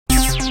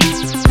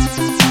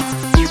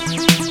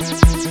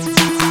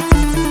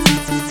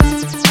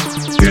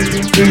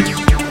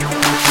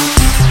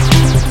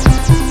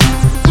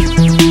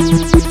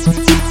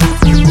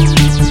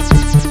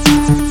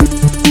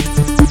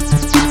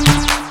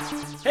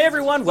Hey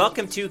everyone,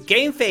 welcome to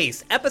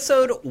GameFace,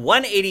 episode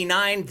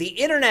 189, the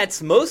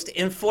internet's most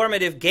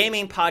informative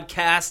gaming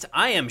podcast.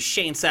 I am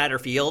Shane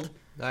Satterfield.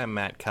 I'm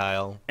Matt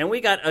Kyle. And we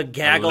got a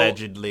gaggle...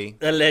 Allegedly.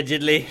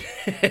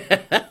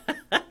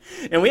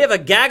 And we have a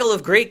gaggle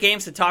of great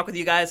games to talk with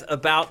you guys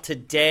about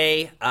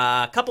today.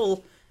 A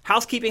couple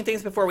housekeeping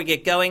things before we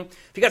get going.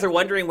 If you guys are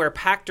wondering where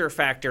Pactor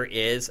Factor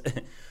is...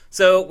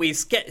 So we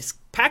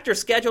Pactor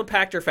scheduled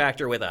Pactor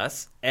Factor with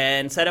us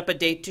and set up a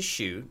date to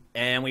shoot,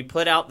 and we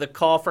put out the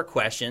call for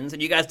questions,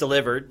 and you guys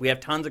delivered. We have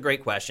tons of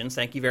great questions.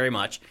 Thank you very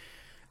much.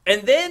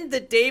 And then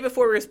the day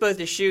before we were supposed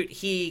to shoot,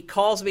 he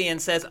calls me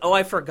and says,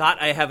 I forgot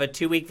I have a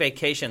 2-week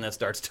vacation that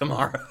starts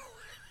tomorrow.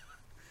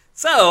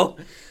 So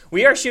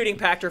we are shooting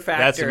Pactor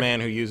Factor. That's a man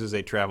who uses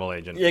a travel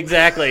agent.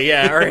 Exactly,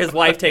 yeah, or his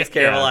wife takes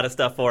care of a lot of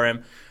stuff for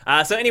him.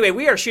 So anyway,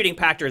 we are shooting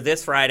Pactor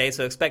this Friday,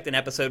 so expect an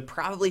episode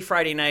probably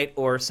Friday night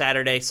or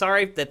Saturday.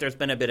 Sorry that there's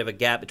been a bit of a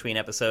gap between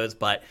episodes,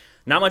 but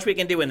not much we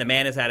can do when the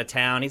man is out of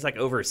town. He's like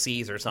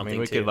overseas or something.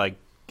 We could like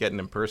get an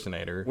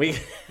impersonator.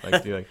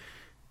 Do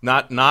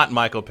not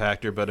Michael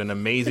Pactor, but an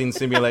amazing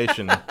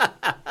simulation.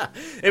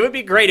 It would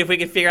be great if we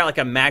could figure out like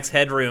a Max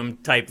Headroom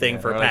type thing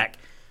for Pac.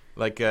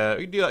 We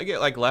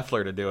get like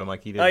Leffler to do him,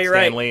 like he did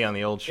Stan Lee on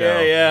the old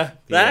show. Yeah.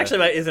 That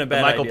actually isn't a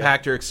bad Michael idea.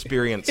 Pactor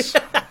experience.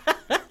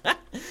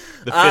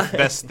 The fifth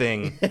best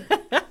thing.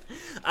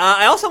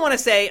 I also want to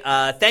say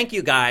thank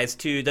you guys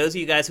to those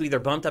of you guys who either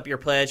bumped up your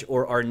pledge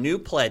or are new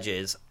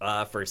pledges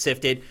for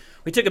Sifted.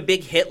 We took a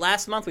big hit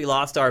last month. We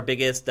lost our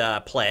biggest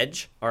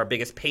pledge, our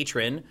biggest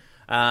patron.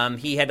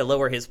 He had to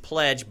lower his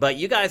pledge, but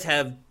you guys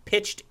have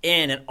pitched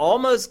in and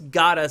almost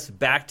got us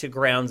back to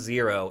ground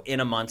zero in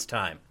a month's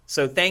time.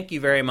 So thank you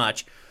very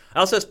much. I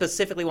also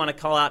specifically want to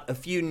call out a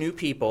few new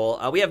people.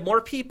 We have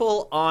more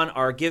people on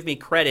our Give Me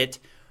Credit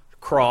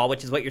crawl,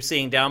 which is what you're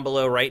seeing down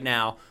below right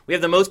now. We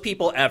have the most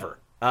people ever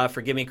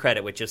for Give Me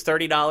Credit, which is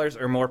 $30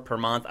 or more per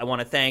month. I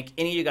want to thank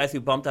any of you guys who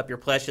bumped up your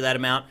pledge to that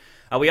amount.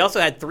 We also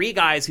had 3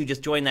 guys who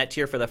just joined that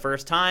tier for the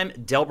first time: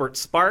 Delbert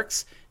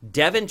Sparks,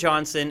 Devin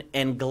Johnson,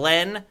 and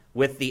Glenn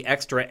with the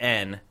extra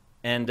N.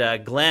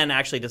 And Glenn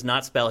actually does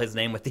not spell his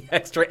name with the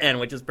extra N,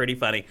 which is pretty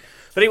funny.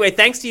 But anyway,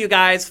 thanks to you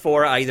guys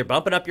for either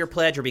bumping up your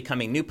pledge or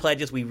becoming new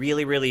pledges. We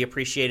really, really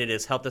appreciate it.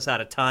 It's helped us out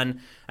a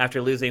ton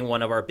after losing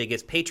one of our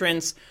biggest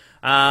patrons.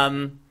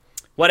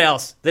 What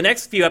else? The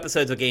next few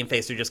episodes of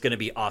GameFace are just going to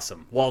be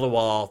awesome. Wall to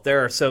wall.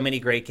 There are so many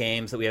great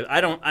games that we have.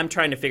 I'm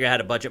trying to figure out how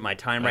to budget my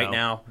time right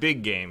now.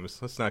 Big games.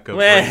 Let's not go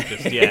great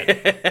just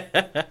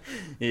yet.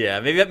 Yeah,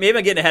 maybe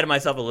I'm getting ahead of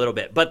myself a little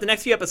bit. But the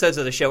next few episodes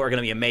of the show are going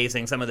to be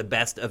amazing. Some of the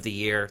best of the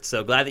year.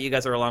 So glad that you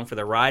guys are along for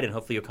the ride, and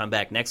hopefully you'll come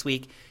back next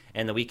week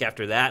and the week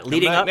after that. Come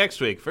back next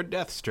week for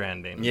Death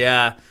Stranding.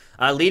 Yeah.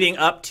 Leading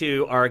up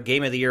to our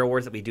Game of the Year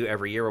awards that we do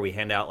every year, where we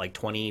hand out like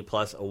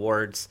 20-plus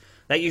awards.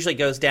 That usually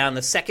goes down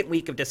the second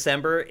week of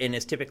December and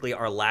is typically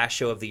our last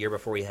show of the year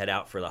before we head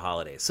out for the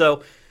holidays.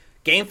 So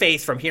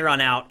GameFace from here on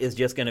out is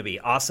just going to be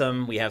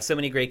awesome. We have so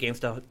many great games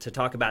to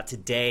talk about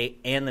today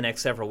and the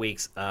next several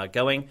weeks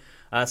going.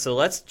 So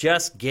let's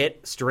just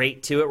get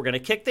straight to it. We're going to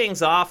kick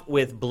things off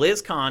with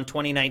BlizzCon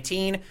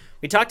 2019.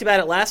 We talked about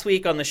it last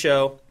week on the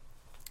show,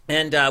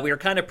 and we were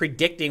kind of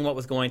predicting what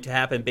was going to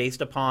happen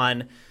based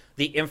upon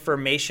the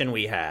information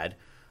we had.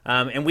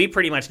 And we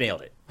pretty much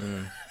nailed it.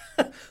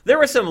 There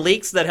were some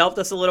leaks that helped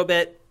us a little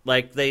bit.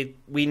 Like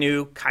we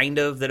knew kind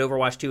of that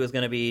Overwatch 2 was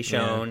going to be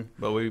shown. Yeah,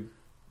 but we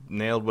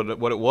nailed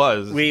what it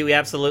was. We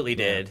absolutely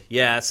did.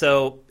 Yeah.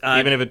 So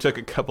even if it took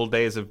a couple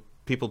days of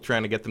people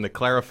trying to get them to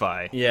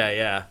clarify.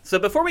 Yeah. So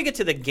before we get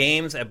to the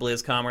games at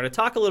BlizzCon, we're going to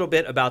talk a little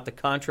bit about the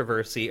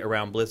controversy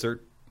around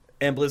Blizzard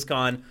and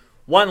BlizzCon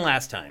one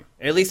last time.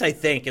 At least I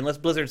think, unless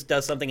Blizzard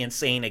does something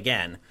insane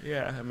again.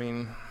 Yeah, I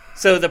mean.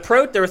 So there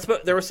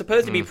were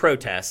supposed to be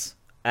protests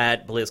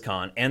at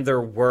BlizzCon, and there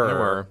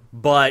were,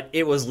 but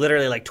it was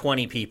literally like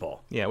 20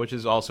 people. Yeah, which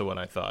is also what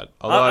I thought.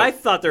 I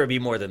thought there would be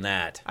more than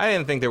that. I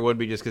didn't think there would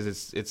be, just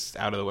because it's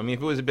out of the way. I mean,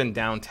 if it had been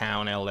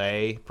downtown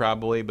LA,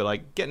 probably, but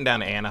like getting down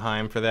to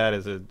Anaheim for that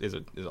is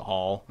a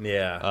haul.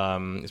 Yeah.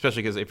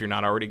 Especially because if you're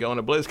not already going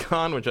to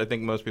BlizzCon, which I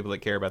think most people that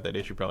care about that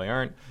issue probably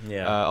aren't.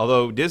 Yeah.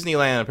 Although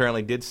Disneyland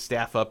apparently did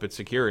staff up its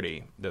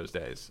security those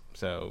days,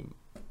 so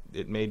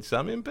it made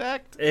some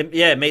impact.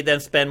 It made them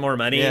spend more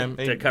money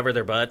to cover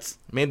their butts.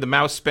 Made the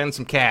mouse spend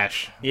some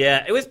cash.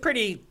 Yeah, it was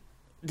pretty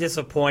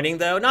disappointing,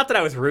 though. Not that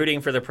I was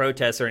rooting for the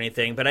protests or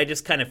anything, but I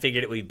just kind of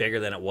figured it would be bigger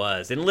than it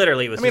was. And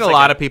literally, it was. I mean, a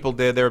lot of people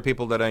did. There were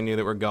people that I knew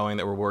that were going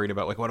that were worried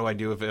about, like, what do I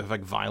do if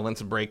like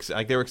violence breaks?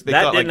 Like that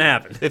didn't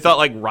happen. They thought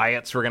like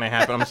riots were going to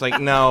happen. I'm just like,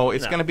 no,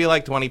 it's going to be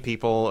like 20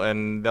 people,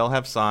 and they'll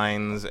have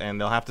signs, and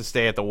they'll have to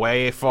stay at the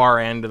way far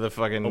end of the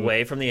fucking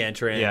away from the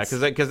entrance. Yeah,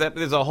 because that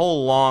there's a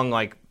whole long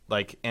like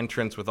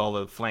entrance with all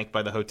the flanked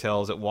by the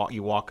hotels that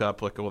you walk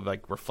up with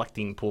like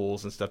reflecting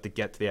pools and stuff to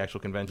get to the actual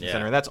convention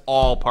center. And that's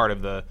all part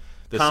of the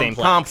same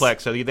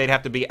complex. So they'd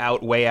have to be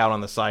way out on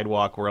the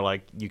sidewalk where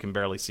like you can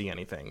barely see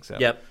anything. So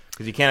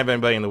because you can't have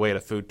anybody in the way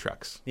of food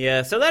trucks.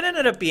 Yeah, so that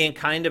ended up being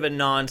kind of a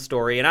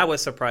non-story, and I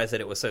was surprised that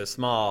it was so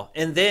small.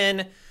 And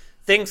then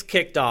things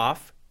kicked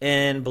off,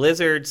 and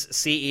Blizzard's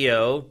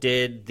CEO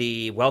did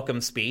the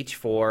welcome speech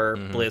for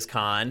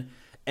BlizzCon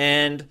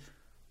and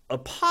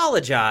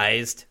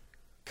apologized,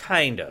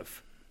 kind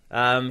of.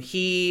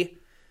 He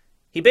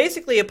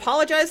basically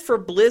apologized for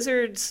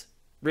Blizzard's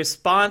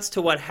response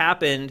to what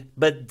happened,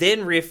 but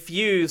then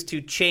refused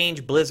to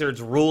change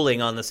Blizzard's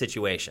ruling on the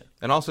situation.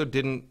 And also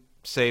didn't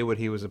say what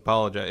he was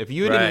apologizing. If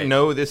you didn't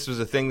know this was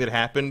a thing that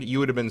happened, you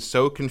would have been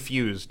so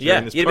confused.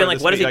 During this you'd have been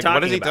like, what is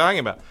he talking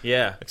about?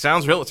 Yeah. It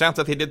sounds real. It sounds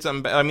like he did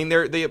something bad. I mean,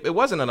 it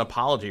wasn't an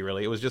apology,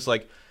 really. It was just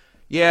like,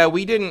 yeah,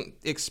 we didn't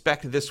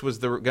expect this was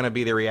going to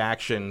be the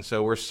reaction,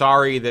 so we're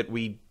sorry that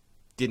we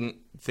didn't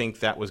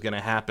think that was going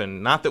to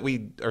happen. Not that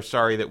we are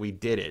sorry that we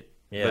did it,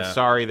 but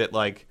sorry that,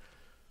 like,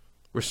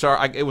 we're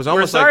sorry. It was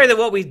almost sorry that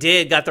what we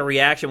did got the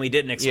reaction we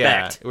didn't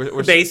expect. Yeah,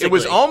 basically, it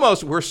was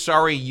almost we're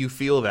sorry you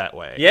feel that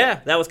way. Yeah,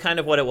 that was kind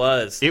of what it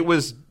was. It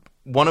was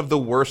one of the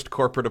worst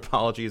corporate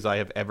apologies I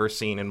have ever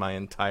seen in my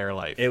entire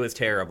life. It was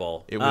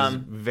terrible. It was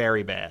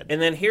very bad.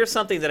 And then here's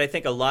something that I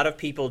think a lot of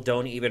people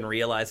don't even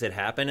realize it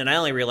happened, and I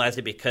only realized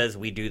it because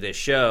we do this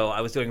show.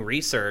 I was doing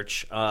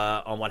research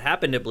on what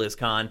happened at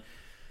BlizzCon,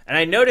 and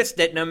I noticed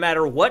that no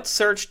matter what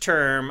search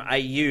term I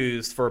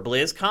used for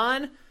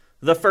BlizzCon,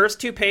 the first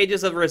 2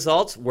 pages of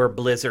results were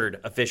Blizzard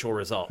official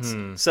results.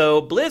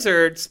 So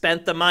Blizzard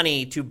spent the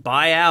money to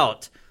buy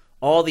out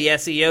all the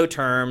SEO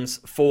terms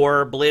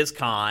for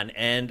BlizzCon,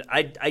 and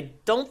I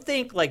don't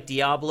think like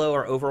Diablo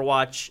or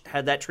Overwatch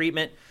had that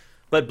treatment,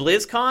 but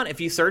BlizzCon,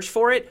 if you search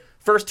for it,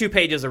 first 2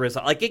 pages of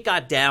results, like it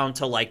got down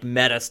to like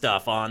meta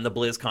stuff on the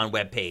BlizzCon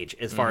webpage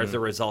as far as the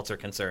results are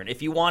concerned.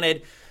 If you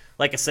wanted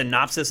like a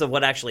synopsis of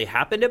what actually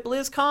happened at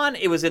BlizzCon,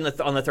 it was on the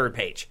 3rd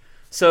page.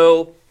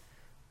 So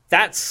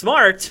that's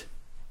smart,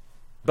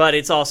 but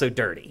it's also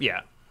dirty.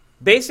 Yeah.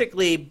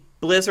 Basically,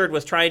 Blizzard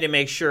was trying to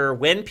make sure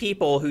when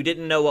people who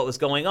didn't know what was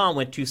going on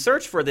went to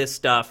search for this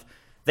stuff,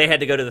 they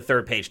had to go to the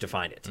 3rd page to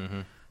find it.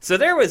 So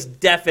there was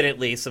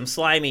definitely some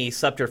slimy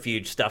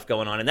subterfuge stuff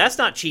going on, and that's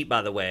not cheap,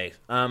 by the way.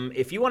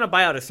 If you want to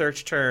buy out a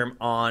search term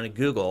on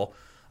Google,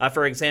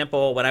 for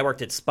example, when I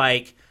worked at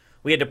Spike,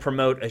 we had to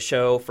promote a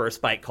show for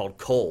Spike called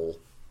Coal.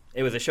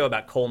 It was a show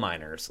about coal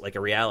miners, like a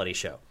reality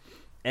show.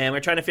 And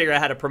we're trying to figure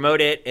out how to promote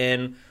it,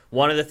 and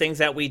one of the things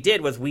that we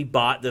did was we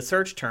bought the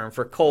search term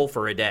for coal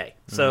for a day.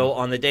 So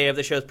on the day of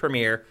the show's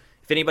premiere,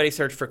 if anybody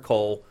searched for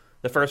coal,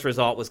 the first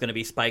result was going to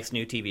be Spike's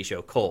new TV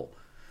show, Coal.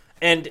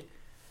 And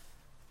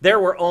there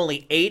were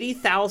only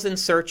 80,000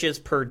 searches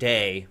per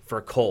day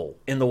for coal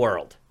in the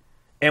world.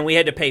 And we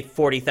had to pay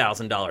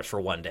 $40,000 for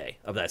one day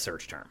of that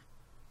search term.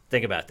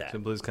 Think about that. So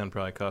BlizzCon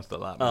probably cost a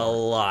lot more. A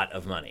lot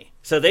of money.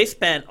 So they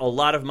spent a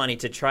lot of money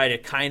to try to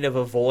kind of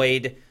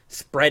avoid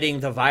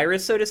spreading the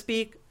virus, so to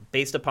speak,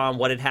 based upon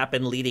what had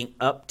happened leading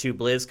up to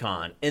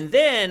BlizzCon. And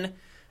then,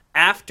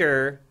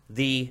 after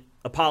the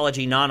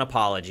apology,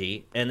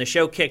 non-apology, and the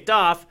show kicked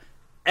off,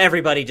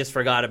 everybody just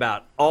forgot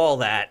about all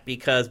that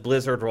because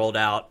Blizzard rolled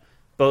out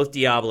both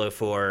Diablo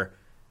 4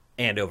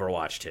 and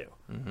Overwatch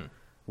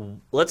 2.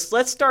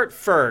 Let's start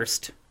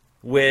first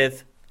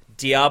with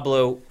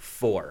Diablo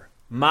 4.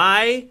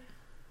 My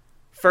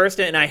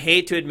first, and I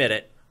hate to admit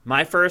it,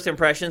 my first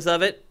impressions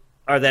of it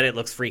are that it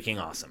looks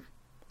freaking awesome.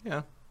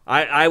 Yeah.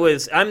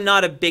 I'm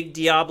not a big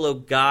Diablo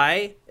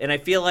guy, and I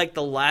feel like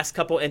the last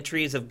couple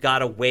entries have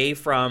got away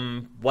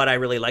from what I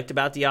really liked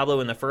about Diablo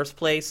in the first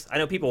place. I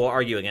know people will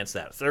argue against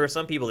that. So there are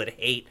some people that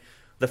hate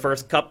the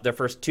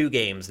first 2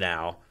 games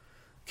now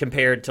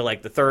compared to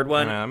like the third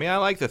one. I mean, I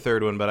like the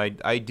third one,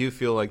 but I do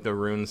feel like the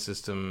rune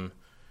system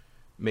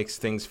makes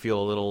things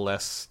feel a little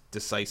less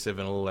decisive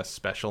and a little less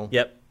special.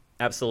 Yep,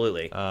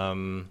 absolutely. I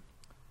mean,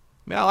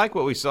 I like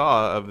what we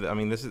saw.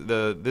 This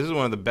is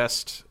one of the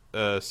best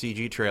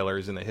CG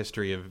trailers in the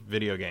history of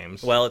video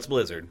games. Well, it's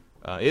Blizzard.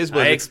 It is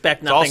Blizzard. I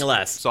expect nothing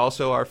less. It's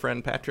also our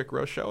friend Patrick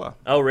Rochoa.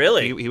 Oh,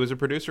 really? He was a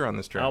producer on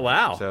this trailer. Oh,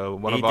 wow. So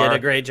he did a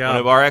great job.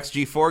 One of our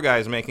XG4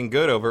 guys making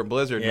good over at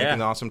Blizzard,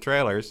 making awesome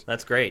trailers.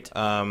 That's great.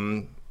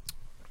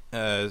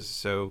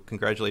 So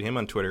congratulate him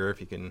on Twitter if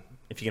you can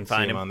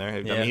find him on there.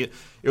 Yeah. I mean,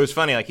 it was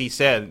funny. Like he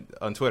said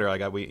on Twitter,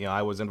 like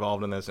I was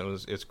involved in this,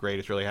 and it's great.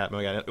 It's really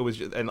happening. It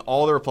was, and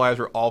all the replies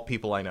were all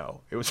people I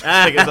know. It was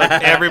just like,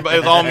 everybody.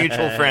 It was all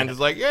mutual friends. It's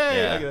like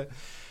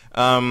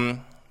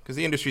because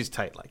the industry's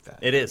tight like that.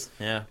 It is.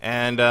 Yeah.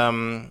 And I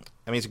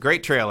mean, it's a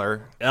great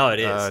trailer. Oh,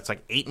 it is. It's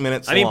like 8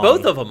 minutes. I mean, long.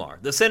 both of them are.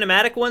 The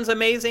cinematic one's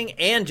amazing,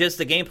 and just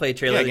the gameplay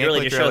trailer that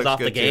really just shows off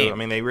the game. Too.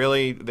 I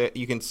mean,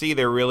 you can see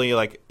they're really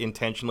like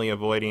intentionally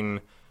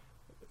avoiding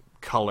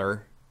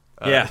color.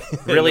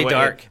 Really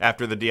dark.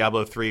 After the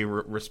Diablo 3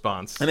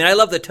 response. I mean, I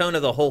love the tone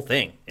of the whole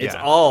thing. It's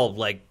all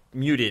like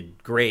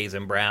muted grays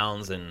and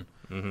browns and.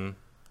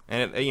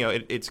 And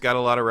it's got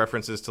a lot of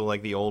references to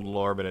like the old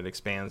lore, but it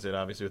expands it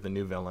obviously with the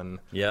new villain.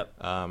 Yep.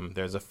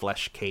 There's a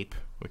flesh cape,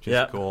 which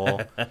is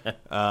cool.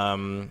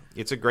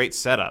 It's a great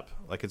setup.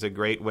 Like it's a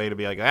great way to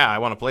be like, I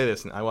want to play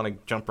this and I want to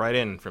jump right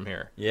in from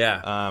here.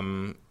 Yeah.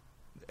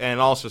 And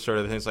also sort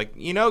of the things like,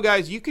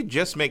 guys, you could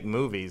just make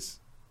movies.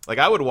 Like,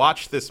 I would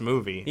watch this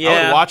movie. Yeah.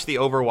 I would watch the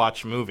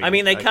Overwatch movie. I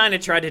mean, they kind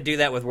of tried to do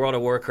that with World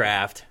of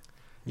Warcraft.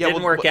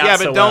 Didn't work out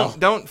so well. Yeah, but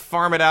don't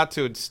farm it out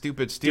to a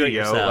stupid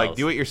studio. Like,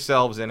 do it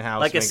yourselves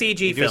in-house. Like a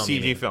CG film. Do a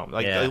CG film.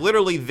 Like,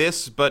 literally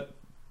this, but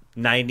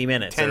 90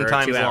 minutes 10 or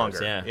times 2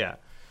 hours, longer. Yeah.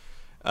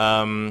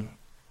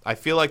 I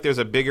feel like there's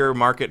a bigger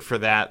market for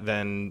that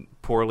than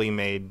poorly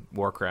made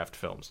Warcraft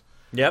films.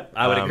 Yep,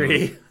 I would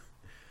agree.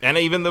 And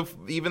even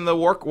the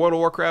World of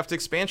Warcraft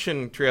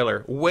expansion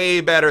trailer,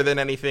 way better than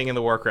anything in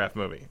the Warcraft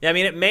movie. Yeah, I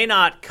mean, it may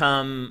not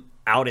come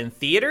out in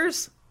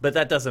theaters, but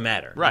that doesn't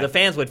matter. Right. The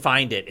fans would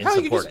find it and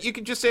support it. You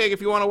could just say,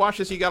 if you want to watch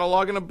this, you got to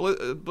log into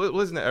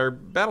BlizzNet or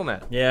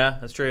Battle.net. Yeah,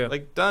 that's true.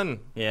 Like, done.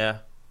 Yeah.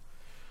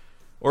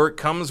 Or it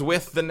comes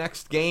with the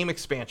next game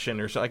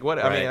expansion or so. Like, what?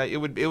 Right. I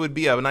mean, it would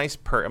be a nice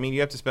perk. I mean, you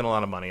have to spend a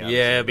lot of money on it.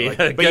 Yeah,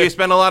 but you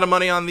spend a lot of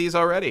money on these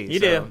already. You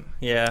do.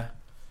 Yeah.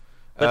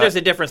 But there's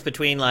a difference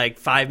between like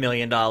 $5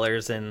 million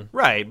and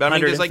right. But I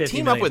mean, just like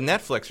team up with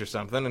Netflix or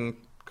something and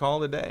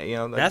call it a day. You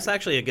know, that's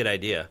actually a good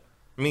idea.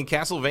 I mean,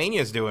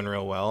 Castlevania's doing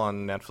real well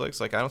on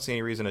Netflix. Like, I don't see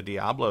any reason a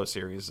Diablo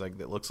series like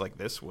that looks like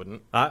this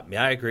wouldn't.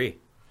 Yeah, I agree,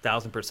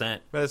 1,000%.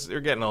 But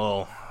they're getting a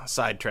little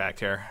sidetracked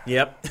here.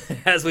 Yep,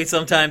 as we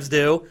sometimes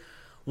do.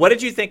 What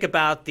did you think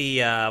about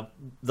the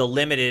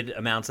limited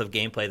amounts of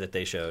gameplay that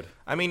they showed?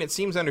 I mean, it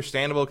seems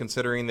understandable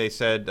considering they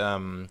said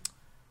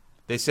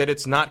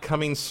it's not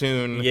coming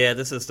soon. Yeah,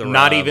 this is the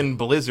not even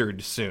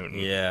Blizzard soon.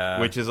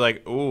 Yeah, which is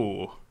like,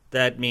 ooh.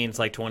 That means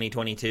like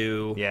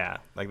 2022. Yeah,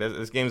 like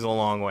this game's a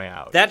long way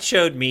out. That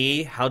showed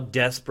me how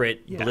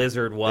desperate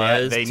Blizzard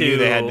was they knew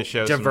they had to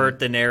show divert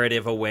the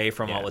narrative away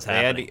from what was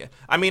happening.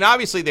 I mean,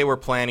 obviously they were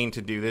planning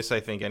to do this, I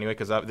think, anyway,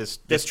 because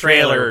this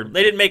trailer,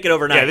 they didn't make it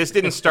overnight. Yeah, this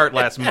didn't start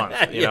last month,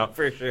 you know,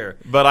 for sure.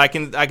 But I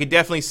could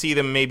definitely see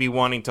them maybe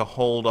wanting to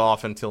hold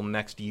off until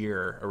next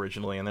year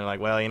originally, and they're like,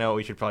 well, you know,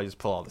 we should probably just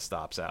pull all the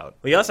stops out.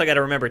 We also got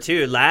to remember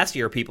too, last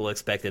year people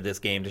expected this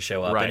game to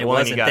show up, right. and it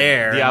wasn't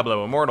there.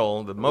 Diablo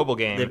Immortal, the mobile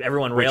game.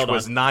 Everyone railed which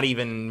was not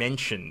even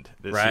mentioned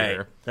this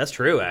year. That's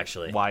true,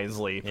 actually.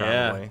 Wisely,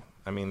 probably. Yeah.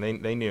 I mean,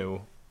 they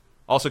knew.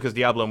 Also, because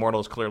Diablo Immortal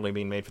is clearly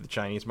being made for the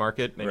Chinese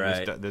market.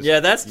 Right.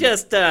 That's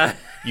just...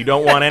 You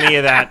don't want any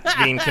of that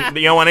being...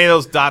 You don't want any of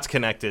those dots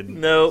connected.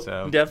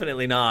 No,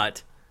 definitely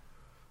not.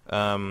 But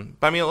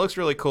I mean, it looks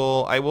really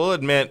cool. I will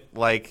admit,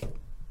 like,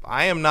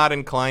 I am not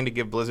inclined to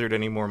give Blizzard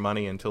any more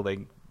money until they...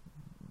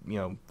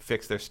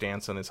 fix their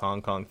stance on this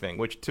Hong Kong thing,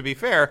 which, to be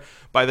fair,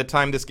 by the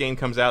time this game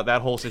comes out,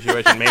 that whole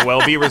situation may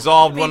well be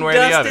resolved one way or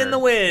the other. Dust in the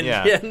wind.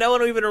 Yeah, no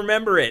one will even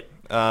remember it.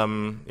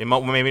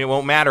 Maybe it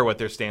won't matter what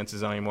their stance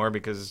is anymore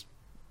because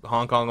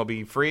Hong Kong will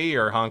be free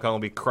or Hong Kong will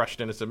be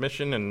crushed into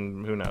submission,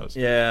 and who knows.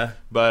 Yeah.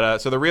 But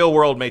so the real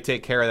world may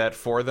take care of that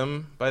for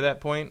them by that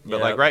point. But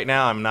like right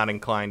now, I'm not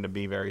inclined to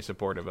be very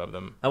supportive of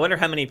them. I wonder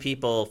how many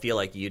people feel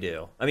like you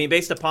do. I mean,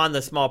 based upon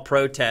the small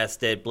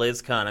protest at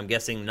BlizzCon, I'm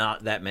guessing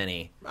not that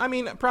many. I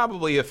mean,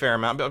 probably a fair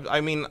amount. But I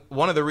mean,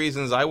 one of the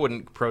reasons I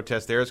wouldn't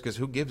protest there is because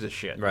who gives a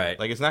shit? Right.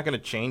 Like, it's not going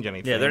to change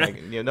anything. Yeah, they're not.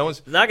 Like, no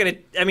one's not going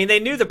to. I mean,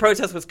 they knew the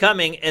protest was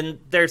coming, and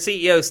their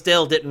CEO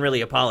still didn't really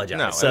apologize.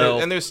 No. So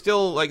and there's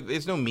still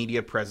there's no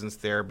media presence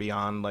there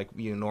beyond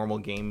normal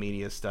game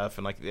media stuff,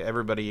 and like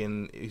everybody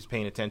who's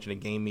paying attention to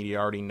game media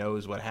already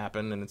knows what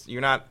happened, and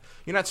you're not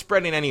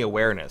spreading any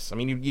awareness. I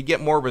mean, you get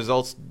more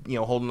results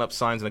holding up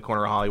signs in the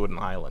corner of Hollywood and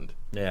Highland.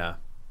 Yeah.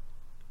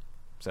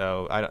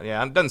 So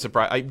it doesn't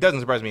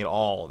surprise me at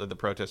all that the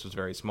protest was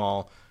very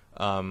small.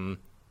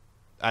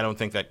 I don't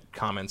think that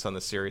comments on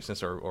the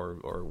seriousness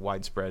or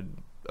widespread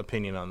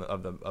opinion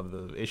of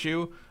the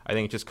issue. I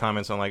think it just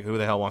comments on like who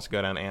the hell wants to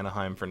go down to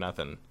Anaheim for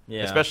nothing.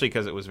 Yeah. Especially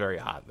because it was very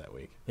hot that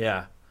week.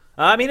 Yeah.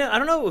 I mean, I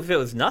don't know if it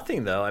was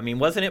nothing though. I mean,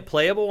 wasn't it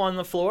playable on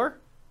the floor?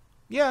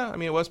 Yeah, I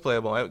mean, it was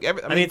playable. I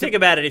mean, think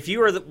about it. If you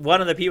were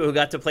one of the people who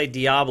got to play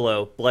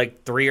Diablo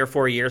like 3 or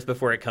 4 years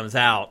before it comes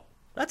out,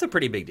 that's a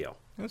pretty big deal.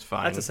 That's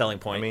fine. That's a selling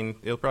point. I mean,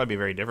 it'll probably be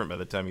very different by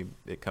the time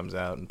it comes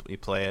out and you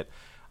play it.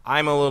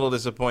 I'm a little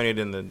disappointed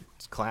in the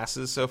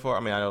classes so far. I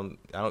mean, I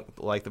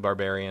don't like the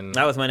Barbarian.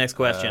 That was my next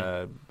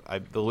question.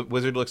 The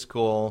Wizard looks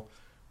cool,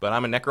 but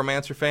I'm a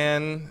Necromancer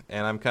fan,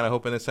 and I'm kind of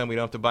hoping this time we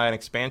don't have to buy an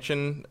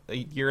expansion a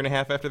year and a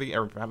half after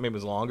or maybe it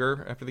was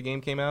longer after the game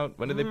came out.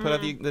 When did they put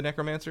out the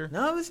Necromancer?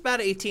 No, it was about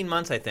 18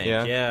 months, I think.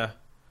 Yeah.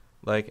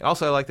 Like,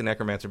 also, I like the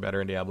Necromancer better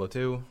in Diablo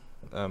 2.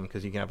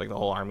 Because you can have like the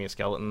whole army of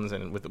skeletons,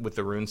 and with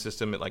the rune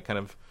system,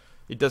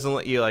 it doesn't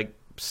let you like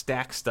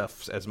stack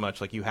stuff as much.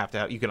 Like you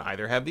can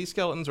either have these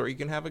skeletons or you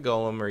can have a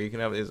golem or you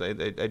can have.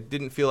 I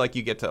didn't feel like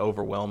you get to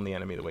overwhelm the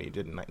enemy the way you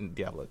did in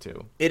Diablo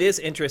 2. It is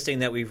interesting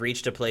that we've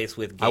reached a place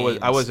with games.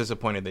 I was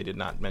disappointed they did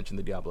not mention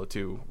the Diablo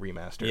 2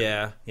 remaster.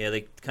 Yeah,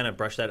 they kind of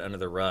brushed that under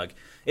the rug.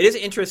 It is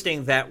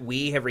interesting that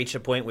we have reached a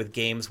point with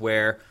games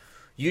where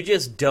you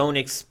just don't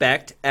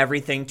expect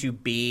everything to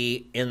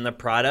be in the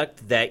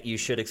product that you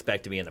should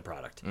expect to be in the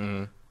product.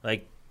 Mm-hmm.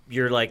 Like,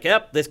 you're like,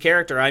 yep, this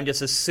character I'm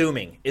just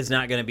assuming is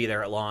not going to be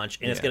there at launch,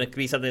 and it's going to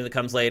be something that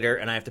comes later,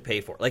 and I have to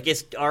pay for. Like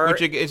it's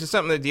just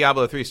something that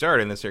Diablo 3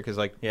 started in this year, because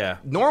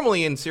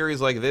normally in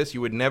series like this,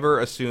 you would never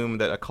assume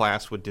that a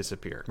class would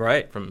disappear.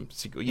 Right. From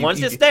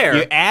once it's there,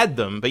 you add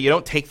them, but you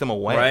don't take them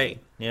away. Right.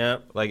 Yeah.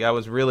 Like I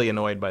was really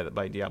annoyed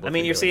by Diablo. I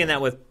mean, you're seeing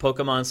that with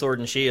Pokemon Sword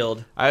and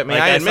Shield. I mean,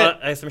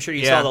 I'm sure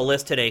you saw the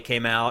list today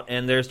came out,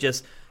 and there's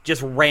just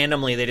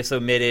randomly they just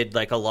omitted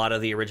like a lot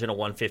of the original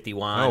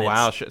 151. Oh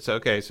wow! So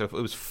it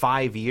was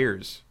 5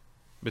 years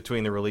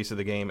between the release of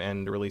the game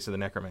and the release of the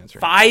Necromancer.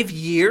 5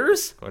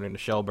 years? According to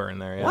Shellburn,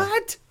 there. Yeah.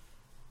 What?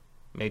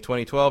 May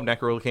 2012.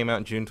 Necrorule came out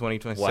in June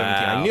 2017.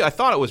 Wow. I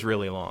thought it was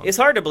really long. It's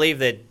hard to believe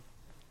that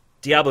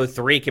Diablo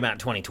 3 came out in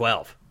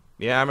 2012.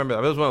 Yeah, I remember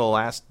that was one of the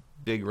last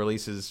big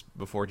releases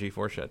before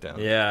G4 shut down.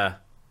 Yeah.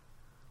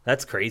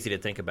 That's crazy to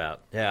think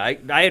about. Yeah,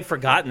 I had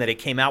forgotten that it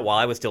came out while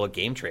I was still at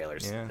Game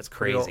Trailers. Yeah, that's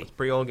crazy. It's a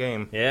pretty old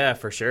game. Yeah,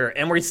 for sure.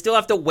 And we still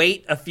have to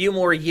wait a few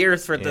more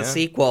years for the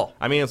sequel.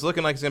 I mean, it's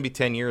looking like it's going to be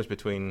 10 years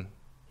between...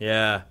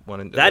 Yeah,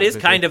 that is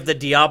kind of the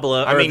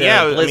Diablo.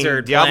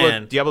 Blizzard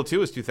plan. Diablo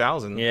 2 is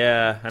 2000.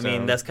 Yeah, I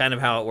mean that's kind of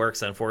how it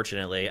works.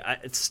 Unfortunately,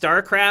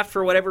 StarCraft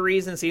for whatever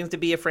reason seems to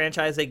be a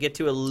franchise they get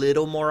to a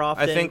little more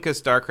often. I think because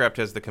StarCraft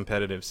has the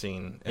competitive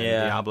scene, and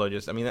Diablo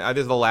just. I mean,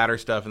 there's the ladder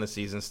stuff and the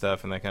season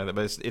stuff and that kind of.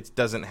 But it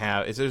doesn't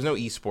have. There's no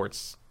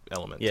esports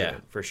element. Yeah, to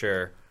it. For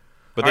sure.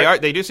 But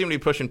they do seem to be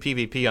pushing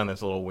PvP on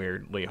this a little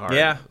weirdly hard.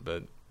 Yeah,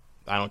 but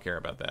I don't care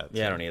about that.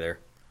 Yeah, I don't either.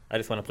 I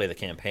just want to play the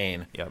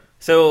campaign. Yep.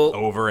 So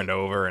over and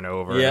over and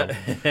over. Yeah.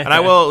 And I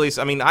will at least.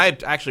 I mean, I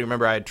actually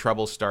remember I had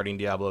trouble starting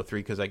Diablo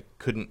 3 because I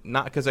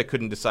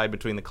couldn't decide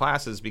between the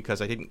classes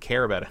because I didn't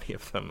care about any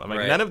of them. I'm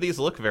like, none of these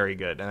look very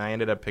good, and I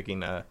ended up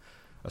picking a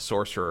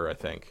sorcerer, I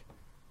think,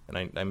 and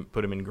I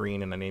put him in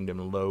green and I named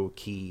him Low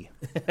Key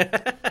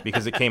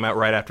because it came out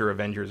right after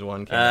Avengers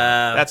 1 came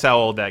out. That's how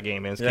old that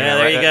game is.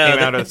 There you go. It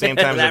came out at the same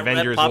time as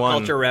Avengers 1. Pop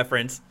culture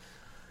reference.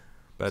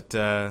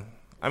 But.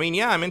 I mean,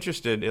 yeah, I'm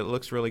interested. It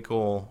looks really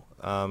cool,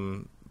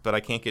 but I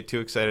can't get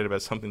too excited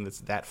about something that's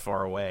that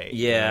far away.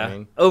 Yeah. You know what I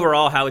mean?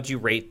 Overall, how would you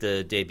rate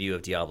the debut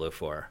of Diablo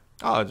 4?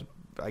 Oh, I'd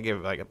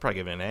probably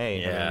give it an A.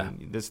 Yeah. I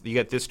mean, you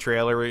got this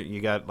trailer. You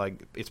got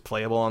it's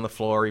playable on the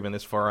floor, even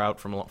this far out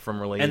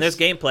from release. And there's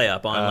gameplay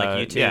up on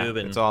YouTube. Yeah, and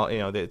it's all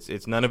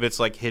It's none of it's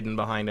like hidden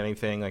behind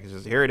anything. Like it's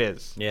just here it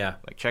is. Yeah.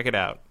 Like check it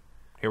out.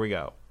 Here we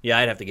go. Yeah,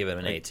 I'd have to give it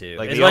an A too.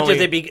 Like as much as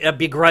it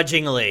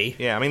begrudgingly.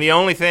 Yeah, I mean the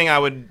only thing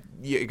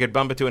you could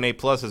bump it to an A+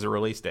 as a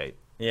release date.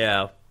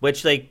 Yeah,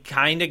 which they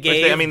kind of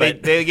gave.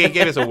 They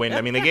gave us a win.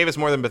 I mean, they gave us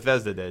more than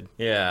Bethesda did.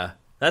 Yeah,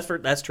 that's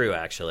true.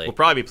 Actually, we'll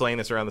probably be playing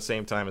this around the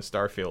same time as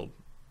Starfield.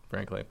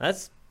 Frankly,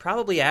 that's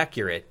probably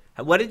accurate.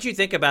 What did you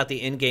think about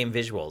the in-game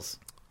visuals?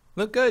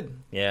 Look good.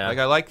 Yeah,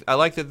 like I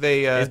like that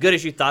they as good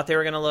as you thought they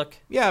were going to look.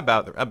 Yeah,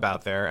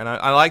 about there, and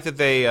I like that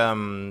they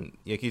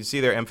you can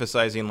see they're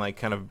emphasizing like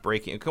kind of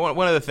breaking.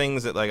 One of the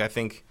things that like I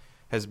think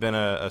has been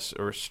a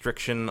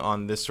restriction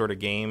on this sort of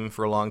game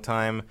for a long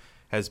time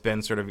has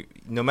been sort of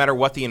no matter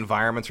what the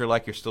environments are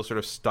like, you're still sort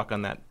of stuck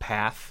on that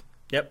path.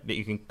 Yep. That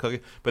you can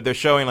cook. But they're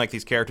showing like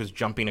these characters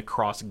jumping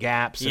across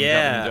gaps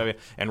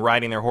and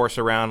riding their horse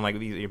around like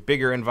these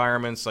bigger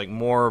environments, like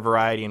more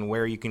variety in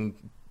where you can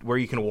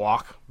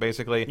walk,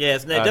 basically.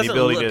 Yes, and it doesn't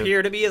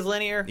appear to be as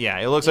linear. Yeah,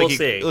 it looks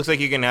like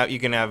you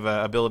can have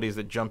abilities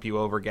that jump you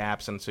over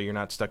gaps, and so you're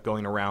not stuck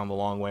going around the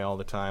long way all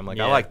the time. Like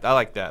I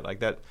like that.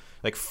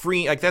 Like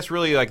free, like that's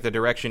really like the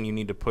direction you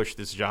need to push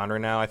this genre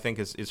now. I think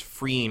is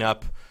freeing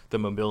up the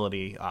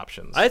mobility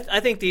options. I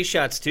think these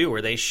shots too,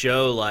 where they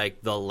show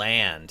like the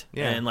land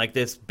and like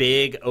this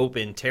big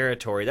open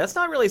territory. That's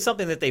not really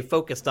something that they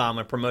focused on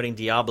when promoting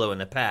Diablo in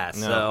the past.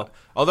 No. So,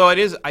 although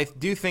I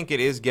do think it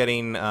is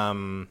getting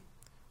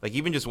like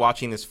even just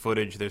watching this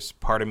footage, there's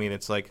part of me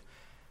that's like,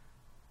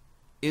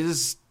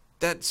 is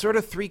that sort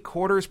of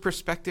 3/4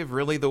 perspective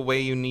really the way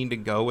you need to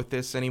go with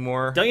this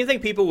anymore? Don't you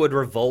think people would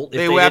revolt if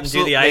they didn't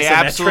do the isometric? They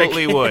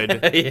absolutely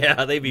would.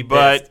 Yeah, they'd be pissed.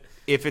 But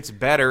if it's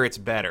better, it's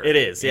better. It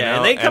is, yeah.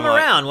 And they come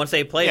around once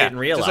they played it and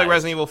realize. Just like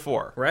Resident Evil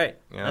 4. Right.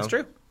 You know? That's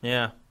true.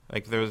 Yeah.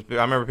 Like I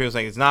remember people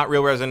saying it's not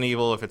real Resident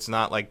Evil if it's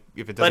not like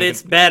if it doesn't. But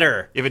it's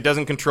better if it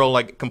doesn't control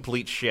like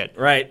complete shit.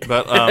 Right.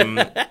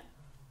 But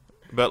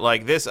but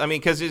like this, I mean,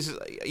 because it's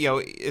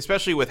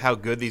especially with how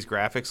good these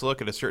graphics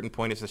look. At a certain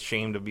point, it's a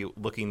shame to be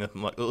looking at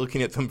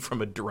them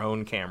from a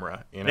drone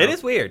camera. You know? It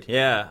is weird.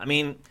 Yeah. I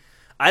mean,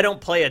 I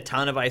don't play a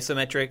ton of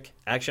isometric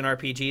action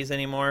RPGs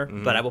anymore,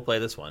 but I will play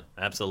this one.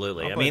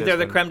 Absolutely. I mean, they're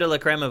the creme de la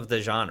creme of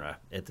the genre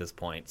at this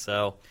point.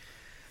 So,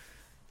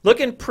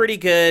 looking pretty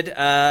good.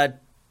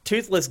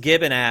 Toothless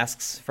Gibbon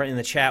asks in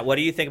the chat, what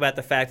do you think about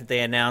the fact that they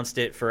announced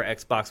it for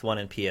Xbox One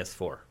and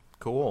PS4?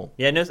 Cool.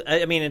 Yeah, no,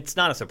 I mean, it's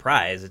not a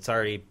surprise. It's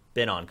already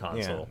been on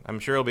console. Yeah, I'm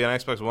sure it'll be on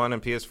Xbox One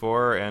and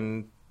PS4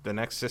 and the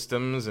next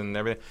systems and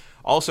everything.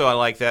 Also, I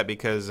like that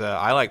because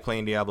I like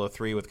playing Diablo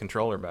 3 with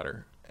controller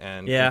better.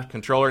 and Yeah.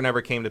 controller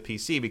never came to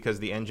PC because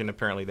the engine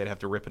apparently they'd have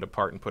to rip it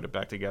apart and put it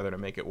back together to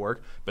make it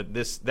work. But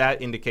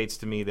that indicates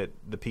to me that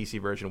the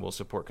PC version will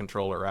support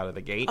controller out of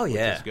the gate, which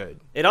is good.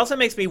 It also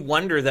makes me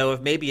wonder, though,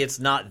 if maybe it's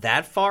not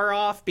that far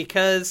off,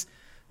 because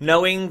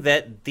knowing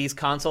that these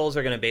consoles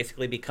are going to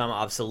basically become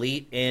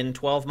obsolete in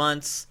 12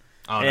 months.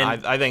 No,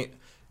 I think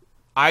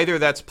either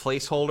that's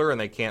placeholder and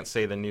they can't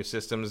say the new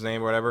system's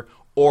name or whatever,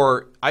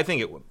 or I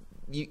think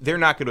they're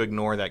not going to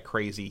ignore that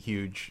crazy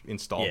huge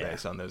install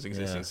base on those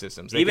existing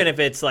systems. Even if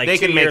it's like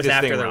 2 years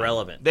after they're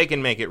relevant. They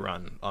can make it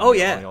run on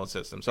the old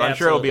system. So I'm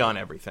sure it'll be on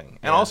everything.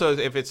 And also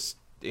if it's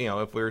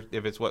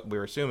if it's what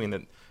we're assuming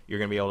that you're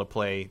going to be able to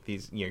play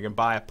these, you're going to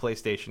buy a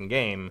PlayStation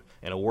game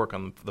and it'll work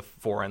on the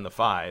 4 and the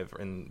 5,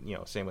 and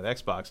same with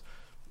Xbox.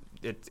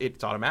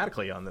 It's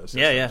automatically on those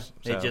systems.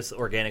 So, it just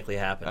organically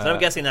happens. I'm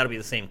guessing that'll be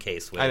the same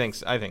case with I think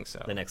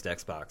so. The next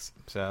Xbox.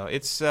 So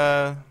it's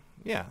But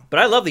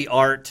I love the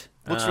art.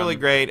 Looks really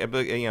great. It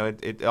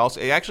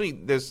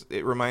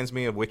reminds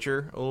me of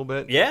Witcher a little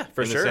bit. Yeah,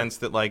 for sure. In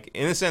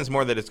the sense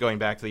more that it's going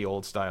back to the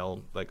old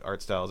style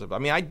art styles. I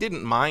mean, I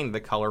didn't mind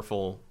the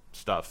colorful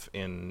stuff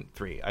in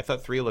 3. I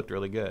thought 3 looked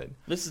really good.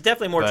 This is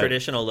definitely more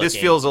traditional looking. This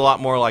feels a lot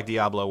more like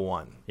Diablo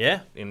 1. Yeah.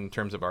 In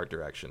terms of art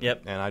direction.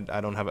 Yep. And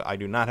I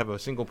do not have a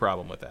single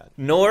problem with that.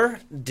 Nor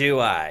do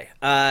I.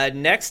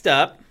 Next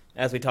up,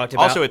 as we talked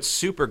about. Also, it's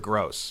super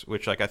gross,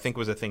 which I think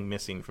was a thing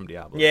missing from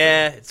Diablo.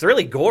 Yeah, 3. It's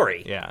really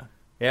gory. Yeah.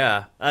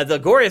 Yeah, the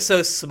gore is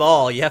so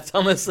small. You have to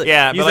almost use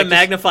a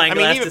magnifying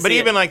glass.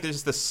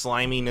 There's the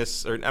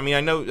sliminess,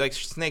 I know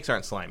snakes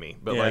aren't slimy,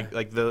 but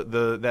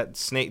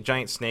that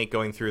giant snake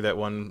going through that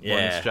one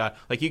shot,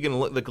 you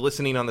can the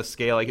glistening on the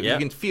scale, you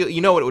can feel,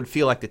 what it would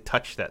feel like to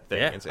touch that thing.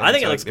 Yeah. I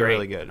think it looks great.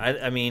 Really good.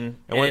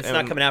 It's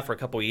not coming out for a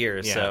couple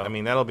years. Yeah, so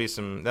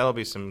that'll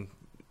be some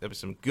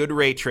good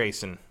ray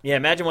tracing. Yeah,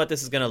 imagine what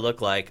this is going to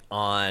look like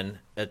on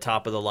a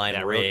top of the line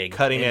rig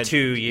cutting in edge, 2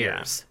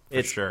 years.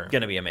 It's sure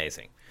going to be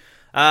amazing.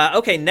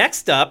 Okay,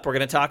 next up, we're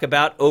going to talk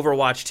about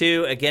Overwatch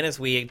 2. Again, as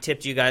we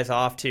tipped you guys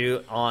off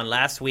to on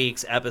last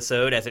week's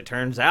episode, as it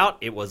turns out,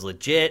 it was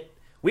legit.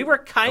 We were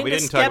kind of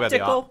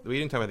skeptical. We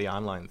didn't talk about the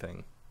online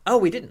thing. Oh,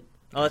 we didn't.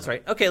 Oh, that's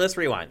right. Okay, let's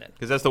rewind then.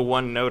 Because that's the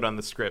one note on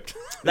the script.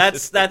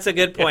 That's a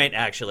good point,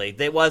 actually.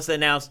 It was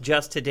announced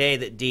just today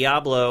that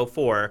Diablo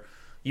 4,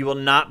 you will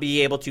not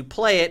be able to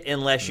play it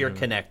unless you're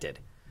connected.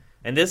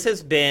 And this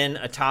has been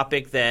a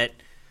topic that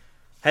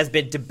has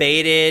been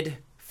debated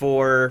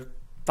for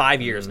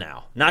 5 years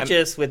now, not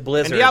just with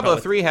Blizzard. And Diablo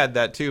 3 had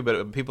that too,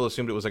 but people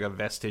assumed it was like a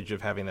vestige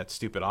of having that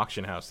stupid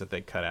auction house that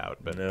they cut out.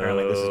 But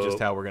apparently this is just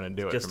how we're going to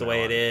do it. Just the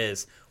way it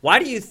is. Why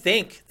do you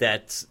think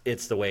that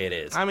it's the way it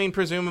is? I mean,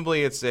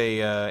 presumably it's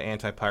a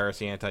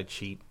anti-piracy,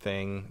 anti-cheat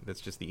thing. That's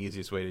just the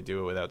easiest way to do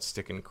it without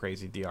sticking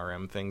crazy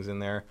DRM things in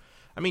there.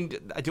 I mean,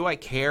 do I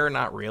care?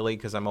 Not really,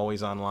 because I'm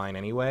always online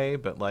anyway.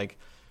 But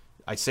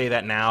I say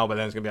that now, but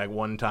then it's going to be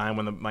one time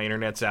when my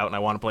internet's out and I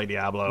want to play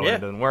Diablo and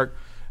it doesn't work.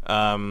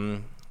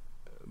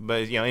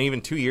 But and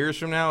even 2 years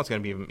from now, it's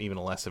going to be even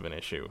less of an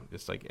issue.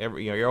 It's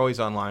you're always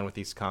online with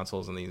these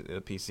consoles and the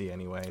PC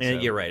anyway.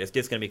 And you're right. It's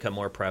just going to become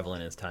more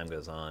prevalent as time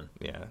goes on.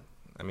 Yeah,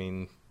 I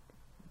mean,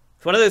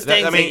 it's one of those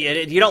things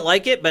that you don't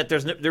like it, but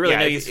there's really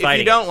no use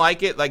fighting. If you don't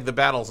like it, the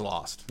battle's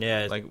lost.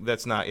 Yeah,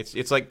 that's not.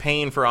 It's like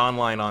paying for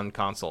online on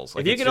consoles.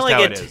 If you can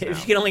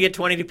only get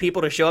 22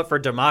 people to show up for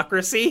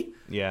democracy,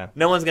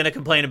 no one's going to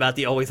complain about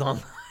the always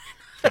online.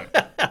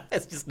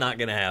 It's just not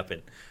going to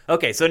happen.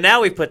 Okay, so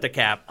now we've put the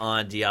cap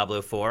on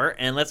Diablo 4,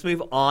 and let's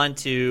move on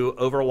to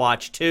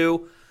Overwatch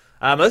 2.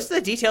 Most of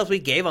the details we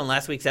gave on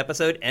last week's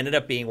episode ended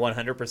up being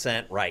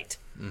 100% right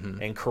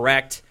and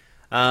correct.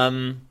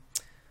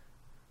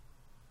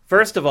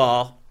 First of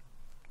all,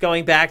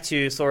 going back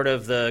to sort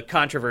of the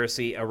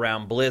controversy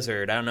around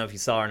Blizzard, I don't know if you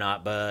saw or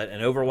not, but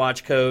an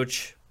Overwatch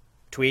coach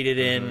tweeted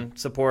in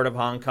support of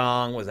Hong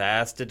Kong, was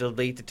asked to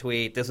delete the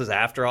tweet. This was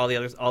after all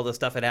the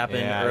stuff had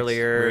happened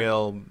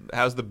earlier.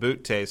 How's the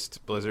boot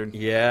taste, Blizzard?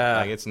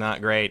 Yeah. It's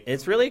not great.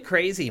 It's really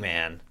crazy,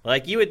 man. I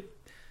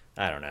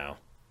don't know.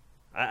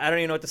 I don't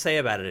even know what to say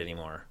about it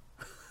anymore.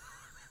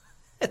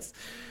 It's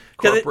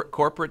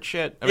corporate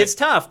shit. It's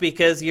tough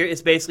because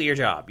it's basically your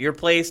job. You're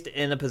placed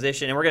in a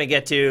position, and we're going to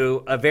get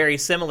to a very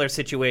similar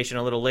situation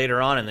a little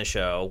later on in the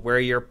show, where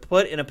you're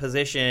put in a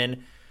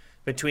position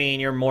between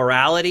your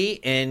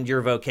morality and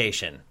your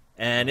vocation.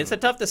 And it's a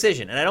tough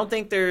decision. And I don't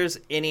think there's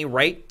any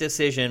right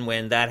decision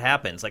when that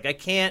happens. I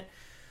can't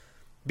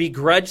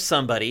begrudge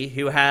somebody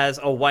who has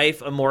a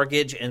wife, a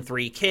mortgage, and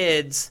 3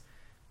 kids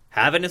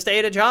having to stay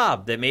at a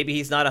job that maybe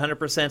he's not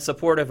 100%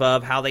 supportive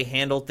of how they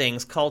handle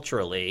things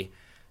culturally.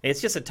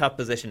 It's just a tough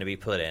position to be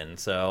put in.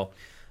 So,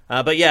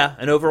 but yeah,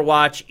 an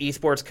Overwatch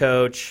esports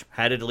coach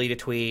had to delete a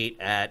tweet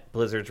at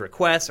Blizzard's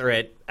request, or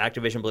at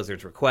Activision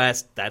Blizzard's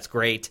request. That's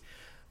great.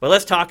 But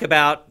let's talk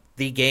about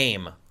the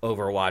game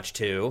Overwatch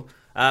 2.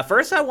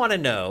 First, I want to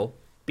know,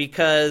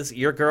 because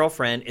your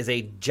girlfriend is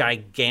a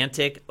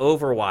gigantic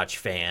Overwatch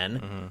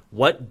fan,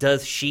 what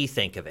does she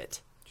think of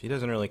it? She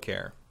doesn't really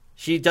care.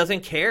 She doesn't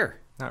care?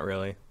 Not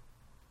really.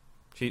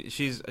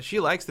 She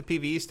likes the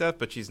PvE stuff,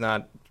 but she's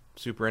not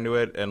super into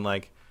it. And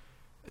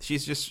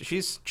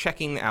She's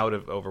checking out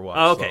of Overwatch.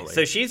 Oh, okay, slowly.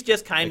 so she's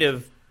just kind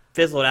of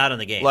fizzled out on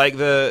the game. Like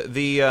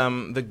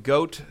the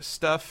GOAT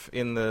stuff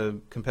in the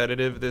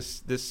competitive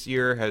this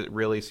year has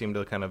really seemed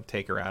to kind of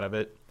take her out of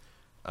it.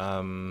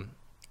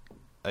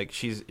 Like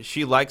she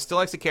still likes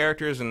the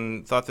characters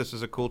and thought this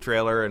was a cool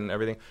trailer and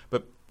everything.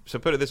 But so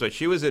put it this way,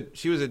 she was at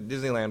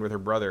Disneyland with her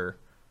brother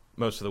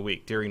most of the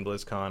week during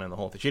BlizzCon and the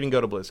whole thing. She didn't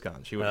go to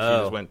BlizzCon. She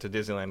just went to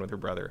Disneyland with her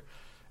brother.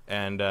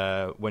 And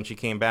when she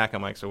came back,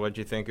 I'm like, so what'd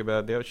you think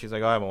about it? She's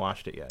like, oh, I haven't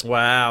watched it yet.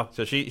 Wow.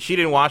 So she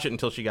didn't watch it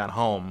until she got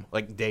home,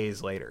 like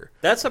days later.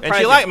 That's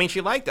surprising. And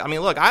she liked it. I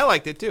mean, look, I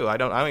liked it too. I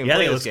don't even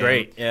play this game.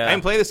 Great. Yeah. I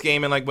didn't play this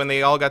game, and like when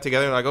they all got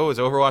together, like, oh, is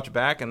Overwatch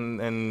back?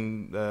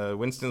 And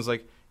Winston's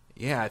like,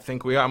 yeah, I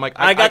think we are. I'm like,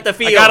 I got the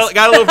feels. Got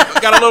a little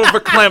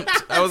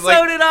verklempt. I was like,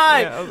 so did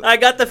I. Yeah, I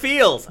got the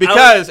feels.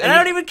 Because I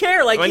don't even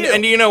care. Like you.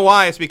 And do you know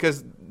why? It's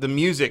because the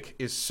music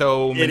is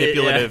so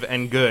manipulative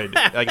and good.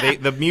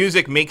 Like the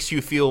music makes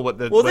you feel what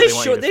they want you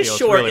to feel. This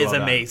short really is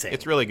amazing.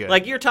 It's really good.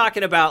 Like you're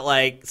talking about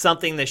like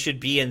something that should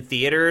be in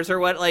theaters or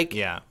what? Like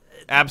yeah,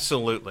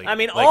 absolutely. I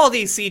mean, all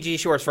these CG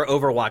shorts for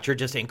Overwatch are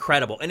just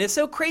incredible, and it's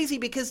so crazy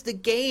because the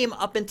game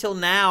up until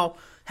now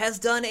has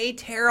done a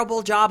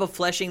terrible job of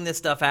fleshing this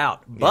stuff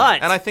out.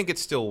 But and I think it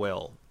still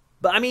will.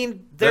 But I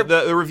mean,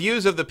 the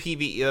reviews of the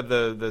PvE of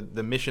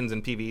the missions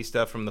and PvE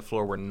stuff from the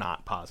floor were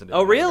not positive.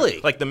 Oh,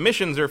 really? Like the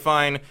missions are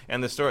fine,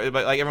 and the story,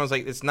 but like everyone's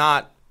like, it's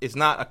not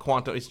a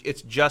quantum.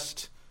 It's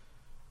just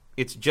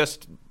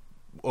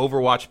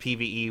Overwatch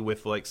PvE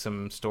with like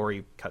some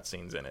story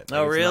cutscenes in it. Like,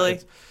 oh, really?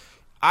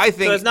 I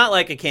think so. It's not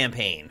like a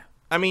campaign.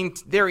 I mean,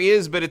 there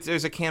is, but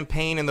there's a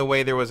campaign in the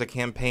way there was a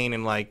campaign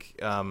in like.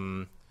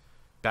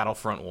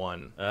 Battlefront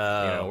 1,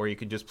 where you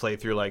could just play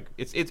through like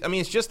it's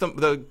just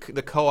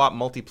the co-op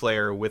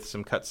multiplayer with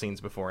some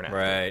cutscenes before and after,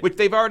 right? Which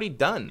they've already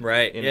done,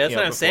 right? That's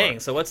what I'm saying.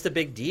 So what's the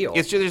big deal?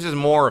 It's just there's just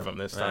more of them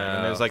this time,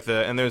 and there's like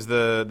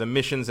the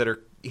missions that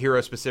are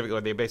hero specific,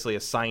 where they basically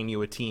assign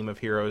you a team of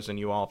heroes and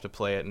you all have to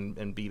play it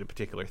and beat a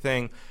particular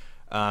thing.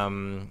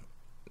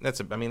 That's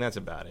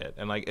about it,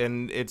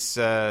 and it's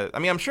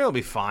I'm sure it'll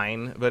be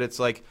fine, but it's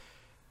like.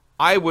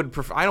 I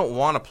don't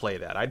want to play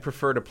that. I'd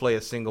prefer to play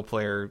a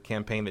single-player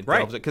campaign that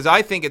delves it because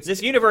I think this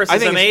universe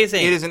is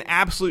amazing. It is an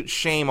absolute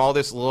shame all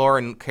this lore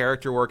and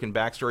character work and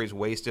backstory is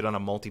wasted on a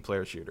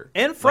multiplayer shooter.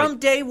 And from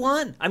day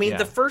one, I mean,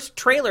 the first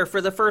trailer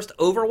for the first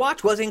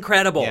Overwatch was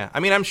incredible. Yeah,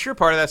 I mean, I'm sure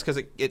part of that's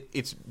because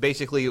it's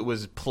basically it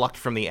was plucked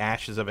from the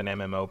ashes of an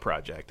MMO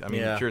project. I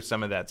mean, I'm sure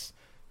some of that's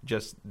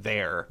just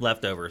there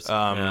leftovers.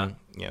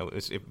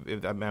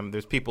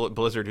 There's people at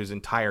Blizzard whose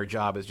entire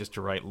job is just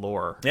to write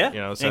lore.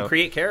 Yeah, and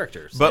create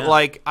characters. But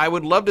like, I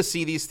would love to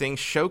see these things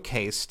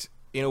showcased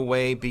in a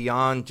way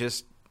beyond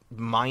just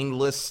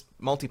mindless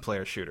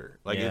multiplayer shooter.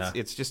 Like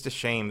it's just a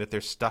shame that they're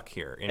stuck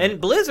here.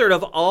 And Blizzard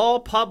of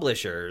all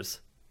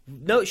publishers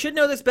should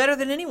know this better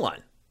than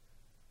anyone.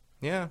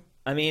 Yeah.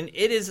 I mean,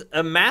 it is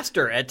a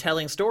master at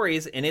telling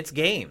stories in its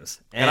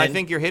games, and I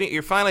think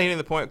you're finally hitting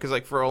the point because,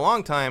 like, for a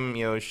long time,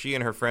 she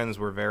and her friends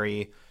were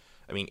very.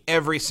 I mean,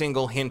 every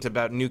single hint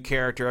about new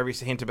character, every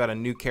hint about a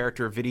new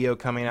character video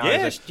coming out.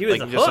 Yeah, she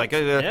was hooked.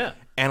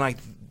 And like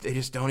they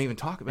just don't even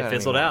talk about it. It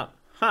fizzled out.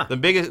 Huh. The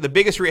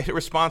biggest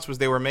response was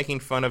they were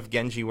making fun of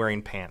Genji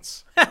wearing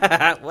pants.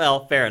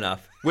 Well, fair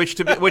enough. Which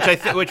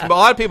a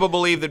lot of people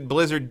believe that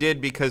Blizzard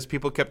did because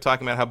people kept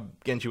talking about how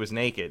Genji was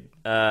naked.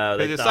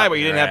 They decided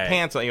you didn't have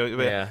pants on.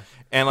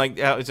 And like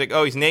it's like,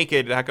 oh, he's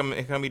naked. How come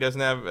he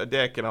doesn't have a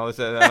dick and all this?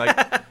 And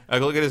like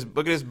look at his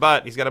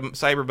butt. He's got a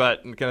cyber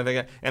butt and kind of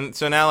thing. And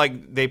so now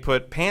like they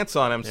put pants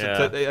on him,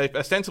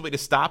 ostensibly to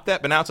stop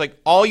that. But now it's like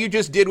all you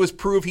just did was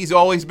prove he's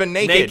always been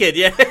naked. Naked,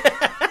 yeah.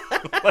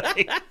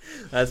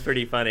 That's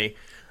pretty funny.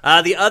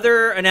 There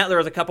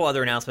was a couple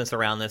other announcements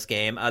around this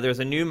game. There's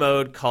a new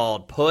mode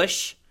called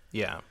Push.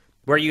 Yeah.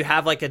 Where you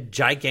have like a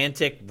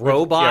gigantic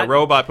robot. Yeah,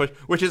 robot push,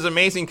 which is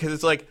amazing because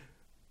it's like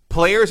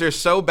players are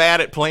so bad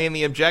at playing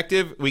the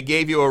objective, we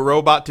gave you a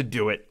robot to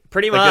do it.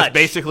 Pretty much. That's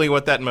basically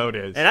what that mode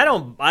is. And I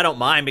don't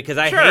mind because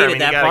I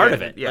hated that part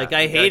of it. Yeah, like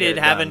I hated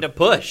having to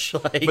push.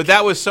 But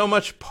that was so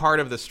much part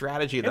of the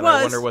strategy that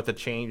I wonder what the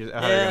change is,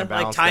 how they're going to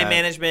balance like time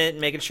management,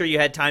 making sure you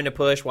had time to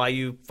push while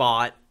you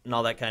fought and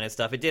all that kind of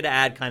stuff. It did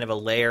add kind of a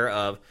layer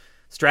of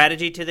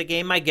strategy to the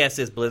game. My guess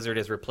is Blizzard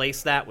has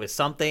replaced that with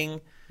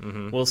something.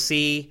 Mm-hmm. We'll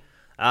see.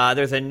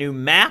 There's a new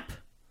map.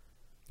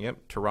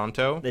 Yep,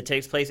 Toronto. That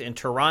takes place in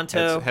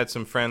Toronto. Had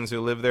some friends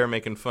who live there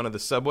making fun of the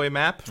subway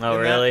map. Oh,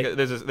 really?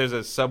 There's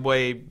a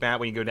subway map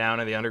when you go down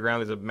in the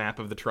underground. There's a map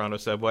of the Toronto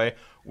subway,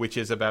 which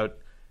is about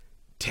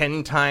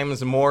 10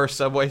 times more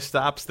subway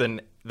stops than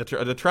the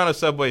Toronto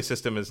subway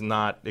system is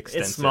not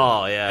extensive. It's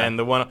small, yeah.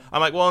 And I'm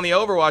like, well, in the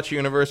Overwatch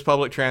universe,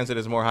 public transit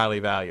is more highly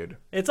valued.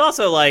 It's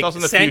also like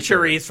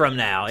centuries from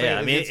now. Yeah,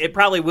 I mean, it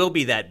probably will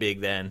be that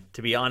big then,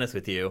 to be honest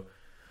with you.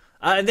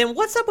 And then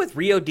what's up with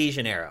Rio de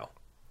Janeiro?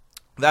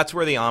 That's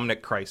where the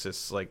Omnic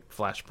Crisis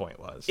flashpoint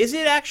was. Is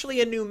it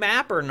actually a new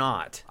map or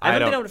not?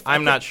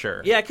 I'm not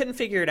sure. Yeah, I couldn't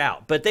figure it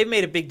out. But they've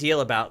made a big deal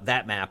about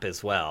that map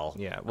as well.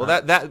 Yeah,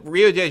 well, that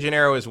Rio de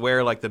Janeiro is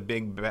where the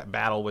big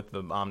battle with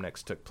the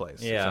Omnics took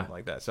place. Yeah, or something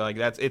like that. So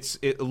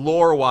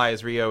lore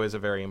wise, Rio is a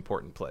very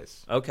important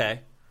place.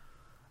 Okay.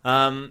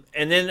 And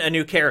then a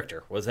new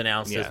character was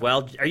announced as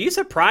well. Are you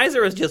surprised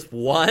there was just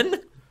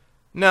one?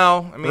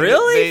 No, I mean,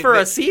 really, for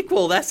a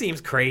sequel, that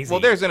seems crazy. Well,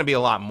 there's going to be a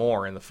lot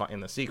more in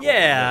the sequel.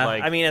 Yeah,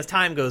 I mean, as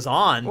time goes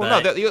on.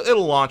 Well, no,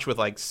 it'll launch with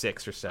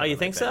 6 or 7. Oh, you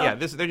think so? Yeah,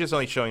 they're just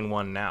only showing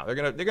one now. They're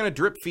gonna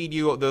drip feed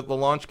you the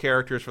launch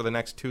characters for the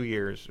next 2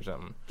 years or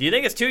something. Do you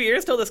think it's 2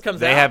 years till this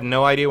comes out? They have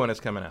no idea when it's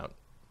coming out.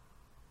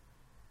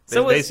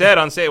 They said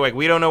on stage,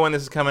 we don't know when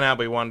this is coming out,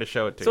 but we wanted to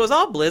show it to you. So is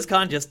all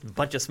BlizzCon just a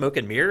bunch of smoke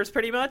and mirrors,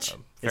 pretty much?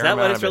 Is that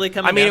what it's really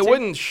coming down to? I mean, it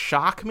wouldn't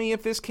shock me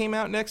if this came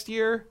out next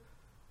year.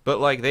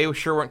 But they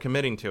sure weren't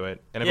committing to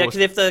it. And because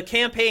if the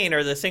campaign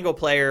or the single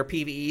player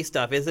PvE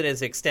stuff isn't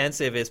as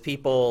extensive as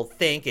people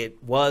think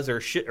it was or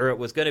it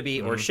was going to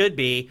be or should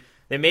be,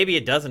 then maybe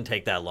it doesn't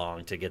take that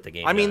long to get the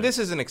game. I mean, this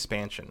is an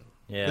expansion.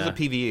 Yeah, this is a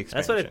PvE expansion.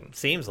 That's what it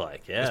seems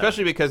like. Yeah,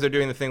 especially because they're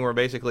doing the thing where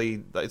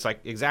basically it's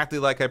exactly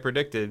like I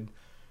predicted.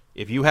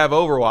 If you have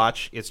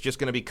Overwatch, it's just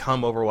going to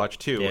become Overwatch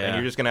 2, and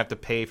you're just going to have to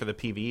pay for the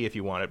PvE if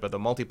you want it. But the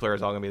multiplayer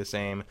is all going to be the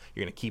same.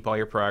 You're going to keep all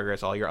your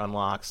progress, all your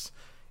unlocks.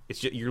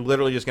 You're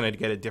literally just going to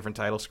get a different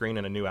title screen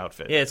and a new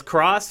outfit. Yeah, it's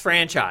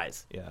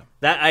cross-franchise. Yeah.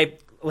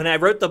 When I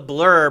wrote the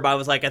blurb, I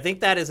was like, I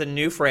think that is a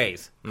new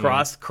phrase.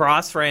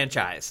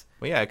 Cross-franchise.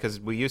 Well, yeah, because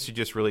we used to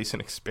just release an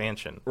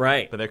expansion.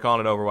 Right. But they're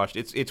calling it Overwatch.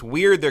 It's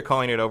weird they're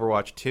calling it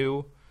Overwatch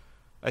 2,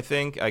 I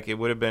think. It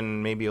would have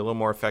been maybe a little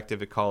more effective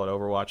to call it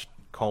Overwatch :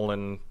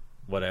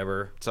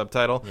 whatever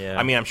subtitle. Yeah.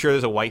 I mean, I'm sure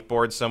there's a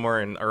whiteboard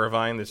somewhere in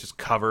Irvine that's just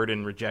covered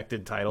in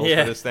rejected titles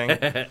for this thing.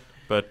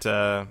 But...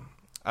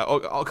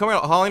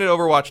 calling it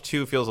Overwatch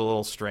 2 feels a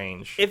little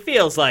strange. It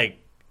feels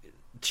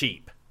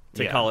cheap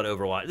to call it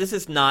Overwatch. This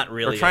is not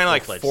really. We're trying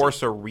to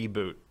force a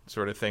reboot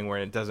sort of thing where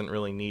it doesn't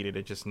really need it.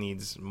 It just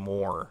needs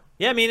more.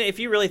 Yeah, I mean, if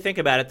you really think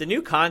about it, the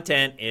new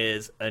content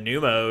is a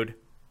new mode,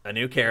 a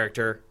new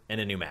character,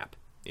 and a new map.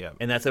 Yeah,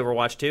 and that's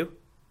Overwatch 2.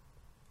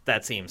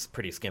 That seems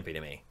pretty skimpy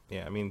to me.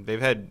 Yeah, I mean they've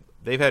had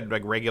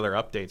regular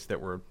updates that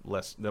were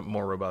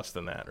more robust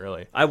than that.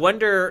 Really, I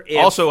wonder if...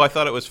 Also, I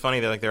thought it was funny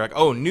that they're like,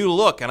 oh, new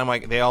look, and I'm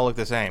like, they all look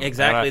the same,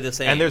 exactly the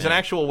same. And there's an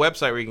actual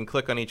website where you can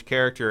click on each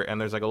character, and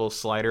there's a little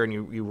slider, and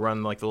you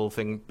run the little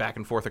thing back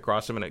and forth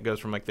across them, and it goes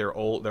from their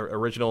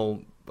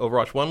original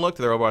Overwatch 1 look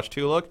to their Overwatch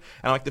 2 look.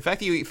 And the fact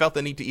that you felt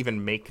the need to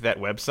even make that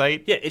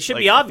website, it should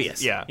be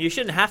obvious. Yeah, you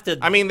shouldn't have to.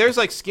 I mean, there's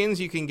skins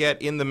you can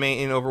get in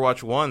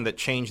Overwatch 1 that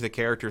change the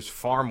characters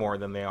far more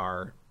than they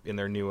are in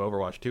their new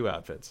Overwatch 2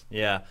 outfits.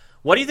 Yeah.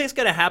 What do you think is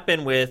going to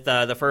happen with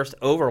the first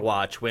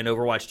Overwatch when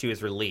Overwatch 2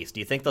 is released? Do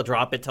you think they'll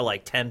drop it to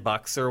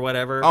 $10 or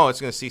whatever? Oh, it's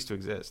going to cease to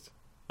exist.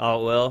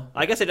 Oh, well,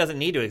 I guess it doesn't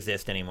need to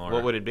exist anymore.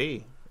 What would it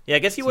be? Yeah, I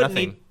guess you wouldn't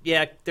need...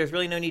 Yeah, there's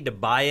really no need to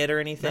buy it or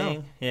anything.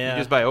 No.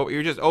 Yeah.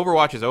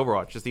 Overwatch is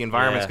Overwatch. Just the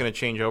environment's going to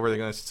change over. They're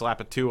going to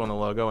slap a 2 on the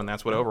logo, and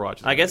that's what Overwatch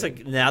is. I guess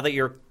now that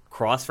you're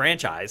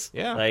cross-franchise,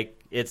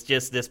 it's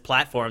just this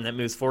platform that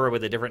moves forward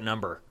with a different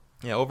number.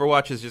 Yeah,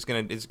 Overwatch is just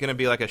going to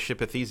be like a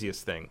Ship of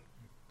Theseus thing.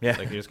 Yeah,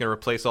 you're just going to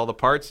replace all the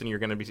parts, and you're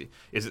going to be.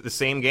 Is it the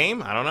same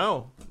game? I don't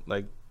know.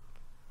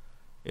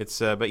 It's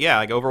but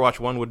yeah,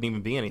 Overwatch 1 wouldn't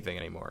even be anything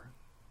anymore.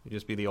 It'd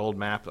just be the old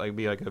map. I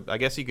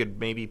guess you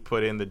could maybe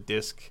put in the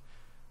disc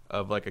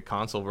of a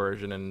console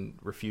version and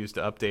refuse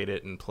to update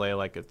it and play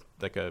like a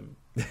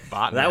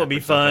bot. That would be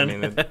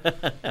fun.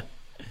 But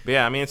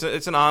yeah, I mean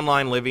it's an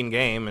online living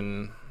game,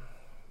 and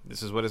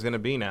this is what it's going to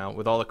be now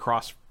with all the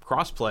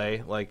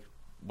cross-play.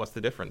 What's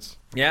the difference?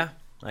 Yeah,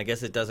 I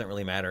guess it doesn't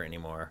really matter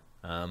anymore.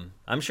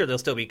 I'm sure there'll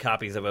still be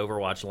copies of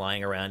Overwatch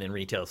lying around in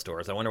retail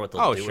stores. I wonder what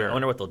they'll do. I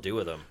wonder what they'll do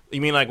with them.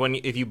 You mean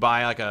if you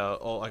buy a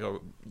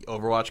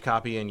Overwatch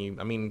copy and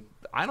I mean,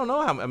 I don't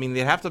know how. I mean,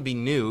 they'd have to be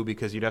new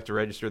because you'd have to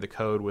register the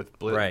code with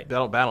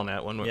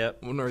Battle.net one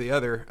or the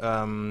other.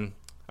 I mean,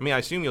 I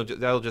assume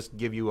that'll just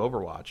give you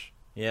Overwatch.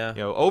 Yeah,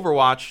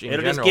 Overwatch in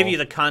general. It'll just give you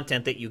the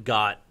content that you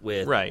got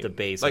with the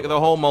base. The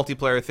whole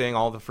multiplayer thing,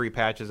 all the free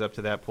patches up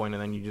to that point,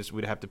 and then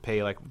would have to pay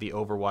the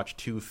Overwatch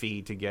 2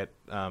 fee to get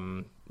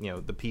the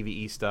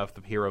PvE stuff,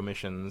 the hero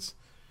missions,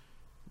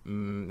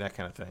 that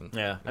kind of thing.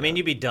 Yeah, I mean,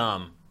 you'd be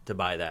dumb to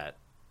buy that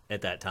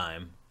at that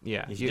time.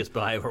 Yeah, you should just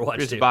buy Overwatch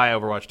 2. Just buy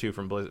Overwatch 2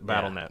 from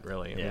Battle.net,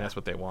 really. I mean, that's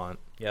what they want.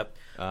 Yep.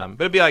 But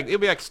it'd be like the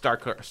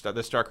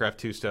StarCraft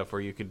 2 stuff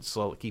where you could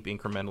keep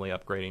incrementally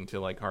upgrading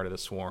to Heart of the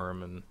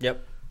Swarm and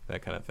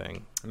that kind of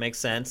thing. It makes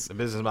sense. The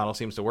business model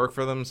seems to work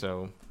for them,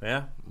 so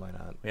yeah, why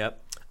not?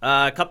 Yep.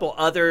 A couple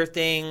other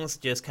things,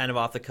 just kind of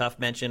off the cuff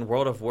mentioned.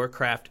 World of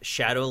Warcraft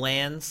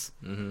Shadowlands,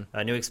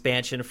 a new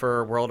expansion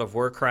for World of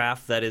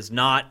Warcraft that is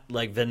not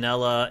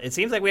vanilla. It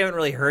seems like we haven't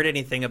really heard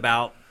anything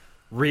about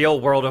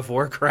real World of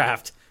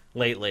Warcraft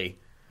lately.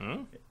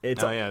 The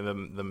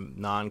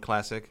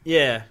non-classic.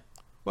 Yeah.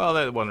 Well,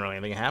 that wasn't really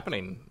anything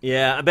happening.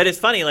 Yeah, but it's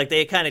funny, like,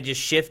 they kind of just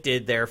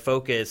shifted their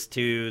focus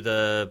to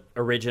the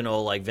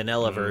original, like,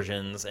 vanilla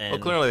versions. And Well,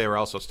 clearly they were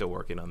also still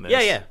working on this.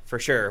 Yeah, for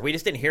sure. We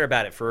just didn't hear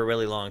about it for a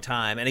really long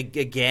time. And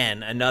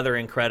again, another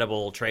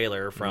incredible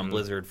trailer from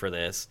Blizzard for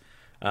this.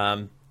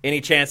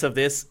 Any chance of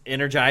this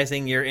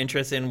energizing your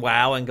interest in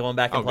WoW and going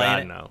back and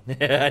playing God, it?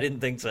 no. I didn't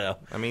think so.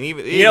 I mean,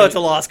 even it's a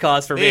lost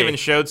cause for me. They even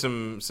showed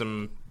some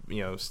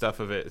stuff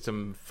of it,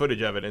 some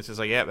footage of it. And it's just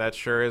like, yeah, that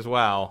sure is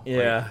WoW.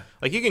 Yeah.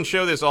 Like you can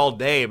show this all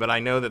day, but I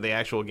know that the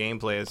actual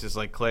gameplay is just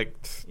like click.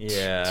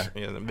 Yeah.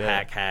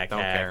 Hack. Don't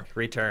care.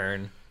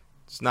 Return.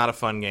 It's not a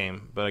fun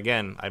game, but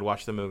again, I'd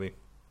watch the movie.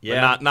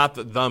 Yeah. But not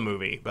the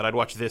movie, but I'd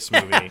watch this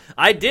movie.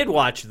 I did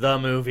watch the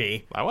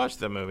movie. I watched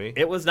the movie.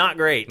 It was not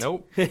great.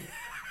 Nope.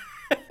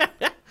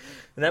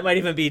 That might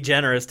even be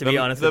generous, to be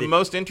honest with you. The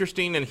most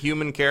interesting and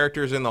human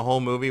characters in the whole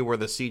movie were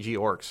the CG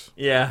orcs.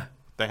 Yeah.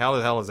 The hell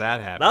does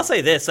that happen? I'll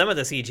say this: some of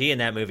the CG in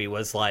that movie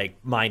was like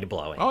mind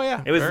blowing. Oh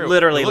yeah, it was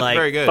literally like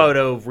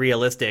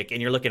photorealistic,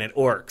 and you're looking at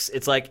orcs.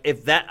 It's like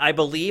I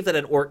believe that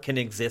an orc can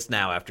exist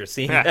now after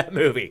seeing that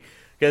movie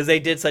because they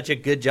did such a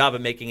good job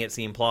of making it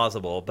seem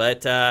plausible.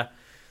 But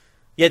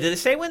did they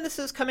say when this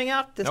is coming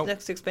out? This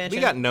next expansion?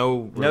 We got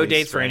no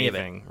dates for any of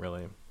it,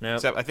 really. No,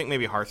 except I think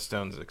maybe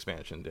Hearthstone's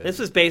expansion did. This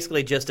was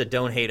basically just a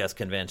 "Don't Hate Us"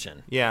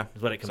 convention. Yeah,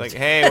 is what it comes it's like, to.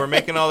 Hey, we're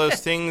making all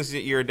those things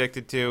that you're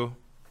addicted to.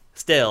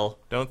 Still,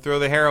 don't throw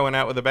the heroin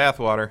out with the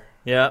bathwater.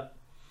 Yep.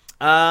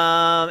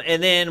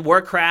 And then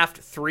Warcraft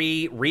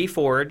 3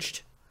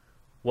 Reforged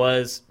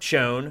was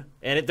shown,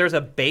 and there's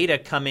a beta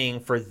coming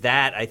for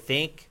that. I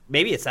think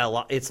maybe it's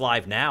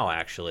live now.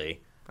 Actually,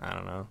 I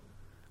don't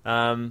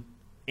know.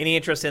 Any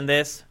interest in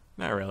this?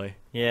 Not really.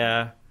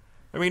 Yeah.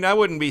 I mean, I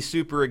wouldn't be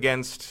super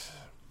against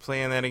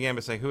playing that again, but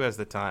it's like, who has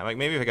the time? Like,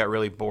 maybe if I got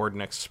really bored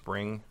next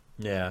spring.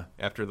 Yeah.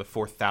 After the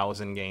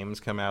 4,000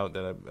 games come out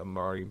that I'm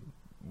already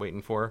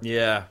waiting for.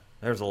 Yeah,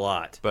 there's a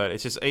lot. But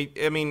it's just,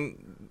 I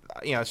mean,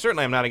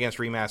 certainly I'm not against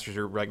remasters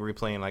or like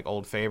replaying like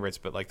old favorites,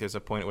 but like there's a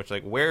point at which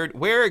like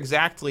where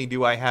exactly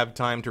do I have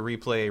time to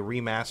replay a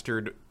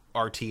remastered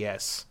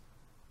RTS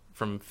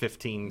from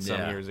 15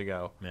 some years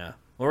ago? Yeah.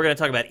 Well, we're going to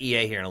talk about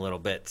EA here in a little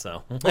bit,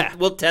 so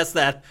we'll test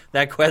that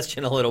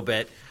question a little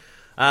bit.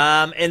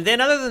 And then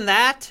other than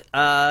that,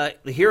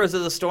 the Heroes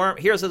of the Storm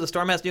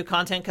has new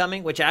content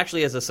coming, which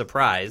actually is a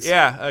surprise.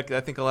 Yeah,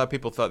 I think a lot of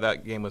people thought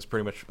that game was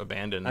pretty much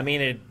abandoned. I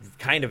mean, it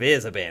kind of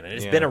is abandoned.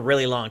 It's been a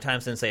really long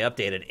time since they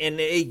updated. And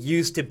it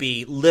used to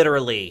be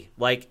literally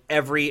like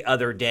every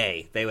other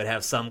day they would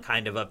have some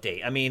kind of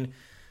update. I mean,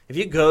 if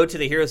you go to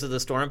the Heroes of the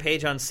Storm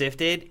page on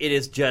Sifted, it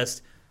is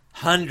just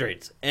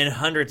hundreds and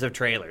hundreds of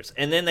trailers.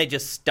 And then they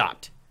just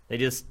stopped. They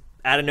just,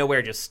 out of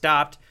nowhere, just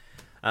stopped.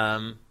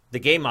 The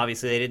game,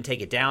 obviously, they didn't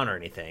take it down or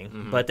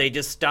anything, but they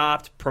just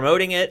stopped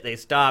promoting it. They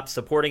stopped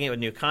supporting it with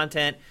new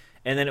content.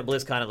 And then at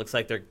BlizzCon, it looks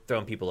like they're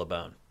throwing people a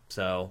bone.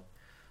 So,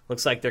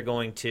 looks like they're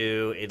going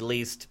to at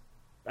least,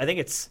 I think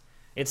it's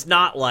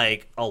not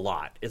like a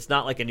lot. It's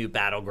not like a new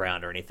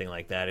battleground or anything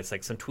like that. It's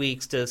like some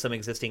tweaks to some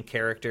existing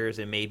characters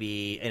and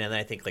then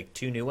I think like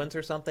 2 new ones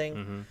or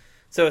something.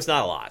 So it's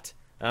not a lot.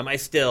 I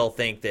still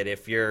think that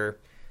if you're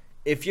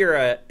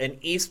an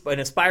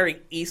aspiring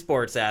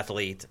esports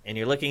athlete and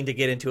you're looking to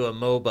get into a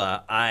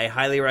MOBA, I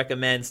highly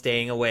recommend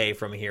staying away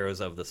from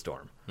Heroes of the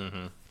Storm.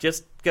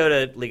 Just go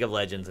to League of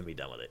Legends and be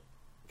done with it.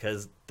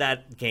 Because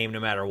that game, no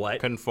matter what...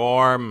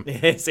 Conform.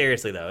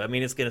 Seriously, though. I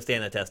mean, it's going to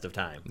stand the test of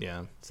time.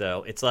 Yeah.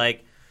 So it's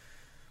like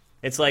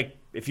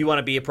if you want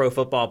to be a pro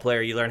football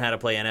player, you learn how to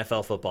play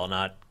NFL football,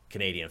 not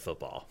Canadian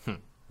football.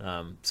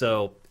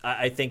 So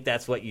I think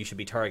that's what you should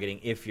be targeting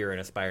if you're an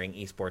aspiring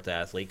esports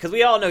athlete. Because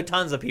we all know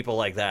tons of people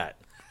like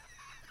that.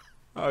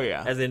 Oh,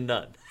 yeah. As in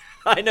none.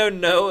 I know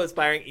no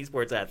aspiring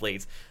esports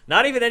athletes.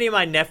 Not even any of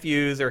my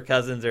nephews or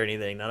cousins or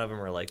anything. None of them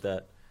are like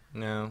that.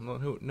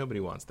 No,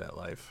 nobody wants that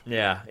life.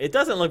 Yeah, it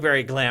doesn't look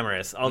very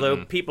glamorous.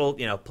 Although people,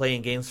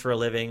 playing games for a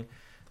living,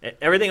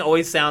 everything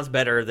always sounds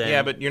better than...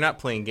 Yeah, but you're not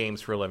playing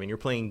games for a living. You're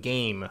playing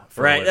game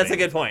for a living. Right, that's a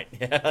good point.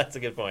 Yeah, that's a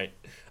good point.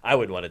 I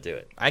would want to do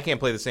it. I can't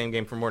play the same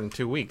game for more than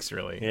 2 weeks,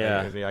 really.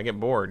 Yeah. I get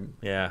bored.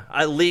 Yeah.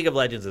 League of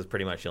Legends is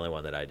pretty much the only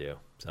one that I do.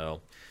 So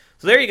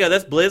there you go.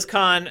 That's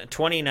BlizzCon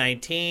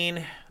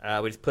 2019.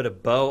 We just put a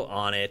bow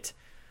on it.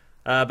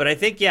 But I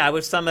think, I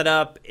would sum it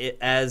up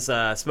as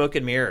smoke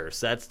and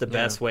mirrors. That's the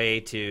best way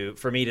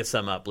for me to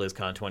sum up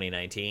BlizzCon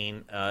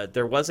 2019.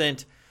 There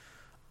wasn't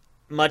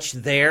much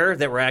there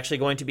that we're actually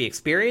going to be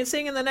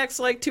experiencing in the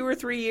next 2 or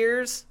 3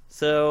 years.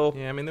 So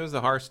yeah, I mean, there was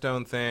the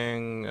Hearthstone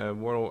thing.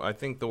 I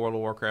think the World of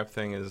Warcraft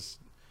thing is,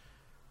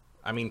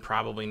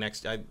 probably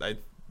next.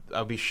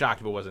 I'll be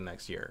shocked if it wasn't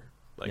next year.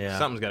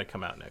 Something's got to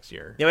come out next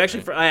year. Yeah,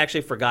 I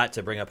actually forgot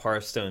to bring up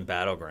Hearthstone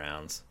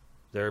Battlegrounds.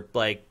 They're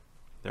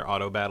their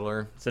auto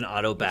battler. It's an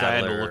auto battler. I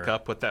had to look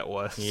up what that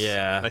was.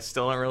 Yeah. I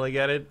still don't really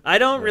get it. I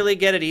don't really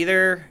get it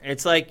either.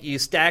 It's like you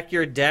stack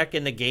your deck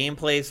and the game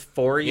plays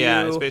for you.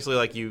 Yeah, it's basically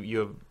like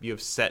you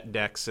have set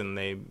decks and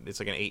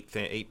it's like an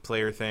 8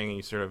 player thing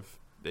and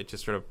it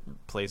just sort of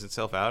plays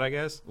itself out, I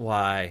guess.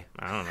 Why?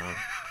 I don't know.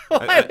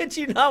 Why would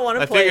you not want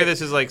to play? I figure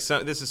this is like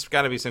this has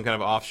got to be some kind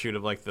of offshoot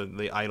of like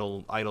the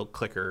idle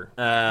clicker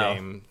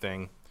game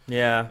thing.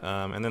 Yeah.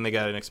 And then they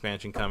got an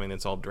expansion coming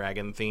that's all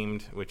dragon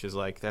themed, which is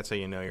like that's how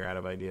you know you're out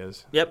of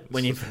ideas. Yep.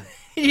 When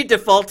you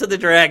default to the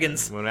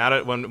dragons. When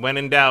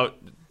in doubt,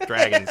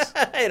 dragons.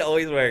 It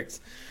always works.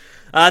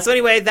 So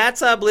anyway,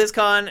 that's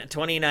BlizzCon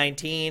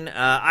 2019.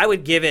 I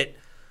would give it.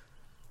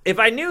 If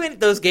I knew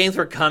those games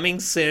were coming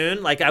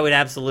soon, like I would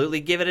absolutely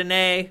give it an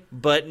A.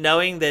 But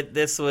knowing that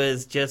this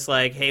was just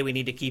like, hey, we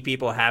need to keep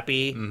people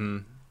happy,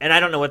 and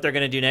I don't know what they're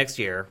going to do next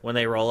year when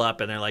they roll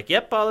up and they're like,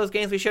 yep, all those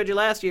games we showed you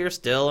last year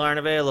still aren't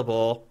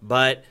available.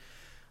 But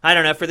I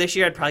don't know. For this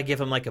year, I'd probably give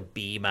them like a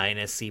B-,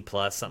 C+,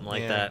 something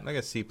like that. Like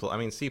a C+. I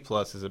mean, C+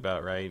 is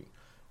about right.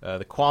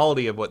 The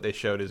quality of what they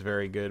showed is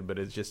very good, but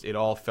it's just it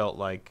all felt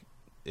like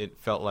hey,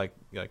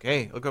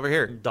 look over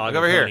here, Dog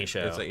look and over pony here.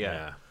 show. It's like,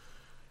 yeah.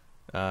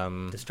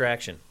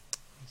 Distraction.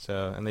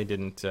 So, and they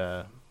didn't.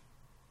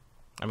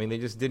 They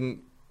just didn't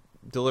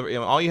deliver.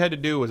 All you had to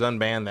do was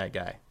unban that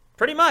guy,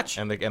 pretty much,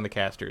 and the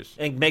casters,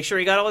 and make sure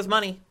he got all his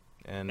money,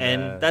 and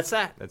that's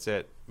that. That's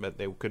it. But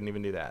they couldn't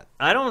even do that.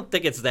 I don't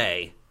think it's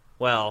they.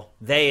 Well,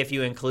 they if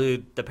you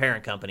include the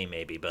parent company,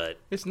 maybe, but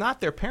it's not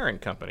their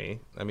parent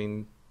company. I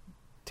mean,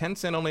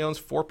 Tencent only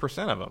owns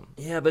 4% of them.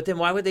 Yeah, but then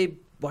why are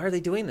they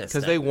doing this?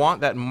 Because they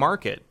want that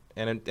market.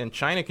 And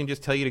China can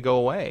just tell you to go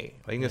away.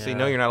 They can just say,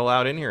 no, you're not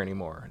allowed in here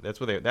anymore. That's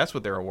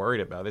what they're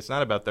worried about. It's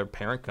not about their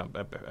parent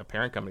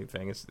company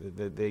thing. It's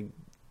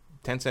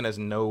Tencent has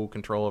no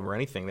control over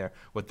anything there.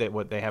 What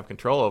they have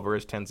control over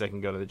is Tencent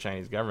can go to the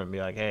Chinese government and be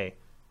like, hey,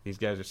 these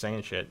guys are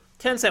saying shit.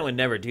 Tencent would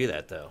never do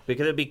that though,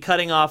 because it'd be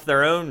cutting off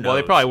their own nose. Well,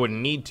 they probably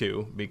wouldn't need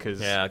to because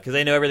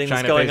they know everything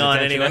that's going on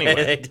anyway.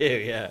 They do,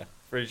 yeah,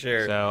 for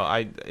sure.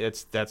 So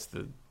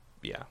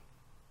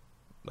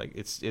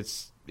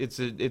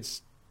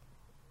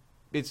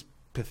it's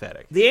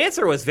pathetic. The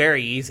answer was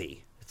very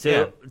easy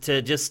to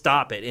just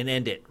stop it and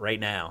end it right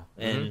now,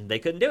 and they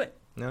couldn't do it.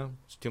 No,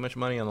 it's too much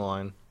money on the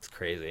line. It's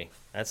crazy.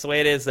 That's the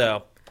way it is,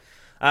 though.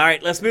 All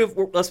right, let's move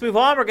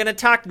on. We're going to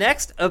talk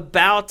next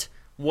about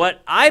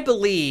what I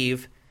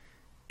believe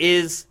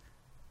is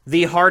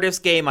the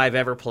hardest game I've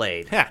ever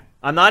played. Yeah.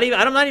 I'm not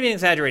even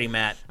exaggerating,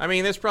 Matt. I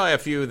mean, there's probably a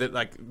few that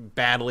like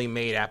badly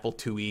made Apple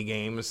IIe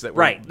games that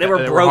were they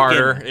were broken.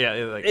 Harder. Yeah,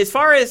 like, as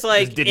far as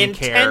like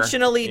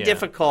intentionally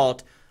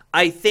difficult,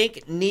 I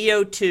think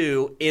Nioh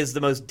 2 is the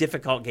most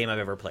difficult game I've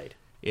ever played.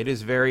 It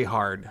is very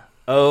hard.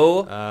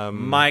 Oh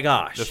my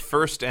gosh! The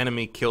first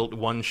enemy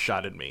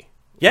one-shotted me.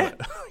 Yeah,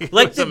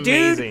 like the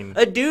amazing.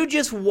 A dude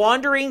just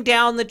wandering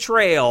down the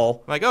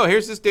trail. Like, oh,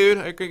 here's this dude.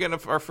 I could get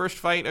our first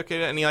fight.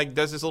 Okay, and he like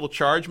does this little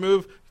charge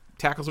move.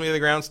 Tackles me to the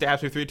ground,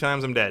 stabs me 3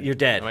 times, I'm dead. You're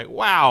dead. I'm like,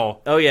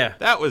 wow. Oh, yeah.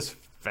 That was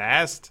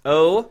fast.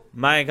 Oh,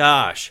 my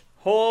gosh.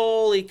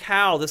 Holy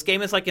cow. This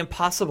game is, like,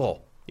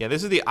 impossible. Yeah,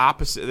 this is the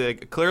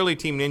opposite. Clearly,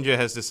 Team Ninja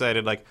has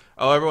decided, like,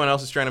 oh, everyone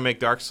else is trying to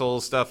make Dark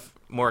Souls stuff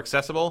more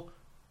accessible.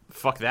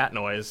 Fuck that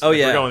noise. Oh,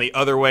 yeah. We're going the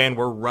other way, and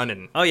we're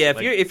running. Oh, yeah.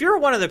 If you're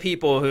one of the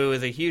people who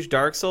is a huge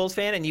Dark Souls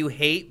fan and you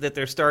hate that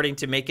they're starting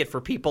to make it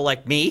for people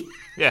like me,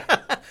 yeah,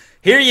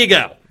 here you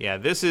go. Yeah,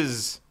 this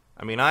is...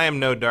 I mean, I am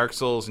no Dark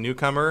Souls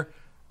newcomer.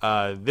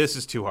 This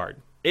is too hard.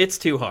 It's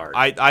too hard.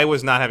 I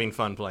was not having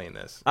fun playing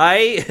this.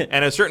 And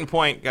at a certain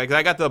point, because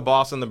I got the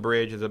boss on the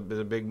bridge, there's a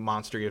big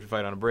monster you have to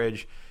fight on a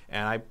bridge,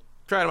 and I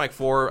tried him like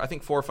 4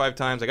 or 5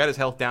 times. I got his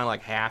health down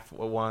like half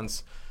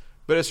once.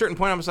 But at a certain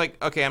point, I was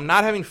like, okay, I'm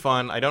not having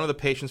fun. I don't have the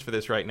patience for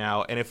this right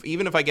now. And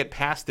even if I get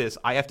past this,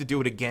 I have to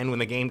do it again when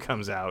the game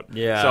comes out.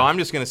 Yeah. So I'm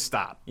just gonna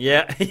stop.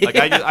 Yeah. Like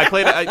I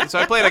played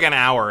like an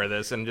hour of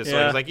this, and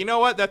I was like, you know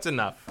what? That's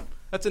enough.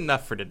 That's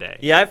enough for today.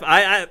 Yeah,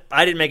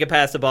 I didn't make it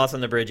past the boss on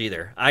the bridge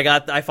either.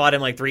 I fought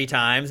him like 3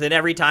 times, and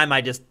every time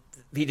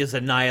he just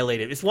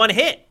annihilated. It's one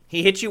hit.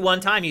 He hits you one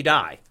time, you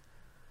die.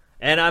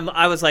 And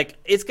I was like,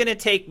 it's going to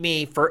take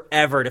me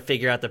forever to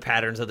figure out the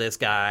patterns of this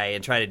guy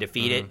and try to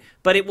defeat it.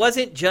 But it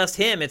wasn't just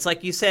him. It's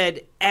like you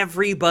said,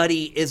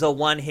 everybody is a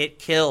one-hit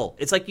kill.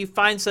 It's like you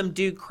find some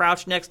dude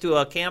crouched next to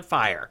a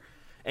campfire,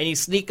 and you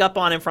sneak up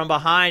on him from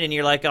behind, and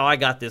you're like, oh, I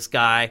got this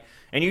guy.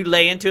 And you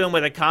lay into him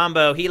with a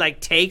combo. He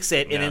like takes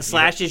it and then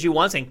slashes you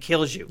once and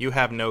kills you. You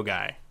have no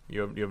guy.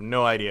 You have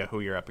no idea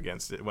who you're up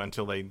against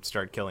until they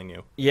start killing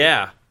you.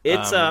 Yeah.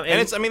 It's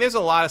I mean, there's a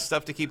lot of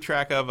stuff to keep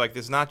track of. Like,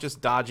 there's not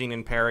just dodging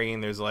and parrying.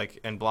 There's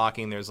like and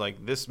blocking. There's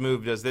like this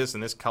move does this,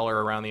 and this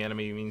color around the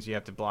enemy means you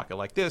have to block it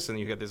like this, and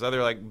you get this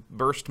other like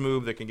burst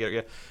move that can get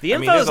you. The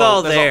info's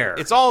all there.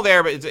 It's all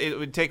there, but it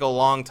would take a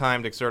long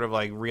time to sort of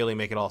like really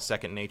make it all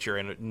second nature,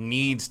 and it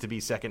needs to be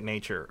second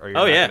nature, or you're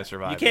not going to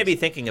survive. You can't be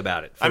thinking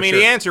about it. I mean,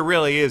 the answer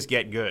really is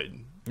get good.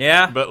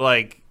 Yeah, but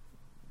like.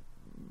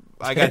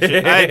 I got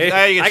shit.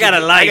 I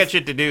got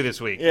shit to do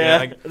this week.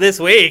 Yeah, this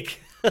week.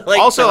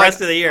 Like also, the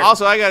rest of the year.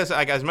 Also, I gotta say,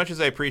 as much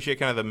as I appreciate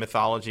kind of the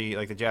mythology,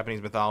 like the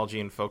Japanese mythology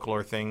and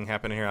folklore thing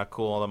happening here, how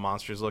cool all the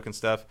monsters look and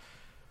stuff,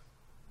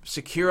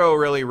 Sekiro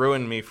really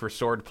ruined me for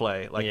sword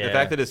play. Like, the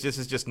fact that this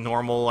is just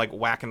normal, like,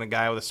 whacking a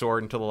guy with a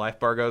sword until the life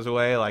bar goes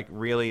away, like,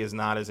 really is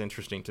not as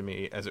interesting to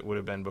me as it would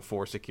have been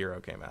before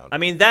Sekiro came out. I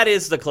mean, that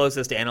is the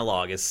closest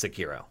analog is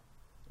Sekiro.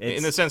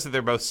 in the sense that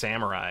they're both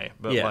samurai,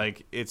 but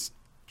like it's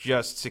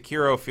just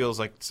Sekiro feels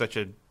like such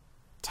a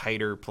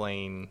tighter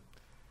playing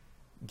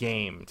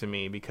game to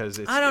me because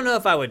it's. I don't know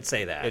if I would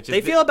say that.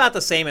 They feel about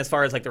the same as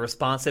far as like the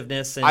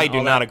responsiveness. And I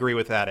do not agree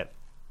with that at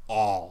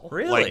all.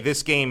 Really? Like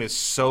this game is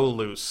so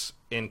loose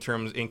in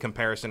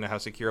comparison to how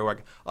Sekiro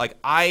worked. Like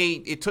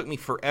it took me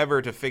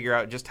forever to figure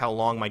out just how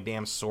long my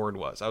damn sword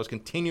was. I was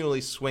continually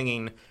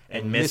swinging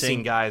and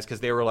missing guys because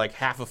they were like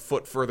half a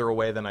foot further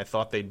away than I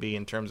thought they'd be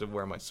in terms of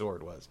where my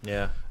sword was.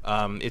 Yeah.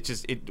 I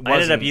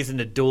ended up using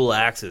the dual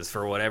axes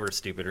for whatever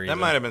stupid reason.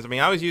 That might have been. I mean,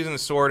 I was using the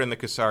sword and the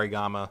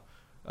Kusarigama,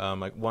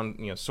 like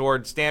one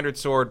sword, standard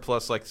sword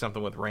plus like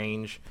something with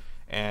range,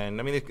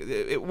 and I mean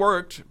it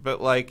worked,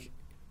 but like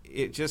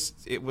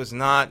it was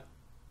not.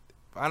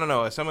 I don't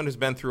know. As someone who's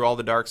been through all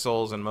the Dark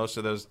Souls and most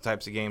of those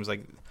types of games,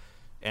 like,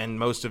 and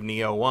most of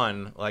Nioh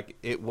 1, like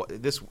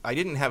I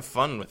didn't have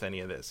fun with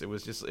any of this.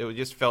 It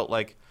just felt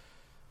like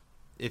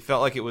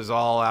it was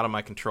all out of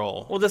my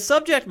control. Well, the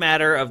subject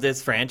matter of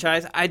this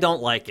franchise, I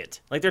don't like it.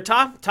 Like they're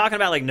talking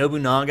about like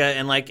Nobunaga,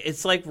 and like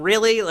it's like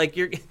really like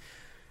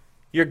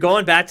you're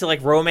going back to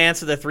like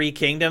Romance of the Three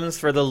Kingdoms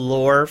for the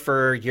lore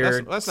for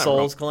your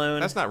Souls clone.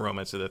 That's not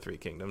Romance of the Three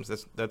Kingdoms.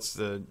 That's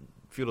the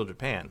feudal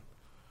Japan.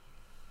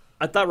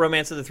 I thought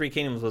Romance of the Three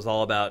Kingdoms was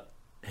all about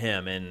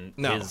him and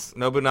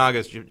Nobunaga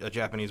is a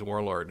Japanese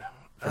warlord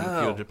from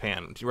feudal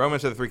Japan.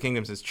 Romance of the Three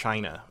Kingdoms is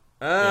China.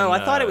 Oh,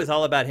 I thought it was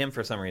all about him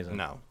for some reason.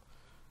 No.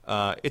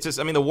 It's just,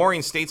 I mean, the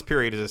Warring States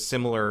period is a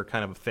similar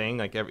kind of thing.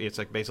 Like it's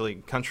like basically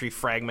country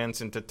fragments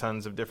into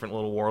tons of different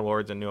little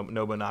warlords, and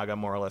Nobunaga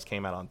more or less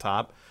came out on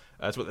top.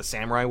 That's what the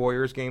Samurai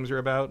Warriors games are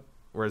about,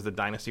 whereas the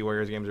Dynasty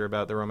Warriors games are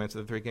about the Romance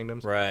of the Three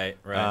Kingdoms. Right.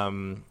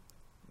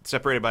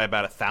 Separated by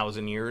about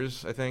 1,000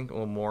 years, I think, a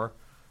little more.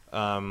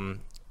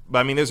 But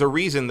I mean, there's a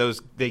reason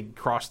they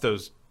crossed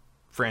those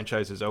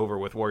franchises over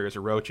with Warriors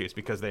Orochis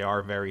because they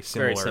are very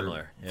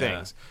similar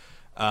things.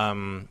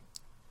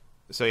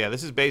 So yeah,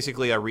 this is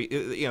basically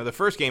the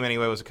first game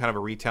anyway was kind of a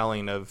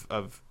retelling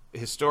of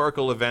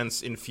historical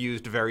events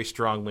infused very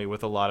strongly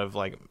with a lot of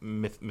like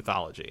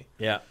mythology.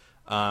 Yeah.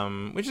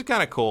 Which is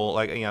kind of cool.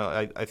 Like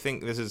I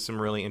think this is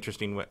some really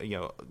interesting.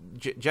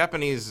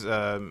 Japanese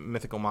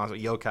mythical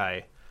monsters,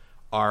 yokai,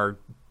 are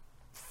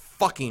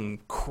fucking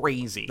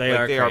crazy. They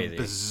are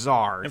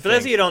bizarre. And for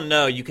those of you who don't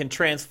know, you can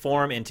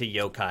transform into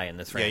yokai in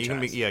this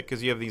franchise. Yeah,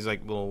 because you have these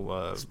like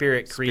little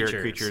spirit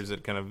creatures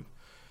that kind of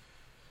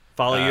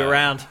follow you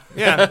around.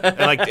 Yeah,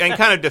 and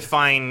kind of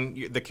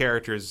define the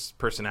character's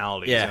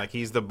personalities. Yeah, like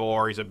he's the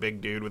boar. He's a big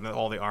dude with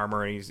all the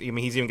armor, and he's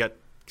even got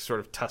sort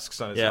of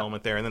tusks on his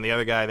helmet there. And then the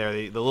other guy there,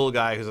 the little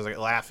guy who's like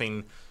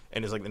laughing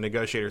and is like the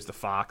negotiator's the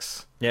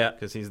fox. Yeah,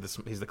 because he's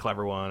the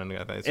clever one. And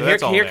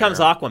here comes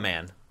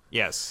Aquaman.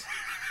 Yes.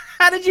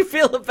 How did you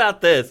feel about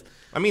this?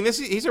 I mean, this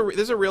is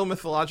a real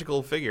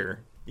mythological figure.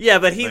 Yeah,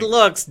 but he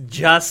looks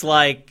just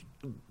like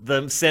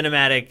the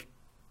cinematic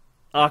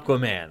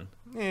Aquaman.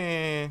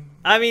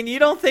 I mean, you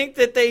don't think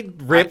that they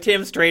ripped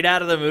him straight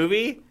out of the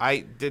movie? I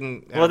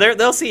didn't. Well,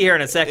 they'll see here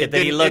in a second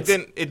that he looks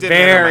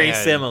very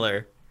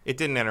similar. It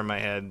didn't enter my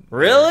head.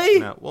 Really?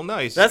 No. Well,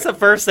 no. That's the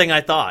first thing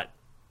I thought.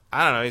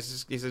 I don't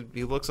know.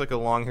 He looks like a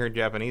long-haired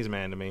Japanese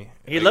man to me.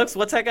 He looks.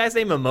 What's that guy's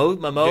name?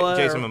 Momoa.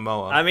 Jason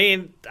Momoa. I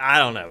mean, I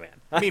don't know, man.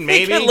 I mean,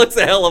 maybe he looks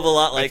a hell of a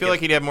lot like. I feel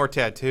like he'd have more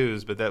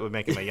tattoos, but that would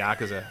make him a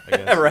yakuza. I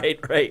guess.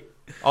 Right.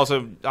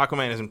 Also,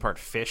 Aquaman isn't part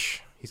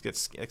fish.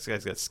 This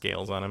guy's got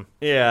scales on him.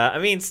 Yeah, I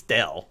mean,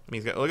 still. I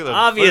mean, look at those.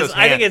 Obvious.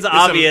 I think it's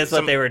obvious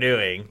what they were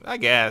doing. I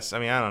guess. I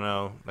mean, I don't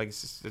know. Like,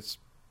 it's.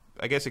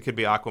 I guess it could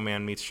be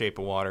Aquaman meets Shape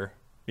of Water.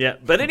 Yeah,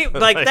 but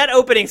like that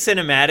opening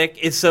cinematic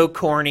is so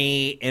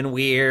corny and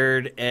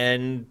weird,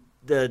 and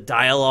the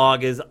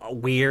dialogue is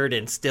weird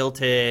and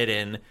stilted,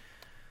 and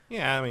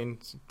yeah, I mean,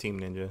 it's Team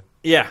Ninja.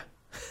 Yeah,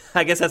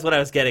 I guess that's what I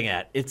was getting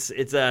at. It's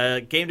a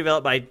game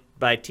developed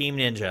by Team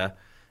Ninja,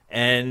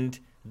 and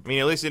I mean,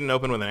 at least it didn't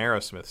open with an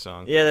Aerosmith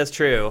song. Yeah, that's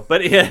true.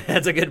 But yeah,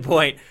 that's a good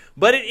point.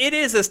 But it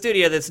is a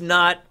studio that's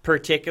not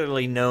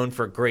particularly known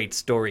for great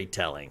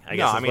storytelling. I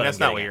guess that's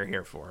not what you're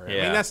here for. Yeah.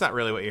 I mean, that's not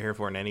really what you're here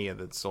for in any of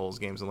the Souls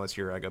games, unless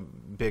you're like a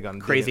big on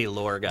crazy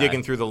lore guy,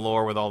 digging through the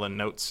lore with all the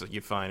notes that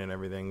you find and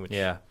everything. Which,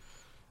 yeah,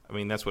 I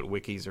mean, that's what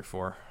wikis are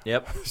for.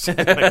 Yep.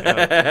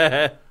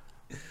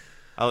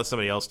 I'll let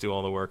somebody else do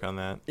all the work on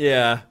that.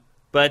 Yeah,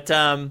 but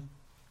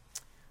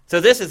so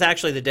this is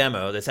actually the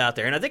demo that's out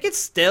there, and I think it's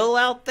still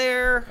out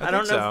there. I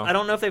don't know. I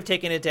don't know if they've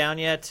taken it down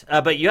yet.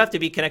 But you have to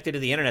be connected to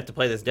the internet to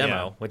play this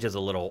demo, which is a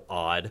little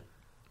odd.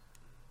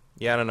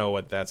 Yeah, I don't know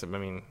what that's. I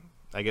mean,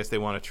 I guess they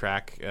want to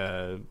track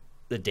the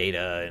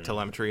data and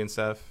telemetry and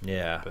stuff.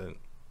 Yeah, but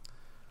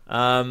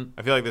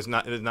I feel like there's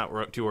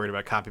not too worried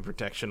about copy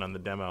protection on the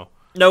demo.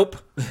 Nope,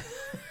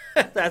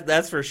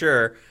 that's for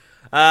sure.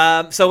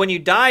 So when you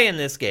die in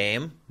this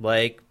game,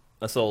 like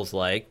a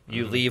Souls-like,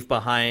 you leave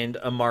behind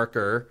a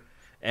marker.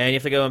 And you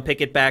have to go and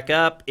pick it back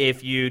up.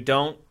 If you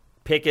don't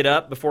pick it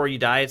up before you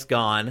die, it's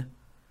gone.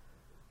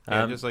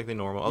 Yeah, just like the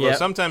normal. Although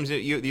sometimes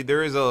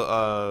there is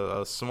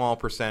a small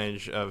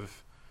percentage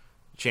of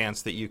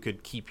chance that you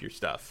could keep your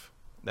stuff.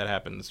 That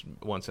happens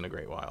once in a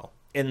great while.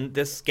 in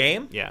this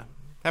game? Yeah.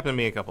 Happened to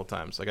me a couple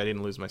times. Like I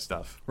didn't lose my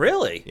stuff.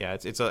 Really? Yeah,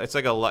 it's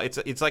like a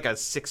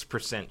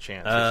 6%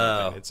 chance. Or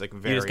something. It's like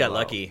very. You just got low.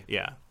 lucky.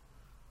 Yeah.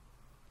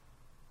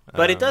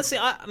 But it does.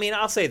 I mean,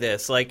 I'll say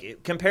this: like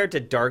compared to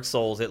Dark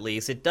Souls, at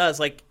least it does.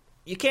 Like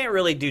you can't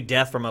really do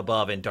death from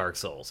above in Dark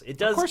Souls. It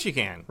does. Of course you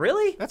can.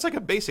 Really? That's like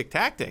a basic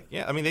tactic.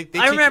 Yeah. I mean, they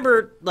I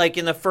remember like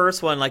in the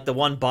first one, like the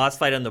one boss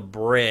fight on the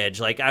bridge.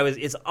 Like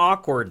it's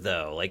awkward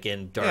though. Like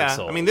in Dark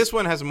Souls. I mean, this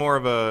one has more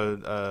of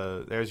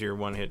a. There's your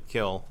one-hit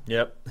kill.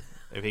 Yep.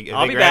 If they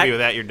grab you with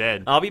that, you're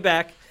dead. I'll be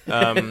back.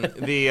 No,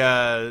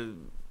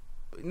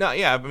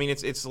 yeah. I mean,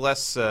 it's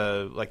less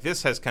like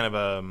this has kind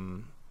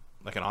of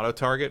like an auto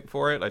target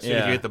for it. As soon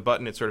as you hit the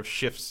button, it sort of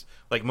shifts.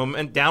 Like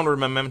downward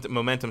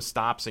momentum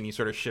stops, and you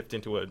sort of shift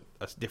into a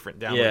different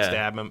downward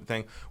stab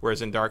thing.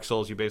 Whereas in Dark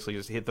Souls, you basically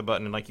just hit the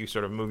button and like you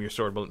sort of move your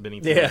sword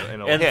beneath you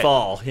and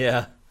fall.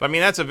 Yeah. But I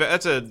mean, that's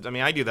a. I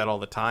mean, I do that all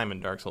the time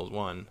in Dark Souls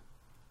 1.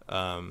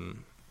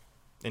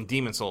 And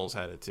Demon Souls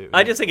had it too.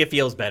 I just think it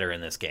feels better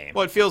in this game.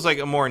 Well, it feels like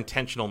a more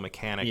intentional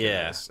mechanic in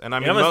this. And I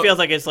mean, it almost feels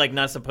like it's like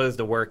not supposed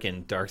to work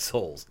in Dark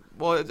Souls.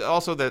 Well, it's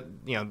also that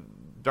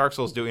Dark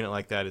Souls doing it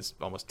like that is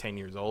almost 10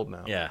 years old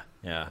now. Yeah.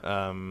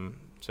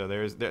 So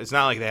it's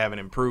not like they haven't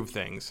improved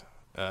things,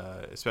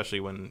 especially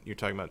when you're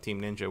talking about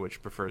Team Ninja,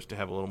 which prefers to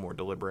have a little more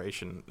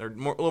deliberation, or a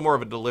little more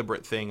of a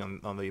deliberate thing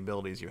on the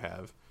abilities you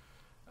have.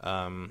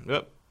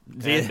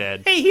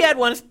 Dead. Hey, he had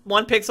one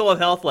pixel of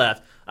health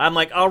left. I'm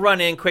like, I'll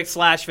run in, quick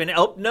slash,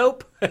 oh,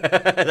 nope.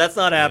 That's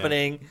not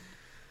happening.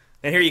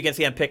 And here you can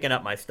see I'm picking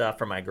up my stuff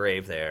from my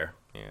grave there.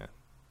 Yeah.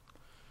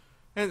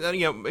 And,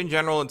 in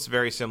general, it's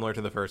very similar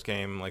to the first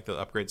game. Like, the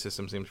upgrade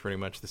system seems pretty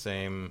much the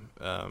same.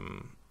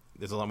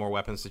 There's a lot more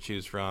weapons to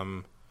choose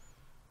from.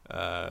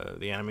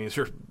 The enemies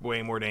are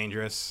way more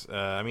dangerous.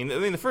 I mean,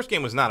 the first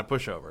game was not a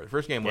pushover. The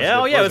first game was...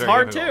 it was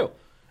hard, difficult.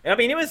 Too. I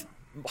mean, it was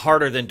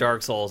harder than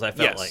Dark Souls, I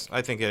felt like.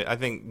 I think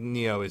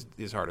Nioh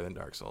is harder than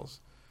Dark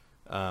Souls.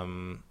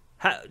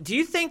 Do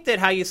you think that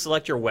how you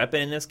select your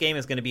weapon in this game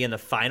is going to be in the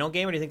final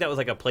game, or do you think that was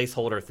like a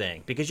placeholder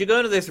thing? Because you go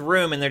into this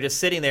room and they're just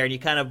sitting there and you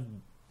kind of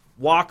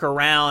walk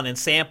around and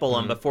sample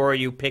them before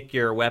you pick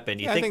your weapon.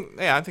 I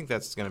think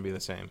that's going to be the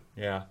same.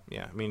 Yeah.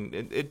 Yeah. I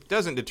mean, it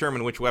doesn't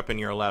determine which weapon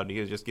you're allowed to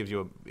use. It just gives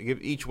you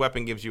each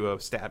weapon gives you a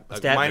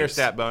minor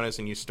stat bonus,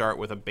 and you start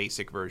with a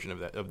basic version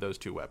of those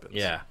two weapons.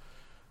 Yeah.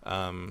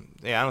 I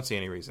don't see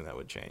any reason that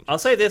would change. I'll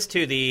say this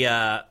too: the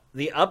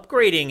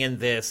upgrading in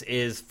this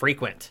is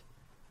frequent.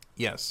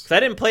 Yes, because I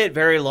didn't play it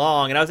very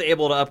long, and I was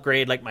able to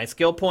upgrade like my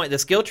skill point. The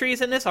skill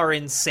trees in this are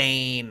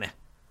insane.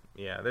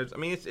 Yeah,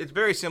 it's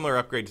very similar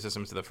upgrade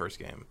systems to the first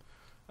game.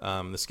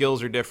 The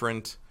skills are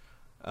different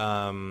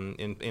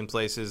in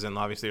places, and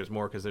obviously there's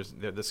more because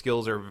the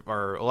skills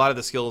are a lot of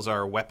the skills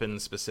are weapon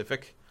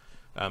specific.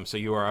 So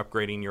you are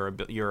upgrading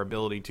your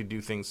ability to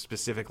do things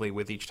specifically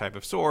with each type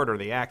of sword or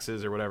the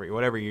axes or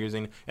whatever you're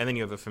using, and then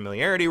you have a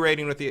familiarity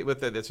rating with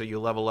it. So you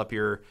level up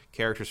your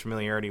character's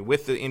familiarity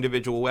with the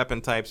individual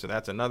weapon type. So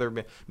that's another.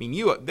 I mean,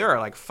 there are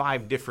like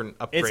 5 different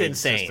upgrade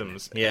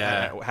systems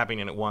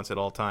happening at once at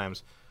all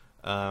times.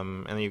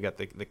 And then you've got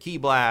the key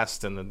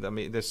blast, and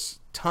there's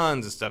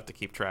tons of stuff to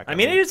keep track of. I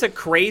mean, it is a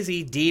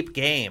crazy deep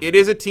game. It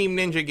is a Team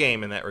Ninja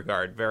game in that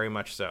regard, very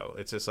much so.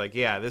 It's just like,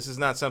 this is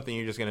not something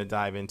you're just going to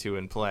dive into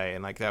and play.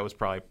 And like that was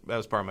part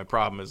of my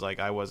problem, is like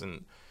I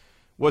wasn't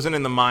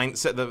in the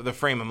mindset, the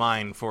frame of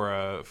mind for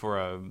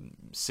a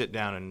sit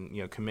down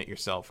and commit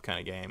yourself kind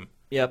of game.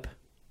 Yep.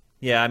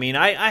 Yeah, I mean,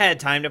 I had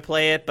time to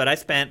play it, but I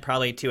spent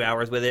probably 2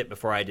 hours with it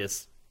before I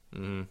just.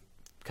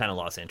 Kind of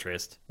lost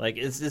interest. Like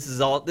this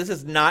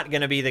is not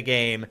going to be the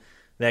game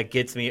that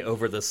gets me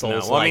over the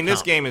Souls. No, well, I mean,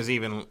 this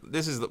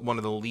is one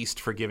of the least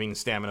forgiving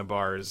stamina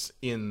bars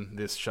in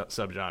this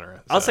subgenre.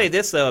 So. I'll say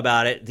this though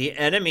about it: the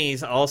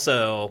enemies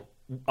also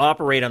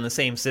operate on the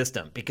same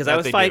system, because I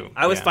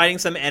was fighting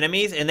some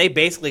enemies and they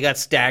basically got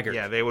staggered.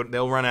 Yeah,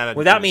 they'll run out of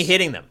without me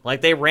hitting them. Like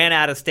they ran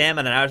out of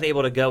stamina, and I was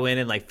able to go in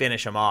and like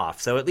finish them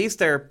off. So at least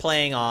they're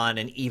playing on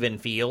an even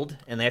field,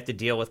 and they have to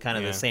deal with kind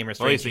of the same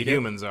restraints. Well, at least the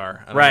humans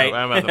are. Right.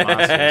 I don't know about the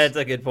monsters. That's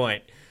a good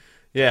point.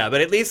 Yeah,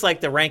 but at least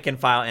like the rank and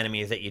file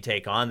enemies that you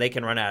take on, they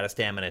can run out of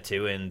stamina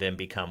too and then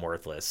become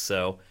worthless.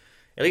 So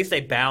at least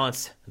they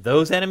balance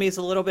those enemies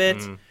a little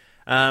bit.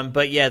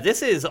 But yeah,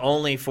 this is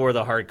only for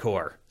the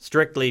hardcore,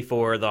 strictly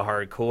for the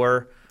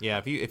hardcore.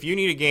 Yeah, if you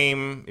need a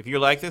game, if you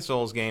like the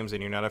Souls games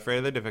and you're not afraid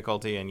of the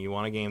difficulty and you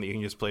want a game that you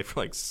can just play for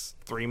like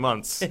 3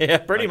 months, yeah,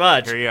 pretty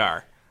much. Here you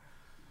are.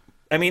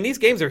 I mean, these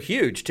games are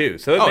huge too,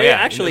 so it may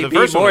actually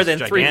be more than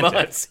 3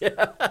 months.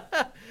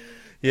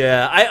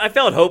 Yeah, I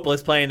felt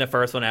hopeless playing the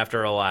first one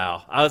after a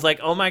while. I was like,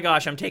 oh my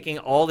gosh, I'm taking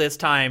all this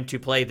time to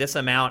play this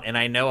amount, and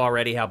I know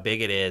already how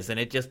big it is, and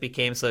it just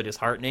became so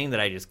disheartening that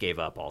I just gave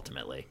up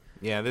ultimately.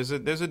 Yeah, there's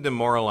a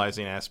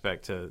demoralizing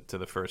aspect to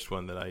the first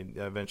one that I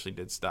eventually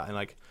did stop. And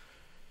like,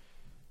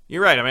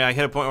 you're right. I mean, I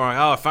hit a point where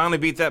I finally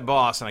beat that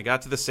boss, and I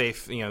got to the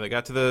safe, I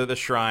got to the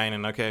shrine,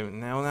 and okay,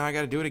 now I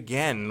got to do it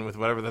again with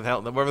whatever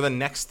the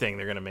next thing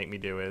they're gonna make me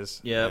do is.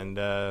 Yeah.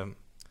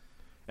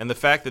 And the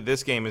fact that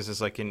this game is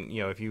just like,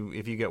 if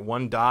you get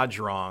one dodge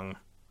wrong,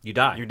 you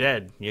die. You're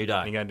dead. You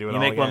die. You got to do it all You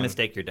make one again.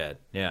 mistake, you're dead.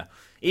 Yeah.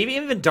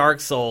 Even Dark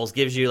Souls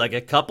gives you like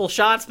a couple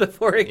shots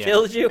before it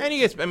kills you.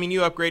 And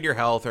you upgrade your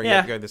health, or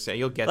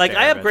you'll get like there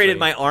I upgraded eventually.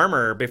 my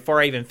armor before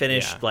I even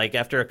finished. Like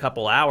after a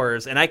couple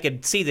hours, and I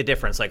could see the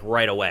difference like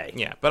right away.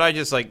 Yeah, but I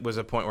just was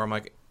a point where I'm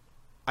like,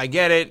 I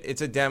get it.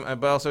 It's a demo,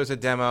 but also it's a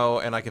demo,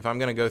 and like if I'm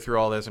gonna go through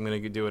all this, I'm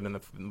gonna do it in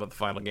the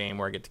final game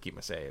where I get to keep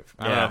my save.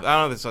 I don't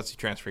know if this lets you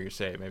transfer your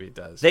save. Maybe it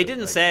does. They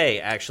didn't say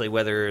actually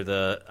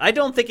whether I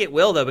don't think it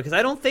will though, because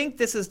I don't think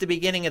this is the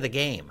beginning of the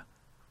game.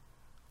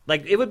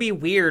 Like, it would be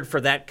weird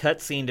for that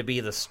cutscene to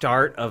be the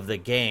start of the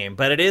game,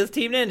 but it is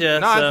Team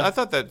Ninja. No, so. I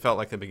thought that felt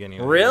like the beginning.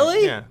 Of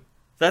really? The game. Yeah.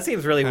 That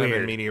seems really kind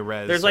weird. Of media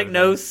res. There's like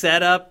no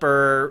setup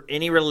or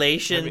any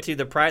relation to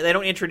the prize. They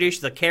don't introduce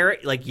the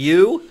character like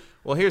you.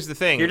 Well, here's the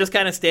thing. You're just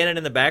kind of standing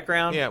in the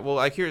background. Yeah. Well,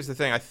 here's the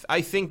thing.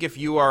 I think if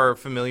you are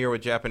familiar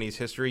with Japanese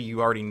history, you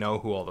already know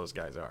who all those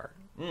guys are.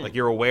 Like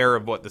you're aware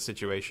of what the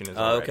situation is.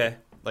 Oh, okay.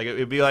 Like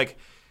it'd be like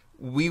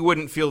we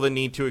wouldn't feel the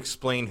need to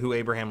explain who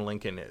Abraham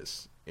Lincoln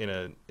is in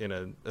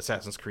a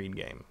Assassin's Creed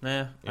game.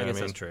 Yeah, I guess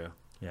that's true.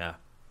 Yeah,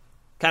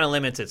 kind of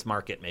limits its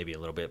market maybe a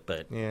little bit,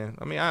 but yeah.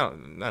 I mean,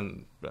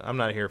 I'm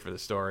not here for the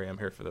story. I'm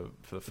here for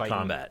the fighting.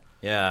 Combat.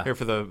 Yeah, here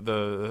for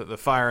the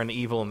fire and the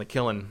evil and the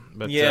killing.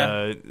 But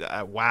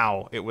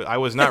wow, I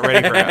was not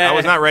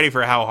ready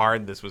for how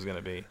hard this was going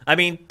to be. I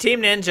mean,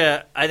 Team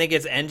Ninja. I think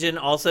its engine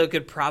also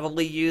could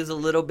probably use a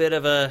little bit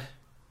of a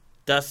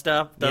dust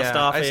off.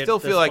 I still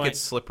feel like it's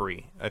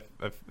slippery.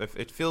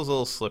 It feels a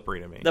little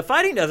slippery to me. The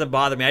fighting doesn't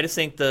bother me. I just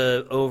think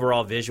the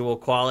overall visual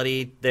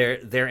quality,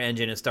 their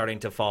engine is starting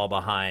to fall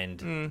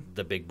behind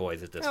the big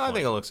boys at this point. I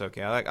think it looks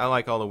okay. I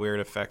like all the weird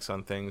effects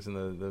on things and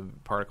the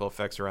particle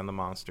effects around the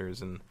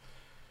monsters, and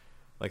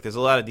like there's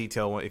a lot of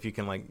detail if you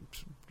can like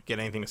get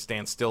anything to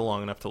stand still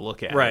long enough to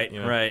look at. Right,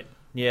 it, right.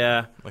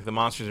 Yeah. Like the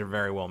monsters are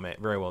very well made,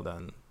 very well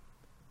done.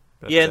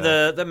 But,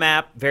 the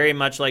map, very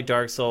much like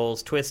Dark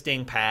Souls,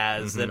 twisting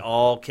paths that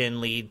all can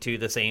lead to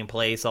the same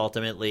place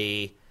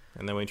ultimately.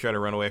 And then when you try to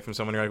run away from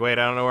someone, you're like, wait,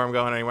 I don't know where I'm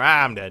going anymore.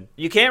 I'm dead.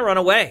 You can't run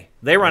away.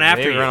 They run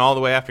after you. They run all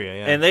the way after you,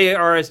 yeah. And they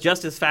are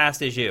just as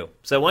fast as you.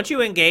 So once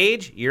you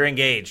engage, you're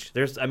engaged.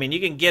 You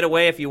can get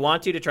away if you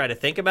want to try to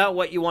think about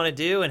what you want to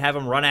do and have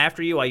them run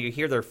after you while you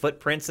hear their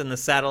footprints in the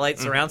satellite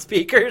surround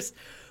speakers.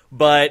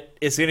 But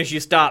as soon as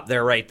you stop,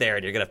 they're right there,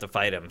 and you're going to have to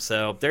fight them.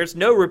 So there's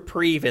no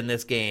reprieve in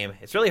this game.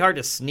 It's really hard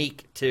to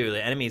sneak, too.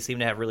 The enemies seem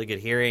to have really good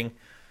hearing.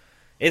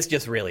 It's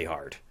just really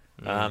hard.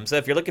 So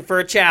if you're looking for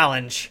a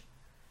challenge,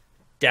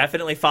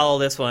 definitely follow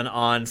this one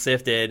on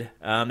Sifted.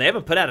 They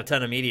haven't put out a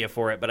ton of media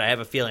for it, but I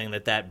have a feeling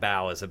that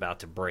bow is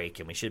about to break,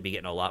 and we should be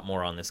getting a lot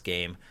more on this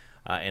game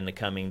in the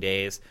coming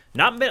days.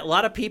 Not a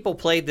lot of people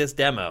played this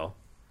demo.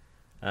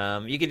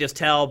 You can just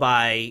tell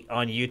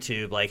on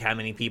YouTube like how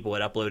many people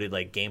had uploaded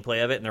like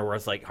gameplay of it, and there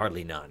was like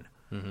hardly none.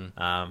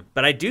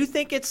 But I do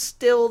think it's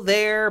still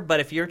there. But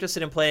if you're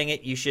interested in playing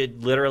it, you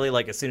should literally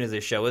like as soon as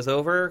this show is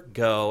over,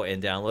 go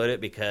and download it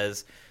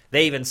because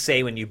they even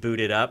say when you boot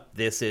it up,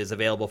 this is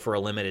available for a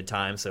limited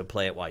time. So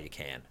play it while you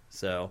can.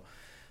 So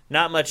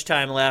not much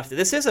time left.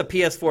 This is a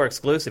PS4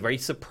 exclusive. Are you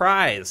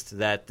surprised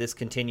that this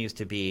continues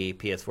to be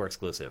PS4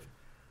 exclusive?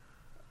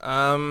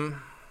 I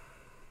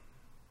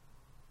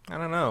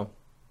don't know.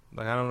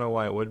 Like, I don't know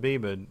why it would be,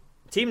 but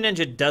Team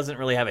Ninja doesn't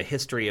really have a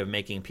history of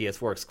making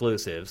PS4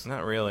 exclusives.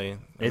 Not really.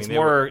 It's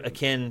more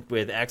akin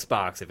with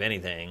Xbox, if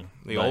anything.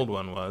 The old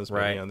one was, but,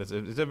 right? It's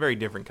a very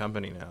different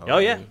company now. Oh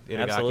yeah,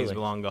 Itagaki's absolutely.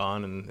 long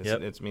gone, and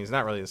it's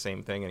not really the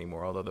same thing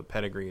anymore. Although the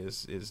pedigree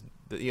is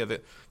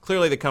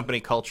clearly the company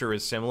culture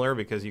is similar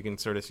because you can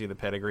sort of see the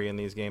pedigree in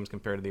these games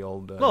compared to the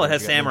old. Well, it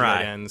has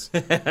samurai. Ends.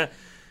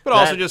 But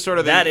also just sort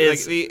of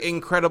the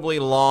incredibly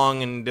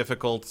long and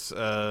difficult,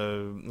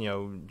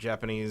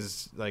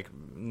 Japanese like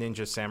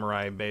ninja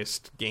samurai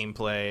based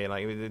gameplay.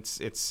 Like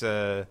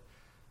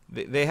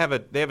they have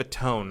a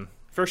tone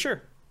for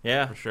sure.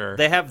 Yeah, for sure.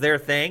 They have their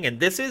thing,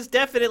 and this is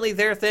definitely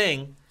their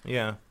thing.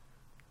 Yeah,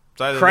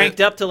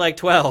 cranked up to like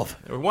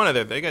 12. One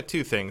of they got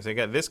two things. They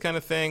got this kind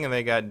of thing, and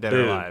they got Dead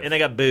or Alive, and they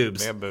got boobs.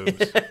 They got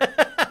boobs.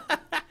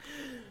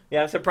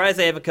 Yeah, I'm surprised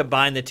they haven't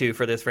combined the two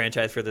for this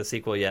franchise for the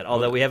sequel yet,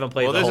 although we haven't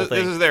played the whole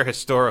thing. This is their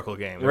historical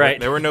game. Right.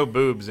 There were no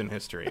boobs in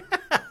history.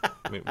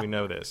 we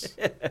know this.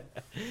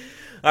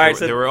 All right,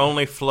 there were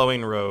only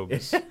flowing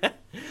robes.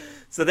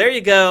 So there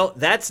you go.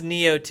 That's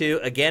Nioh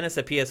 2. Again, it's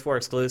a PS4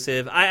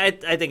 exclusive. I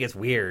think it's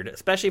weird,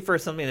 especially for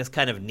something that's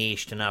kind of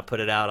niche to not put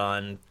it out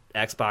on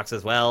Xbox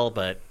as well,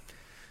 but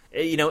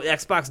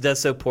Xbox does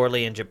so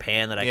poorly in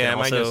Japan that it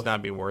might just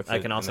not be worth it. I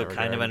can also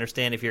kind of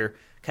understand if you're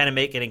kind of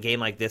making a game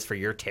like this for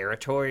your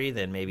territory,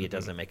 then maybe it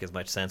doesn't make as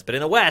much sense. But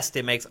in the West,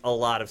 it makes a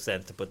lot of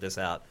sense to put this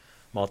out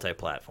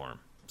multi-platform.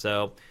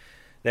 So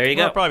there you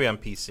go. Probably on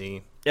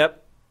PC.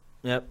 Yep.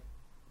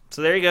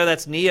 So there you go.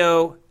 That's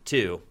Nioh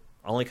 2,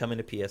 only coming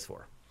to PS4. All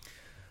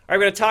right,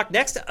 we're going to talk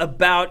next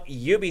about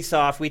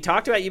Ubisoft. We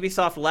talked about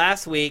Ubisoft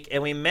last week,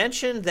 and we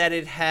mentioned that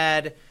it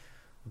had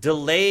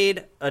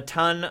delayed a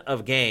ton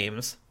of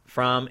games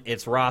from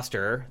its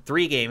roster,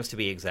 3 games to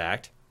be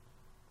exact.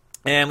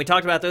 And we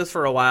talked about those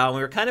for a while, and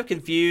we were kind of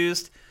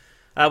confused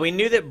We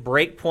knew that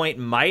Breakpoint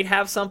might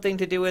have something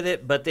to do with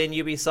it, but then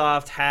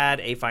Ubisoft had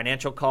a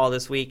financial call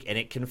this week, and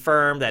it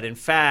confirmed that, in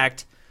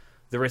fact,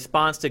 the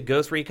response to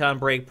Ghost Recon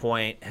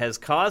Breakpoint has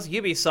caused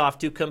Ubisoft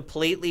to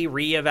completely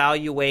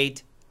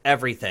reevaluate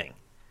everything.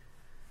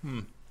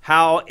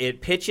 How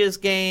it pitches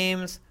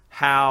games,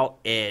 how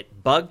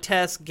it bug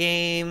tests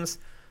games,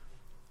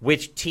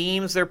 which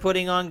teams they're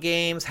putting on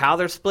games, how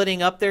they're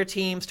splitting up their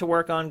teams to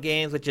work on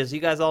games, which, as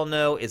you guys all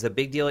know, is a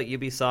big deal at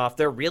Ubisoft.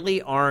 There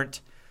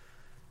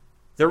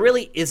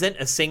really isn't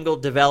a single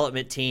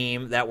development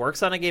team that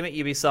works on a game at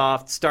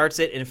Ubisoft, starts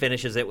it, and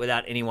finishes it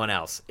without anyone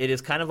else. It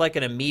is kind of like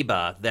an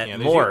amoeba that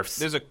morphs.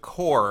 There's a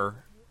core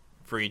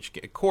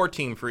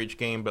team for each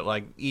game, but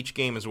like each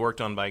game is worked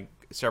on by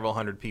several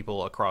hundred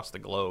people across the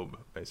globe,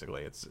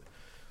 basically. It's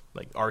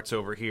like art's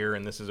over here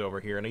and this is over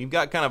here. And you've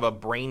got kind of a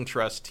brain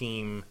trust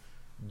team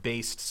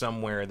based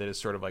somewhere that is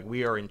sort of like,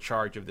 we are in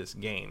charge of this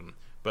game.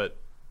 But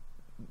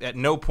at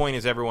no point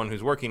is everyone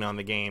who's working on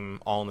the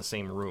game all in the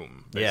same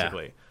room,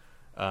 basically.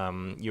 Yeah.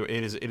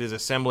 It is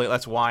assembly.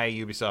 That's why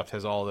Ubisoft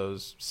has all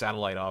those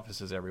satellite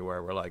offices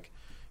everywhere. Where like,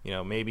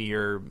 maybe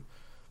you're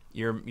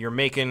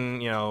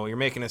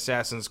making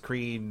Assassin's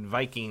Creed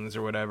Vikings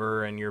or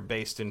whatever, and you're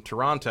based in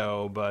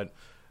Toronto, but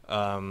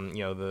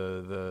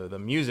the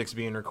music's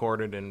being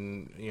recorded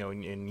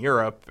in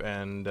Europe,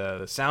 and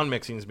the sound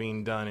mixing is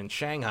being done in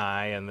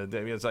Shanghai, and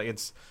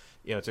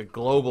it's a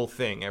global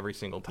thing every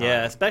single time.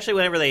 Yeah, especially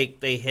whenever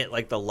they hit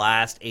like the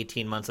last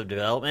 18 months of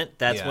development.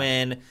 That's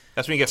when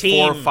you get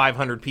 400 or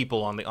 500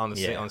 people on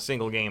a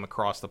single game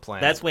across the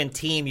planet. That's when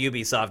Team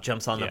Ubisoft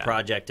jumps on the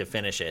project to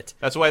finish it.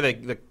 That's why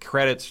the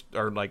credits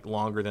are like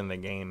longer than the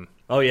game.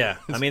 Oh yeah,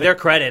 I mean their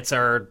credits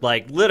are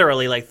like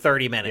literally like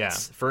 30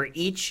 minutes for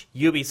each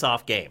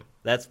Ubisoft game.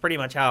 That's pretty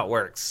much how it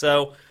works.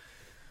 So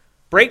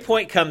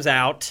Breakpoint comes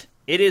out.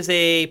 It is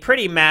a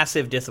pretty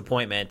massive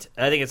disappointment.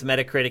 I think its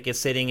Metacritic is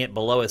sitting at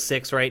below a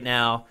 6 right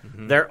now.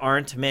 Mm-hmm. There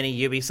aren't many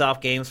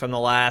Ubisoft games from the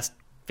last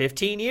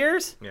 15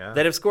 years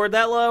that have scored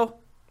that low.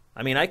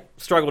 I mean, I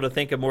struggle to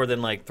think of more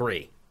than like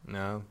 3.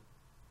 No.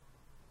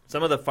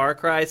 Some of the Far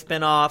Cry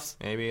spin-offs.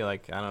 Maybe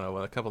like, I don't know,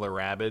 a couple of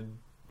Rabid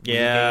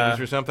games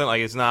or something.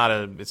 Like it's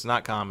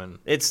not common.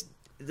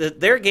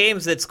 Their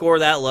games that score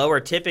that low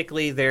are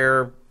typically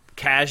their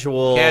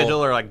casual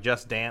or like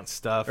Just Dance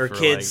stuff or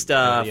kids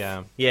stuff.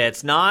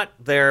 It's not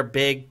their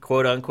big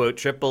quote unquote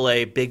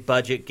AAA big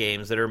budget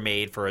games that are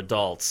made for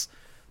adults.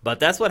 But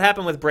that's what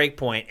happened with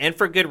Breakpoint, and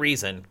for good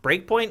reason.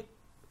 Breakpoint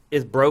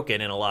is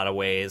broken in a lot of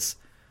ways.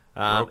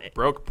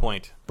 Broke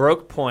Point.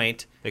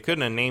 They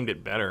couldn't have named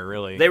it better,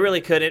 really. They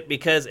really couldn't,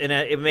 because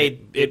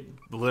it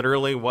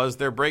literally was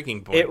their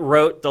breaking point. It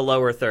wrote the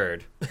lower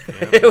third.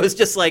 Yep. It was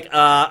just like,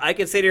 I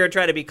could sit here and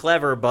try to be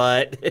clever,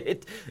 but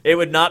it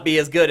would not be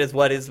as good as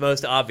what is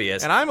most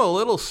obvious. And I'm a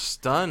little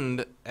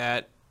stunned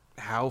at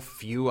how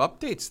few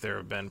updates there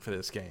have been for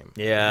this game.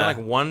 Yeah. Like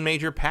one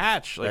major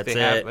patch. Like That's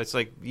it. It's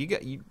like, you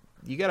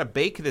got to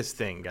bake this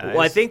thing, guys.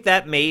 Well, I think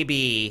that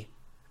maybe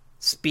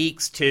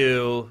speaks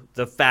to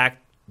the fact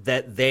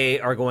that they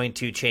are going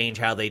to change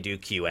how they do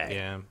QA.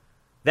 Yeah.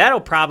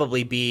 That'll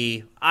probably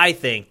be, I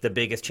think, the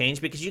biggest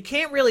change, because you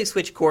can't really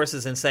switch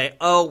courses and say,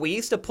 oh, we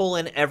used to pull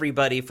in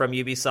everybody from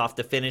Ubisoft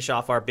to finish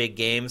off our big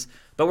games,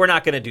 but we're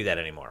not going to do that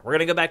anymore. We're going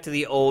to go back to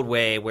the old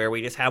way where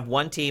we just have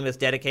one team that's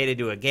dedicated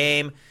to a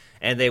game,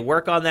 and they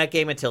work on that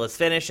game until it's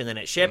finished, and then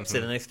it ships,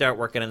 and then they start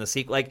working on the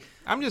sequel. Like,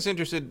 I'm just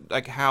interested,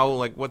 like how,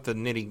 like what the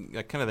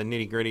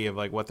nitty gritty of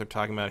like what they're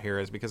talking about here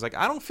is, because like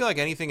I don't feel like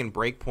anything in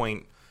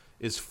Breakpoint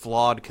is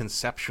flawed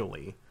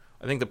conceptually.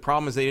 I think the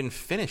problem is they didn't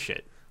finish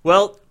it.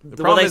 Well, the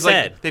problem is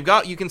like they've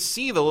got, you can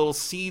see the little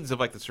seeds of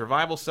like the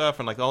survival stuff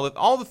and like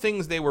all the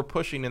things they were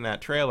pushing in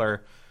that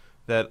trailer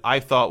that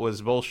I thought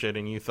was bullshit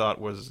and you thought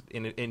was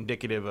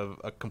indicative of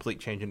a complete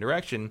change in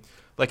direction.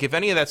 Like if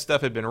any of that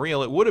stuff had been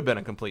real, it would have been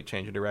a complete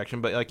change in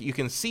direction. But like you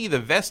can see the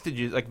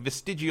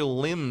vestigial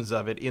limbs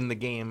of it in the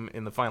game,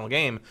 in the final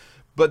game,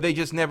 but they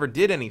just never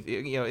did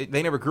anything.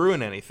 They never grew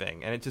in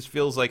anything, and it just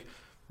feels like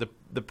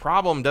the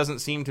problem doesn't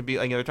seem to be,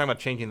 like, they're talking about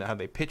changing how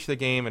they pitch the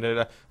game,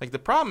 and like the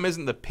problem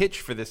isn't the pitch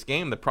for this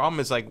game. The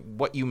problem is like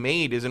what you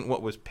made isn't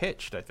what was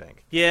pitched, I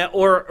think. Yeah,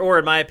 or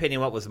in my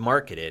opinion, what was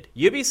marketed.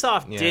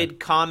 Ubisoft did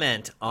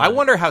comment on... I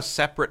wonder how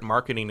separate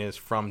marketing is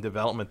from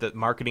development, that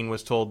marketing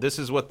was told this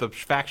is what the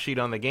fact sheet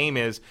on the game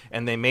is,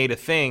 and they made a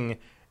thing,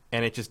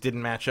 and it just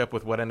didn't match up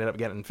with what ended up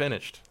getting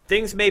finished.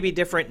 Things may be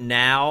different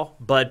now,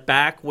 but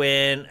back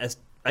when,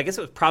 I guess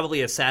it was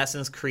probably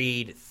Assassin's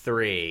Creed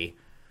 3...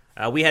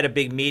 we had a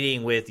big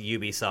meeting with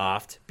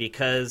Ubisoft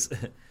because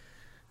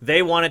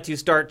they wanted to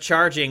start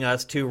charging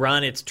us to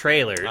run its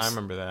trailers. I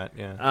remember that,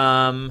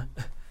 yeah.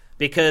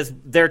 Because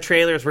their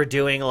trailers were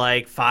doing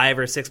like 5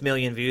 or 6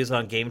 million views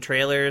on game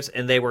trailers,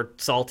 and they were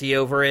salty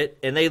over it.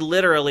 And they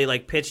literally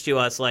like pitched to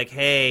us like,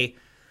 hey,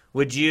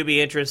 would you be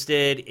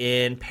interested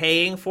in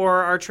paying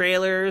for our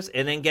trailers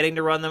and then getting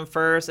to run them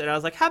first? And I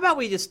was like, how about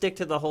we just stick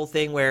to the whole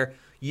thing where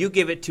you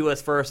give it to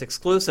us first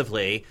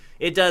exclusively.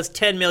 It does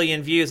 10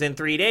 million views in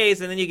 3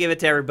 days, and then you give it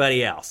to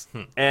everybody else.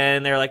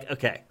 And they're like,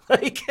 okay.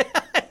 Like,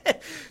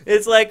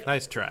 It's like,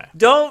 nice try.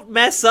 Don't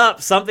mess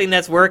up something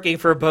that's working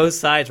for both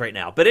sides right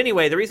now. But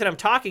anyway, the reason I'm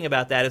talking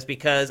about that is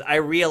because I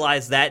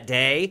realized that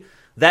day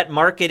that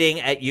marketing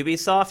at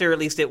Ubisoft, or at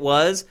least it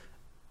was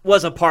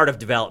a part of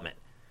development.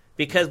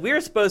 Because we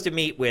were supposed to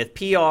meet with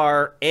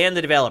PR and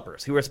the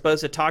developers who were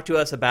supposed to talk to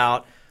us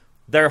about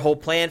their whole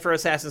plan for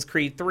Assassin's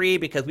Creed 3,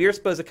 because we were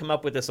supposed to come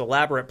up with this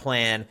elaborate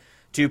plan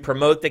to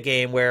promote the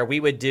game where we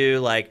would do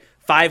like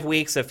 5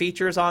 weeks of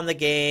features on the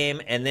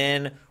game and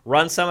then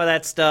run some of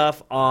that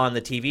stuff on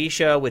the TV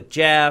show with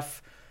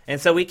Jeff. And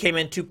so we came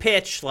in to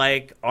pitch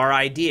like our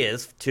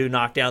ideas to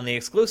knock down the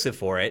exclusive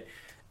for it.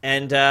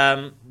 And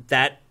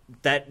that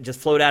just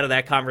flowed out of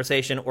that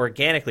conversation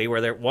organically,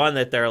 where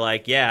they're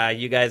like, yeah,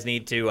 you guys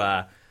need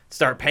to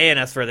start paying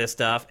us for this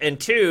stuff. And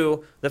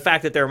two, the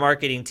fact that their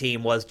marketing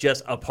team was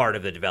just a part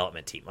of the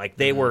development team. Like,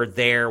 they were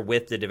there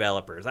with the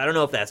developers. I don't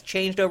know if that's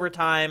changed over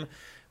time,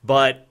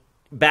 but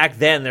back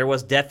then there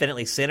was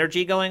definitely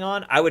synergy going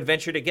on. I would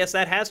venture to guess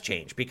that has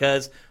changed,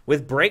 because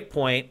with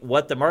Breakpoint,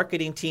 what the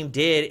marketing team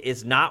did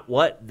is not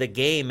what the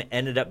game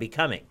ended up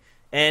becoming.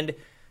 And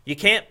you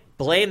can't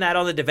blame that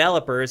on the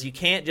developers. You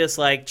can't just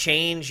like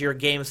change your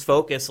game's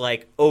focus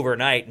like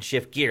overnight and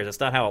shift gears.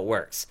 That's not how it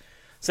works.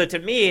 So to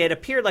me, it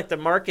appeared like the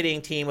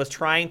marketing team was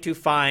trying to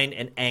find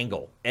an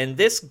angle. And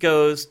this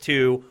goes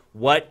to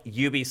what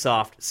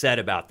Ubisoft said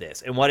about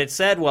this. And what it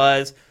said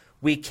was,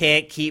 we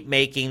can't keep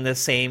making the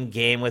same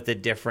game with a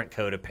different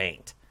coat of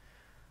paint.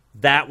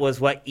 That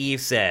was what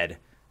Eve said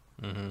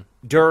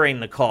during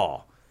the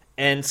call.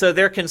 And so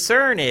their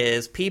concern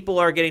is people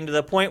are getting to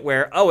the point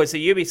where, oh, it's a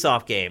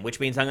Ubisoft game, which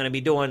means I'm going to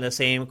be doing the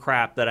same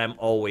crap that I'm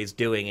always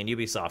doing in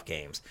Ubisoft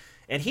games.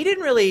 And he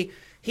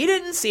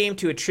didn't seem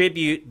to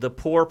attribute the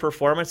poor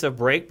performance of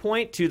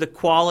Breakpoint to the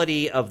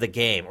quality of the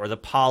game or the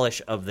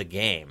polish of the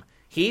game.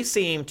 He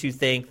seemed to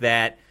think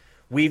that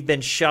we've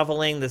been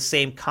shoveling the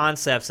same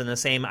concepts and the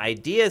same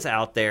ideas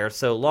out there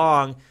so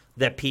long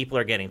that people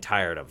are getting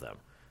tired of them.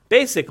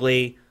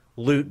 Basically,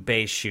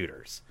 loot-based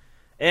shooters.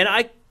 And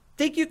I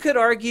think you could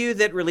argue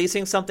that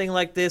releasing something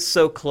like this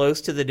so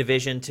close to the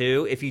Division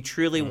 2, if you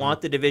truly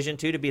want the Division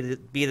 2 to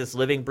be this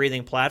living,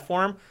 breathing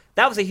platform,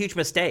 that was a huge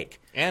mistake.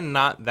 And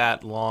not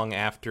that long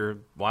after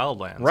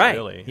Wildlands, right.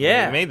 Really.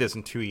 Yeah. I mean, they made this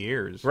in 2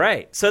 years.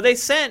 Right. So I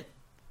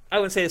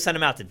wouldn't say they sent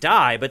him out to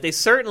die, but they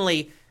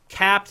certainly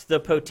capped the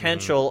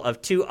potential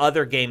of 2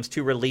 other games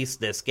to release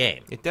this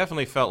game. It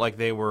definitely felt like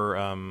they were,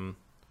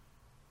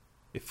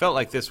 it felt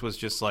like this was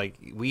just like,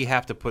 we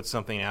have to put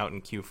something out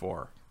in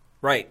Q4.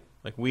 Right.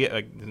 Like,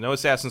 no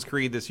Assassin's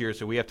Creed this year,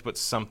 so we have to put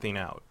something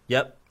out.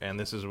 Yep. And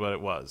this is what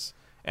it was.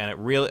 And it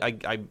really,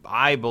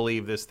 I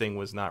believe this thing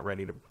was not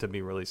ready to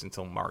be released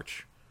until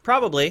March.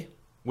 Probably.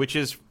 Which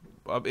is,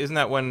 isn't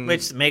that when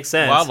Which makes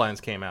sense.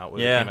 Wildlands came out? It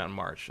came out in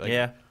March. Like,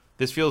 yeah.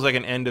 This feels like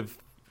an end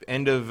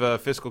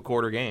of fiscal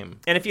quarter game.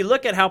 And if you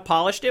look at how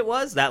polished it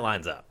was, that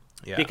lines up.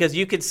 Yeah. Because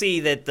you could see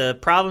that the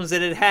problems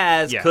that it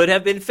has could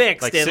have been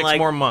fixed like in 6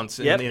 more months.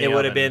 Yep, it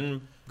would have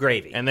been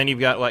gravy. And then you've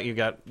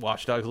got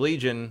Watch Dogs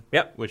Legion,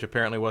 which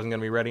apparently wasn't going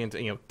to be ready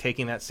until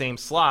taking that same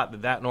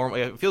slot that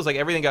normally. It feels like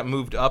everything got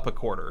moved up a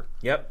quarter.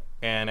 Yep.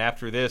 And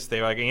after this, they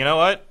were like, you know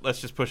what?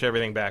 Let's just push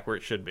everything back where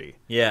it should be.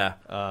 Yeah.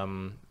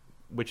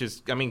 Which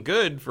is, I mean,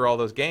 good for all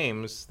those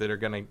games that are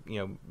going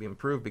to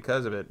improve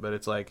because of it. But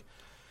it's like,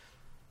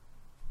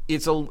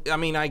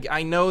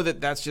 I know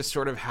that's just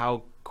sort of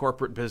how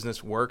corporate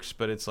business works,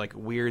 but it's like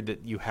weird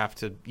that you have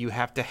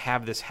to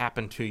have this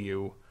happen to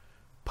you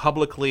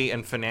publicly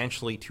and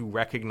financially to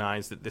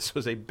recognize that this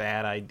was a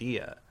bad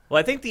idea. Well,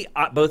 I think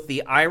both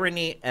the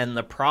irony and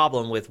the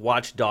problem with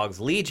Watch Dogs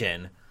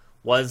Legion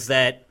was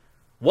that,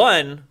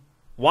 one,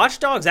 Watch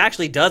Dogs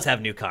actually does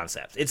have new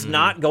concepts. It's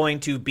not going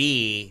to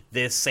be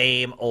this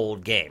same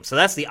old game. So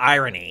that's the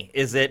irony,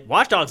 is that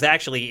Watch Dogs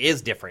actually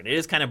is different. It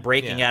is kind of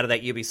breaking out of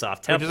that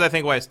Ubisoft template. Which is, I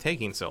think, why it's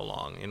taking so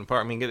long. In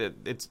part, I mean,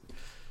 it's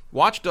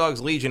Watch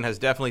Dogs Legion has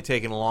definitely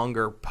taken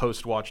longer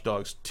post Watch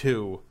Dogs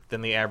 2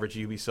 than the average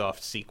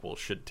Ubisoft sequel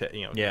should take.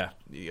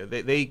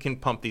 They can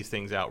pump these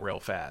things out real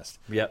fast.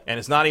 Yep. And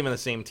it's not even the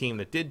same team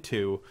that did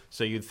 2,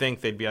 so you'd think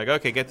they'd be like,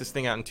 okay, get this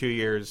thing out in 2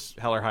 years,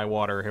 hell or high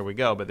water, here we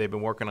go. But they've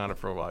been working on it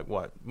for like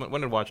what?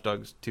 When did Watch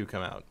Dogs 2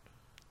 come out?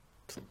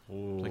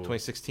 Like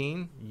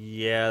 2016?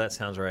 Yeah, that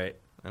sounds right.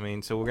 I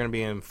mean, so we're going to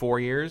be in 4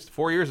 years.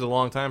 4 years is a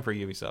long time for a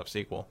Ubisoft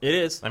sequel. It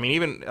is. I mean,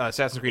 even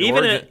Assassin's Creed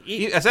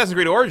Origins. Assassin's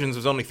Creed Origins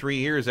was only 3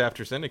 years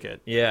after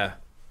Syndicate. Yeah.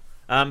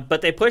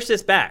 But they pushed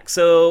this back.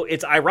 So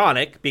it's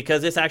ironic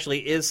because this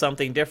actually is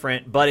something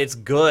different, but it's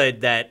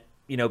good that,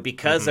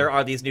 because there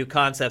are these new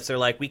concepts, they're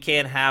like, we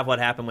can't have what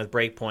happened with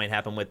Breakpoint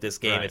happen with this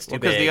game. Right. It's too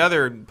big. Because the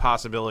other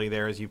possibility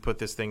there is you put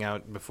this thing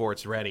out before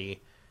it's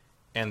ready,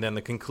 and then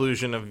the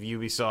conclusion of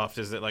Ubisoft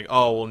is that, like,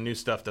 oh, well, new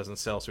stuff doesn't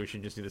sell, so we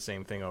should just do the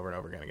same thing over and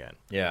over again.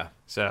 Yeah.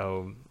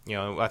 So,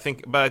 I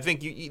think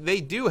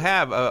they do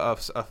have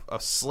a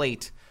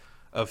slate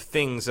of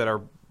things that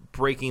are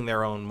breaking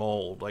their own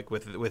mold. Like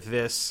with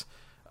this,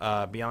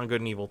 Beyond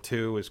Good and Evil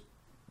 2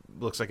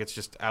 looks like it's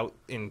just out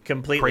in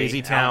completely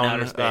crazy town. Out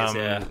in outer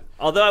space,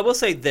 Although I will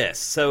say this,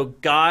 so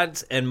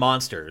Gods and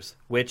Monsters,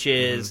 which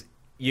is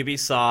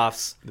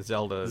Ubisoft's the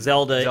Zelda-ish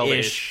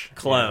Zelda-ish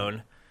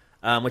clone,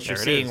 which There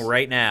you're it seeing is.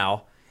 right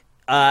now.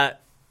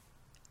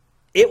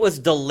 It was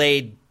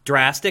delayed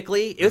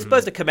drastically. It was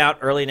supposed to come out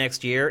early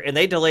next year, and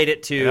they delayed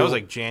it to... Yeah, that was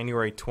like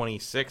January 26th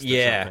or something.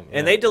 Yeah,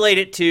 and they delayed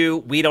it to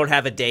we don't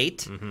have a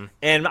date.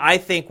 And I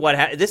think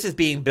this is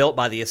being built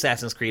by the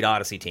Assassin's Creed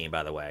Odyssey team,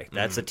 by the way.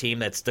 That's the team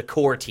that's the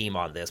core team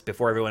on this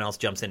before everyone else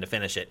jumps in to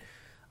finish it.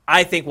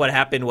 I think what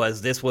happened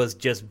was this was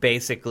just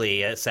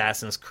basically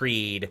Assassin's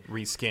Creed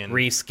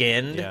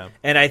reskinned. Yeah.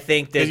 And I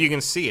think that... Because you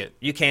can see it.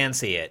 You can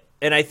see it.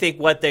 And I think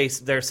what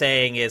they're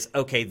saying is,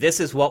 okay, this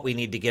is what we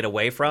need to get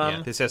away from.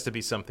 Yeah, this has to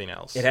be something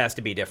else. It has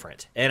to be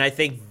different. And I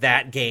think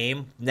that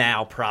game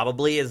now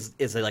probably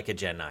is like a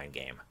Gen 9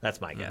 game. That's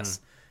my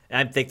guess.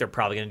 And I think they're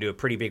probably going to do a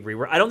pretty big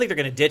rework. I don't think they're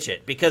going to ditch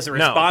it because the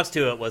response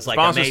to it was like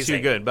amazing. Was too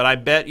good, but I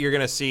bet you're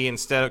going to see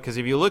instead because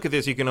if you look at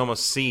this, you can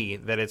almost see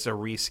that it's a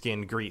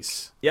reskinned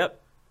Grease. Yep.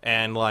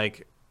 And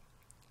like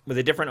with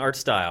a different art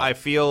style. I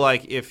feel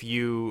like if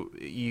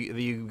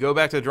you go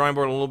back to the drawing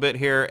board a little bit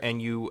here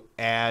and you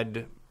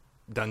add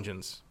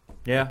dungeons,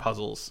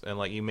 puzzles, and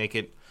like you make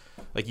it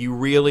like you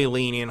really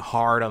lean in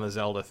hard on the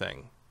Zelda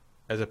thing,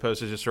 as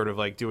opposed to just sort of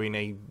like doing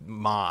a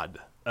mod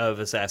of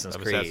Assassin's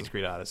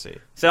Creed Odyssey.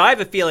 So I have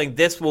a feeling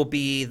this will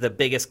be the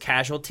biggest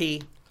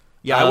casualty.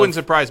 Yeah, it wouldn't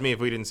surprise me if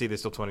we didn't see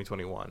this till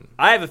 2021.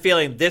 I have a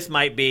feeling this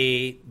might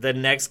be the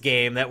next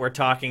game that we're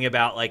talking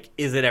about. Like,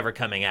 is it ever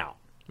coming out?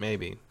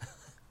 Maybe.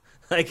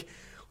 Like,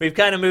 we've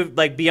kind of moved,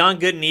 like, Beyond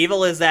Good and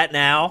Evil is that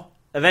now.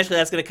 Eventually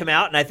that's going to come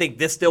out, and I think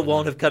this still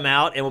won't have come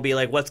out, and we'll be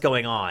like, what's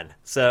going on?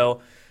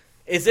 So,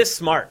 is this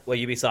smart, what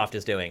Ubisoft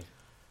is doing?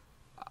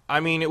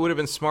 I mean, it would have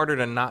been smarter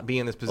to not be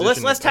in this position. Well,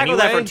 let's tackle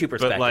anyway, that from two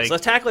perspectives. Like,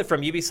 let's tackle it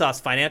from Ubisoft's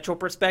financial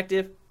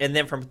perspective, and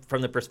then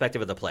from the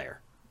perspective of the player.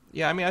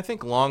 Yeah, I mean, I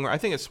think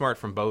it's smart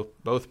from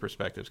both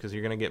perspectives because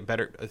you're going to get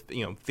better.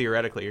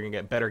 Theoretically, you're going to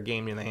get better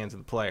game in the hands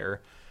of the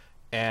player,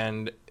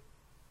 and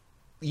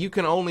you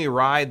can only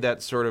ride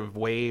that sort of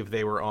wave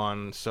they were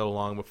on so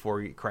long before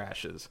it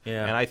crashes.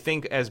 Yeah. And I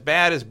think as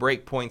bad as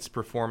Breakpoint's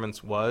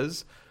performance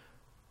was,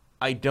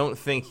 I don't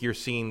think you're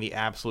seeing the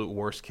absolute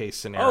worst case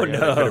scenario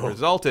that could have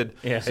resulted.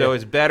 So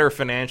it's better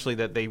financially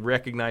that they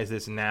recognize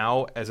this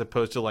now as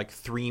opposed to like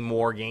 3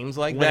 more games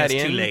like when that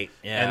it's in. Too late.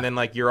 Yeah. And then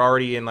like you're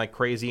already in like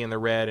crazy in the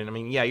red. And I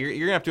mean, yeah, you're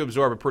gonna have to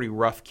absorb a pretty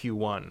rough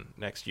Q1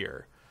 next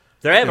year.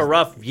 They have a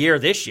rough year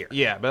this year.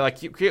 Yeah, but like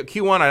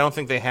Q1, I don't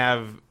think they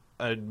have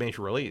a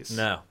major release.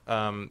 No.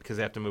 Because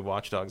they have to move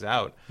Watch Dogs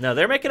out. No,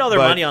 they're making all their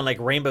money on like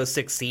Rainbow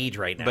Six Siege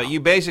right now. But you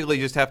basically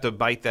just have to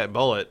bite that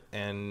bullet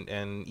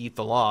and eat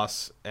the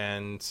loss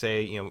and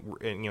say,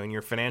 in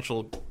your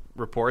financial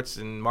reports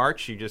in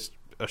March, you just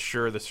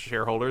assure the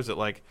shareholders that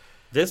like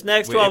this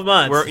next 12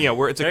 months,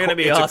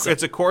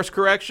 it's a course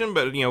correction,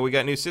 but we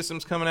got new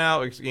systems coming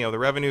out. The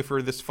revenue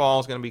for this fall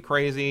is going to be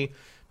crazy.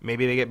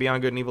 Maybe they get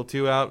Beyond Good and Evil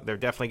 2 out. They're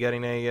definitely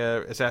getting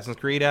a Assassin's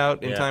Creed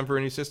out in time for a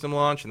new system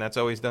launch, and that's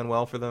always done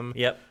well for them.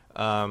 Yep.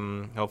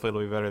 Hopefully it'll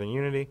be better than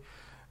Unity.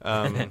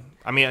 I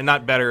mean,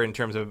 not better in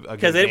terms of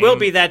because it will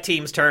be that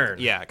team's turn.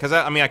 Yeah, because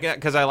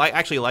I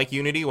actually like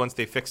Unity once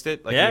they fixed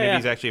it. Like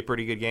Unity's actually a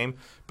pretty good game,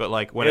 but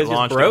like when it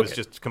launched, it was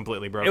just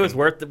completely broken. It was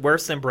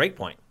worse than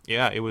Breakpoint.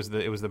 Yeah, it was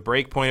the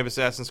break point of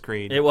Assassin's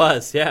Creed. It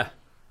was, yeah.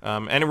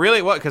 And it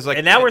really was because like,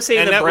 and now we're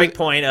seeing the break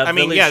point of.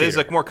 There's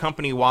like more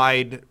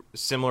company-wide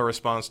similar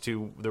response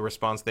to the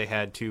response they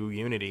had to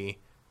Unity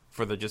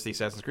for the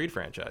Assassin's Creed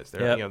franchise.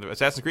 The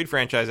Assassin's Creed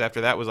franchise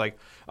after that was like,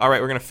 all right,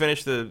 we're going to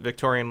finish the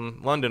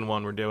Victorian London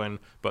one we're doing,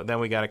 but then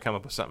we got to come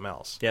up with something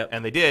else. Yep.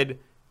 And they did,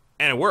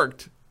 and it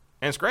worked,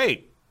 and it's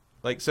great.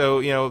 Like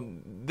so,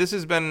 this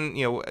has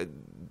been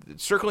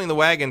circling the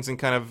wagons and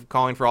kind of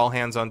calling for all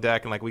hands on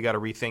deck and like we got to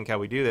rethink how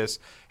we do this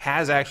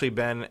has actually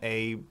been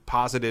a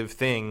positive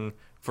thing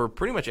for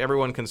pretty much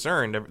everyone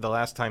concerned the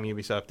last time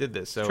Ubisoft did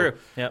this. So True.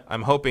 Yep.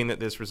 I'm hoping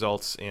that this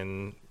results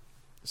in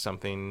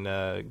something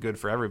good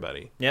for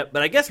everybody. Yep,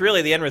 but I guess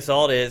really the end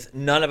result is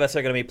none of us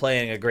are going to be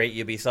playing a great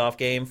Ubisoft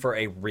game for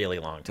a really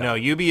long time. No,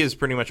 Ubi is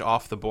pretty much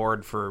off the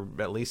board for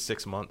at least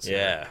 6 months.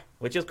 Yeah,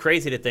 which is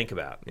crazy to think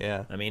about.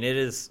 Yeah. I mean, it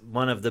is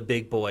one of the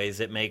big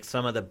boys. It makes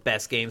some of the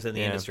best games in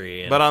the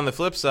industry. But on the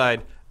flip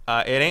side,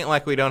 it ain't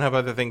like we don't have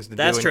other things to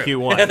do in true.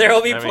 Q1. There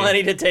will be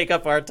plenty to take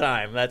up our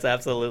time. That's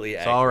absolutely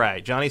it's all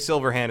right. Johnny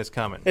Silverhand is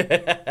coming.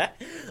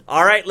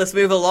 All right, let's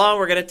move along.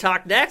 We're going to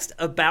talk next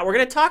about we're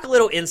going to talk a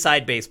little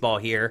inside baseball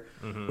here.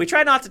 Mm-hmm. We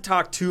try not to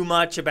talk too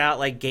much about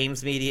like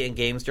games media and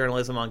games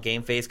journalism on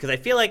GameFace because I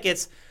feel like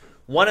it's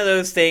one of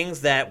those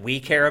things that we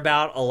care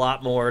about a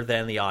lot more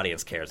than the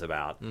audience cares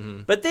about.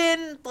 Mm-hmm. But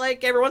then,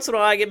 like every once in a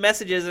while, I get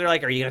messages that are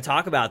like, "Are you going to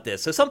talk about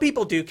this?" So some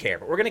people do care,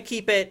 but we're going to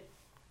keep it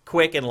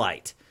quick and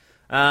light.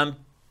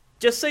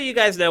 Just so you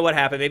guys know what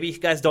happened. Maybe you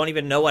guys don't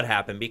even know what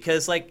happened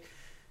because, like,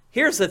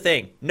 here's the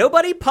thing.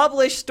 Nobody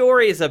published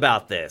stories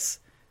about this.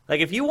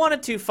 Like, if you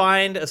wanted to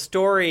find a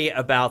story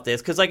about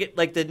this, because,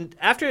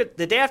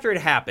 the day after it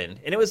happened,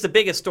 and it was the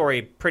biggest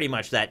story pretty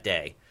much that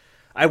day,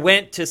 I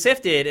went to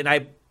Sifted, and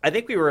I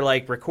think we were,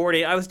 like,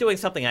 recording. I was doing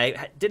something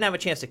I didn't have a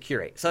chance to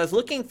curate. So I was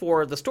looking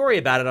for the story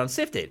about it on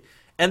Sifted.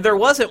 And there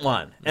wasn't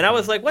one. And I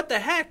was like, what the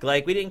heck?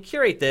 Like, we didn't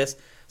curate this.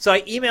 So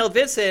I emailed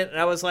Vincent, and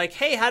I was like,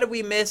 hey, how did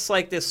we miss,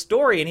 like, this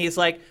story? And he's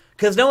like,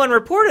 because no one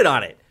reported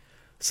on it.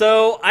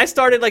 So I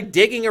started, like,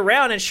 digging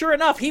around, and sure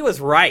enough, he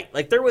was right.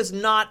 Like, there was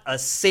not a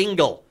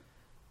single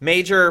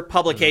major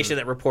publication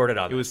that reported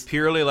on it. It was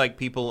purely, like,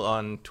 people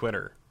on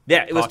Twitter.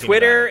 Yeah, it was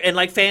Twitter and,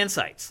 like, fan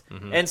sites.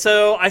 And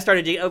so I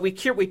started we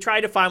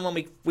tried to find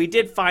one. We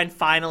did find,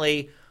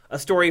 finally, a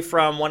story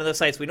from one of the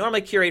sites we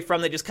normally curate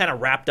from that just kind of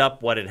wrapped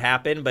up what had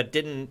happened, but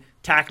didn't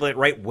tackle it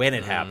right when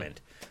it happened.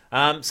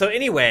 So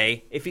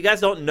anyway, if you guys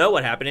don't know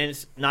what happened, and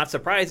it's not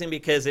surprising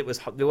because it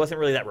wasn't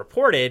really that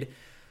reported,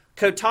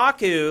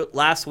 Kotaku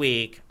last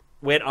week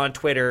went on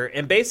Twitter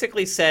and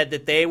basically said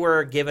that they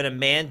were given a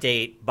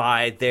mandate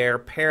by their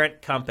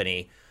parent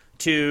company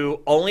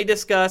to only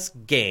discuss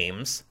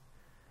games,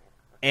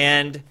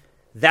 and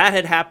that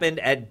had happened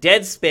at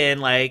Deadspin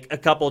like a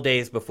couple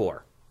days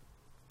before.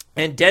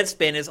 And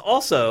Deadspin is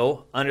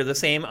also under the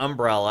same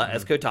umbrella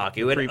as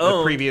Kotaku.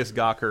 The previous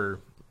Gawker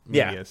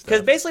media stuff.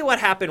 Because basically what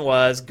happened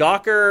was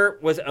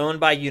Gawker was owned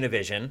by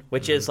Univision,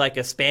 which is like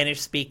a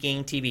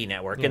Spanish-speaking TV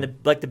network, and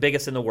the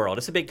biggest in the world.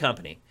 It's a big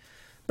company.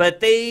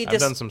 But I've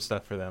done some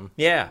stuff for them.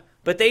 Yeah,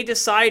 but they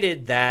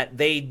decided that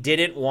they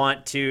didn't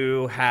want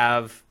to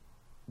have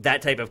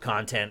that type of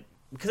content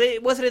because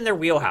it wasn't in their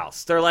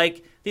wheelhouse. They're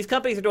like, these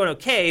companies are doing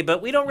okay,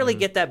 but we don't really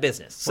get that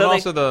business. So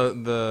also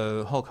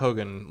the Hulk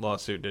Hogan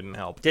lawsuit didn't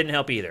help. Didn't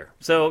help either.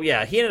 So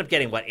yeah, he ended up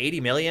getting what,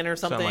 $80 million or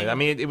something. Like that. I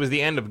mean, it was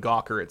the end of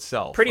Gawker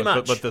itself. Pretty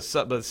much. But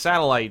the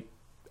satellite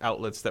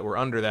outlets that were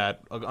under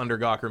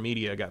Gawker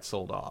Media got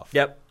sold off.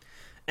 Yep.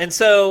 And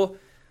so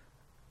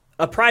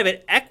a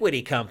private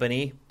equity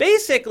company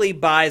basically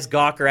buys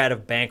Gawker out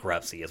of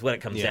bankruptcy is what it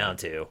comes down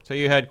to. So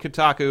you had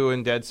Kotaku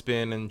and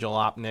Deadspin and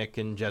Jalopnik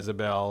and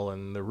Jezebel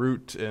and The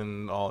Root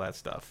and all that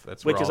stuff.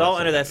 Which is all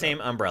under that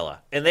same umbrella.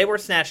 And they were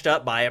snatched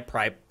up by a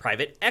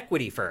private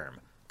equity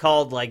firm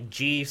called like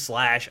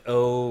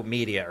G/O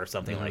Media or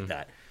something like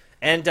that.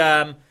 And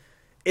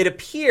it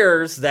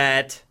appears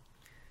that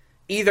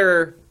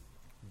either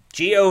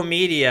G/O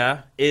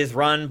Media is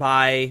run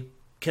by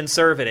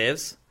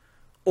conservatives,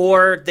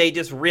 or they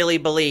just really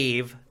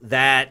believe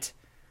that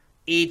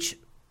each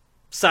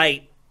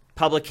site,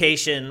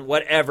 publication,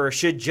 whatever,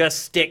 should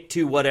just stick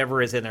to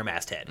whatever is in their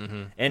masthead.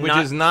 And which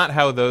is not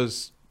how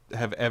those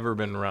have ever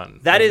been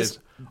run. There's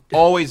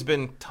always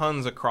been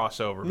tons of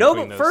crossover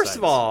between those first sites.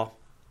 of all,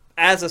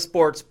 as a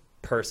sports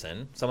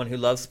person, someone who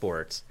loves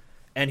sports,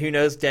 and who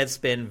knows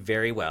Deadspin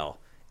very well,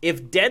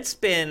 if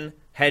Deadspin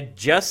had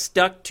just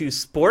stuck to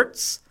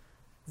sports,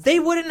 they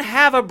wouldn't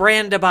have a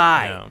brand to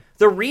buy. No.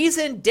 The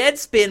reason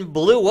Deadspin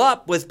blew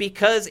up was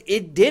because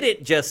it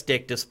didn't just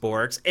stick to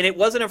sports, and it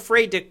wasn't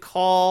afraid to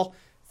call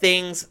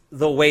things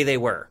the way they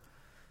were.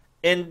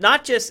 And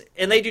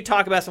they do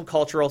talk about some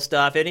cultural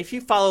stuff, and if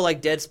you follow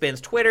like Deadspin's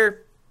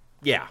Twitter,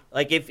 yeah.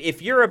 Like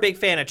if you're a big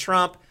fan of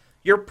Trump,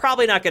 you're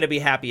probably not going to be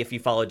happy if you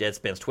follow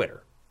Deadspin's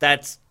Twitter.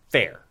 That's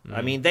fair.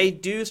 I mean, they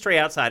do stray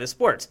outside of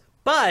sports.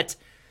 But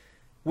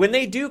when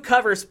they do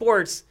cover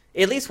sports,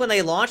 at least when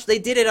they launched, they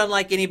did it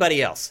unlike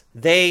anybody else.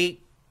 They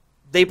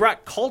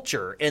brought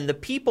culture and the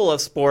people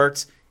of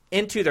sports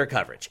into their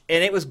coverage.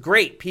 And it was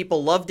great.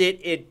 People loved it.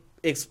 It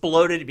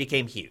exploded. It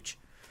became huge.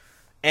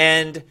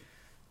 And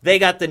they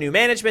got the new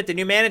management. The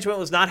new management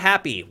was not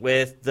happy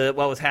with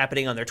what was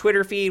happening on their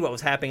Twitter feed, what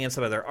was happening in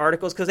some of their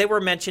articles, because they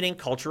were mentioning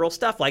cultural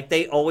stuff like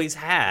they always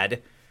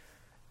had.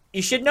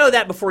 You should know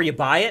that before you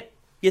buy it,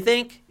 you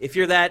think? If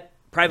you're that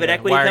private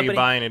equity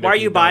company. Why are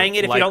you buying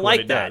it if you don't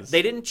like that?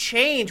 They didn't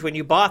change when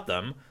you bought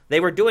them. They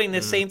were doing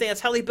this same thing.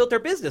 That's how they built their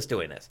business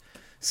doing this.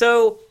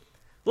 So,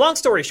 long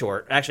story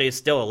short, actually it's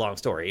still a long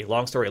story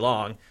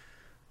long,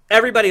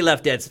 everybody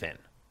left Deadspin.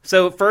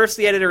 So first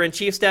the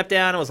editor-in-chief stepped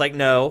down and was like,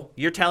 no,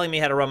 you're telling me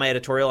how to run my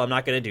editorial, I'm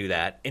not going to do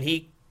that. And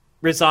he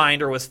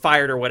resigned or was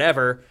fired or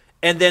whatever,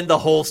 and then the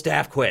whole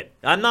staff quit.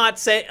 I'm not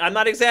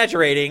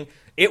exaggerating.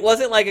 It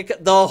wasn't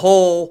like the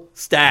whole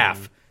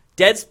staff.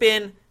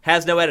 Deadspin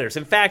has no editors.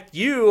 In fact,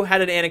 you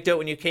had an anecdote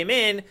when you came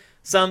in.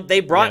 They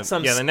brought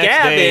some the scab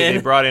next day in.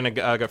 They brought in a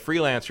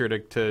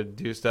freelancer to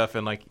do stuff,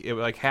 and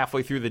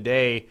halfway through the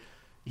day,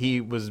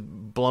 he was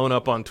blown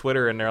up on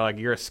Twitter, and they're like,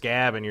 "You're a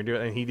scab," and he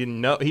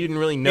didn't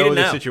really know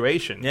the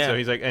situation. Yeah. So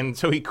he's like, and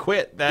so he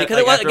quit that because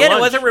it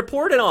wasn't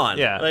reported on.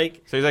 Yeah,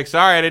 so he's like,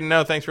 "Sorry, I didn't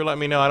know. Thanks for letting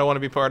me know. I don't want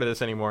to be part of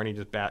this anymore."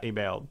 And he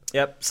bailed.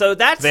 Yep. So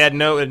they had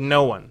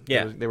no one.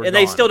 Yeah, they were and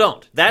gone. they still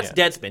don't. That's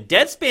Deadspin.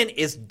 Deadspin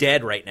is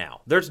dead right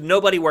now. There's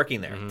nobody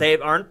working there. They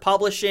aren't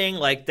publishing.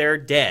 Like they're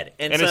dead.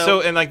 And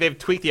they've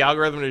tweaked the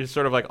algorithm to just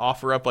sort of like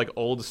offer up like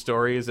old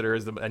stories that are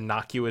as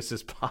innocuous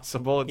as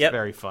possible. It's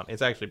very fun.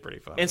 It's actually pretty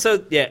fun. And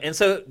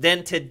so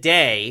then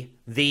today,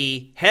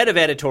 the head of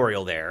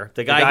editorial there,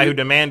 the guy who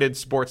demanded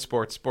sports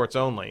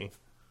only,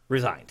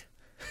 resigned.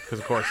 Because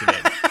of course he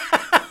did.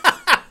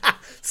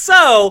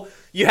 So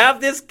you have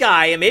this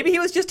guy, and maybe he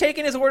was just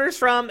taking his orders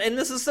from, and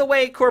this is the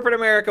way corporate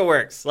America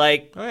works.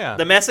 Like,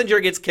 the messenger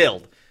gets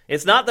killed.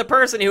 It's not the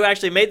person who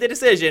actually made the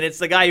decision. It's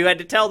the guy who had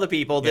to tell the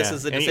people this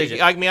is the decision.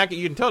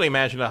 You can totally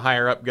imagine a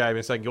higher-up guy.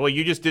 It's like, well,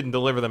 you just didn't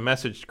deliver the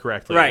message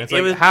correctly. Right. And it's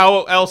like,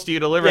 how else do you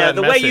deliver that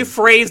message? Yeah, the way you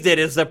phrased it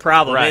is the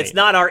problem. Right. It's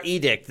not our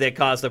edict that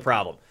caused the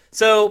problem.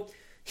 So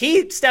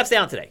he steps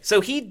down today. So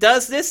he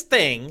does this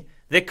thing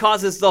that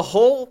causes the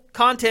whole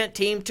content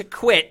team to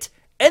quit,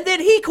 and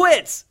then he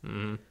quits.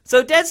 Mm-hmm.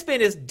 So Deadspin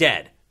is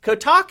dead.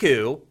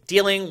 Kotaku,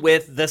 dealing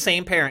with the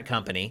same parent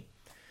company,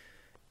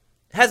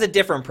 has a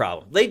different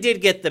problem. They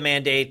did get the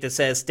mandate that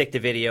says stick to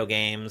video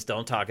games,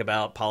 don't talk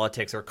about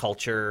politics or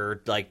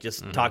culture,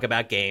 just talk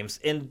about games,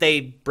 and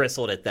they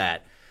bristled at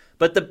that.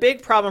 But the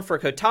big problem for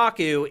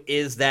Kotaku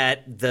is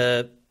that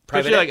the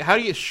private... how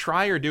do you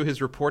Schreier do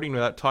his reporting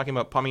without talking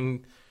about...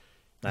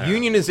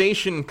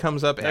 unionization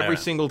comes up every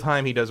single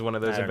time he does one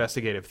of those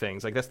investigative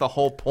things. That's the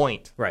whole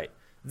point. Right.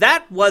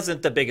 That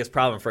wasn't the biggest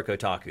problem for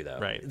Kotaku, though.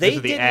 Right. This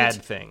is the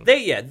ad thing.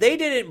 They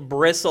didn't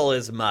bristle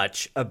as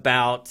much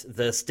about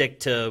the stick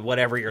to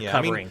whatever you're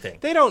covering thing.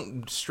 They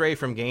don't stray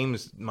from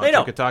games much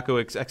on Kotaku,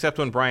 except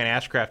when Brian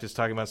Ashcraft is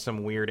talking about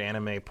some weird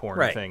anime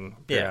porn thing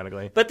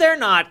periodically. Yeah. But they're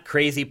not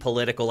crazy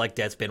political like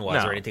Deadspin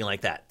was or anything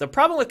like that. The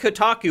problem with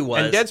Kotaku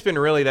was... And Deadspin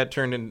really,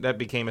 that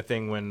became a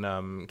thing when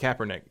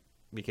Kaepernick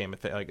became a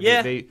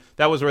thing.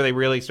 That was where they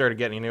really started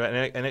getting into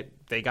it, and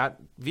they got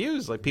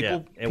views.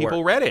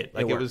 People read it.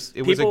 It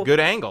was a good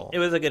angle. It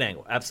was a good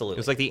angle, absolutely. It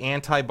was like the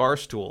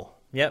anti-Barstool.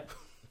 Yep,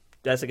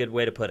 that's a good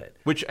way to put it.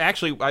 Which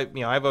actually,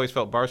 I've always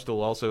felt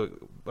Barstool also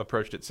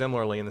approached it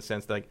similarly in the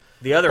sense that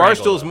the other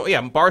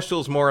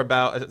Barstool's more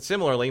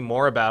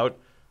about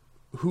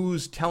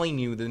who's telling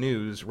you the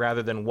news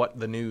rather than what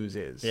the news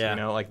is.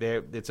 Yeah.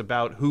 It's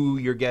about who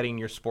you're getting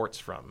your sports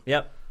from.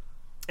 Yep.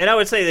 And I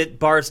would say that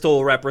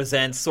Barstool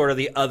represents sort of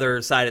the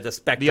other side of the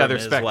spectrum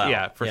as well.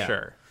 Yeah, for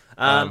sure.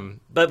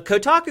 But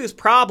Kotaku's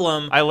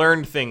problem... I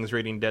learned things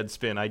reading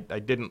Deadspin. I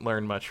didn't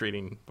learn much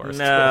reading Barstool.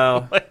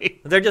 No.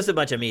 They're just a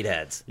bunch of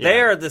meatheads. Yeah. They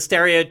are the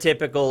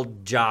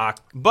stereotypical jock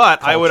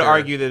But culture. I would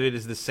argue that it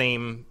is the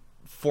same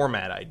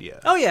format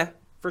idea. Oh, yeah,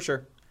 for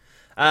sure.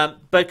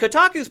 But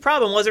Kotaku's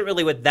problem wasn't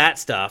really with that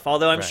stuff,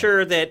 although I'm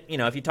sure that,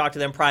 if you talk to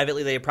them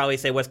privately, they'd probably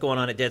say what's going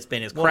on at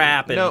Deadspin is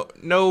crap.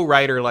 No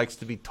writer likes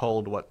to be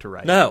told what to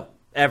write. No,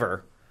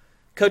 ever.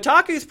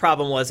 Kotaku's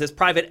problem was his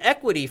private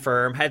equity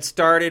firm had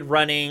started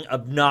running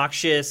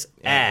obnoxious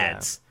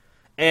ads.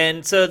 Yeah.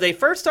 And so they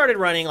first started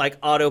running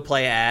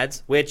autoplay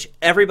ads, which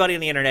everybody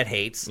on the internet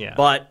hates. Yeah.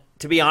 But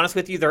to be honest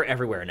with you, they're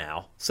everywhere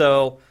now.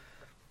 So...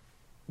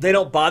 they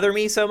don't bother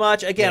me so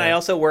much. Again, I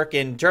also work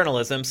in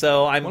journalism,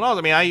 so I'm...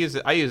 Well, no, I use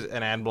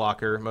an ad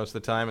blocker most of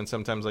the time, and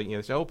sometimes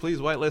they say, please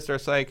whitelist our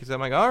site, because I'm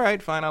like, all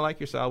right, fine, I like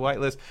your style,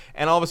 whitelist.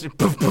 And all of a sudden,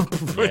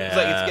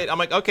 I'm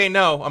like, okay,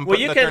 no, I'm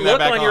putting you can look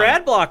on your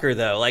ad blocker,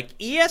 though. Like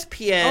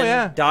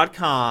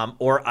ESPN.com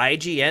or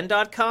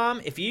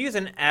IGN.com, if you use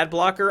an ad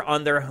blocker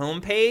on their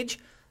homepage,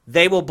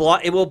 it will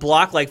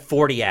block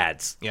 40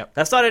 ads. Yep.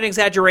 That's not an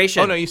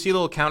exaggeration. Oh, no, you see a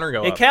little counter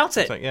go up. It counts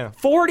it.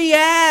 40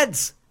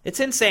 ads!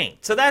 It's insane.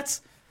 So that's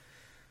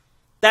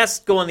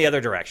going the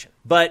other direction.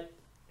 And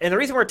the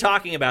reason we're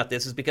talking about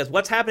this is because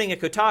what's happening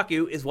at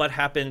Kotaku is what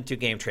happened to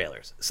game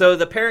trailers. So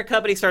the parent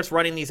company starts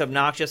running these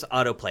obnoxious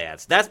autoplay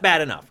ads. That's bad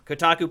enough.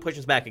 Kotaku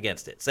pushes back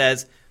against it.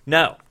 Says,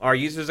 no, our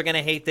users are going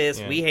to hate this.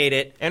 Yeah. We hate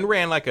it. And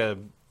ran like a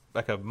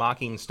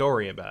mocking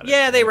story about it.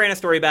 Yeah, they ran a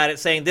story about it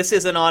saying, this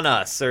isn't on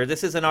us, or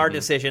this isn't our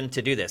decision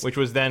to do this. Which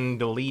was then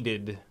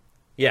deleted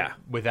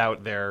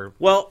without their...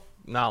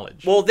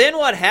 knowledge. Well, then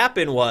what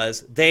happened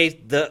was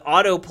the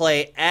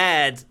autoplay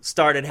ads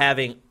started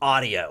having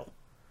audio.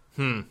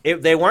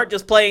 They weren't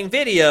just playing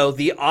video.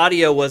 The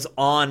audio was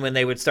on when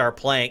they would start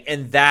playing,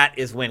 and that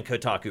is when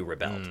Kotaku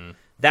rebelled.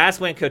 That's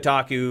when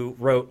Kotaku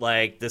wrote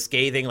the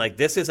scathing,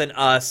 this isn't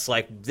us,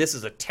 this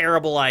is a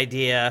terrible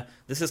idea.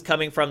 This is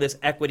coming from this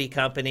equity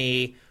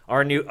company,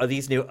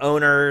 these new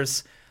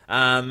owners,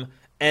 and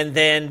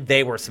then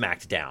they were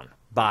smacked down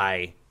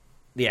by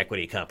the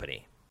equity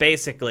company.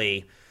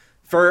 Basically,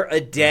 for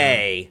a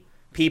day,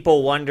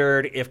 people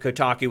wondered if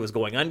Kotaku was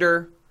going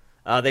under.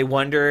 They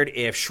wondered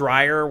if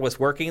Schreier was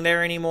working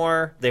there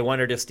anymore. They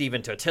wondered if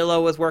Stephen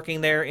Totilo was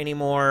working there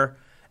anymore.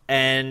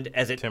 And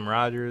Tim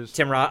Rogers.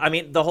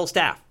 The whole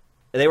staff.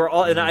 They were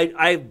all, and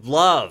I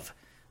love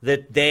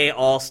that they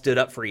all stood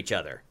up for each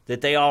other.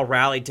 That they all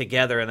rallied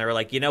together, and they were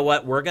like, you know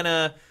what, we're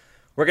gonna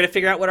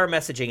figure out what our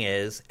messaging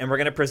is, and we're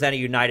gonna present a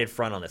united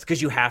front on this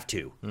because you have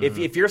to.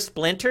 If you're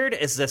splintered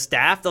as the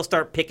staff, they'll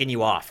start picking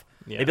you off.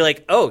 Yeah. They'd be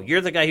like, "Oh,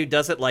 you're the guy who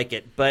doesn't like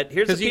it." But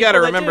here's because you got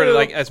to remember,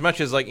 as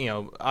much as I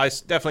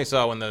definitely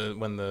saw when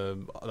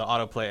the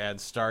autoplay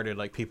ads started,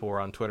 people were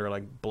on Twitter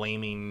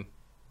blaming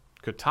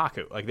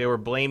Kotaku, they were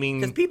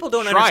blaming because people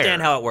don't Schreier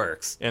understand how it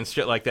works and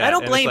shit like that. I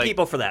don't blame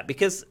people for that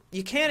because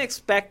you can't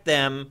expect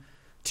them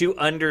to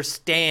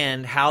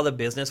understand how the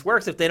business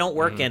works if they don't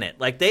work in it.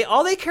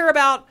 All they care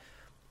about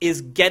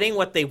is getting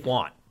what they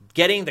want.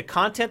 Getting the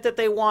content that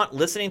they want,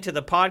 listening to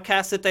the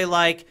podcast that they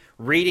like,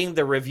 reading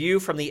the review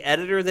from the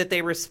editor that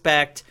they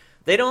respect.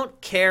 They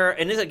don't care.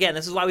 And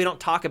this is why we don't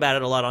talk about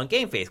it a lot on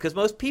GameFace, because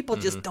most people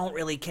just don't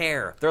really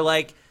care. They're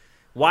like,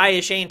 Why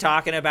is Shane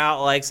talking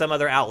about like some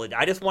other outlet?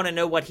 I just want to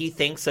know what he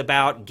thinks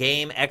about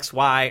game X,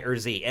 Y, or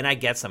Z, and I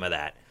get some of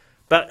that.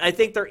 But I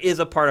think there is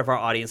a part of our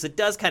audience that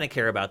does kind of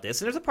care about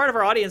this, and there's a part of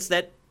our audience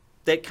that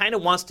kind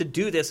of wants to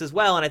do this as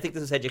well, and I think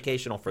this is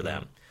educational for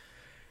them.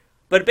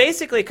 But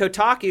basically,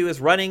 Kotaku is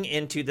running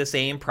into the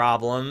same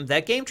problem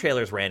that game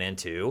trailers ran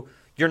into.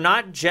 You're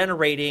not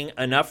generating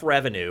enough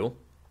revenue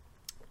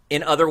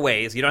in other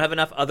ways. You don't have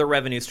enough other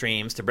revenue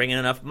streams to bring in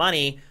enough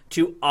money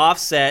to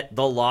offset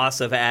the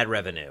loss of ad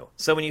revenue.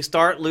 So when you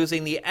start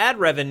losing the ad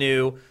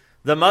revenue,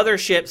 the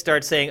mothership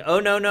starts saying, oh,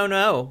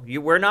 no,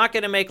 we're not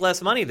going to make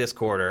less money this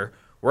quarter.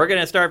 We're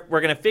going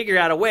to figure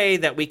out a way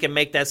that we can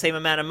make that same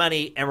amount of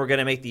money, and we're going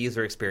to make the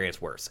user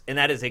experience worse. And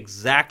that is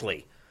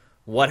exactly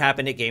what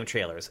happened at game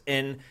trailers.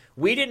 And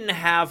we didn't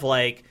have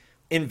like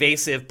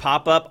invasive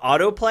pop-up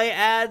autoplay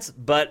ads,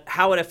 but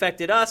how it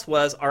affected us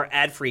was our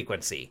ad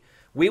frequency.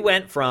 We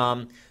went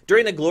from,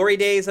 during the glory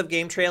days of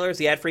game trailers,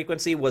 the ad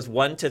frequency was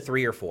 1 to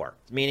 3 or 4,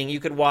 meaning you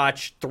could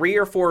watch 3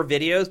 or 4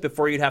 videos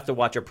before you'd have to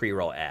watch a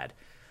pre-roll ad.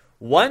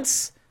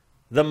 Once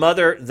the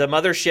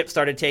mothership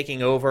started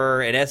taking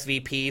over and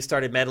SVP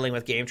started meddling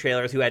with game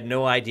trailers who had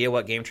no idea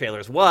what game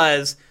trailers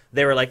was,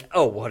 they were like,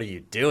 oh, what are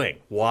you doing?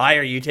 Why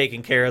are you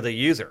taking care of the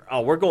user?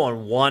 Oh, we're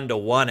going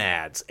 1-to-1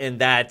 ads. And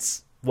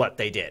that's what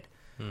they did.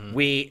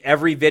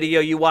 Every video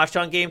you watched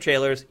on game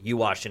trailers, you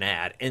watched an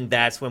ad. And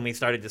that's when we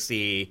started to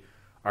see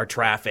our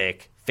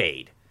traffic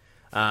fade.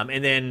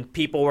 And then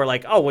people were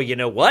like, oh, well, you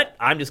know what?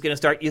 I'm just going to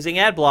start using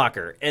ad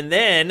blocker. And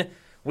then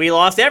we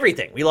lost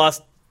everything. We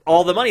lost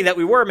all the money that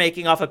we were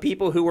making off of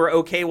people who were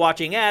okay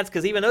watching ads,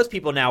 because even those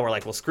people now were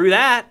like, well, screw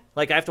that.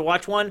 Like, I have to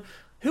watch one.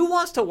 Who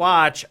wants to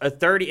watch a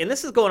 30... And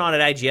this is going on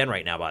at IGN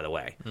right now, by the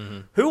way.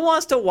 Who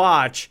wants to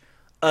watch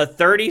a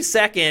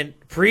 30-second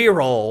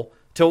pre-roll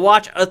to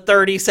watch a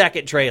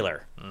 30-second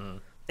trailer?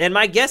 And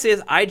my guess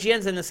is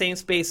IGN's in the same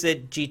space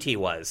that GT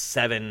was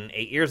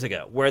 7-8 years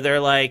ago, where they're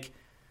like,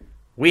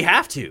 we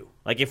have to.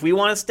 Like, if we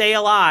want to stay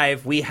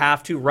alive, we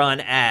have to run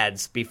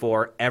ads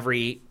before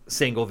every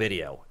single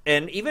video.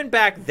 And even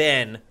back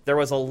then, there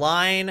was a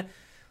line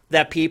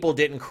that people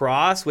didn't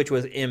cross, which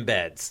was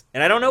embeds.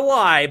 And I don't know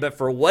why, but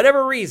for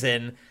whatever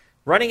reason,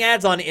 running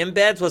ads on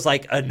embeds was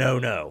like a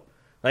no-no.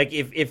 Like,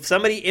 if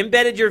somebody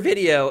embedded your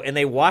video and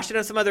they watched it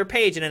on some other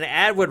page and an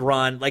ad would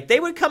run, like, they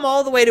would come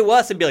all the way to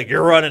us and be like,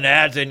 you're running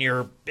ads in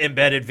your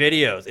embedded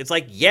videos. It's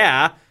like,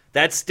 yeah,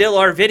 that's still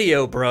our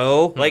video,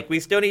 bro. Like, we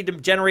still need to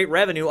generate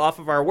revenue off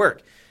of our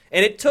work.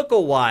 And it took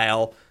a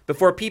while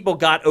before people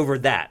got over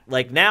that.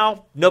 Like,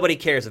 now, nobody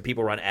cares if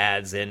people run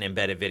ads in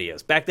embedded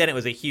videos. Back then, it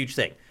was a huge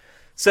thing.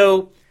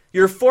 So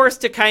you're forced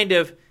to kind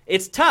of,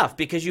 it's tough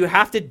because you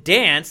have to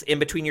dance in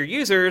between your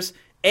users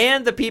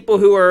and the people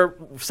who are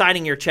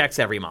signing your checks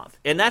every month.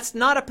 And that's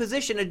not a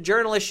position a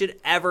journalist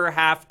should ever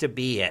have to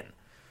be in.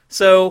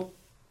 So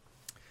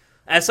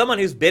as someone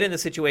who's been in the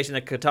situation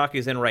that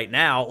Kotaku's in right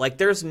now, like,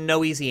 there's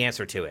no easy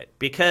answer to it,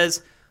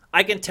 because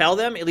I can tell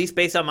them, at least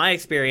based on my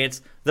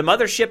experience, the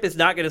mothership is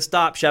not going to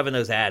stop shoving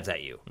those ads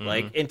at you.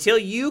 Like, until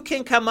you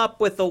can come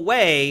up with a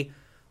way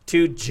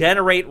to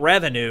generate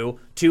revenue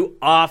to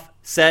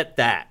offset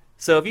that.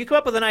 So if you come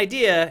up with an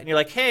idea and you're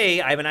like,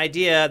 hey, I have an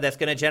idea that's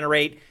going to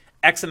generate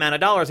X amount of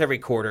dollars every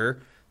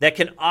quarter that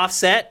can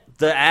offset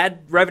the ad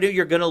revenue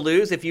you're going to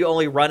lose if you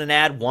only run an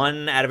ad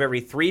 1 out of every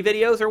 3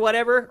 videos or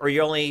whatever, or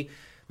you only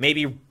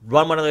maybe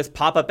run one of those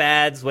pop-up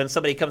ads when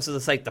somebody comes to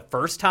the site the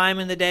first time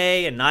in the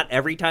day and not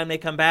every time they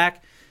come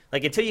back.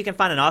 Like, until you can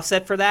find an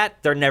offset for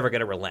that, they're never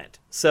going to relent.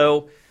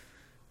 So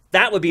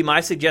that would be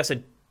my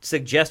suggestion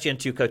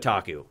to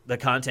Kotaku, the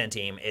content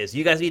team, is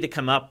you guys need to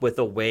come up with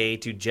a way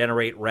to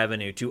generate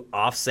revenue to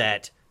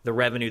offset the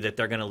revenue that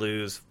they're going to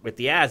lose with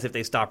the ads if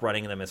they stop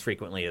running them as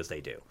frequently as they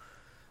do.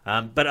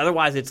 But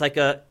otherwise, it's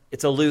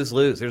a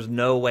lose-lose. There's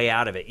no way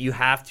out of it. You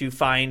have to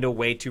find a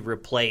way to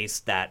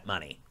replace that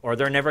money, or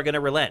they're never going to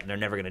relent, and they're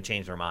never going to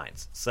change their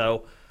minds.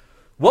 So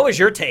what was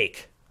your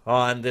take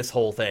on this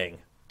whole thing?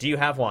 Do you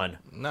have one?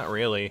 Not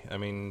really. I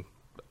mean,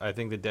 I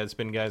think the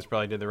Deadspin guys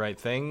probably did the right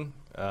thing,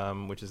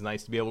 which is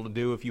nice to be able to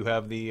do if you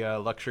have the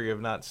luxury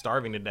of not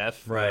starving to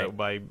death, right,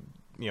 by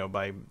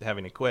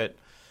having to quit.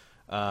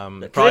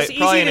 It's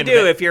easy to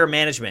do if you're a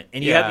management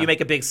and you make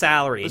a big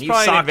salary and you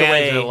socked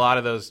away. A lot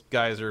of those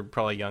guys are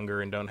probably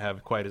younger and don't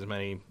have quite as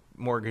many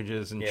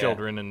mortgages and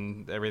children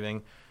and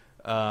everything.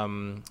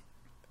 But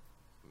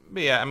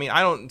yeah, I mean,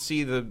 I don't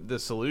see the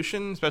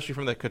solution, especially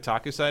from the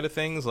Kotaku side of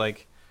things.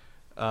 Like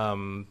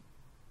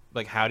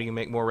how do you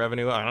make more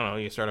revenue? I don't know.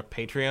 You start a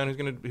Patreon.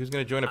 Who's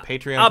gonna join a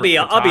Patreon? I'll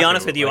be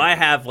honest with you. I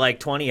have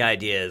like 20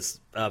 ideas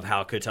of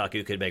how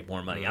Kotaku could make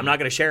more money. I'm not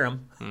going to share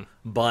them,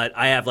 but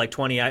I have like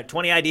 20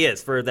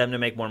 ideas for them to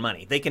make more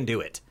money. They can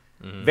do it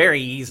very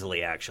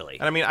easily, actually.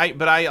 And I mean,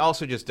 I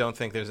also just don't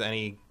think there's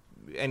any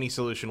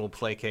solution will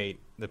placate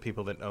the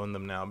people that own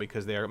them now,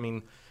 because they are. I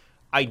mean,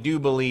 I do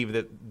believe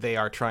that they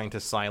are trying to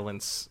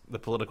silence the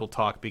political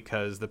talk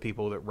because the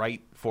people that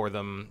write for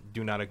them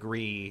do not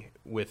agree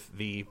with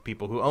the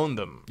people who own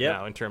them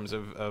now in terms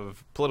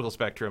of political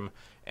spectrum.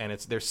 And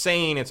they're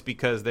saying it's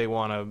because they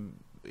want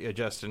to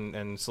adjust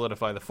and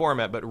solidify the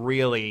format, but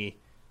really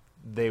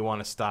they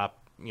want to stop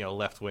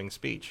left-wing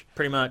speech.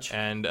 Pretty much.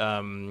 And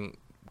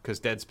because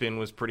Deadspin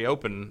was pretty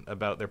open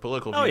about their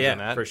political views on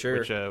that. For sure.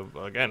 Which,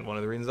 again, one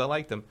of the reasons I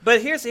like them.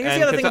 But here's the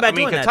other thing about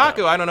doing Kotaku, that,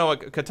 though. I don't know.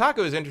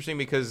 Kotaku is interesting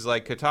because,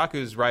 like,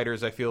 Kotaku's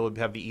writers, I feel, would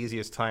have the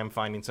easiest time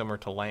finding somewhere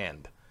to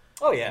land.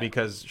 Oh, yeah.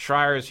 Because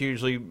Schreier's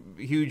huge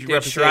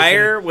reputation.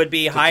 Schreier would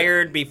be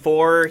hired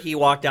before he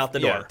walked out the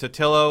door. Yeah,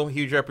 Totillo,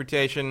 huge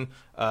reputation.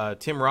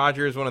 Tim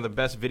Rogers, one of the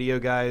best video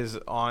guys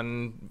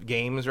on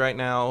games right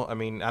now. I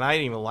mean, and I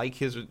didn't even like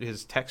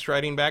his text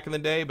writing back in the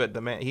day, but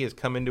the man, he has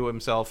come into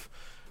himself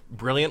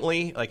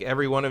brilliantly. Like,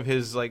 every one of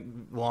his like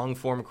long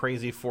form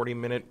crazy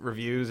 40-minute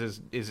reviews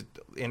is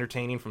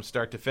entertaining from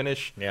start to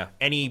finish. Yeah.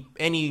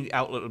 Any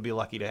outlet would be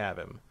lucky to have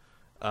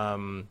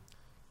him.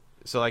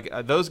 So like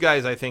those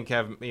guys, I think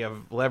have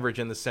leverage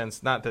in the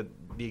sense, not that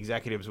the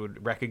executives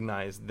would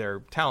recognize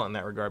their talent in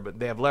that regard, but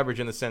they have leverage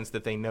in the sense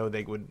that they know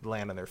they would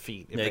land on their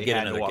feet if they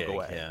had to walk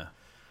away. Yeah.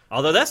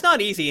 Although that's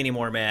not easy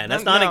anymore, man.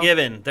 That's not a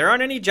given. There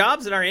aren't any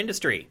jobs in our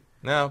industry.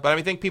 No, but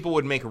I think people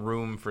would make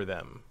room for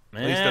them.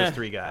 At least those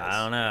three guys.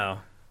 I don't know.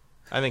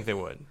 I think they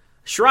would.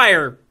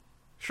 Schreier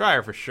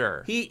for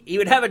sure. He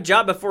would have a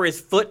job before his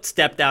foot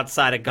stepped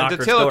outside of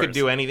Gawker's Totillo doors. could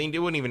do anything. He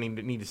wouldn't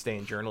even need to stay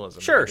in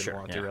journalism. Sure. If he didn't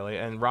want to, really.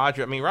 And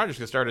Rogers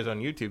could start his own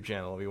YouTube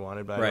channel if he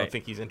wanted, but I don't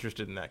think he's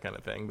interested in that kind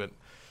of thing. But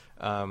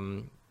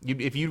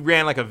if you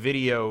ran like a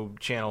video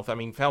channel, I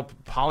mean,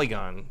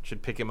 Polygon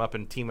should pick him up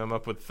and team him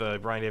up with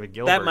Brian David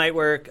Gilbert. That might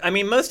work. I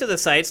mean, most of the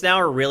sites now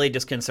are really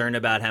just concerned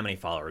about how many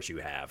followers you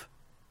have.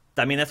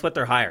 I mean, that's what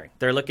they're hiring.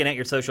 They're looking at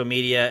your social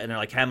media, and they're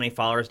like, how many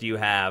followers do you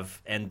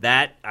have? And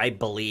that, I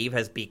believe,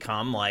 has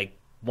become like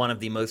one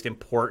of the most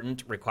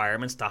important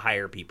requirements to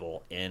hire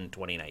people in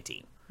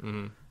 2019.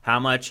 Mm-hmm. How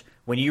much,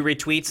 when you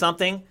retweet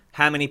something,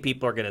 how many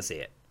people are going to see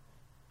it?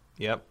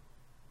 Yep.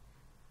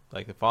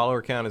 Like, the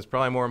follower count is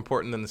probably more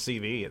important than the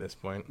CV at this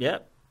point.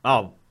 Yep.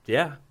 Oh,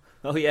 yeah.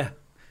 Oh, yeah.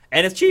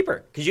 And it's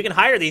cheaper because you can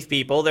hire these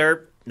people.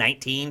 They're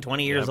 19,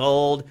 20 years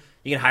old.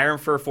 You can hire them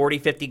for 40,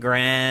 50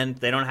 grand.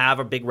 They don't have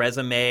a big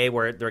resume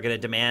where they're going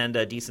to demand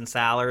a decent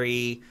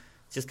salary.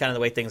 It's just kind of the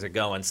way things are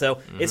going. So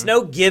it's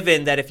no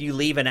given that if you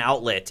leave an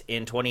outlet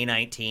in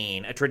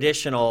 2019, a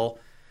traditional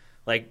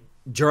like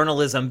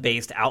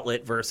journalism-based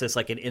outlet versus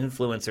like an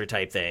influencer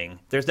type thing,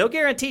 there's no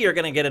guarantee you're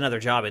going to get another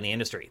job in the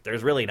industry.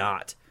 There's really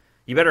not.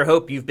 You better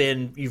hope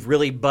you've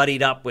really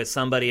buddied up with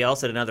somebody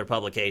else at another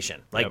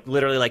publication. Like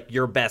literally like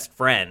your best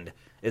friend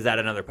is at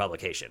another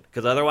publication.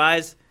 Because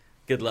otherwise,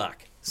 good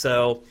luck.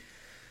 So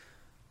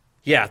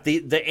yeah,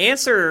 the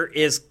answer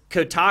is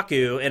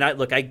Kotaku, and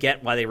I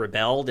get why they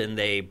rebelled and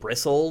they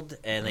bristled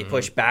and they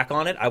pushed back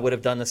on it. I would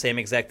have done the same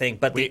exact thing,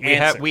 but we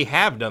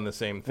have done the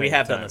same thing. We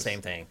have done the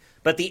same thing,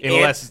 but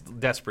in less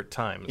desperate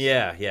times.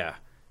 Yeah.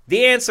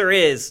 The answer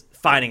is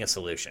finding a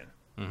solution,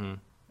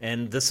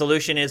 and the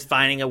solution is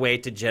finding a way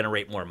to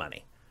generate more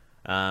money.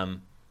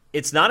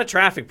 It's not a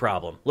traffic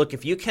problem. Look,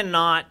 if you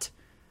cannot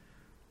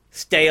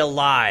stay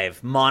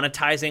alive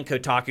monetizing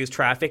Kotaku's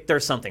traffic,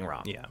 there's something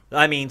wrong. Yeah.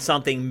 I mean,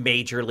 something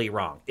majorly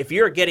wrong. If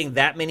you're getting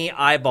that many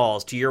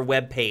eyeballs to your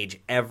webpage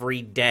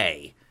every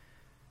day,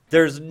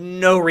 there's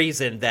no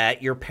reason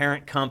that your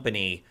parent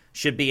company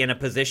should be in a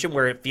position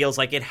where it feels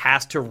like it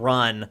has to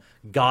run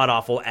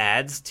god-awful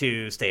ads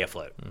to stay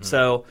afloat.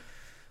 So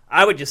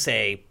I would just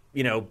say,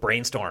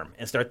 brainstorm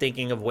and start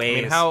thinking of ways.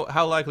 I mean,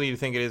 how likely do you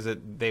think it is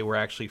that they were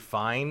actually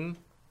fine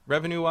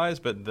revenue-wise,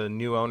 but the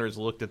new owners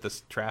looked at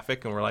this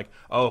traffic and were like,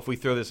 oh, if we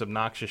throw this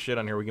obnoxious shit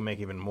on here, we can make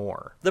even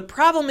more? The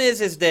problem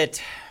is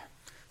that,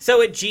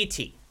 so at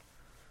GT,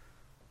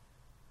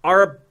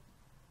 and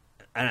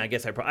I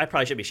guess I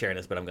probably should be sharing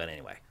this, but I'm going to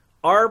anyway.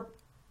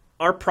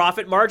 Our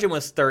profit margin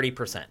was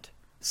 30%.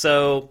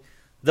 So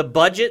the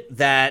budget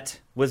that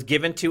was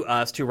given to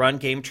us to run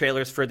game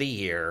trailers for the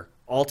year,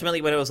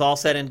 ultimately when it was all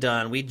said and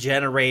done, we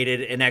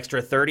generated an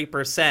extra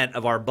 30%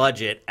 of our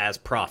budget as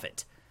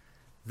profit.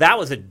 That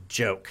was a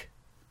joke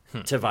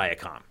to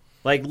Viacom.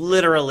 Like,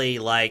 literally,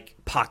 like,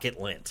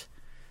 pocket lint.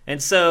 And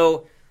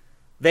so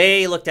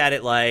they looked at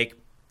it like,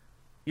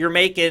 you're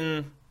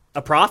making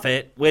a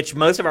profit, which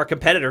most of our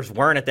competitors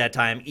weren't at that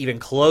time even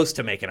close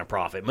to making a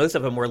profit. Most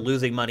of them were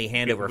losing money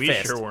hand over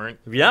fist. We sure weren't.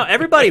 Yeah,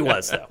 everybody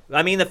was, though.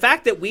 I mean, the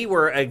fact that we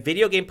were a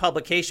video game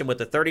publication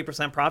with a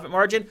 30% profit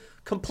margin,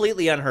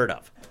 completely unheard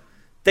of.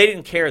 They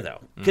didn't care,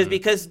 though.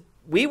 Because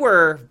we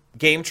were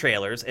game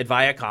trailers at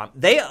Viacom.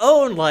 They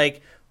own,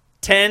 like,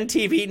 10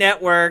 TV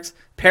networks,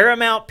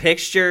 Paramount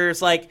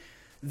Pictures, like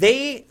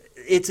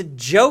it's a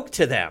joke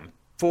to them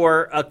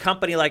for a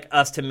company like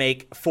us to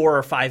make $4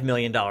 or $5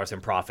 million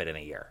in profit in a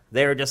year.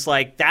 They're just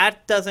like,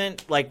 that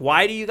doesn't, like,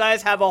 why do you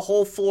guys have a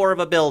whole floor of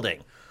a building?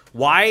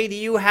 Why do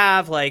you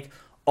have like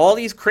all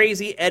these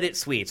crazy edit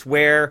suites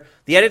where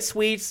the edit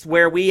suites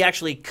where we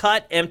actually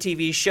cut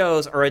MTV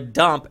shows are a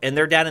dump and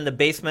they're down in the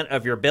basement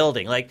of your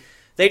building? Like,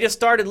 they just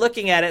started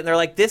looking at it and they're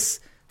like,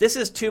 this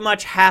is too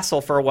much hassle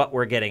for what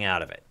we're getting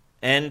out of it.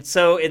 And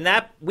so in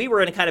that, we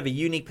were in kind of a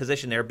unique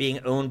position there,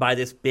 being owned by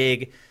this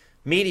big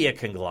media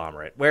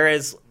conglomerate.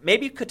 Whereas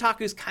maybe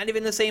Kotaku's kind of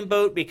in the same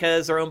boat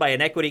because they're owned by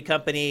an equity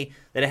company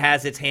that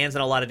has its hands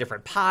in a lot of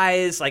different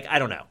pies. Like, I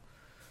don't know.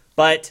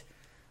 But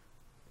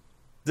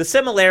the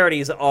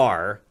similarities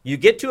are you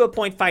get to a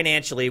point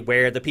financially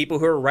where the people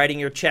who are writing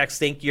your checks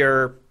think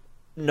you're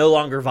no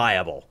longer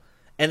viable.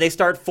 And they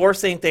start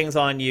forcing things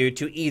on you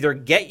to either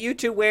get you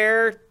to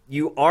where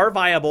you are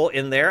viable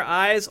in their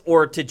eyes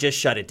or to just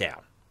shut it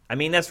down. I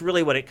mean, that's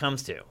really what it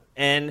comes to.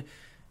 And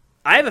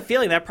I have a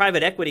feeling that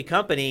private equity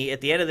company,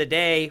 at the end of the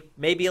day,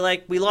 may be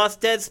like, we lost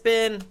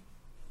Deadspin.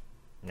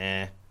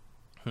 Nah.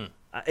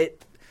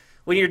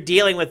 When you're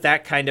dealing with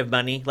that kind of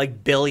money,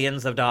 like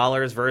billions of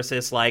dollars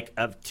versus like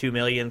 $2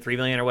 million, $3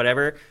 million or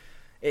whatever,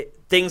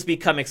 things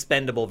become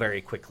expendable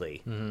very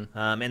quickly. Mm-hmm.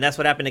 And that's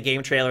what happened to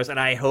game trailers. And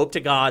I hope to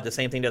God the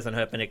same thing doesn't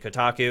happen at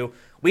Kotaku.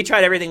 We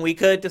tried everything we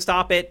could to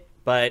stop it,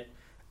 but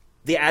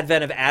the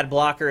advent of ad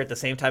blocker at the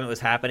same time it was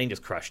happening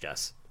just crushed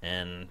us.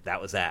 And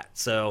that was that.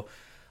 So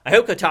I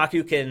hope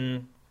Kotaku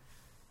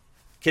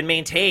can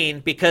maintain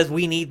because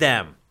we need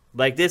them.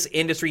 Like, this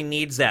industry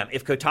needs them.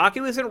 If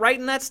Kotaku isn't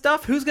writing that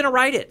stuff, who's going to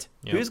write it?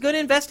 Yep. Who's going to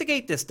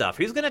investigate this stuff?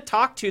 Who's going to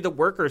talk to the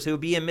workers who are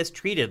being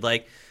mistreated?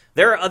 Like,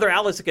 there are other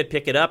outlets that could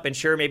pick it up, and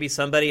sure, maybe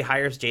somebody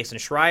hires Jason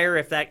Schreier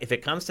if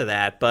it comes to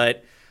that,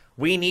 but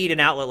we need an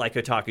outlet like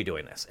Kotaku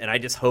doing this, and I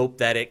just hope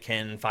that it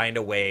can find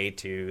a way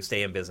to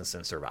stay in business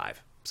and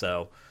survive.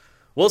 So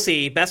we'll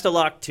see. Best of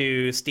luck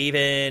to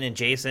Steven and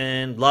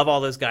Jason. Love all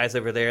those guys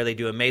over there. They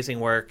do amazing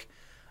work,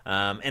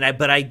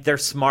 but they're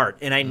smart,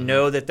 and I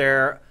know that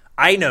there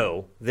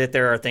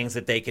are things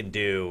that they can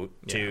do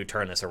to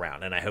turn this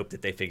around, and I hope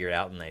that they figure it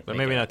out. But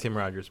maybe not Tim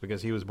Rogers,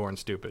 because he was born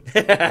stupid.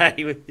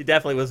 He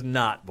definitely was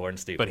not born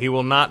stupid. But he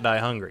will not die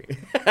hungry.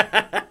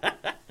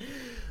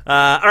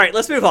 All right,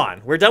 let's move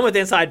on. We're done with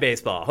Inside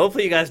Baseball.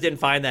 Hopefully you guys didn't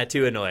find that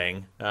too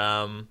annoying.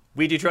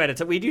 We do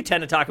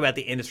tend to talk about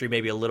the industry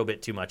maybe a little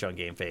bit too much on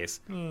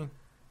GameFace.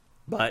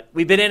 But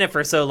we've been in it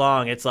for so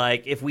long, it's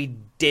like, if we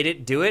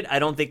didn't do it, I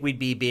don't think we'd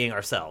be being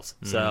ourselves.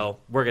 So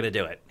we're going to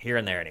do it, here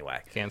and there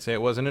anyway. Can't say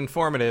it wasn't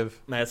informative.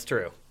 That's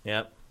true.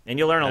 Yep. And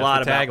you'll learn a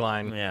lot about... That's the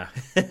tagline. Yeah.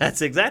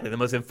 That's exactly. The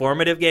most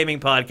informative gaming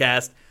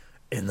podcast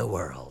in the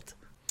world.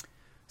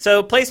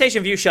 So,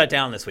 PlayStation Vue shut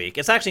down this week.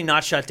 It's actually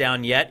not shut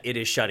down yet. It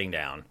is shutting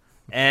down.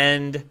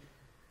 And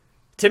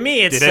to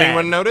me, it's sad. Did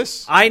anyone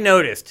notice? I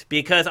noticed,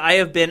 because I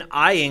have been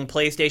eyeing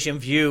PlayStation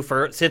Vue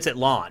since it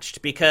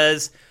launched,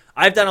 because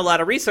I've done a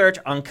lot of research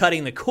on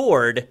cutting the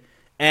cord,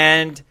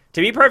 and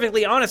to be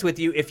perfectly honest with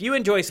you, if you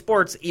enjoy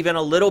sports even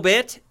a little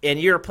bit and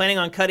you're planning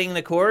on cutting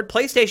the cord,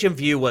 PlayStation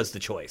Vue was the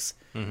choice.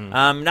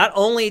 Mm-hmm. Not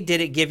only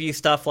did it give you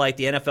stuff like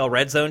the NFL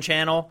Red Zone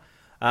channel,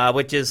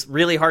 which is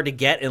really hard to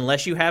get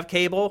unless you have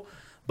cable,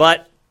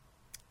 but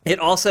it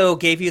also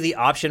gave you the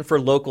option for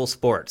local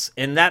sports,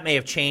 and that may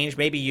have changed.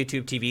 Maybe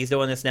YouTube TV's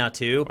doing this now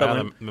too.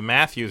 But the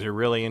Matthews are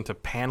really into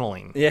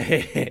paneling.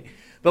 Yeah.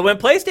 But when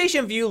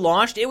PlayStation Vue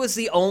launched, it was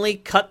the only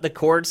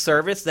cut-the-cord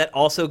service that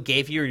also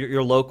gave you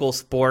your local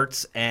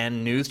sports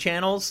and news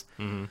channels.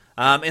 Mm-hmm.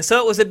 And so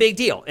it was a big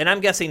deal. And I'm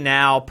guessing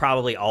now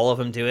probably all of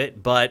them do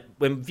it. But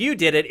when Vue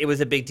did it, it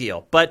was a big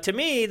deal. But to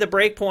me, the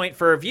break point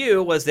for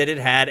Vue was that it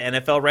had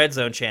NFL Red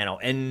Zone channel,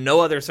 and no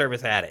other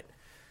service had it.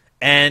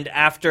 And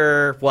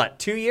after,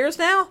 2 years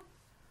now?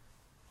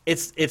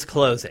 It's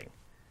closing.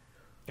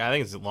 I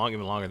think it's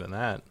even longer than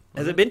that.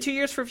 Has it been 2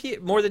 years for Vue?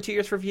 More than 2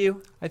 years for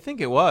Vue? I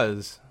think it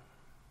was.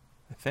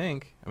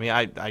 I mean,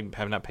 I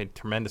have not paid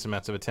tremendous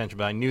amounts of attention,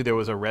 but I knew there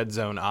was a Red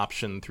Zone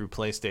option through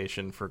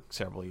PlayStation for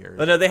several years.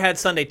 Oh, no, they had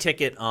Sunday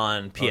Ticket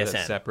on PSN. Oh,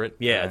 that's separate?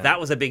 Yeah, that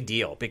was a big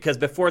deal, because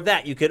before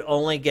that, you could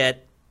only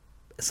get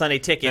Sunday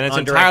Ticket on DirecTV.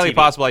 And it's entirely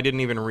possible I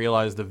didn't even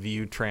realize the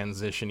Vue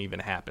transition even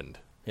happened.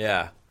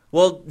 Yeah.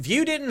 Well,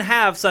 Vue didn't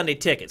have Sunday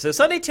Ticket. So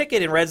Sunday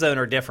Ticket and Red Zone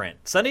are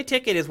different. Sunday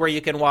Ticket is where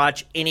you can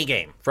watch any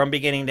game from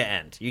beginning to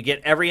end. You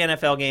get every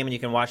NFL game, and you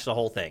can watch the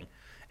whole thing.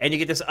 And you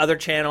get this other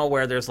channel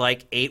where there's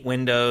like 8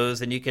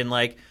 windows, and you can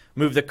like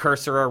move the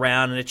cursor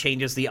around, and it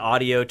changes the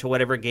audio to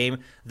whatever game.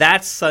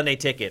 That's Sunday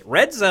Ticket.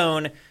 Red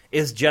Zone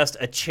is just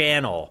a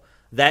channel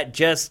that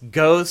just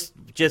goes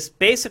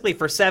basically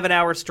for 7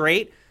 hours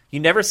straight.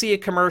 You never see a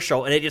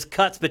commercial, and it just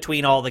cuts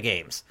between all the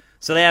games.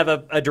 So they have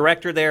a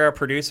director there, a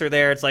producer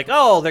there. It's like,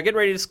 oh, they're getting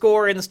ready to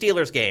score in the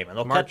Steelers game, and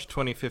they'll March cut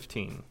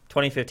 2015.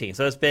 2015.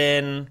 So it's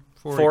been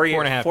 4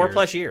 and a half years.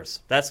 4+ years.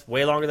 That's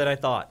way longer than I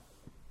thought.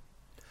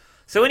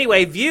 So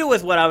anyway, Vue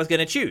was what I was going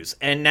to choose,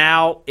 and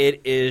now it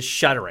is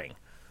shuttering.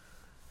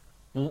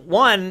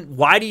 1,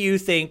 why do you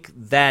think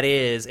that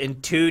is?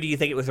 And 2, do you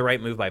think it was the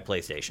right move by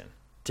PlayStation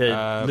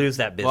to lose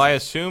that business? Well, I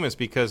assume it's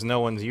because no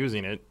one's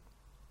using it.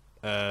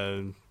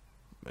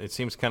 It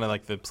seems kind of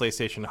like the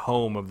PlayStation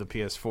home of the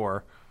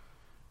PS4.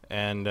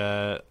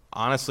 And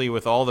honestly,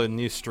 with all the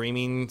new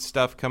streaming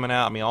stuff coming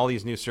out, I mean, all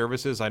these new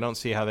services, I don't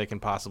see how they can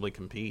possibly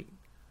compete.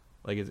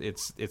 Like,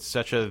 it's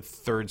such a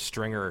third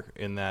stringer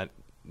in that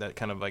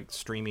kind of like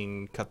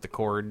streaming cut the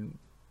cord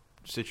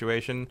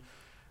situation.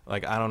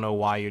 Like, I don't know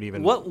why you'd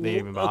even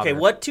bother. Okay,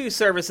 what 2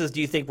 services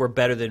do you think were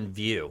better than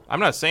Vue?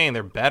 I'm not saying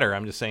they're better.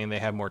 I'm just saying they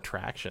have more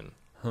traction.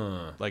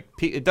 Like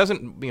it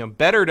doesn't,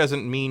 better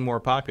doesn't mean more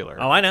popular.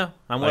 Oh, I know.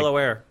 I'm well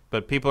aware.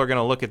 But people are going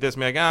to look at this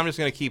and be like, I'm just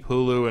going to keep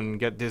Hulu and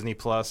get Disney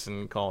Plus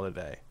and call it a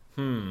day.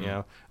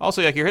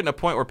 Also, like, you're hitting a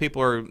point where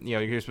people are,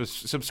 you're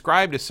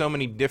subscribed to so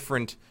many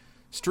different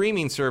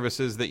streaming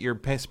services that you're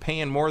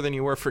paying more than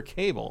you were for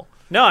cable.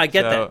 No, I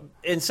get that.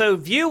 And so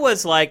View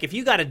was like, if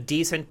you got a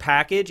decent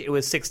package, it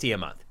was $60 a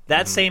month.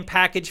 That same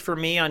package for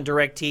me on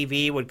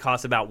DirecTV would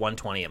cost about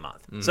 $120 a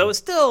month. So it's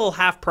still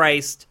half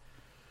priced.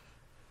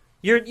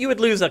 You would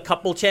lose a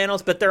couple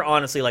channels, but they're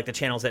honestly like the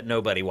channels that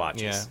nobody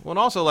watches. Yeah. Well, and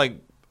also, like,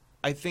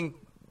 I think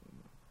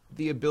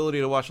the ability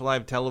to watch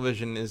live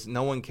television is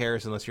no one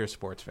cares unless you're a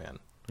sports fan.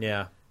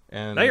 Yeah.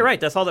 And no, you're right.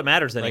 That's all that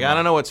matters anymore. Like, I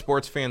don't know what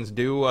sports fans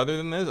do other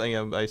than this.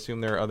 I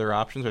assume there are other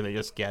options, or they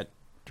just get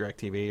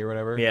DirecTV or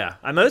whatever. Yeah.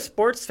 Most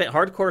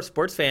hardcore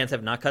sports fans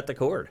have not cut the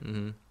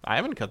cord. I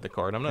haven't cut the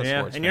cord. I'm not a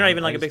sports fan. And you're not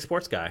even like a big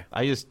sports guy.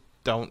 I just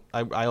don't.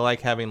 I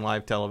like having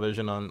live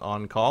television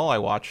on call. I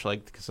watch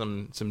like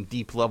some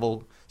deep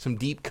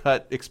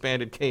cut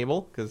expanded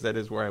cable because that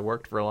is where I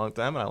worked for a long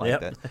time, and I like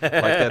that. I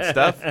like that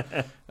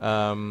stuff.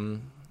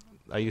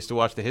 I used to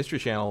watch the History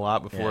Channel a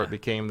lot before it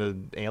became the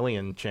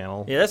Alien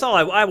Channel. Yeah, that's all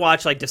I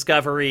watch, like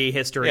Discovery,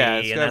 History,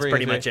 and that's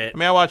pretty much it. I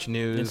mean, I watch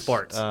news and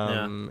sports,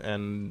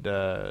 and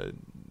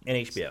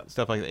HBO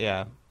stuff like that.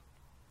 Yeah,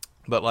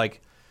 but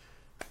like,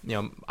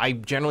 I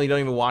generally don't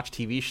even watch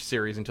TV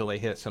series until they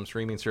hit some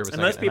streaming service.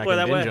 And most people are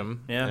that way.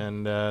 Them,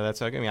 and that's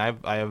like, I mean,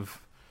 I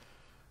have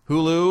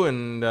Hulu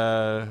and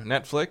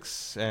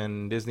Netflix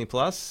and Disney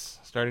Plus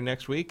starting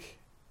next week.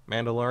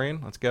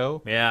 Mandalorian, let's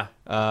go. Yeah.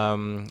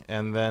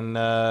 And then,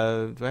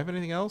 do I have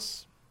anything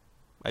else?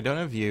 I don't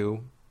have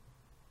View.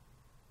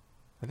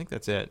 I think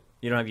that's it.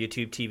 You don't have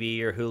YouTube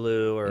TV or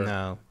Hulu or...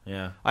 No.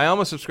 Yeah. I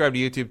almost subscribed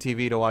to YouTube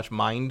TV to watch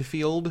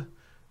Mindfield,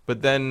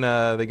 but then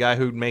the guy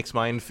who makes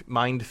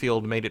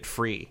Mindfield made it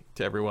free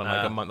to everyone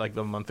like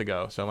a month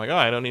ago. So I'm like,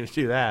 I don't need to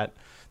do that.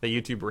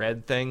 The YouTube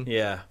Red thing.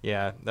 Yeah.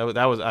 Yeah.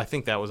 That was. I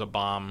think that was a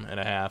bomb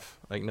and a half.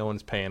 Like, no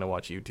one's paying to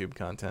watch YouTube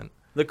content.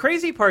 The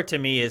crazy part to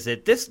me is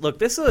that this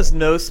was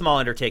no small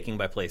undertaking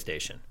by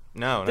PlayStation.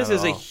 No, this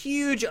is a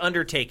huge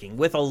undertaking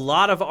with a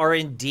lot of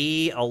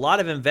R&D, a lot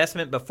of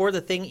investment before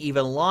the thing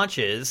even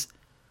launches,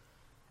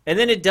 and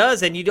then it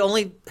does, and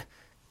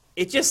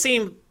it just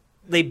seemed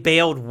they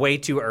bailed way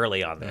too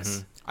early on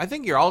this. I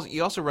think you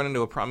also run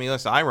into a problem.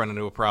 I run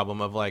into a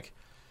problem of like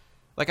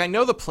I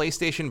know the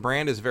PlayStation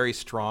brand is very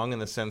strong in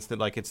the sense that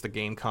like it's the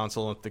game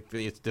console,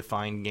 it's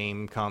defined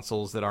game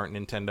consoles that aren't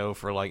Nintendo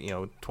for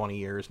 20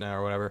 years now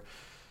or whatever.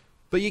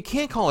 But you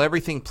can't call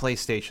everything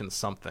PlayStation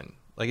something.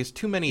 Like, it's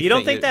too many. You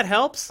don't think that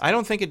helps? I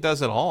don't think it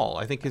does at all.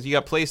 I think because you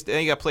got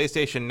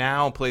PlayStation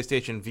Now,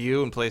 PlayStation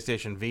View, and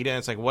PlayStation Vita. And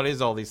it's like, what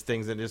is all these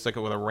things that just like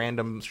with a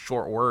random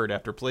short word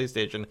after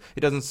PlayStation? It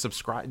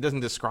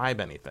doesn't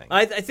describe anything.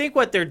 I think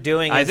what they're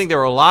doing. I think there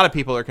were a lot of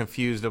people that are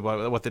confused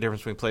about what the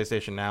difference between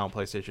PlayStation Now and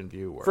PlayStation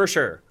View were. For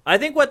sure. I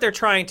think what they're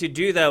trying to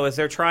do though is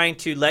they're trying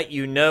to let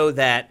you know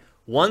that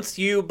once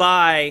you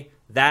buy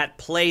that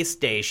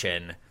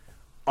PlayStation,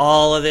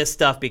 all of this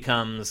stuff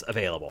becomes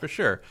available. For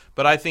sure.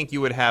 But I think you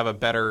would have a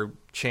better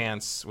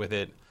chance with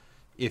it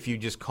if you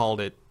just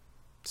called it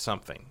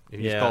something.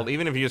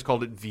 Even if you just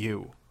called it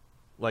View.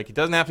 Like, it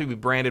doesn't have to be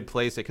branded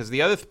PlayStation. Because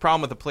the other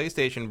problem with the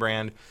PlayStation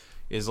brand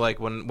is, like,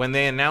 when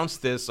they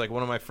announced this, like,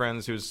 one of my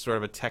friends who's sort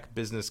of a tech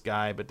business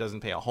guy but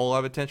doesn't pay a whole lot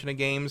of attention to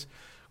games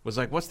was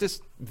like, what's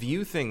this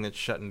View thing that's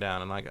shutting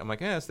down? I'm like,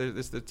 it's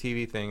the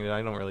TV thing that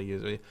I don't really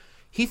use.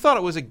 He thought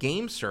it was a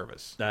game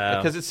service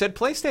because it said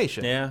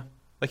PlayStation. Yeah.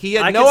 Like, he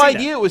had no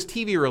idea it was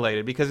TV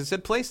related because it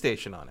said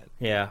PlayStation on it.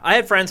 Yeah. I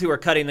had friends who were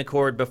cutting the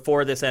cord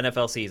before this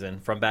NFL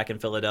season from back in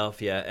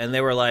Philadelphia, and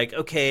they were like,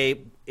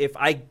 okay, if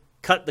I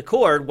cut the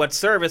cord, what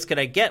service can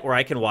I get where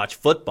I can watch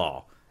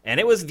football? And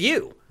it was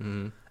View.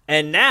 Mm-hmm.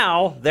 And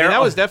now that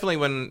was definitely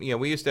when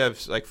we used to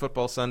have like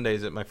football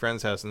Sundays at my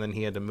friend's house, and then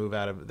he had to move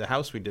out of the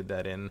house we did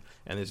that in,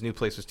 and his new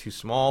place was too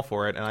small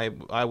for it. And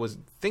I was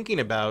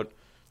thinking about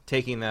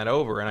taking that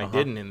over, and I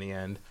didn't in the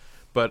end.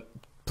 But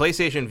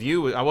PlayStation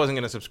View, I wasn't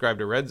going to subscribe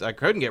to I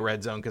couldn't get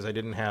Red Zone because I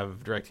didn't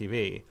have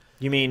DirecTV.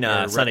 You mean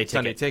Sunday Ticket?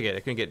 Sunday Ticket. I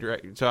couldn't get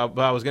direct. So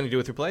I was going to do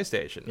it through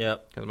PlayStation.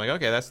 Yep. Because I'm like,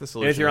 okay, that's the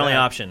solution. It's your only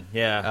option.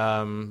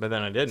 Yeah. But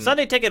then I didn't.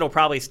 Sunday Ticket will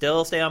probably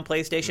still stay on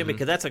PlayStation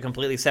because that's a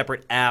completely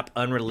separate app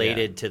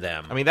unrelated to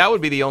them. I mean, that would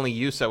be the only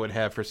use I would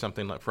have for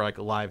something like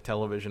a live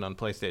television on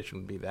PlayStation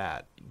would be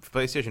that.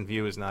 PlayStation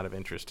View is not of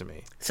interest to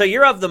me. So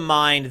you're of the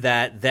mind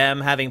that them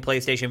having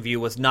PlayStation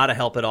View was not a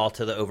help at all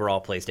to the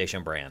overall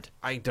PlayStation brand?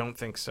 I don't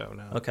think so,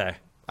 no. Okay.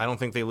 I don't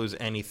think they lose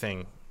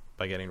anything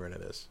by getting rid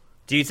of this.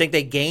 Do you think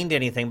they gained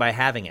anything by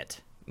having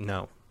it?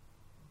 No.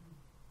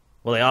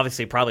 Well, they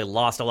obviously probably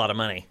lost a lot of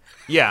money.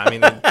 Yeah, I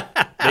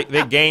mean,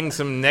 they gained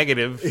some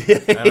negative.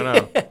 I don't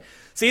know.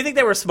 So you think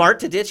they were smart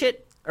to ditch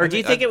it? Or do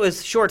you think it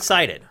was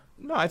short-sighted?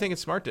 No, I think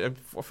it's smart.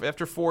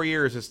 After 4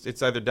 years,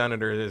 it's either done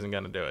it or it isn't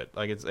going to do it.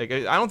 Like,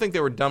 I don't think they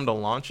were dumb to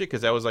launch it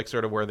because that was like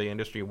sort of where the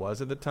industry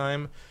was at the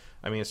time.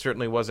 I mean, it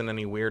certainly wasn't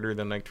any weirder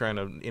than like trying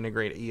to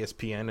integrate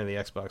ESPN to the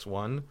Xbox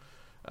One.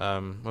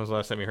 When was the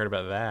last time you heard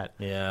about that?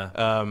 Yeah.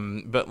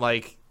 But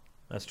like,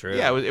 that's true.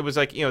 Yeah, it was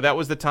like, that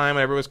was the time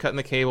when everyone was cutting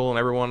the cable and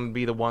everyone would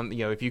be the one,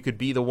 if you could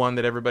be the one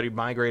that everybody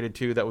migrated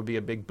to, that would be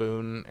a big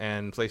boon,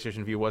 and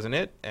PlayStation Vue wasn't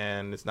it,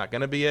 and it's not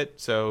going to be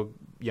it, so,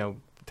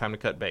 time to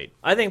cut bait.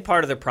 I think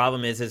part of the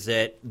problem is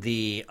that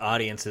the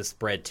audience is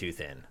spread too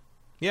thin.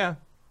 Yeah.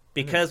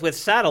 Because with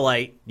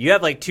satellite, you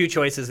have like two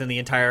choices in the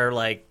entire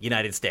like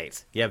United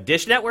States. You have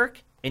Dish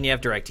Network and you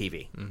have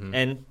DirecTV. Mm-hmm.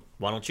 And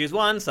one will choose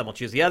one, some will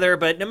choose the other,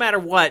 but no matter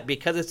what,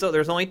 because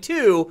there's only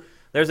two,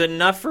 there's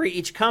enough for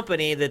each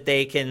company that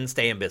they can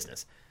stay in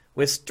business.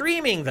 With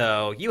streaming,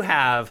 though, you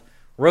have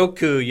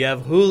Roku, you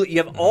have Hulu, you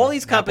have all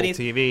these companies.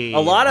 Apple TV, a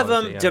lot of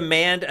them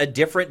demand a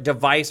different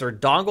device or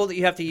dongle that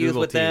you have to use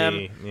Google with TV,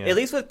 them. Yeah. At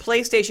least with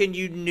PlayStation,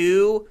 you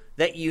knew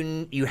that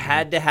you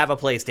had to have a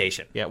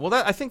PlayStation. Yeah, well,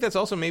 I think that's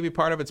also maybe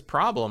part of its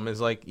problem is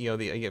like,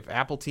 if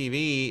Apple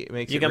TV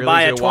makes you it can really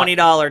buy a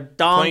 $20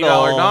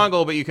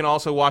 dongle, but you can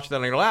also watch it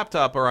on your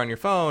laptop or on your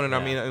phone, and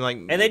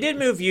and they did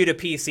move Vue to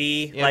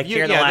PC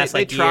here in the last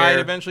they tried year.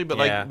 Eventually, but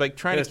like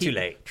trying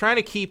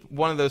to keep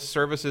one of those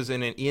services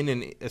in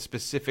a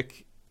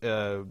specific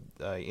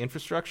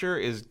infrastructure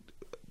is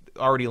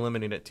already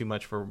limiting it too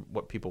much for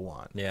what people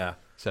want. Yeah.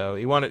 So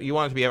you want it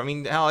to be. I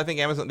mean, hell, I think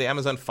the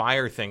Amazon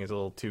Fire thing is a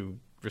little too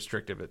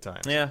restrictive at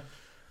times. Yeah.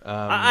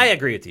 I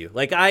agree with you.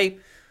 Like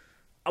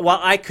while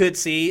I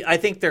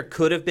think there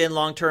could have been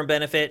long-term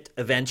benefit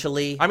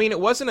eventually. I mean, it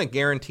wasn't a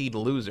guaranteed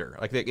loser.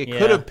 Like it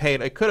could have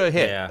paid. It could have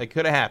hit. Yeah. It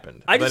could have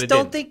happened. I just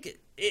don't think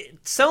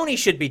Sony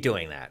should be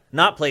doing that,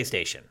 not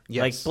PlayStation.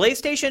 Yes. Like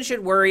PlayStation should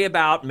worry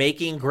about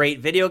making great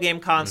video game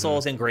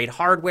consoles and great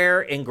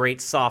hardware and great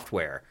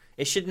software.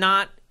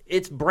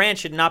 Its brand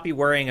should not be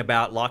worrying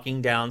about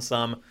locking down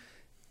some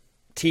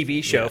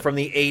TV show from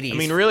the 80s. I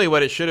mean, really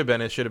what it should have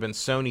been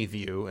Sony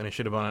View, and it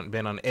should have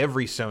been on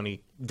every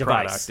Sony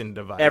product and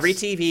device. Every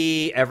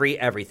TV,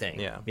 everything.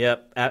 Yeah.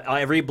 Yep.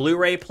 Every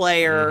Blu-ray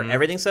player,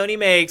 everything Sony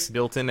makes.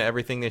 Built into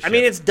everything they ship. I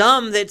mean, it's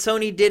dumb that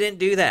Sony didn't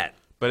do that.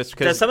 But it's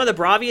because... Does some of the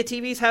Bravia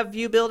TVs have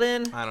View built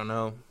in? I don't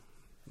know.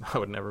 I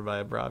would never buy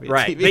a Bravia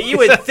TV. TV. But you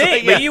would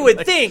think. But you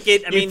would think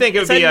it. I mean,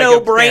 it's a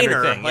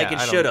no-brainer. Like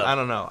it should have. I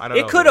don't know.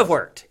 It could have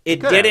worked.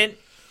 It didn't.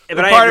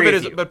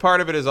 But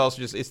part of it is also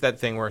just it's that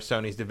thing where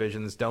Sony's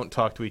divisions don't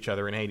talk to each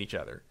other and hate each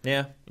other.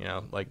 Yeah,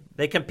 like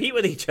they compete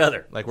with each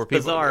other. Like where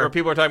people are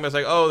talking about, it's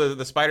like, oh,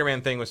 the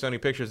Spider-Man thing with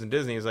Sony Pictures and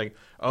Disney is like,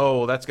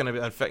 oh, that's going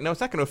to affect. No,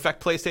 it's not going to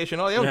affect PlayStation.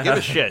 Oh, they don't give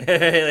a shit.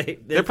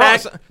 they're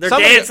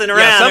dancing around.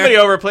 Yeah, somebody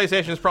over at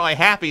PlayStation is probably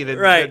happy that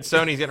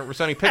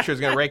Sony Pictures is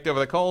going to rake over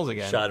the coals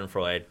again.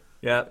 Schadenfreude.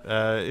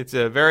 Yeah, it's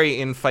a very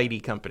infighty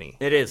company.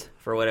 It is,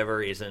 for whatever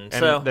reason. And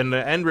so then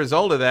the end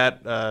result of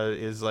that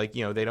is like,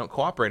 they don't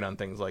cooperate on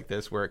things like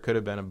this where it could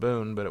have been a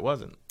boon, but it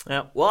wasn't.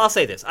 Yeah, well, I'll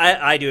say this.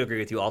 I do agree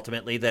with you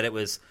ultimately that it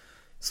was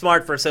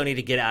smart for Sony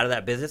to get out of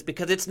that business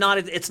because it's not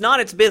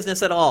its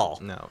business at all.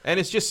 No, and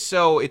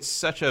it's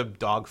such a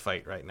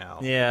dogfight right now.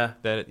 Yeah,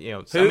 that you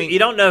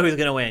don't know who's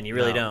going to win. You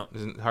really don't.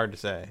 It's hard to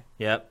say.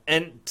 Yep,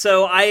 and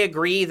so I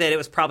agree that it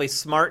was probably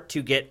smart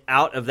to get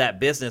out of that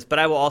business. But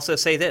I will also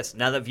say this: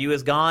 now that Vue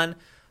is gone,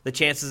 the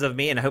chances of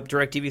me, and I hope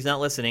DirecTV's not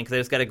listening because they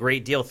just got a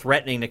great deal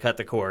threatening to cut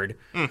the cord.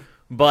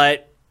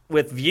 But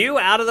with Vue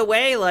out of the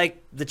way,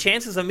 like the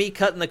chances of me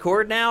cutting the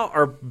cord now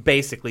are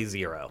basically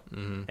zero,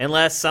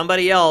 unless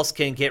somebody else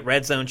can get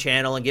Red Zone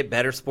Channel and get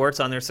better sports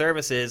on their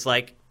services.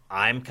 Like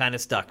I'm kind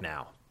of stuck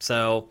now,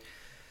 so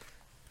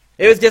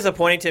it was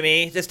disappointing to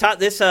me.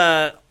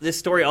 This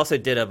story also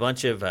did a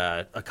bunch of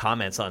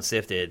comments on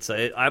Sifted,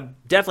 so I'm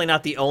definitely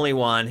not the only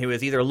one who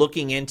is either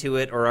looking into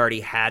it or already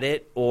had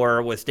it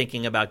or was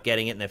thinking about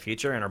getting it in the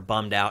future and are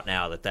bummed out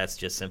now that that's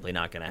just simply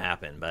not going to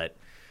happen, but.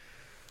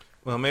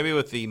 Well, maybe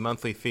with the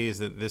monthly fees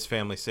that this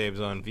family saves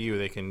on Vue,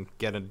 they can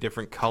get a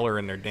different color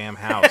in their damn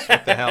house.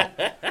 What the hell?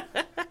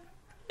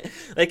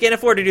 They can't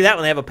afford to do that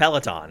when they have a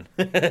Peloton.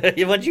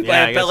 Once you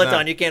buy a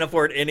Peloton, you can't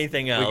afford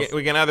anything else.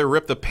 We can either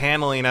rip the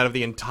paneling out of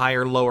the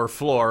entire lower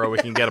floor or we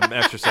can get an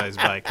exercise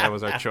bike. That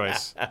was our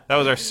choice. That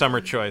was our summer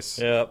choice.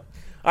 Yep.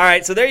 All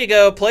right, so there you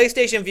go.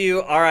 PlayStation Vue,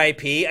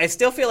 RIP. I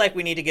still feel like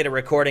we need to get a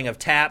recording of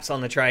Taps on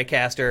the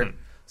TriCaster.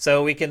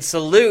 So we can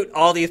salute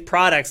all these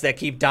products that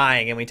keep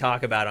dying and we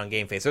talk about on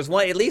GameFace. There's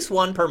at least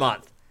one per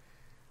month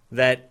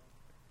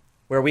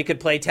where we could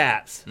play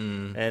Taps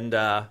and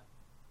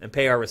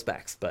pay our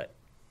respects. But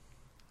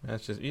you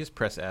just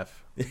press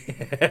F. We're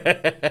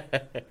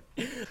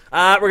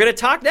going to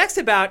talk next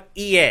about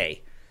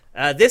EA.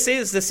 This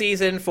is the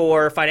season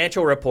for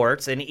financial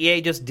reports, and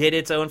EA just did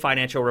its own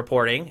financial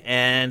reporting,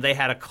 and they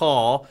had a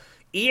call.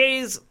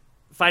 EA's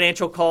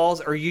financial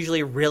calls are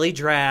usually really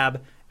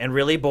drab and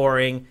really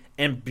boring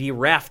and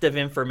bereft of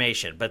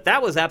information. But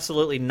that was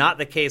absolutely not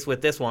the case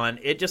with this one.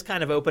 It just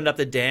kind of opened up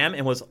the dam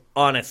and was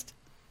honest.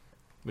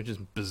 Which is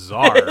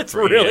bizarre. It's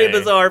really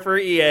bizarre for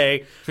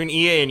EA. Between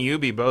EA and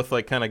Ubi both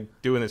like kind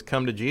of doing this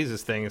come to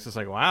Jesus thing, it's just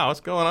like, wow, what's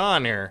going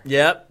on here?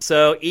 Yep.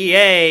 So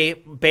EA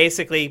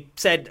basically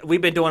said,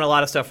 we've been doing a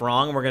lot of stuff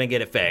wrong and we're going to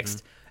get it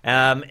fixed.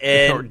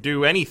 Or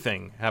do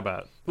anything. How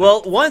about?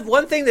 Well,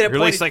 one thing that it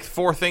release like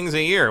 4 things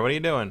a year. What are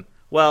you doing?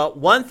 Well,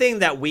 one thing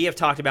that we have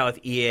talked about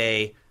with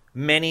EA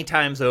many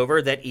times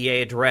over that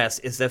EA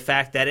addressed is the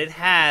fact that it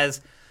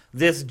has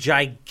this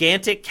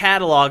gigantic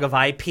catalog of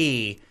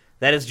IP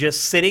that is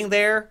just sitting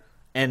there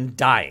and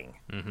dying.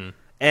 Mm-hmm.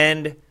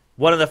 And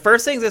one of the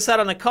first things it said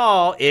on the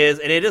call is,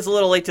 and it is a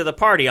little late to the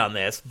party on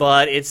this,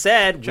 but it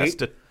said...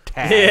 Just a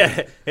tad.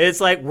 Yeah,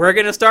 it's like, we're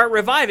going to start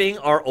reviving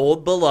our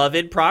old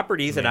beloved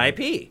properties and IP.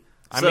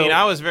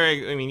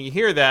 You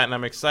hear that and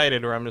I'm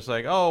excited, or I'm just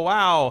like, oh,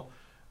 wow.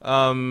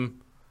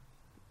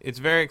 It's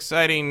very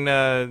exciting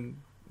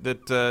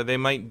that they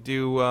might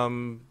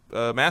do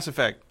Mass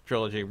Effect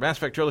Trilogy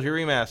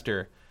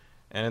Remaster.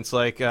 And it's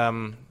like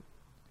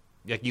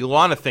you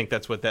want to think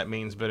that's what that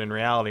means, but in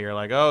reality, you're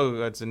like,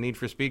 oh, it's a Need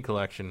for Speed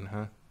collection,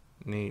 huh?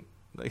 Neat.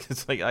 Like,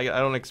 it's like I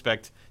don't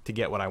expect to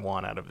get what I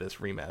want out of this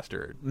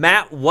remaster.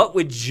 Matt, what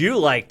would you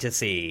like to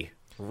see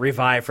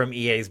revive from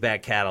EA's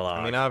back catalog?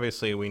 I mean,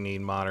 obviously, we need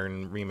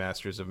modern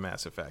remasters of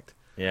Mass Effect.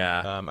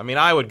 Yeah.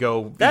 I would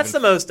go... That's the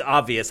most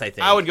obvious, I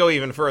think. I would go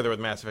even further with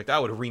Mass Effect. I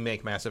would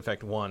remake Mass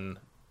Effect 1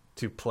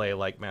 to play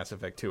like Mass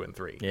Effect 2 and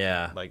 3.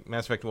 Yeah. Like,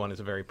 Mass Effect 1 is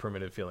a very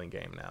primitive feeling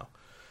game now.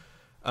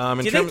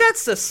 Do you think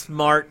that's the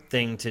smart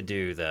thing to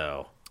do,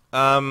 though?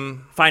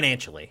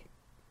 Financially?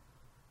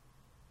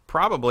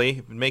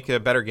 Probably. Make a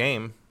better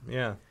game,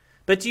 yeah.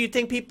 But do you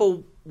think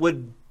people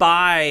would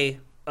buy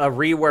a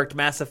reworked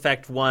Mass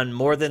Effect 1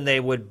 more than they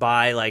would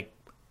buy, like,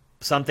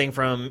 something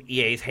from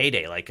EA's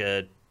heyday, like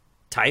a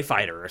TIE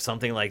Fighter or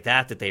something like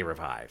that they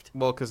revived?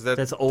 Well, because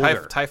that's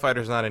older. TIE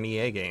Fighter's not an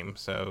EA game,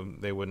 so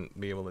they wouldn't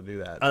be able to do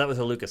that. Oh, that was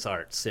a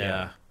LucasArts,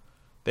 yeah.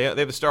 They have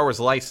a Star Wars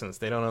license.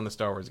 They don't own the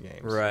Star Wars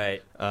games.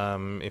 Right.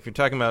 If you're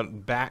talking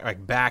about back,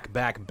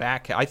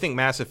 I think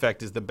Mass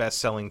Effect is the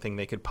best-selling thing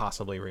they could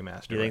possibly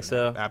remaster. You think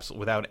so? Absolutely,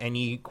 without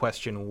any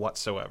question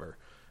whatsoever.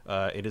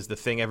 It is the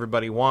thing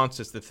everybody wants.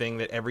 It's the thing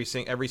that every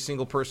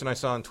single person I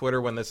saw on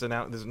Twitter when this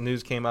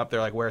news came up, they're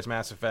like, "Where's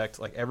Mass Effect?"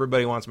 Like,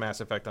 everybody wants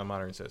Mass Effect on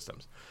modern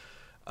systems.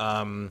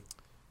 But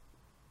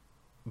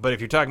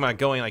if you're talking about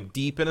going like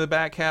deep into the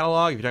back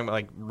catalog, if you're talking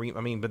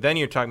about but then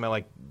you're talking about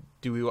like,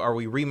 are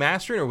we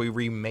remastering or are we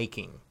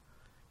remaking?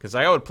 Because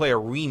I would play a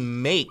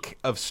remake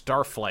of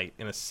Starflight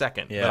in a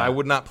second, but I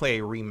would not play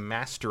a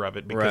remaster of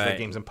it because that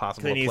game's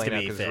impossible to play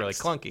now because it's really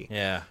clunky.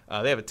 Yeah,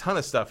 they have a ton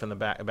of stuff in the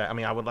back. I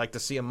mean, I would like to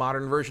see a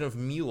modern version of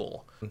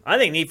Mule. I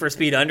think Need for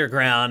Speed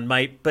Underground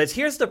might, but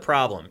here's the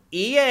problem: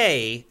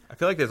 EA. I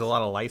feel like there's a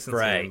lot of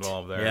licensing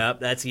involved there. Yep,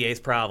 that's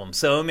EA's problem.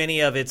 So many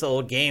of its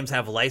old games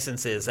have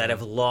licenses that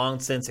have long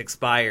since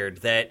expired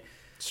that...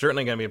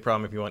 Certainly going to be a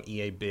problem if you want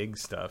EA big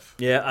stuff.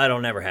 Yeah,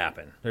 that'll never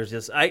happen. There's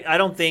just I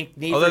don't think.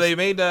 They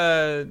made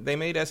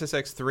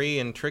SSX 3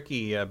 and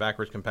Tricky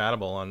backwards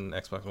compatible on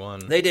Xbox One.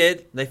 They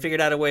did. They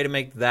figured out a way to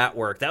make that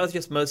work. That was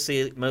just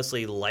mostly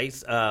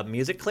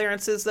music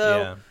clearances, though.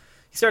 Yeah.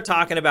 You start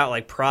talking about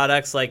like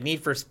products like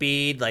Need for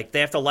Speed, like they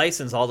have to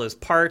license all those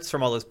parts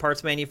from all those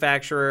parts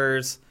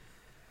manufacturers.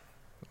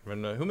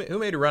 Who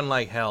made Run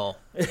Like Hell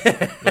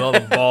with all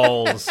the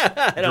balls,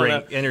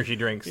 energy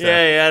drinks?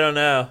 Yeah, I don't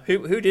know.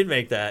 Who did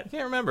make that? I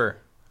can't remember.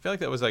 I feel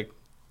like that was like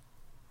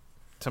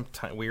some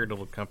weird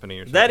little company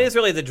or something. That is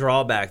really the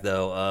drawback,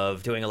 though,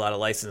 of doing a lot of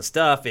licensed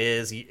stuff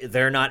is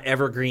they're not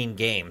evergreen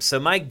games. So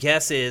my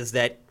guess is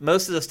that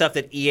most of the stuff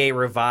that EA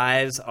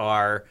revives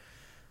are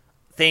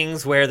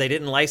things where they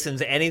didn't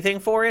license anything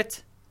for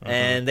it.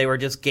 And they were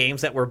just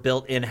games that were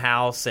built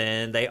in-house,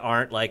 and they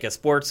aren't like a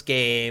sports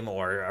game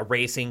or a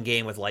racing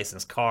game with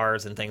licensed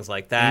cars and things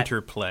like that.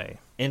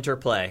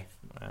 Interplay.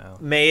 Wow.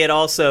 May it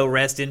also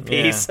rest in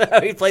peace. Yeah.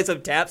 We play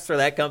some taps for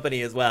that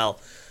company as well.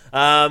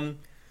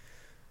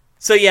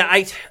 So, yeah,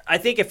 I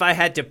think if I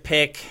had to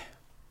pick...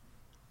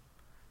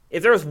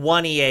 If there was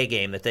one EA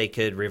game that they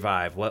could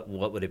revive, what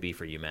would it be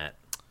for you, Matt?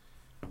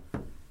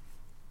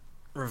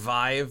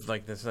 Revived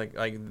like this,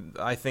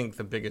 I think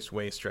the biggest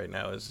waste right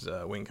now is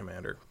Wing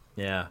Commander.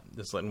 Yeah,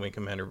 just letting Wing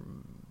Commander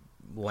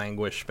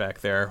languish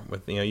back there.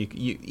 With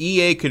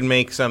EA could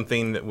make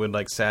something that would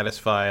like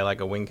satisfy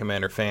like a Wing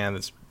Commander fan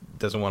that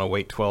doesn't want to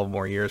wait 12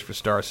 more years for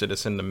Star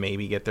Citizen to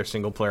maybe get their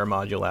single player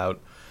module out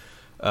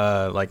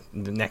like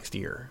the next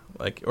year,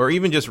 or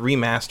even just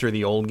remaster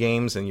the old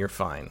games and you're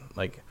fine.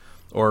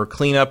 Or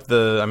clean up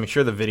I'm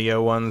sure the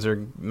video ones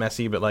are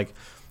messy, but like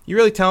you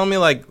really telling me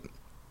like.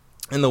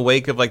 In the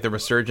wake of like the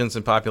resurgence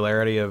and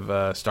popularity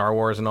of Star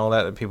Wars and all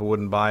that people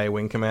wouldn't buy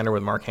Wing Commander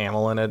with Mark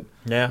Hamill in it,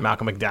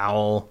 Malcolm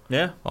McDowell,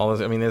 all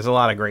this. I mean, there's a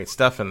lot of great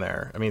stuff in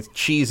there. I mean, it's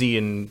cheesy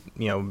and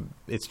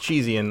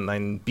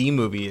B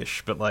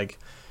movie-ish, but like,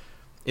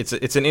 it's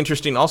an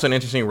interesting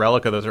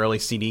relic of those early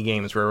CD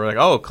games where we're like,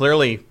 oh,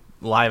 clearly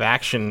live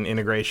action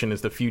integration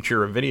is the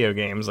future of video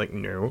games. Like,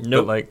 no,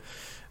 but like.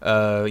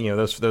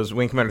 Those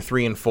Wing Commander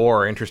 3 and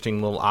 4 are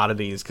interesting little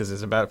oddities because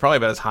it's probably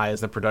about as high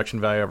as the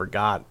production value ever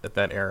got at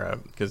that era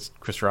because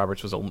Chris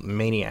Roberts was a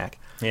maniac.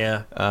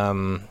 Yeah.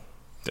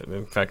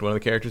 In fact, one of the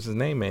characters is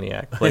named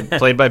Maniac,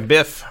 played by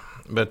Biff.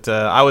 But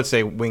I would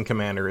say Wing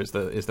Commander is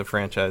the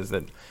franchise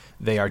that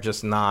they are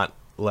just not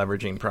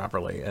leveraging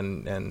properly,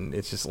 and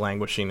it's just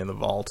languishing in the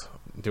vault,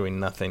 doing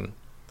nothing.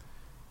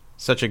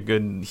 such a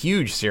good,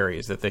 huge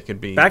series that they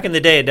could be. Back in the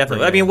day, it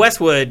definitely. I mean,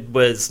 Westwood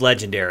was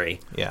legendary.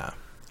 Yeah.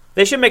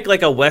 They should make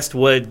like a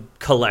Westwood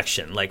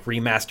collection, like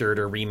remastered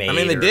or remade. I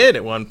mean, they did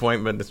at one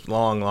point, but it's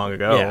long, long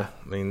ago. Yeah.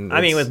 I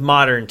mean, with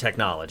modern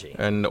technology.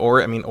 And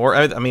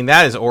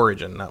that is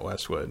Origin, not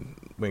Westwood,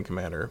 Wing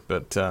Commander.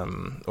 But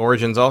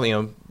Origin's all,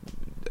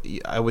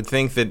 I would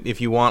think that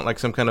if you want like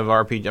some kind of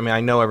RPG, I mean,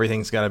 I know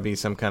everything's got to be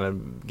some kind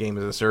of game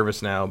as a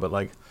service now, but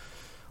like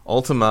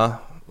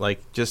Ultima,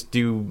 like just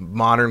do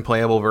modern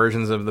playable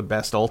versions of the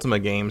best Ultima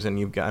games, and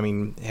you've got, I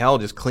mean, hell,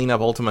 just clean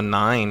up Ultima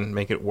 9,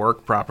 make it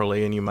work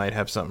properly, and you might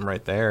have something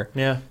right there.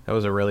 Yeah. That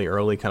was a really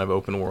early kind of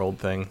open world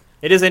thing.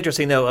 It is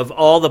interesting, though, of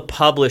all the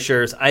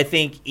publishers, I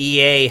think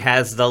EA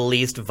has the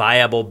least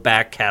viable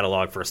back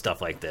catalog for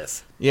stuff like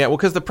this. Yeah, well,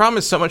 because the problem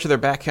is so much of their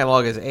back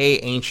catalog is A,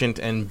 ancient,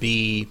 and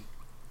B,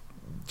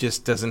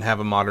 just doesn't have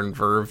a modern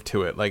verve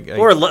to it.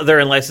 Or they're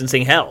in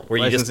licensing hell, where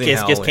you just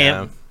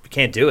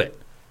can't do it.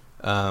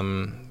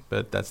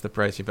 But that's the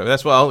price you pay.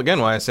 That's why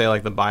I say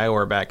like the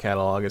BioWare back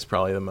catalog is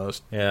probably the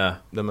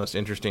most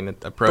interesting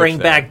approach. Bring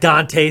back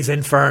Dante's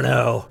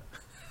Inferno.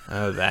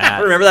 Oh,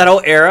 that. Remember that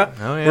whole era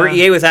where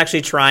yeah. EA was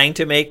actually trying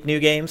to make new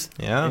games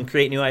and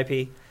create new IP?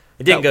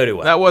 It didn't go too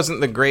well. That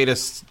wasn't the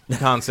greatest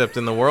concept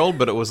in the world,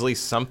 but it was at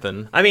least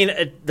something. I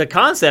mean, the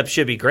concept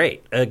should be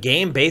great. A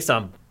game based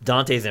on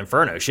Dante's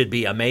Inferno should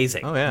be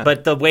amazing. Oh, yeah.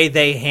 But the way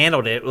they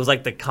handled it was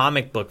like the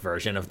comic book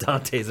version of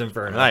Dante's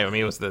Inferno. Right. I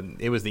mean,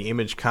 it was the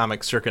Image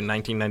Comics circa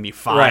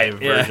 1995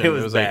 version. Yeah, it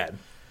was bad.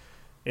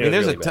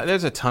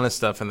 There's a ton of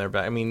stuff in there.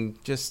 But I mean,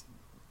 just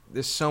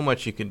there's so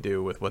much you can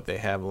do with what they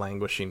have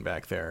languishing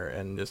back there,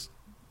 and just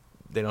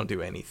they don't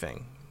do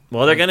anything.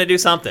 Well, they're going to do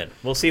something.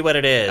 We'll see what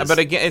it is. But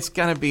again, it's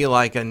going to be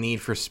like a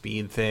Need for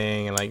Speed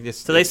thing, and like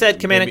just. So they said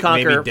Command and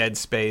Conquer, maybe Dead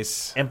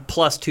Space, and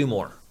plus 2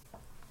 more.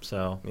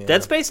 So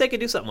Dead Space, they could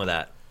do something with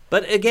that.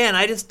 But again,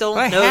 I just don't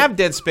know. I have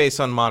Dead Space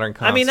on modern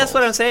consoles. I mean, that's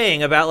what I'm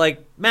saying about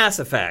like Mass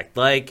Effect.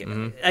 Like,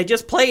 I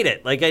just played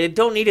it. Like, I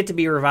don't need it to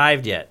be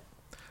revived yet.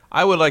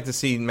 I would like to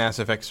see Mass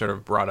Effect sort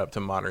of brought up to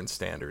modern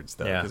standards,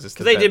 though. Yeah, because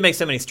they did make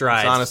so many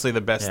strides. It's honestly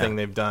the best thing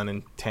they've done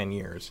in 10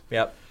 years.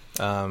 Yep.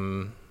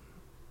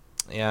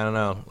 Yeah, I don't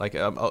know. Like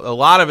a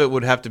lot of it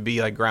would have to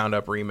be like ground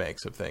up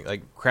remakes of things,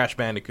 like Crash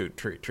Bandicoot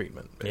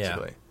treatment,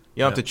 basically. Yeah.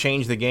 You don't have to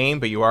change the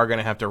game, but you are going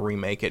to have to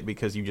remake it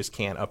because you just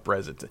can't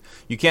up-res it.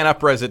 You can't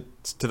up-res it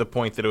to the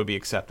point that it would be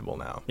acceptable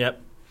now.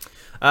 Yep.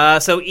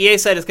 So EA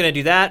said it's going to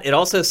do that. It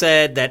also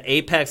said that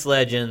Apex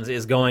Legends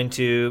is going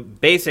to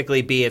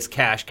basically be its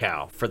cash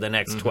cow for the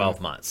next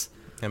 12 months.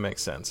 That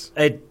makes sense.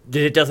 It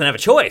doesn't have a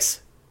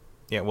choice.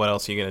 Yeah, what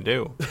else are you going to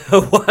do?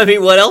 I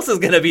mean, what else is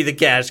going to be the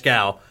cash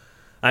cow?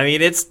 I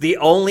mean, it's the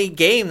only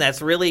game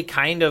that's really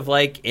kind of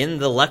like in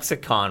the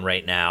lexicon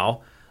right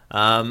now.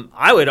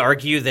 I would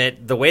argue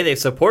that the way they've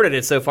supported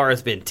it so far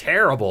has been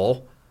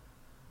terrible.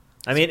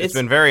 I mean, it's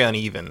been very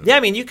uneven. Yeah, I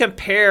mean, you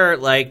compare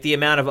like the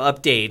amount of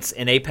updates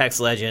in Apex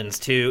Legends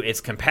to its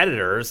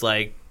competitors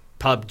like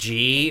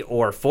PUBG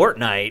or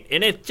Fortnite,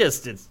 and it's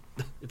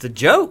a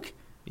joke.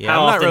 Yeah,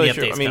 I'm not really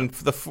sure. I mean,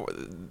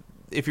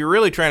 if you're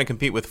really trying to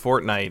compete with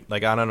Fortnite,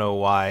 like I don't know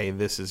why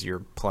this is your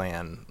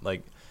plan.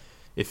 Like,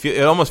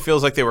 it almost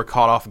feels like they were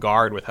caught off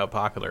guard with how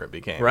popular it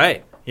became.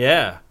 Right.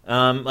 Yeah.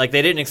 Like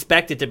they didn't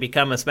expect it to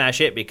become a smash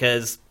hit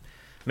because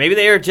maybe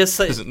they are just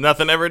like,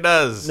 nothing ever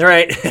does.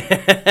 Right.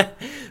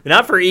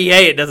 Not for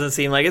EA. It doesn't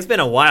seem like it's been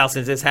a while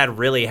since it's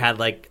really had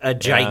like a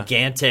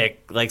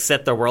gigantic like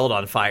set the world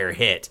on fire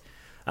hit.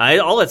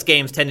 All its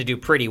games tend to do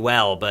pretty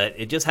well, but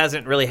it just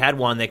hasn't really had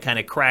one that kind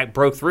of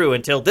broke through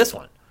until this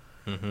one.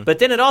 Mm-hmm. But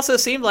then it also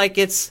seemed like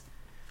its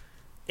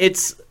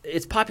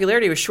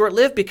popularity was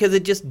short-lived because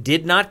it just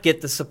did not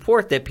get the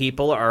support that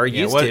people are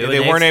used to. They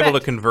weren't able to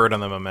convert on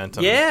the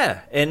momentum.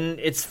 Yeah, and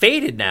it's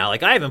faded now.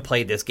 Like I haven't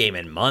played this game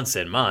in months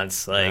and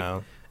months.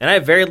 And I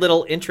have very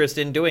little interest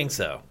in doing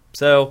so.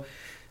 So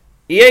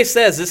EA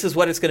says this is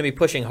what it's going to be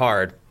pushing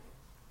hard,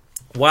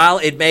 while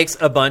it makes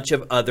a bunch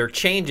of other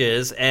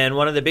changes. And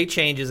one of the big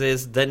changes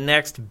is the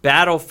next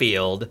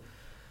Battlefield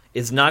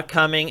is not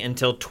coming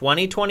until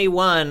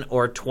 2021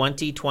 or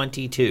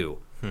 2022.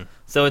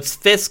 So it's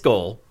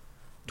fiscal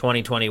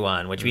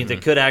 2021, which means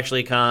it could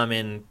actually come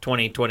in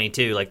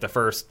 2022, like the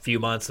first few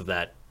months of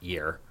that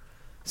year.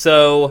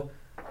 So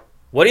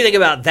what do you think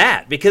about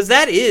that? Because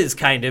that is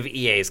kind of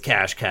EA's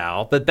cash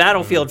cow. But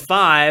Battlefield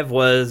 5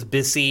 was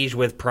besieged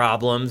with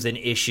problems and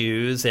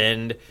issues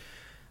and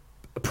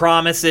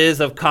promises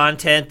of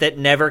content that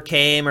never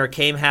came or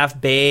came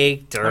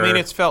half-baked. I mean,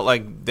 it's felt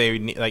like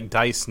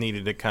DICE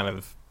needed to kind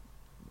of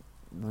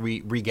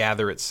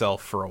regather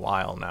itself for a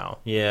while now.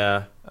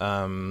 Yeah.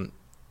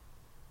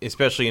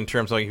 Especially in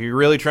terms of like if you're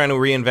really trying to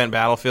reinvent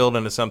Battlefield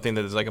into something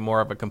that is like a more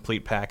of a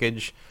complete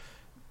package.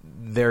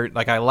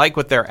 I like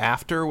what they're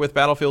after with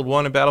Battlefield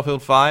 1 and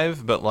Battlefield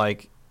 5, but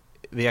like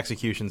the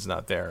execution's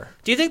not there.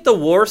 Do you think the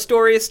war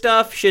story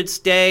stuff should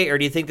stay, or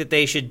do you think that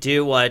they should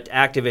do what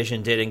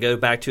Activision did and go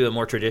back to a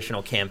more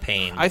traditional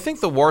campaign? I think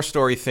the war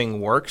story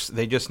thing works.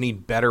 They just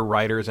need better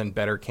writers and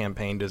better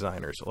campaign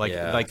designers.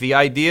 Like the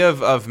idea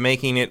of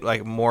making it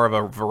like more of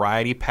a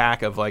variety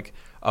pack of like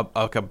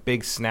a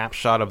big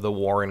snapshot of the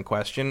war in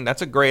question.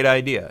 That's a great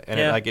idea, and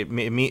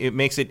it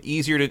makes it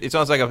easier to. It's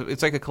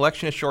almost like a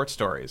collection of short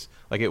stories.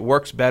 Like it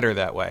works better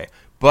that way.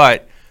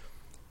 But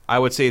I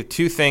would say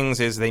two things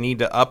is they need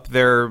to up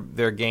their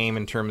game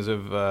in terms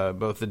of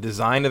both the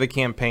design of the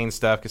campaign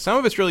stuff, because some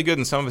of it's really good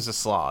and some of it's a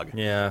slog.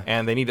 Yeah,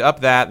 and they need to up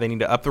that. They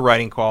need to up the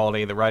writing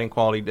quality. The writing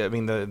quality. I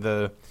mean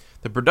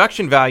the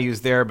production value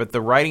is there, but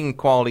the writing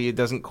quality, it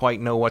doesn't quite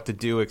know what to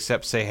do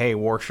except say, hey,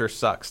 war sure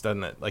sucks,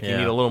 doesn't it? Like, you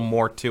need a little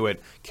more to it,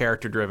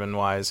 character-driven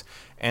wise.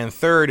 And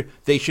third,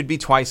 they should be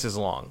twice as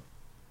long.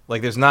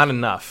 Like, there's not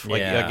enough.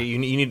 Like you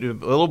need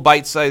little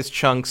bite-sized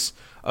chunks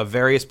of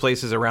various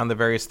places around the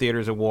various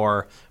theaters of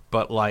war,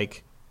 but,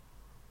 like,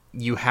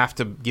 you have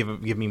to give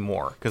me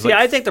more. Because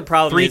I think the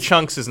problem three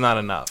chunks is not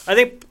enough. I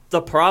think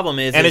the problem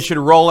is... And it should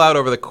roll out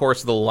over the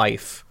course of the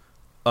life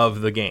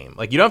of the game.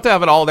 Like, you don't have to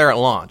have it all there at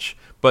launch.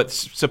 But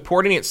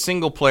supporting it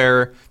single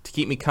player to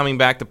keep me coming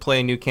back to play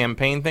a new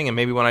campaign thing, and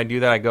maybe when I do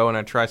that, I go and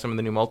I try some of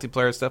the new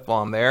multiplayer stuff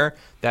while I'm there,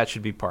 that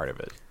should be part of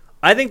it.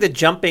 I think the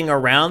jumping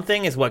around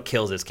thing is what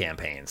kills his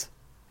campaigns.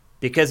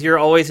 Because you're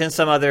always in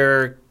some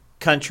other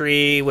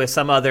country with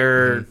some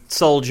other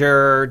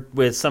soldier,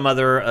 with some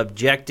other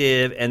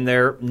objective, and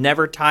they're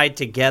never tied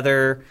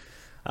together.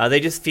 They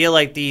just feel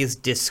like these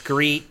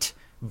discrete,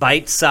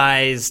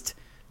 bite-sized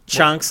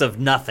chunks of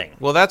nothing.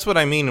 Well, that's what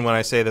I mean when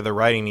I say that the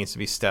writing needs to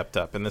be stepped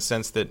up, in the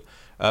sense that,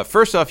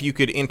 first off, you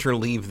could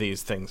interleave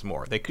these things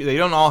more. They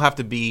don't all have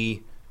to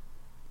be,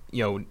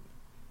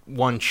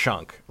 one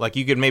chunk. Like,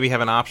 you could maybe have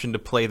an option to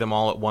play them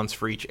all at once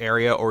for each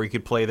area, or you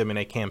could play them in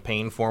a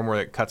campaign form where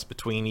it cuts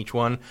between each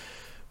one.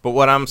 But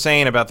what I'm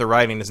saying about the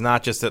writing is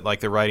not just that,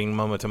 like, the writing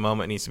moment to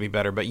moment needs to be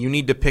better, but you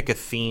need to pick a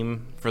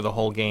theme for the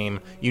whole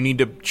game. You need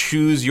to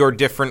choose your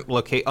different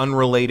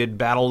unrelated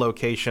battle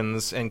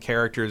locations and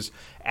characters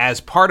as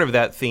part of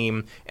that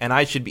theme. And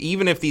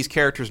even if these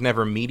characters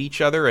never meet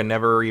each other and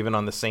never even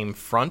on the same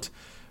front,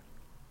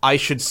 I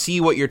should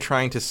see what you're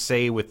trying to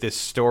say with this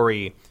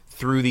story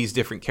through these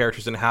different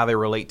characters and how they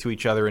relate to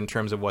each other in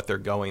terms of what they're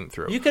going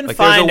through. You can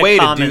find a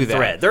common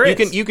thread. There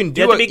is. You can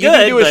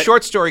do a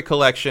short story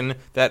collection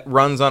that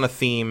runs on a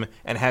theme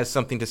and has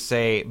something to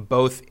say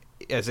both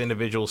as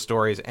individual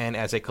stories and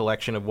as a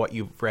collection of what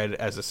you've read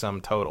as a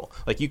sum total.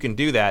 Like, you can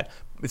do that.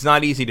 It's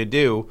not easy to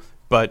do,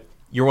 but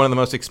you're one of the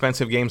most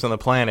expensive games on the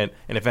planet,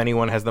 and if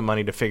anyone has the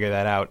money to figure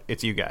that out,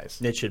 it's you guys.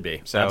 It should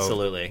be. So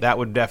absolutely. That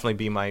would definitely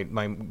be my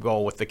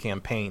goal with the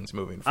campaigns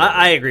moving forward.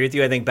 I agree with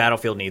you. I think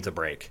Battlefield needs a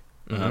break.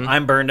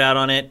 I'm burned out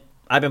on it.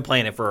 I've been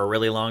playing it for a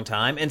really long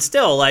time, and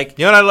still, like...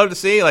 You know what I'd love to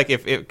see? Like,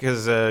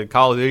 because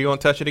Call of Duty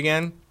won't touch it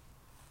again?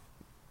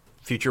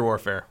 Future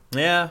Warfare.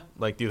 Yeah.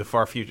 Like, do the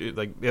far future...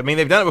 Like, I mean,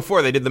 they've done it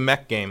before. They did the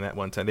mech game that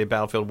one time. They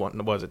Battlefield, what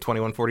was it,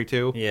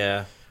 2142?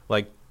 Yeah.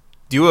 Like,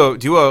 do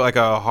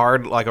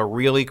a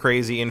really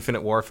crazy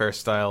Infinite Warfare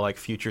style, like,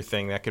 future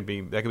thing. That could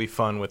be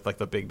fun with, like,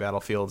 the big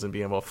battlefields and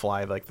being able to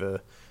fly, like,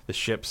 the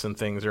ships and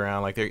things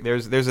around. Like,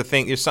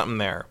 there's something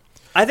there.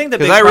 I think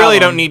because I really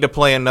don't need to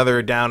play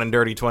another down and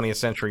dirty 20th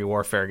century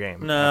warfare game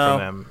from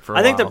them for a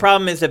while. I think the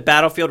problem is that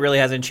Battlefield really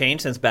hasn't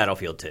changed since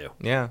Battlefield 2.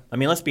 Yeah. I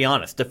mean, let's be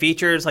honest. The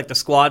features, like the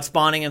squad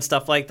spawning and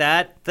stuff like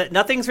that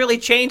nothing's really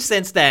changed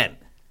since then.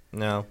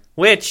 No.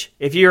 Which,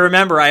 if you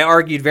remember, I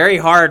argued very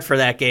hard for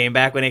that game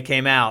back when it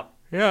came out.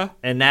 Yeah.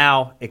 And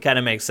now it kind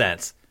of makes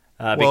sense.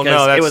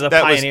 Because it was a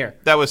pioneer.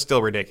 That was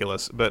still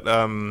ridiculous. But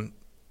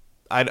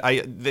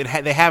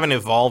they haven't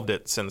evolved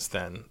it since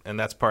then, and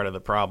that's part of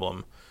the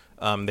problem.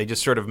 They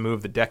just sort of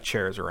move the deck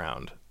chairs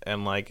around,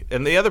 and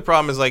the other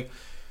problem is, like,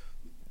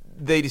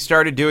 they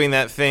started doing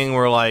that thing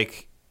where,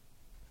 like,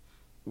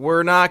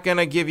 we're not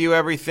gonna give you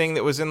everything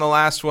that was in the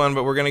last one,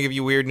 but we're gonna give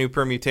you weird new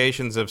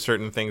permutations of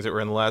certain things that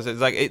were in the last.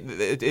 It's like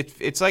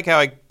it's like how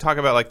I talk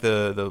about, like,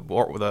 the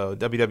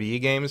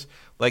WWE games.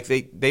 Like,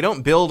 they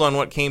don't build on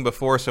what came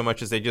before so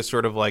much as they just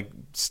sort of, like,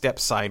 step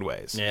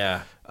sideways.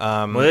 Yeah.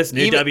 Well, this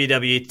new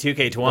WWE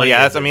 2K20. Well,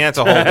 yeah, that's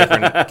a whole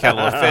different kettle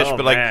of fish.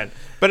 But like, man.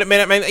 But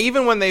I mean,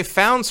 even when they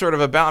found sort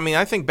of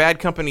I think Bad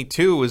Company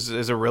 2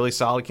 is a really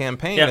solid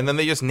campaign, and then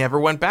they just never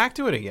went back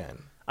to it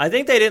again. I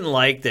think they didn't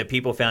like that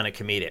people found it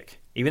comedic,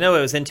 even though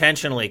it was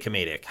intentionally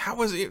comedic. How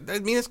was it? I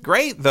mean, it's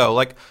great though.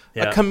 Like,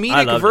 a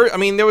comedic version. I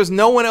mean, there was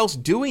no one else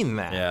doing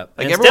that. Yeah,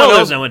 like, and still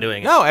there's no one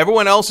doing it. No,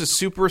 everyone else is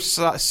super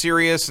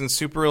serious and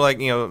super, like,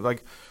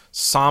 like,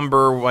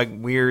 somber, like,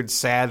 weird,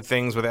 sad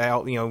things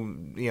without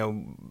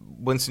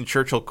Winston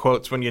Churchill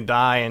quotes when you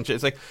die, and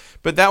it's like,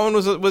 but that one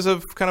was a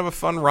kind of a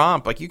fun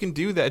romp. Like, you can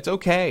do that. It's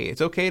okay.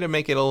 It's okay to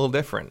make it a little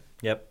different.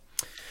 Yep.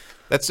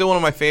 That's still one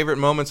of my favorite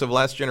moments of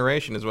Last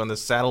Generation, is when the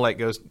satellite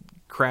goes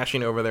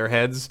crashing over their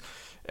heads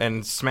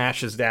and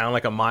smashes down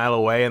like a mile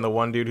away, and the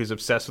one dude who's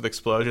obsessed with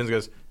explosions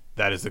goes,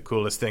 that is the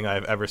coolest thing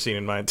I've ever seen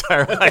in my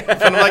entire life.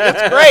 And I'm like,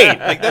 that's great.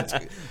 Like that's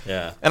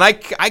yeah. And I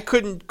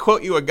couldn't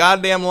quote you a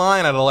goddamn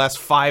line out of the last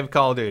 5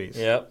 Call of Duties.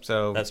 Yep.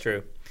 So that's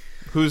true.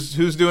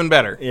 Who's doing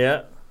better?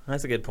 Yeah,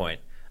 that's a good point.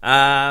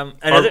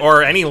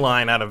 Or any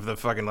line out of the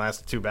fucking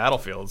last 2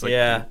 Battlefields. Like,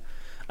 yeah.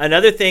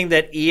 Another thing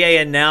that EA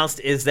announced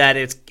is that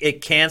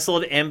it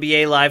canceled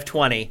NBA Live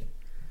 20.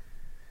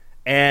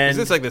 And is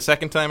this like the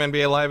second time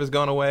NBA Live has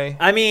gone away?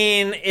 I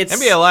mean, it's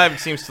NBA Live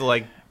seems to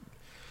like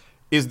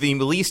is the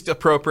least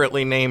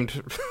appropriately named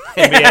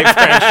NBA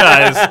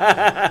franchise.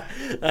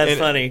 That's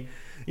funny.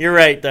 You're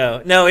right,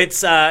 though. No,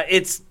 it's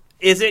is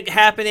it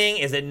happening?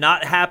 Is it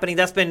not happening?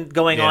 That's been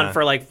going on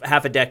for like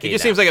half a decade. It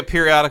just now. seems like it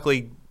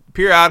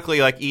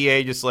periodically like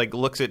EA just like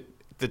looks at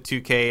the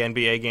 2K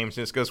NBA games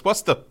and just goes,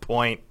 "What's the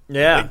point?"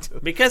 Yeah,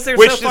 because they're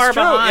Which so far is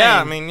true. behind.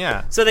 Yeah, I mean,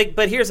 yeah. So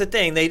but here's the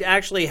thing: they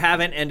actually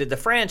haven't ended the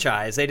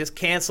franchise. They just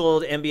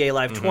canceled NBA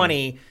Live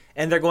 20,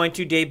 and they're going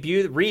to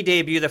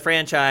re-debut the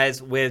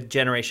franchise with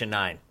Generation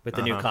 9 with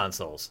the new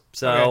consoles.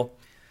 So. Okay.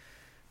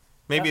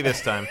 Maybe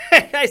this time.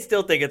 I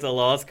still think it's a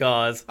lost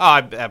cause.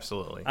 Oh,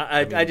 absolutely.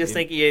 I just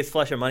think EA's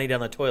flushing money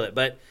down the toilet.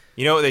 But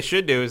you know what they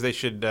should do is they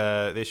should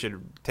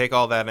take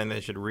all that and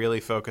they should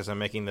really focus on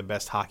making the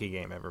best hockey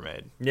game ever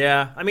made.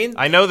 Yeah, I mean,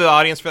 I know the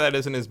audience for that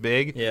isn't as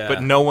big, yeah.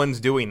 but no one's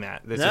doing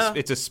that. No.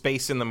 It's a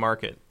space in the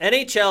market.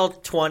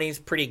 NHL 20 is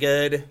pretty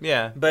good.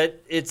 Yeah,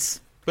 but it's.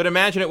 But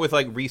imagine it with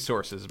like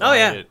resources. Oh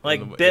yeah, it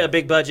like a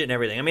big budget and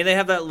everything. I mean, they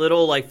have that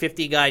little like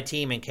 50-guy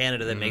team in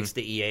Canada that makes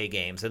the EA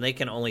games, and they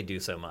can only do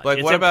so much. Like,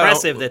 it's what about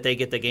impressive that they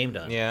get the game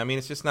done. Yeah, I mean,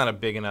 it's just not a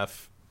big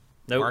enough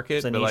market.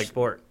 It's a niche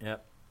sport.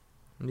 Yep.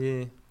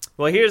 Yeah.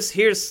 Well,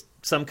 here's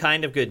some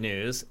kind of good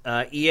news.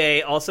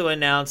 EA also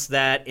announced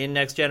that in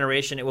next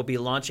generation it will be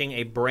launching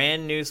a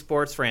brand new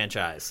sports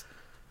franchise.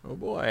 Oh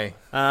boy!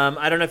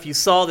 I don't know if you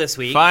saw this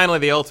week. Finally,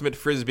 the ultimate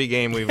frisbee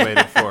game we've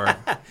waited for.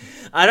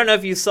 I don't know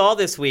if you saw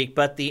this week,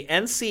 but the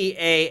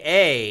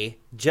NCAA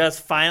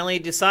just finally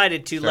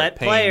decided to let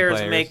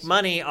players make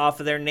money off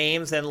of their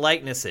names and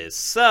likenesses.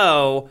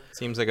 So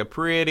seems like a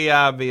pretty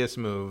obvious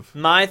move.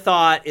 My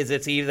thought is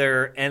it's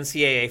either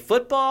NCAA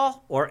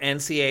football or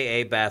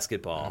NCAA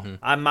basketball.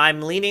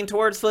 I'm leaning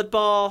towards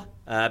football.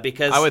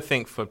 Because I would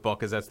think football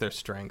because that's their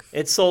strength.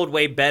 It's sold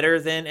way better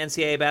than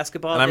NCAA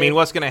basketball. And I mean,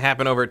 what's going to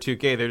happen over at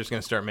 2K? They're just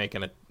going to start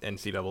making an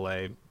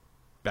NCAA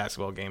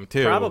basketball game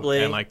too,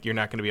 probably. And like, you're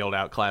not going to be able to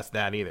outclass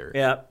that either.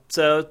 Yeah.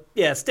 So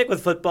yeah, stick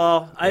with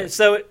football.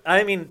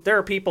 I mean, there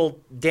are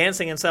people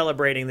dancing and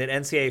celebrating that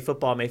NCAA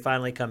football may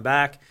finally come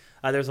back.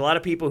 There's a lot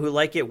of people who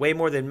like it way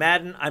more than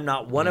Madden. I'm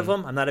not one of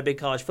them. I'm not a big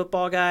college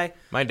football guy.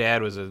 My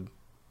dad was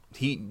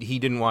He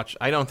didn't watch.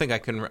 I don't think I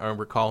can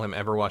recall him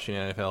ever watching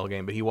an NFL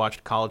game, but he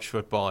watched college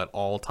football at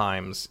all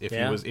times.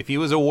 If he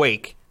was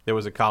awake, there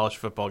was a college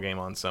football game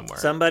on somewhere.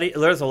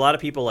 There's a lot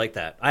of people like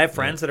that. I have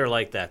friends that are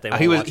like that.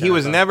 He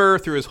was never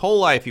through his whole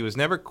life. He was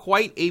never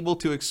quite able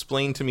to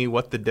explain to me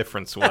what the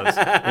difference was,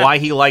 why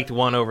he liked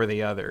one over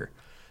the other.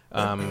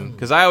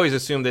 Because I always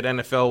assumed that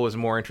NFL was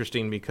more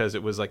interesting because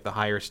it was like the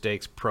higher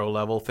stakes pro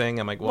level thing.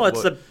 I'm like, well,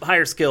 it's the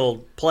higher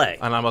skilled play.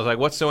 And I was like,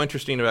 what's so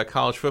interesting about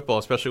college football,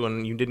 especially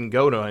when you didn't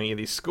go to any of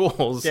these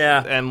schools?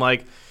 Yeah. And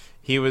like,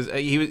 he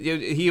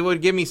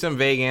would give me some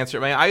vague answer.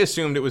 I mean, I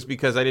assumed it was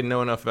because I didn't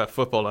know enough about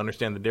football to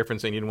understand the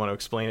difference, and he didn't want to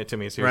explain it to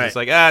me. So he was just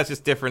like, it's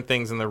just different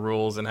things in the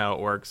rules and how it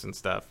works and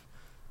stuff.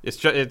 I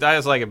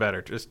just like it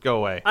better. Just go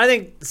away. I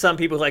think some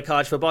people who like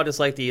college football just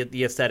like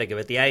the aesthetic of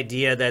it. The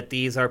idea that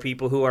these are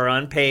people who are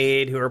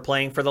unpaid, who are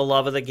playing for the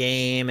love of the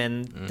game,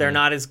 and they're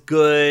not as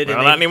good.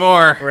 Well, not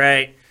anymore.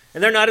 Right.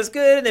 And they're not as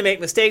good, and they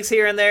make mistakes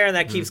here and there, and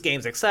that keeps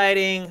games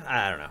exciting.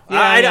 I don't know.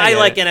 Yeah, I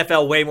like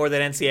NFL way more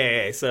than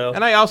NCAA. So,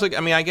 and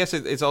I guess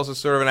it's also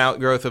sort of an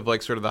outgrowth of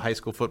like sort of the high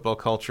school football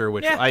culture,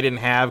 which I didn't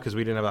have because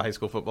we didn't have a high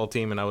school football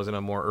team, and I was in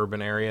a more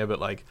urban area. But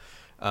like,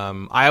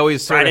 I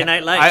always Friday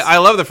Night Lights. I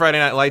love the Friday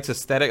Night Lights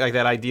aesthetic, like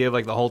that idea of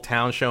like the whole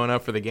town showing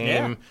up for the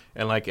game,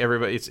 and like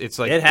everybody. It's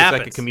like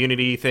a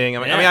community thing.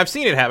 I mean, I've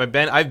seen it happen.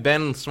 I've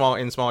been in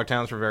smaller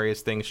towns for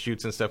various things,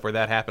 shoots and stuff where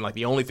that happened. Like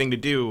the only thing to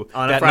do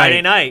on that a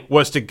Friday night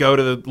was to go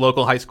to the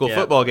local high school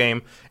football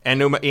game,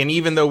 and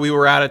even though we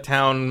were out of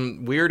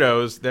town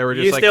weirdos, they were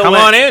just like, "Come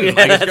on in!" Yeah,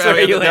 like, that's where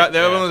you went.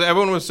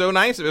 Everyone was so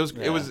nice. It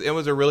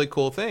was a really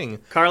cool thing.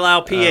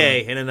 Carlisle, PA,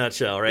 in a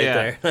nutshell,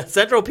 right there.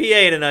 Central PA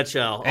in a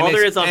nutshell. All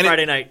there is on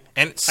Friday night.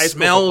 And it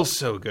smells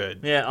so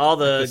good. Yeah, all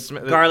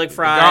the garlic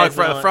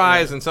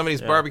fries. And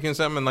somebody's barbecuing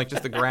something, and like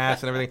just the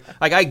grass and everything.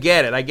 Like, I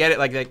get it. Like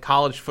that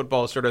college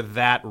football is sort of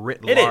that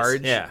writ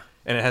large. Yeah.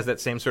 And it has that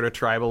same sort of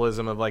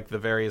tribalism of like the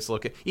various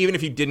even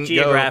if you didn't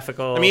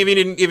geographical. I mean,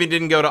 if you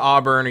didn't go to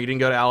Auburn or you didn't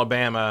go to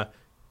Alabama,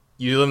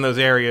 you live in those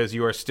areas,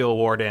 you are still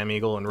War Damn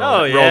Eagle and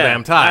Roll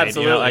Damn Tide.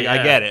 Absolutely,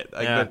 I get it.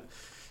 But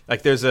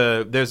like there's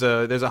a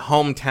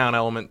hometown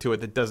element to it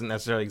that doesn't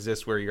necessarily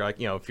exist where you're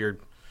like, if you're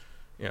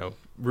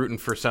rooting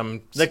for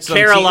some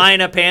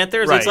Carolina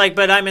Panthers. Right. It's like,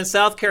 but I'm in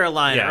South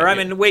Carolina, or I'm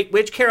in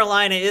which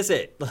Carolina is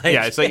it? Like,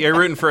 it's like you're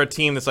rooting for a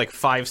team that's like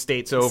 5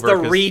 states over.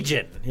 It's the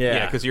region,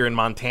 because you're in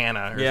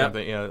Montana or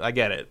something. I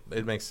get it.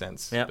 It makes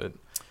sense. Yeah.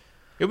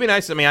 But It would be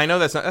nice. I mean, I know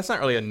that's not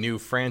really a new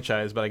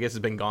franchise, but I guess it's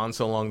been gone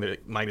so long that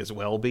it might as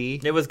well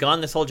be. It was gone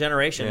this whole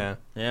generation.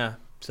 Yeah.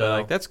 So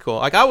like that's cool.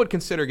 Like I would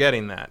consider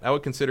getting that. I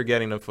would consider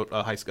getting a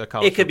college.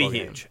 It could be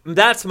game. huge.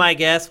 That's my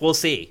guess. We'll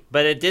see.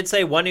 But it did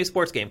say one new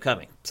sports game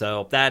coming,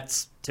 so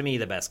that's to me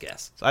the best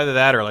guess. It's either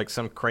that or like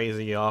some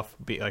crazy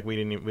offbeat, like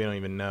we don't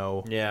even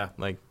know. Yeah,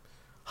 like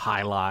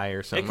highlight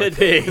or something. It could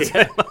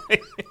be.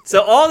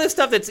 So all this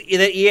stuff that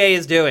EA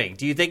is doing,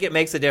 do you think it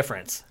makes a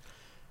difference?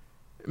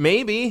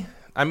 Maybe.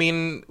 I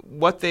mean,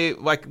 what they've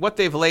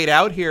laid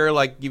out here,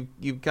 like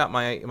you've got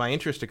my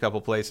interest a couple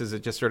places.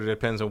 It just sort of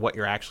depends on what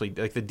you're actually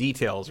like. The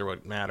details are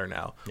what matter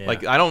now. Yeah.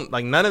 Like I don't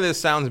like none of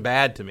this sounds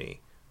bad to me.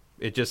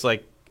 It just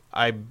like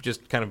I'm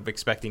just kind of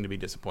expecting to be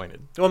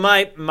disappointed. Well,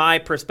 my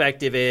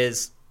perspective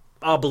is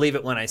I'll believe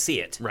it when I see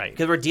it. Right.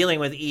 Because we're dealing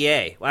with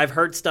EA. I've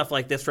heard stuff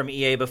like this from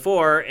EA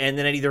before, and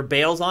then it either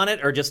bails on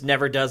it or just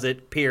never does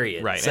it,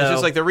 period. Right. So, and it's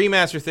just like the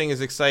remaster thing is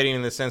exciting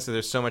in the sense that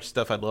there's so much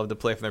stuff I'd love to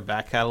play from their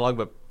back catalog,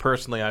 but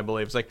personally I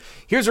believe it's like,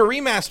 here's a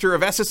remaster of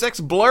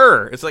SSX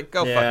Blur. It's like,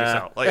 go fuck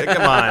yourself. Like,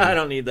 come on. I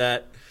don't need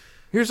that.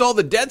 Here's all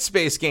the Dead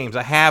Space games.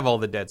 I have all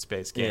the Dead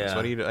Space games. Yeah.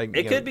 What do you,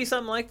 it could be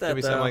something like that, could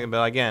be something like that,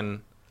 but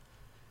again,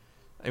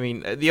 I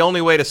mean, the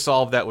only way to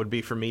solve that would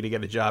be for me to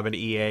get a job at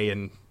EA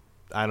and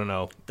I don't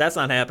know. That's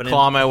not happening.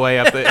 Claw my way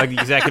up the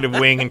executive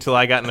wing until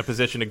I got in a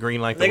position to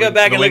greenlight the They go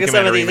back and look at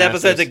some of these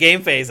episodes of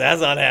GameFace. That's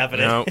not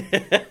happening.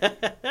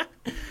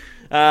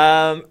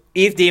 No.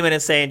 Eve Demon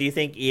is saying, do you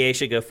think EA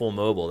should go full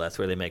mobile? That's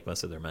where they make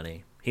most of their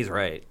money. He's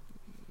right.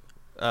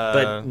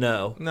 But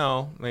no.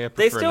 No.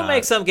 They still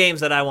make some games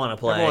that I want to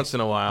play. Every once in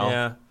a while.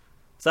 Yeah.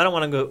 So I don't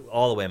want to go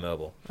all the way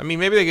mobile. I mean,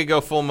 maybe they could go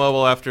full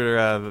mobile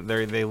after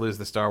they lose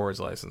the Star Wars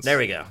license. There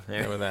we go.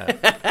 With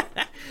that.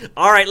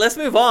 All right, let's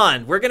move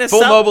on. We're gonna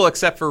full mobile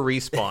except for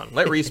Respawn.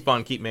 Let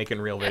Respawn keep making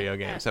real video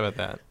games. How about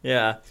that?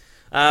 Yeah.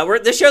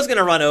 This show's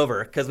gonna run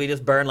over because we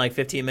just burned like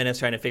 15 minutes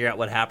trying to figure out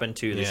what happened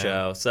to the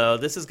show. So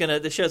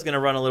the show's gonna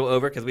run a little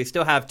over because we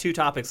still have 2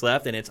 topics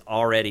left and it's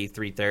already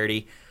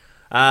 3:30.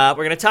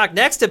 We're gonna talk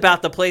next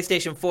about the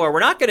PlayStation 4. We're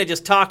not gonna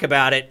just talk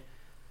about it.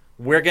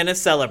 We're gonna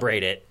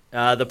celebrate it.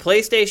 The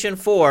PlayStation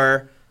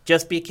 4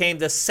 just became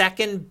the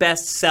second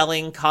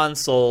best-selling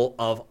console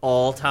of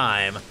all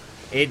time.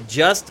 It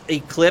just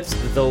eclipsed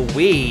the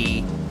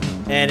Wii,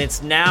 and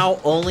it's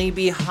now only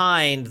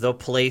behind the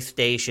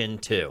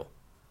PlayStation 2.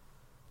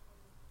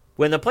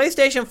 When the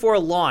PlayStation 4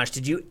 launched,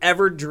 did you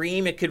ever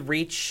dream it could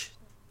reach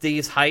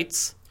these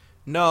heights?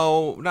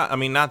 No,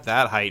 not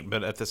that height,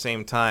 but at the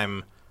same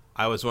time,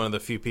 I was one of the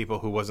few people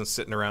who wasn't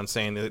sitting around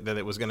saying that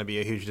it was going to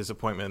be a huge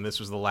disappointment and this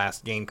was the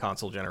last game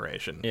console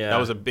generation. Yeah. That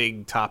was a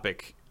big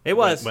topic. It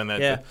was. When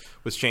that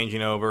was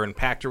changing over, and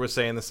Pachter was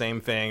saying the same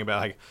thing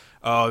about like,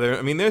 oh,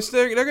 they're going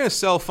to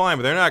sell fine,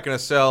 but they're not going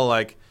to sell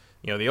like,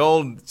 you know, the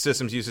old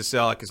systems used to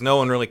sell like because no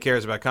one really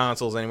cares about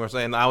consoles anymore.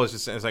 And I was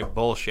just saying, it's like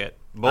bullshit.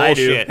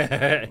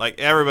 Like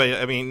everybody,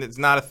 I mean, it's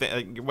not a thing.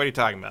 Like, what are you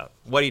talking about?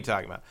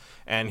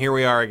 And here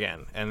we are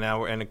again. And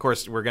of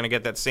course, we're going to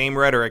get that same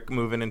rhetoric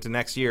moving into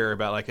next year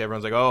about like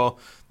everyone's like, oh,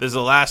 this is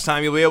the last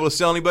time you'll be able to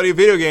sell anybody a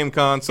video game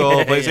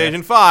console,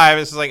 PlayStation 5.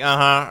 It's like,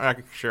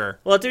 sure.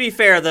 Well, to be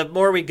fair, the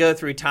more we go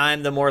through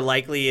time, the more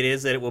likely it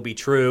is that it will be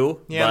true.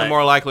 Yeah, the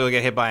more likely we'll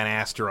get hit by an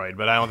asteroid.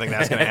 But I don't think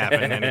that's going to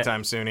happen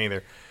anytime soon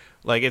either.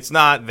 Like, it's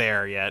not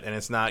there yet, and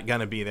it's not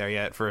going to be there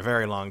yet for a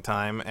very long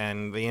time.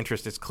 And the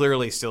interest is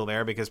clearly still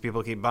there because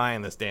people keep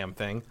buying this damn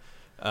thing.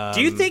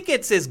 Do you think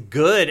it's as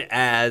good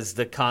as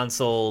the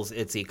consoles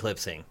it's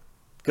eclipsing?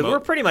 Because we're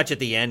pretty much at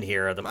the end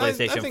here of the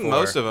PlayStation 4. I think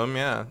most of them,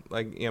 yeah.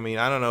 Like, I mean,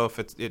 I don't know if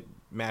it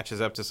matches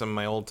up to some of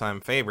my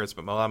old-time favorites,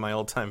 but a lot of my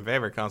old-time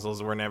favorite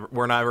consoles were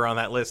never on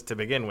that list to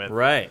begin with.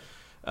 Right.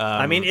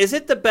 I mean, is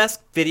it the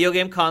best video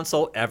game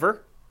console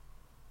ever?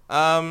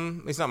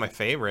 It's not my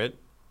favorite,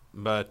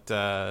 but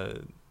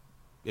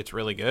it's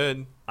really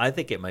good. I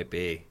think it might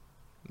be.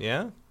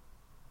 Yeah?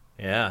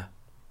 Yeah.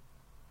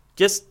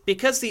 Just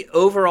because the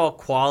overall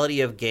quality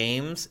of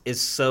games is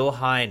so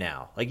high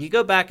now. Like, you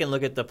go back and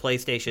look at the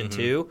PlayStation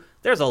 2,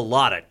 there's a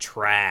lot of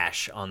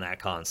trash on that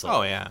console.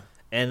 Oh, yeah.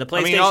 And the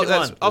PlayStation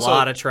 1, a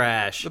lot of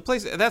trash.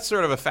 That's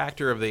sort of a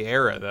factor of the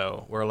era,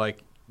 though, where,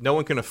 like, no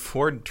one can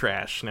afford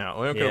trash now.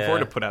 No one can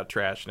afford to put out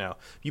trash now.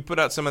 If you put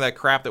out some of that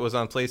crap that was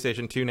on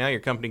PlayStation 2 now,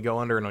 your company go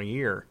under in a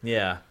year.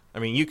 Yeah. I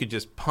mean, you could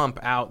just pump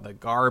out the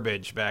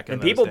garbage back in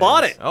those people days.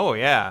 bought it. Oh,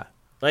 yeah.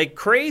 Like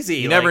crazy.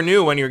 You never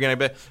knew when you were going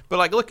to be. But,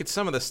 like, look at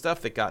some of the stuff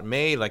that got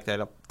made, like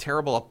that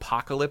terrible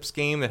Apocalypse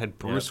game that had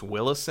Bruce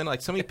Willis in. Like,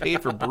 somebody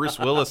paid for Bruce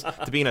Willis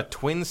to be in a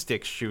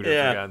twin-stick shooter,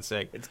 for God's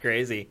sake. It's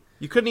crazy.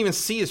 You couldn't even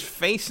see his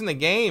face in the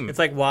game. It's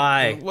like,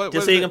 why?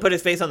 Just so you can put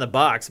his face on the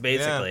box,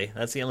 basically. Yeah.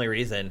 That's the only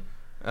reason.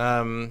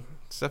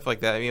 Stuff like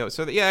that, you know.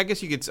 So I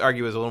guess you could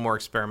argue it's a little more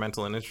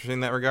experimental and interesting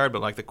in that regard.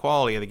 But like the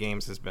quality of the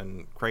games has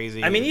been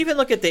crazy. I mean, even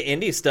look at the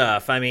indie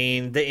stuff. I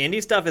mean, the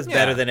indie stuff is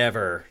better than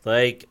ever.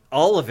 Like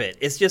all of it.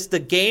 It's just the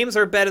games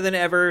are better than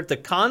ever. The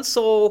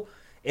console,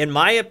 in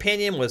my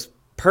opinion, was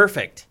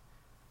perfect,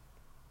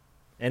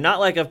 and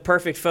not like a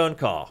perfect phone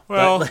call.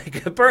 Well,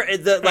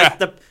 but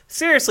like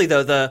seriously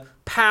though, the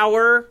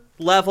power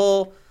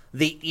level,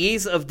 the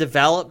ease of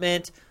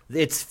development,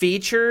 its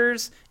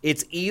features,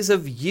 its ease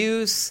of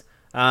use,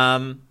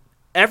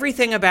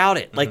 everything about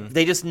it. Like,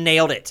 they just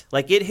nailed it.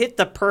 Like, it hit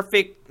the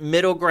perfect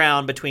middle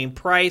ground between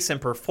price and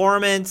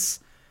performance.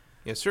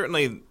 Yeah,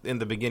 certainly in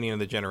the beginning of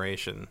the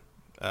generation.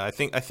 I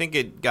think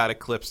it got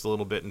eclipsed a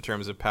little bit in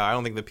terms of power. I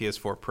don't think the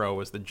PS4 Pro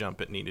was the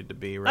jump it needed to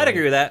be. Really. I'd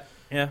agree with that.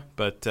 Yeah.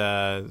 But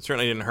it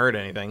certainly didn't hurt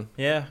anything.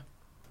 Yeah.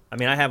 I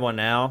mean, I have one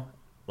now.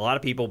 A lot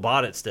of people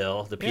bought it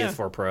still, the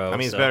PS4 Pro. I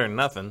mean, it's better than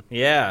nothing.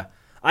 Yeah.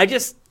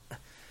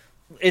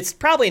 It's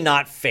probably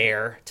not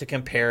fair to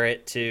compare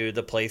it to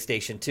the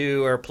PlayStation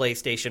 2 or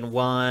PlayStation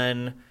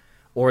 1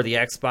 or the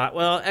Xbox.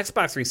 Well,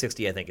 Xbox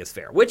 360 I think is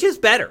fair. Which is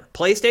better,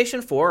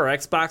 PlayStation 4 or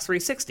Xbox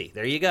 360?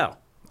 There you go.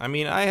 I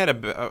mean,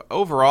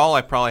 overall,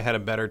 I probably had a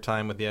better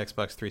time with the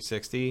Xbox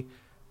 360,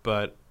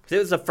 but it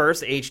was the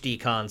first HD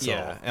console.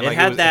 Yeah, and it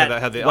had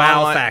the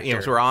wow online, factor. You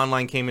know, so where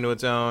online came into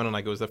its own, and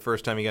like it was the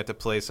first time you got to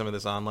play some of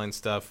this online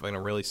stuff in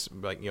a really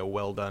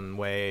well done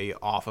way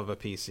off of a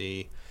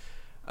PC.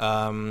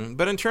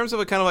 But in terms of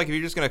a kind of like if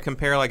you're just going to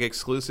compare like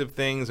exclusive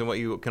things and what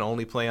you can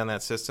only play on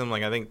that system,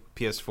 like I think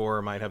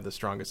PS4 might have the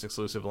strongest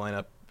exclusive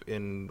lineup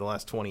in the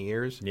last 20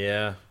 years.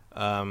 Yeah.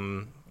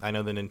 I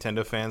know the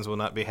Nintendo fans will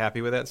not be happy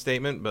with that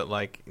statement, but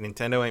like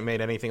Nintendo ain't made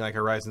anything like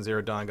Horizon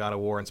Zero Dawn, God of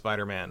War, and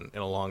Spider-Man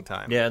in a long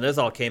time. Yeah, those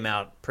all came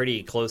out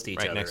pretty close to each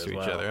other. Right next to each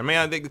other. I mean,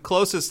 I think the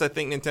closest I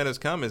think Nintendo's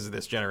come is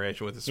this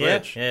generation with the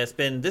Switch. Yeah, it's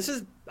been.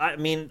 I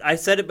mean, I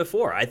said it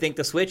before. I think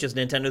the Switch is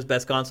Nintendo's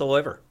best console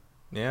ever.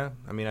 Yeah,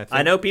 I mean,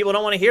 I know people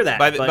don't want to hear that.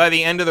 By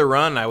the end of the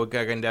run, I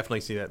can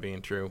definitely see that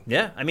being true.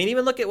 Yeah, I mean,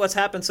 even look at what's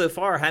happened so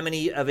far. How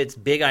many of its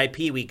big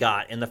IP we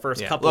got in the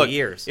first couple of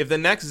years? If the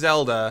next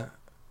Zelda,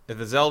 if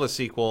the Zelda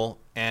sequel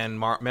and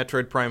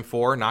Metroid Prime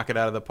 4 knock it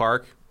out of the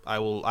park, I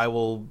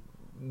will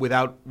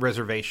without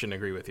reservation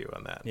agree with you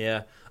on that.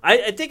 Yeah,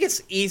 I think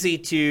it's easy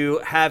to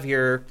have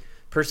your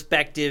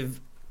perspective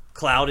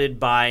clouded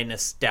by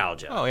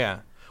nostalgia. Oh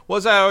yeah, well,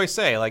 as I always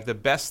say, like the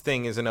best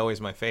thing isn't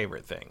always my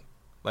favorite thing.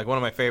 Like, one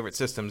of my favorite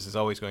systems is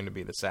always going to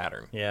be the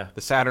Saturn. Yeah.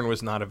 The Saturn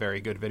was not a very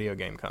good video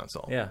game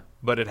console. Yeah.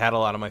 But it had a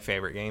lot of my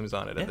favorite games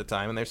on it at the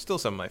time, and there's still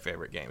some of my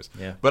favorite games.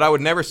 Yeah. But I would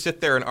never sit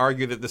there and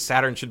argue that the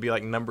Saturn should be,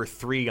 like, number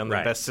 3 on the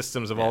best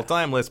systems of all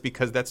time list,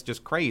 because that's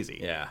just crazy.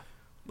 Yeah.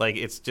 Like,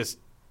 it's just,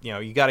 you know,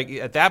 you gotta,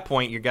 at that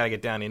point, you gotta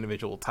get down to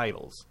individual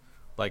titles.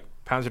 Like,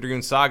 Panzer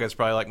Dragoon Saga is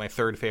probably, like, my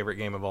 3rd favorite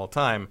game of all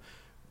time.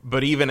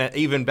 But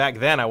even back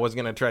then, I was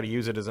going to try to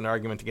use it as an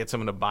argument to get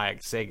someone to buy a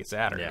Sega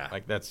Saturn. Yeah.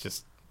 Like, that's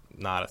just...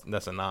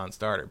 that's a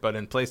non-starter. But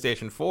in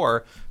PlayStation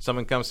 4,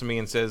 someone comes to me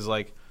and says,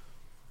 like,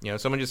 you know,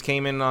 someone just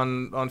came in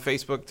on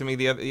Facebook to me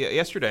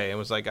yesterday and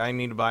was like, I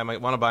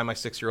want to buy my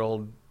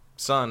 6-year-old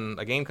son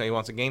a game. He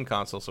wants a game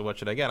console, so what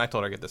should I get? And I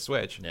told her I get the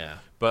Switch. Yeah.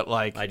 But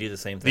like, I do the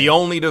same thing. The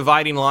only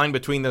dividing line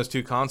between those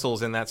two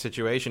consoles in that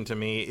situation to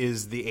me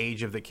is the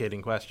age of the kid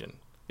in question.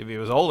 If he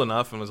was old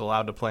enough and was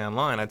allowed to play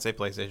online, I'd say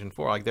PlayStation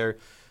 4. Like,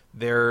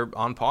 they're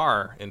on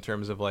par in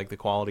terms of like the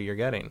quality you're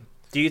getting.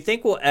 Do you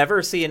think we'll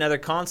ever see another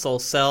console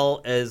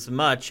sell as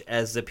much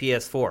as the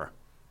PS4?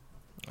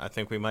 I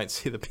think we might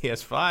see the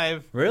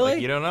PS5. Really?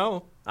 Like, you don't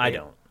know. I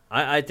don't.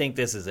 I think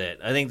this is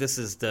it. I think this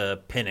is the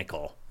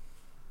pinnacle.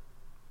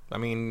 I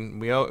mean,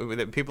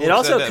 people. It have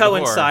also said that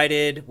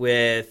coincided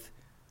with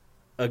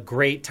a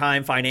great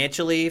time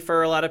financially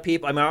for a lot of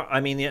people.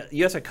 I mean, the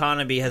U.S.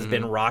 economy has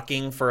been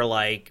rocking for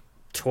like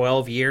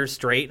 12 years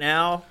straight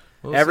now.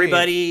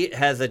 Everybody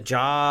has a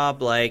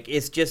job. Like,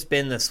 it's just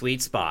been the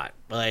sweet spot.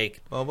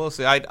 Like, well, we'll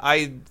see.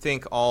 I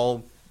think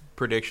all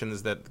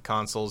predictions that the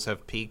consoles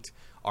have peaked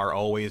are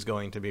always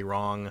going to be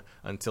wrong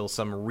until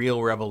some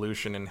real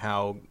revolution in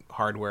how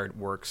hardware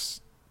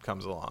works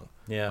comes along.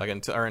 Yeah. Like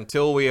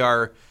until we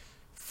are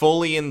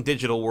fully in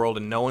digital world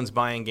and no one's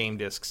buying game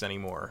discs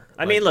anymore.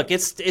 I mean, look,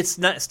 it's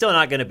still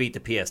not going to beat the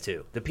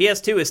PS2. The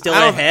PS2 is still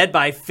ahead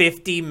by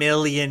 50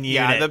 million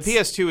units. Yeah, the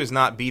PS2 is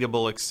not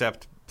beatable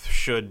except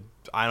should,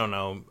 I don't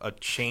know, a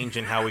change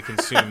in how we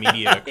consume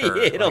media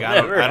occur. I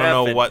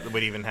don't know what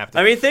would even have to.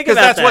 I mean, think about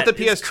that. Because that's what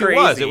the PS2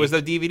 was. It was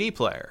the DVD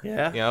player.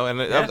 Yeah. You know,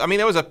 and I mean,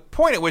 there was a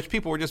point at which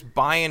people were just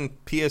buying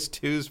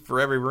PS2s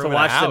for every room to in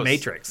watch the house. The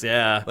Matrix.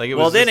 Yeah. Like,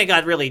 then it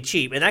got really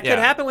cheap, and that could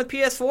happen with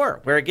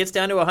PS4, where it gets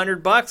down to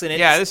 $100,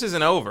 and this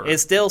isn't over. It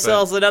still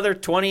sells another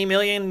 20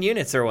 million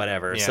units or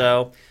whatever. Yeah.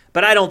 So,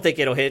 but I don't think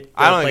it'll hit.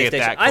 I don't PlayStation. think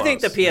that close, I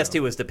think the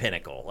PS2 was the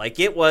pinnacle.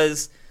 Like, it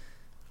was.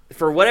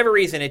 For whatever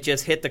reason, it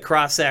just hit the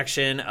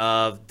cross-section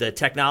of the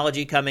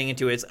technology coming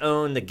into its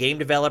own, the game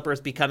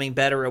developers becoming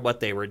better at what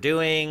they were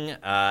doing,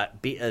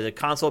 the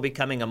console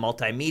becoming a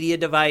multimedia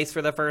device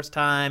for the first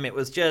time. It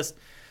was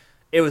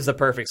the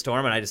perfect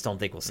storm, and I just don't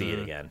think we'll see it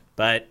again.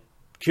 But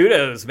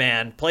kudos,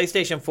 man.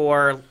 PlayStation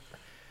 4,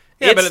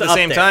 yeah, but at the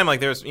same time, like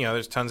there's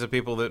tons of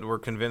people that were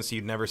convinced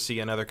you'd never see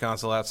another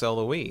console outsell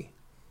the Wii.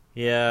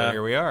 Yeah. But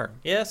here we are.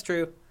 Yeah, that's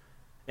true.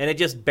 And it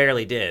just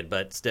barely did,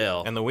 but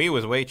still. And the Wii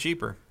was way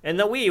cheaper. And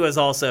the Wii was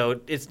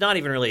also, it's not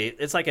even really,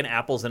 it's like an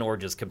apples and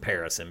oranges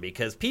comparison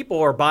because people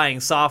are buying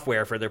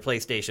software for their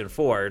PlayStation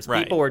 4s.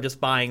 Right. People were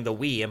just buying the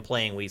Wii and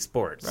playing Wii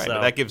Sports. Right, so.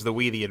 But that gives the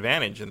Wii the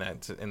advantage in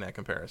that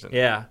comparison.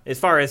 Yeah, as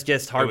far as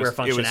just hardware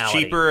functionality. It was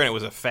cheaper, and it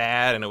was a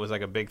fad, and it was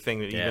like a big thing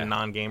that even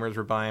non-gamers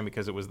were buying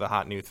because it was the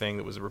hot new thing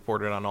that was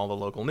reported on all the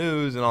local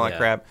news and all that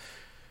crap.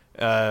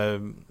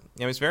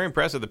 It's very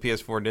impressive the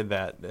PS4 did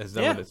that, has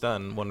done what it's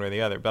done, one way or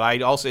the other. But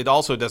it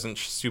also doesn't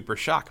super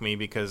shock me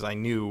because I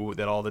knew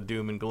that all the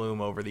doom and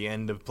gloom over the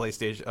end of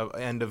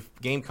end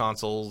of game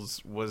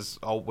consoles was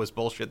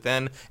bullshit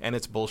then, and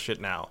it's bullshit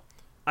now.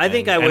 And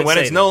when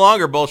it's no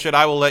longer bullshit,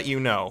 I will let you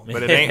know.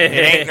 But it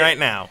ain't right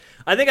now.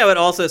 I think I would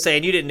also say,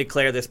 and you didn't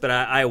declare this, but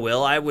I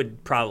will. I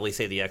would probably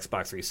say the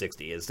Xbox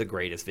 360 is the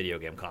greatest video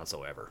game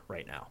console ever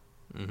right now,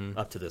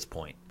 up to this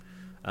point.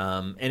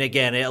 And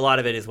again, a lot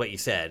of it is what you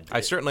said.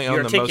 I certainly you own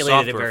the most software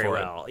articulated it very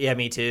well. Yeah,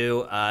 me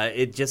too.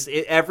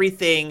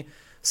 Everything,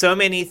 so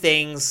many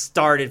things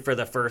started for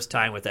the first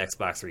time with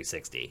Xbox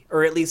 360,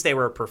 or at least they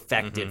were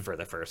perfected for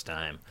the first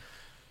time.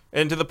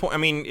 And to the point, I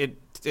mean,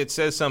 it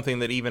says something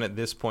that even at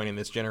this point in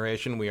this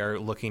generation, we are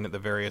looking at the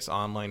various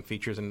online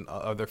features and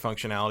other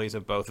functionalities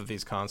of both of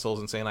these consoles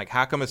and saying, like,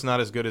 how come it's not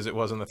as good as it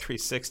was on the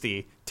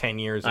 360 10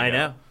 years ago? I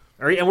know.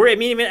 And we're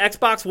even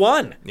Xbox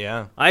One.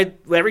 Yeah.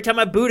 Every time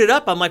I boot it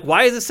up, I'm like,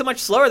 why is this so much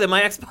slower than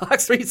my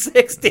Xbox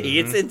 360?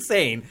 It's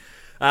insane.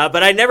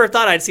 But I never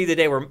thought I'd see the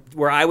day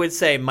where I would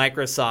say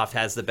Microsoft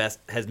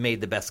has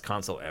made the best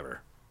console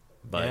ever.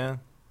 But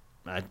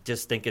I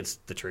just think it's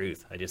the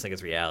truth. I just think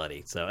it's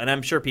reality. So, and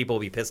I'm sure people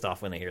will be pissed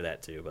off when they hear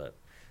that too. But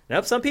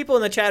nope, some people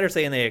in the chat are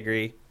saying they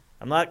agree.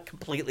 I'm not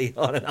completely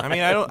on it. I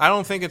mean, I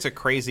don't think it's a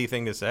crazy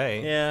thing to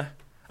say. Yeah.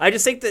 I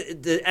just think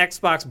that the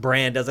Xbox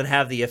brand doesn't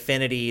have the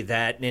affinity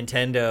that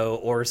Nintendo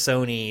or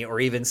Sony or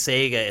even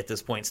Sega at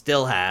this point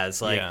still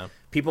has.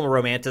 People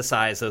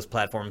romanticize those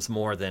platforms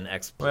more than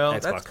Xbox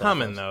that's platforms.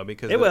 coming, though,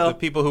 because the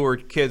people who were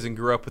kids and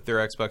grew up with their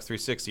Xbox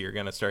 360 are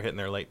going to start hitting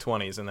their late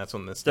 20s, and that's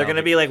when they're going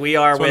to be like we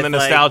are with the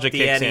nostalgia the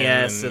kicks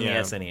NES in and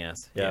the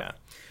SNES. Yep. Yeah.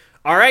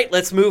 All right,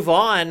 let's move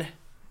on.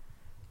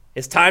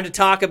 It's time to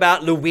talk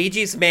about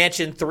Luigi's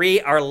Mansion 3,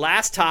 our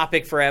last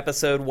topic for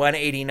episode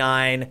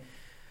 189.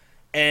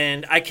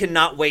 And I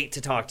cannot wait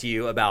to talk to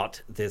you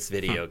about this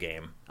video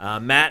game.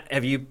 Matt,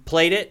 have you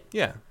played it?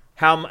 Yeah.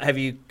 How much have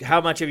you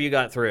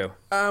got through?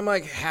 I'm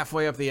like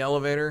halfway up the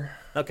elevator.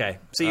 Okay.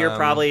 So you're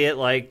probably at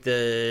like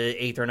the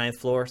 8th or 9th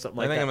floor, something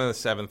like that? I think I'm on the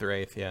 7th or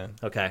 8th, yeah.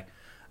 Okay.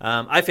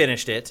 I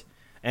finished it,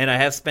 and I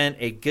have spent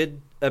a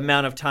good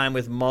amount of time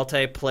with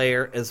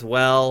multiplayer as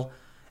well.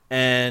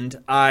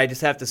 And I just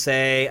have to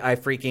say, I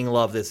freaking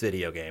love this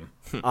video game.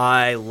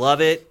 I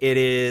love it. It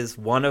is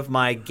one of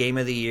my Game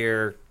of the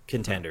Year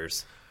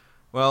contenders.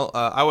 Well,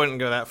 I wouldn't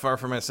go that far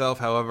for myself.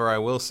 However, I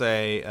will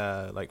say,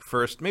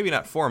 first, maybe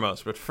not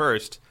foremost, but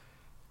first,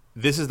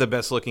 this is the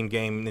best-looking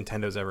game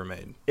Nintendo's ever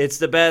made. It's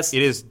the best.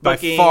 It is by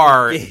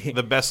far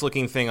the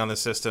best-looking thing on the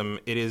system.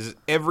 It is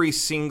every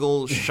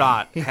single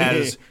shot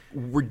has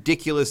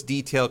ridiculous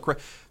detail.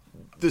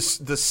 The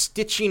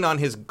stitching on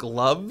his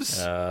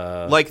gloves,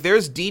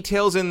 there's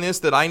details in this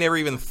that I never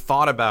even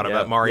thought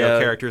about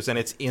Mario characters, and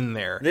it's in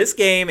there. This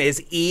game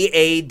is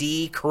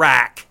EAD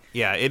crack.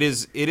 Yeah, it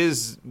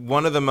is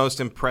one of the most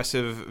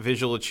impressive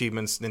visual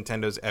achievements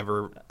Nintendo's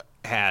ever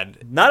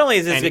had. Not only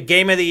is this a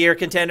Game of the Year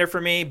contender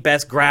for me,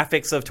 best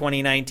graphics of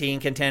 2019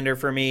 contender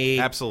for me.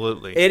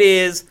 Absolutely. It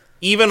is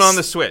even on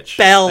the Switch.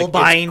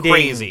 Spellbinding. It's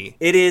crazy.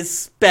 It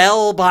is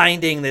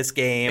spellbinding, this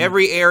game.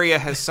 Every area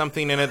has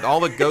something in it. All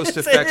the ghost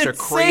effects are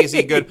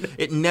crazy good.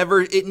 It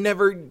never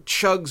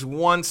chugs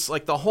once.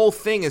 Like the whole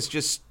thing is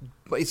just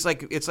it's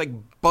like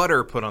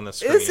butter put on the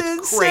screen. It's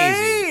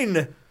insane.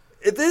 Crazy.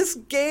 This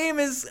game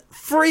is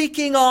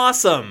freaking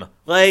awesome.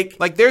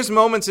 Like there's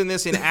moments in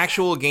this in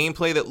actual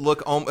gameplay that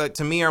look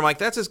to me, I'm like,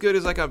 that's as good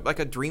as like a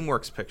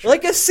DreamWorks picture.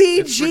 Like a CG.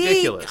 It's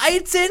ridiculous.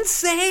 It's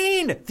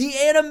insane. The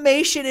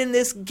animation in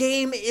this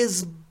game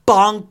is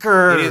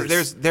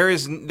bonkers.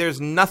 There's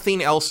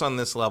nothing else on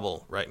this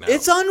level right now.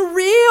 It's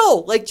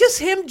unreal. Like just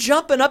him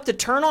jumping up to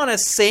turn on a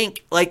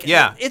sink.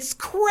 It's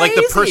crazy. Like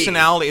the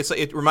personality.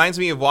 It reminds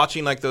me of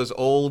watching like those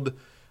old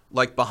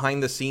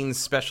behind the scenes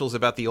specials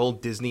about the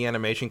old Disney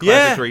animation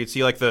classics where you'd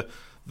see like the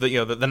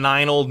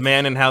 9 old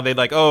men and how they'd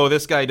like, oh,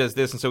 this guy does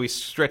this and so we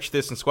stretch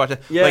this and squash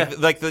it. Yeah.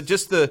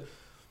 The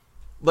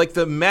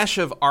mesh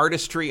of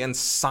artistry and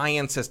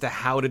science as to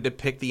how to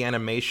depict the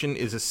animation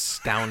is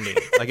astounding.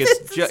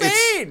 It's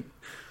insane.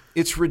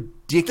 It's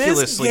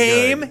ridiculously good. This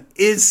game good.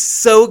 is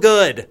so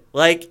good.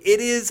 It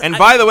is. And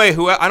by the way,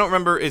 I don't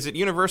remember, is it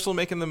Universal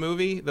making the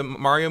movie, the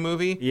Mario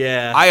movie?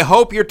 Yeah. I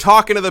hope you're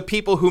talking to the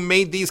people who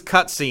made these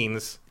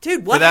cutscenes.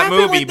 Dude, what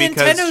happened with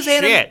Nintendo's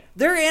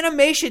their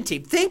animation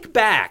team? Think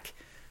back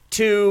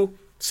to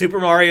Super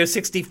Mario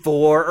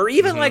 64 or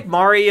even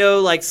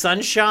Mario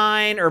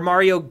Sunshine or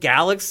Mario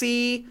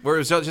Galaxy. Where it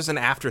was just an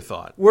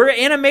afterthought. Where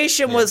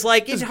animation was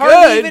it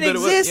hardly even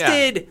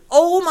existed.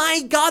 Oh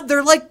my God,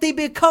 they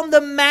become the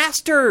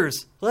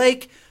masters.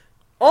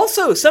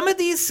 Also, some of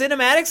these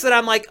cinematics that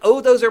I'm like,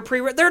 oh, those are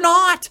they're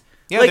not.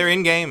 Yeah, like, they're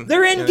in-game.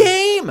 They're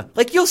in-game.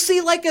 Like, you'll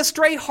see, like, a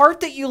stray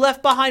heart that you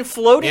left behind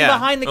floating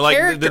behind the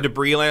character. The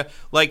debris layer.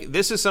 Like,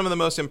 this is some of the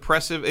most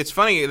impressive... It's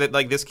funny that,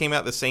 like, this came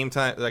out the same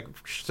time, like,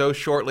 so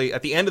shortly.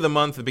 At the end of the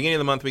month, the beginning of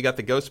the month, we got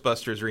the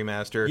Ghostbusters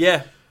remaster.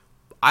 Yeah.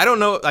 I don't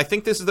know. I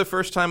think this is the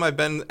first time I've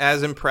been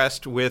as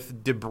impressed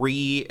with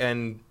debris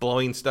and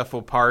blowing stuff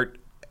apart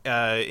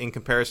in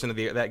comparison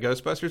to that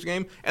Ghostbusters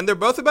game, and they're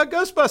both about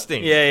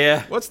ghostbusting.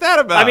 Yeah. What's that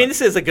about? I mean,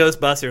 this is a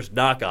Ghostbusters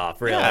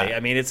knockoff, really. Yeah. I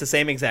mean, it's the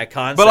same exact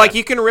concept. But, like,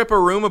 you can rip a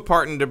room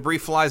apart and debris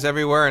flies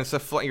everywhere and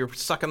stuff. You're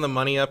sucking the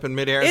money up in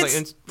midair.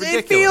 It's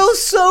ridiculous. It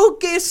feels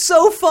it's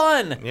so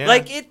fun. Yeah.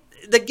 Like,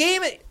 the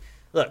game...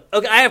 Look,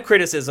 okay, I have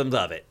criticisms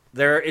of it.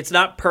 It's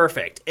not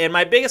perfect. And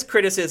my biggest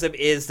criticism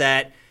is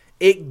that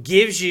it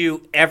gives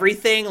you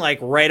everything, like,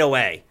 right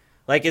away.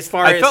 Like, as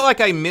far as... I felt like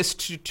I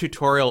missed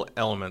tutorial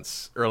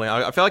elements early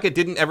on. I felt like it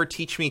didn't ever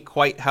teach me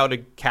quite how to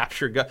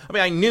capture... I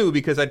mean, I knew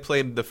because I'd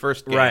played the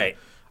first game. Right.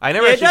 I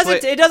never It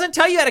doesn't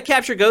tell you how to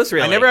capture ghosts,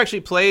 really. I never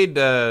actually played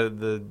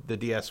the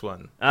DS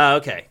one. Oh,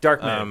 okay.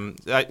 Dark Moon.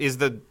 Is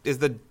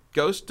the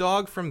ghost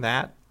dog from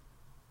that?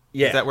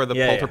 Yeah. Is that where the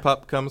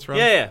Polterpup comes from?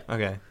 Yeah.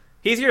 Okay.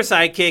 He's your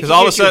sidekick. He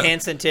all of a gives you sudden-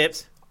 hints and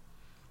tips.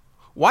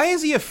 Why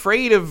is he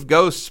afraid of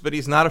ghosts, but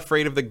he's not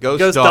afraid of the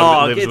ghost dog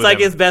that lives It's with like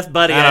him? his best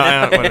buddy.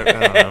 I don't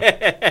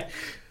know.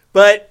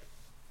 But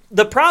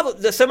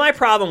my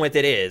problem with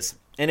it is,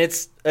 and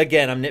it's,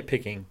 again, I'm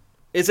nitpicking,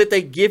 is that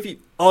they give you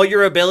all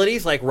your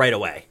abilities, like, right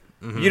away.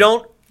 Mm-hmm. You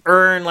don't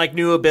earn, like,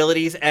 new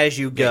abilities as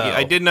you go. Yeah,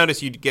 I did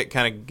notice you get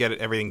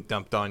everything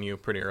dumped on you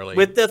pretty early.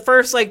 With the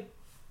first, like,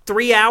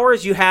 3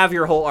 hours, you have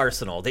your whole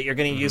arsenal that you're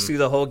going to use through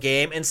the whole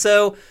game. And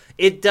so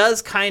it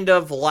does kind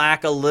of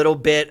lack a little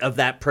bit of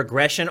that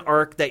progression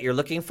arc that you're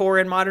looking for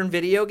in modern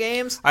video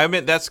games. I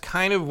admit that's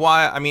kind of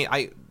why. I mean,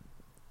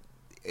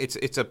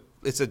 it's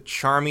a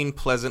charming,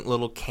 pleasant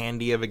little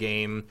candy of a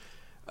game,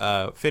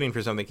 fitting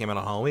for something that came out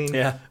on Halloween.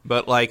 Yeah.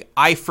 But, like,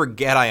 I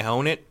forget I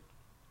own it.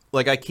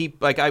 Like,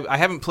 I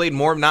haven't played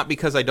more, not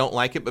because I don't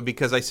like it, but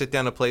because I sit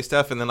down to play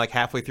stuff, and then, like,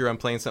 halfway through I'm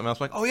playing something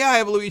else. I'm like, oh, yeah, I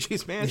have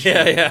Luigi's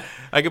Mansion. Yeah.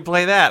 I could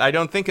play that. I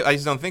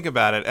just don't think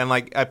about it. And,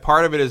 like,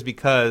 part of it is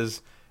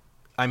because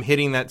I'm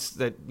hitting that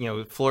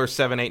floor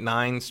 7, 8,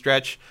 9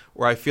 stretch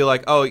where I feel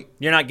like, oh,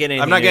 you're not getting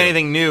anything I'm not getting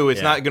anything new.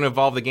 It's not going to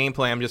evolve the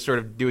gameplay. I'm just sort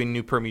of doing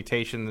new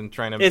permutations and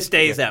trying to... It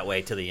stays that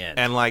way to the end.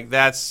 And, like,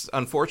 that's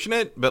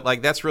unfortunate, but,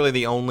 like, that's really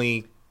the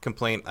only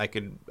complaint I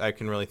can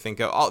really think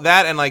of. All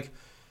that and, like,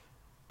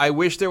 I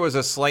wish there was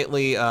a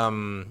slightly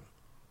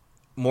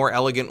more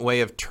elegant way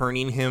of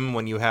turning him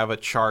when you have a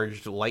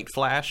charged light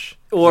flash.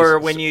 Or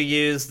when you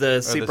use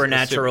the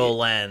supernatural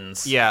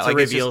lens to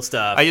reveal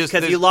stuff.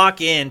 Because you lock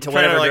in to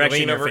whatever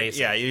direction you're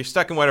facing. Yeah, you're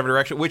stuck in whatever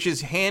direction, which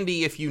is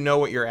handy if you know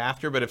what you're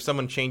after, but if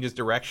someone changes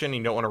direction and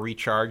you don't want to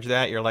recharge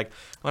that, you're like,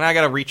 well, now I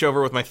got to reach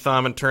over with my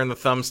thumb and turn the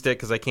thumbstick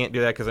because I can't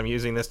do that because I'm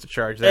using this to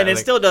charge that. And it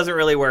still doesn't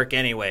really work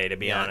anyway, to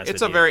be honest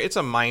with you. It's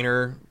a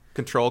minor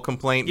control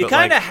complaint. You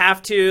kind of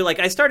have to, like,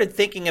 I started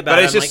thinking about it.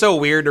 But it's just so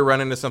weird to run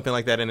into something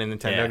like that in a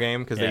Nintendo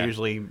game because they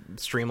usually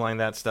streamline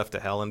that stuff to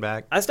hell and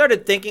back. I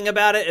started thinking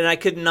about it, and I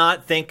could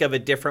not think of a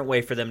different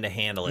way for them to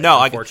handle it,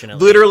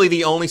 unfortunately. Literally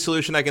the only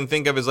solution I can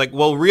think of is like,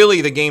 well,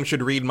 really, the game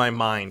should read my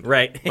mind.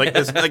 Right. Like,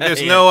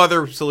 there's no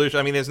other solution.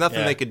 I mean, there's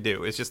nothing they could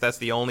do. It's just that's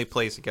the only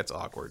place it gets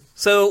awkward.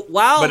 So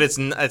while... But it's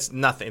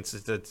nothing.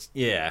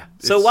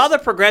 So while the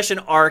progression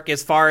arc,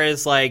 as far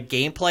as, like,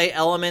 gameplay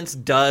elements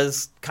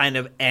does kind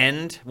of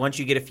end once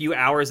you get a few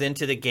hours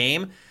into the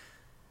game,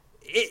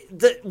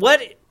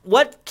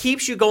 what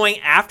keeps you going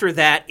after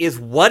that is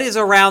what is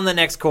around the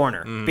next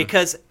corner.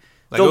 Because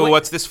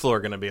what's this floor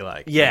going to be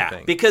like?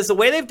 Yeah, because the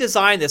way they've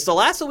designed this, the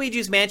last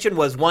Luigi's Mansion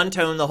was one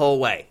tone the whole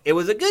way. It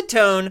was a good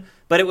tone,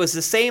 but it was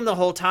the same the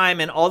whole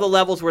time, and all the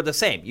levels were the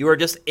same. You were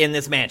just in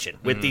this mansion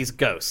with these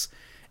ghosts.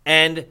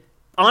 And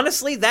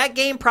honestly, that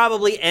game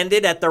probably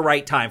ended at the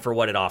right time for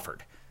what it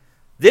offered.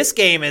 This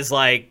game is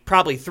like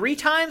probably 3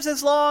 times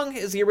as long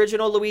as the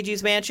original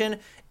Luigi's Mansion,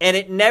 and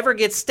it never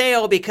gets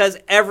stale because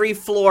every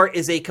floor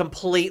is a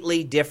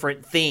completely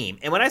different theme.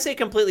 And when I say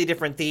completely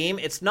different theme,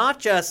 it's not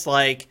just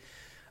like,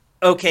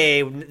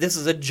 okay, this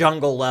is a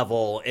jungle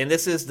level, and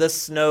this is the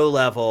snow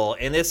level,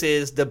 and this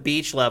is the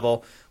beach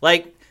level.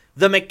 Like,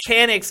 the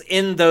mechanics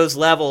in those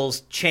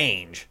levels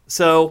change.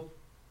 So,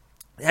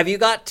 have you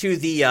got to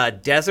the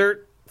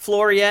desert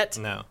floor yet?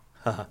 No.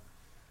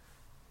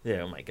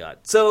 Yeah, oh my god.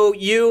 So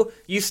you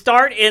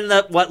start in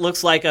what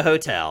looks like a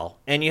hotel,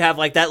 and you have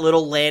like that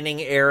little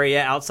landing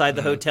area outside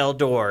the hotel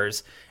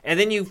doors, and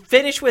then you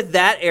finish with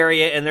that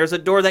area, and there's a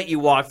door that you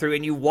walk through,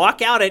 and you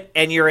walk out it,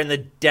 and you're in the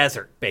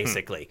desert,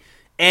 basically.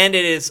 And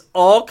it is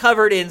all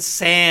covered in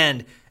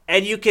sand,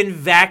 and you can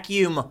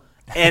vacuum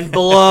and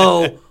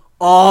blow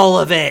all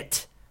of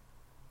it.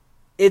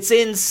 It's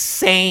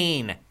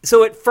insane.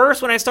 So at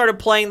first, when I started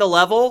playing the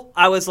level,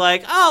 I was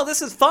like, oh,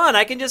 this is fun.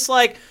 I can just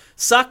like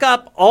suck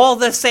up all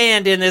the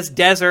sand in this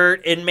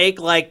desert and make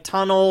like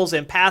tunnels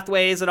and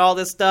pathways and all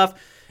this stuff.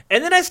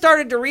 And then I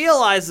started to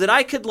realize that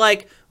I could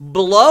like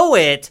blow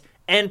it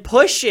and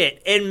push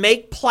it and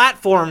make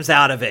platforms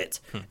out of it.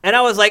 And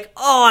I was like,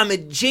 oh, I'm a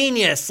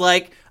genius.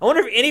 Like, I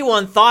wonder if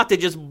anyone thought to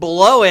just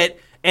blow it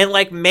and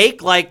like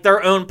make like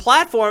their own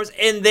platforms,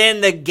 and then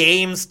the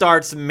game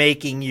starts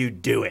making you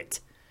do it.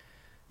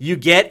 You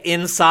get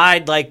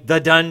inside like the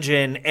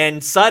dungeon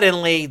and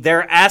suddenly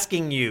they're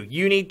asking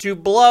you need to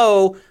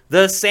blow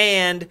the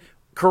sand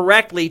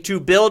correctly to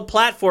build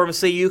platforms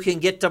so you can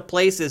get to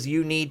places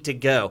you need to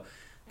go.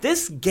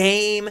 This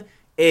game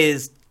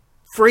is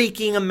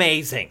freaking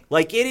amazing.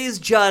 Like, it is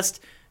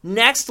just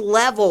next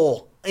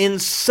level in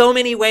so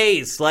many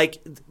ways.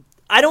 Like,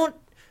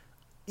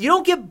 you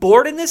don't get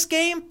bored in this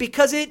game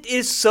because it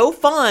is so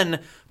fun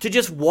to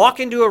just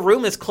walk into a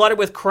room that's cluttered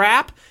with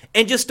crap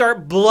and just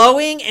start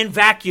blowing and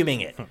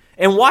vacuuming it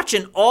and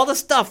watching all the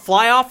stuff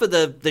fly off of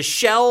the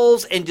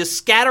shelves and just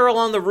scatter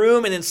along the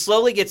room and then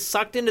slowly get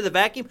sucked into the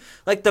vacuum.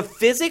 Like, the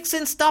physics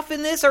and stuff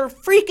in this are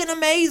freaking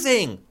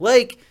amazing.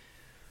 Like,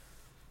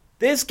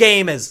 this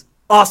game is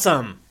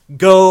awesome.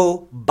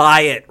 Go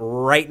buy it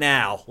right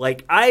now.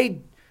 Like, I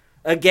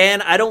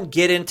don't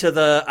get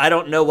into I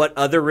don't know what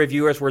other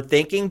reviewers were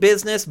thinking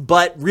business,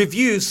 but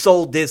reviews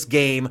sold this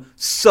game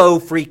so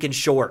freaking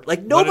short.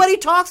 Like, nobody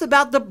talks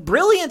about the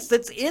brilliance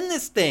that's in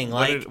this thing.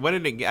 Like, what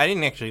did it get? I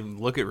didn't actually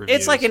look at reviews.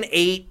 It's like an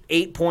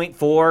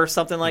 8.4,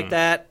 something like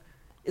that.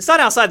 It's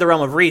not outside the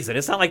realm of reason.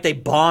 It's not like they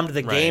bombed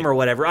the game or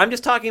whatever. I'm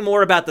just talking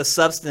more about the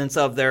substance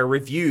of their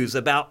reviews,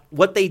 about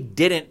what they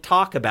didn't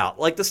talk about.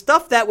 Like, the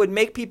stuff that would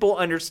make people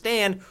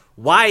understand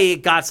why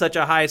it got such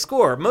a high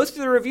score. Most of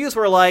the reviews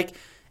were like,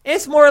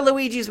 it's more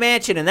Luigi's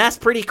Mansion, and that's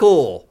pretty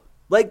cool.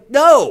 Like,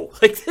 no.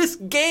 Like, this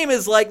game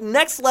is, like,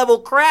 next-level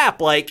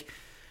crap. Like,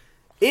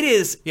 it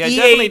is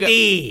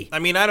EAD. I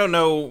mean, I don't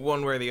know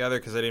one way or the other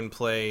because I didn't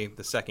play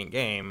the second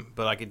game,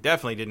 but, like, it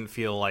definitely didn't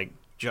feel like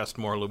just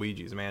more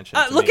Luigi's Mansion.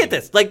 Look at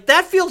this. Like,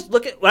 that feels...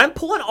 when I'm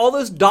pulling all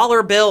those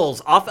dollar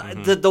bills off,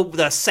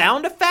 the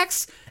sound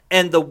effects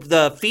and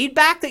the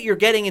feedback that you're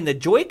getting in the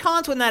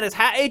Joy-Cons when that is...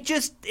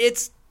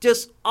 it's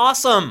just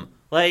awesome.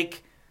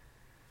 Like...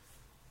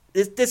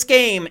 This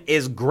game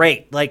is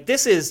great. Like,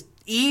 this is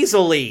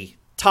easily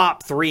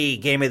top 3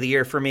 game of the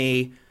year for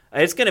me.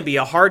 It's going to be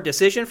a hard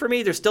decision for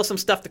me. There's still some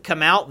stuff to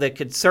come out that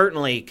could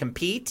certainly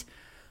compete.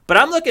 But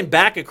I'm looking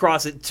back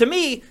across it. To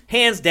me,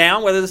 hands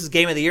down, whether this is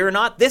game of the year or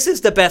not, this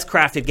is the best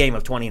crafted game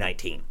of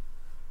 2019.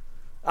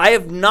 I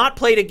have not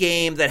played a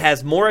game that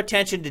has more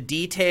attention to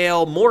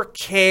detail, more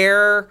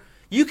care.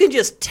 You can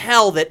just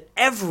tell that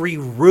every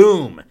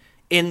room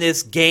in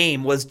this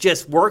game was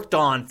just worked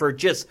on for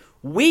just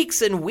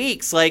weeks and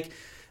weeks. Like,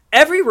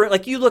 every room,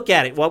 like, you look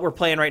at it, what we're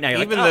playing right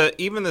now,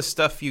 even the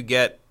stuff you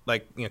get,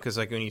 like, you know, because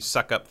like when you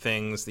suck up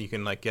things that you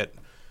can like get,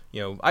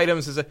 you know,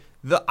 items,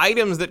 the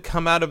items that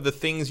come out of the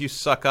things you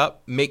suck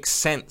up make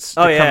sense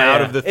to come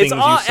out of the things you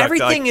suck up.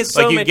 Everything is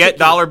so like you get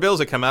dollar bills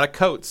that come out of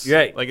coats.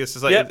 Right. Like, it's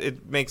just like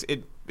it makes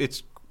it.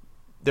 It's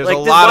there's like, a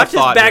lot of thought.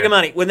 Watch this bag here. of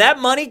money. When that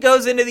money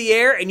goes into the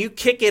air and you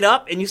kick it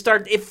up and you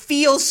start, it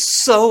feels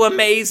so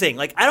amazing.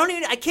 Like,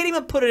 I can't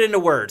even put it into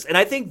words. And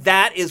I think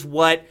that is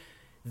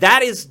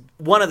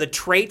one of the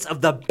traits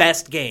of the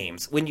best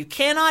games. When you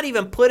cannot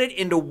even put it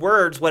into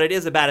words what it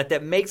is about it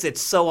that makes it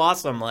so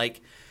awesome. Like,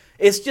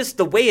 it's just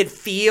the way it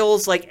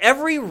feels. Like,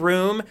 every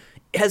room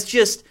has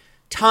just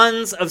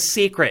tons of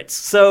secrets.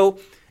 So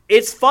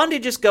it's fun to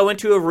just go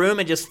into a room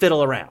and just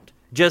fiddle around.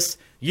 Just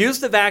use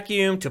the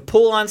vacuum to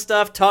pull on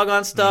stuff, tug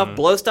on stuff,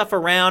 blow stuff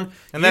around.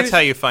 And that's how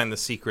you find the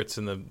secrets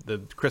and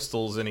the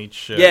crystals in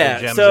each the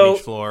gems in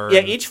each floor.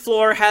 Yeah, each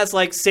floor has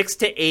like 6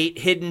 to 8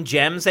 hidden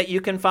gems that you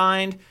can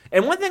find.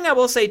 And one thing I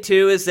will say,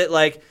 too, is that,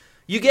 like,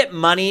 you get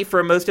money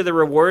for most of the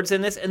rewards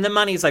in this, and the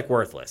money's, like,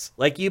 worthless.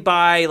 Like, you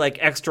buy, like,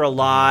 extra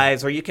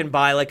lives, or you can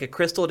buy, like, a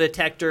crystal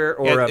detector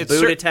or a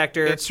boo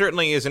detector. It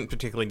certainly isn't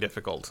particularly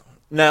difficult.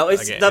 No,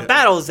 the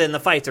battles and the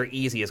fights are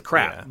easy as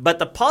crap. Yeah. But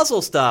the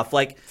puzzle stuff,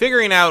 like...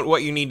 figuring out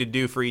what you need to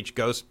do for each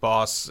ghost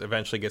boss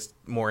eventually gets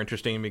more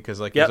interesting because,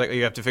 like,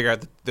 you have to figure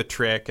out the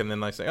trick and then,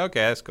 like, say, okay,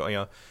 that's cool, you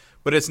know.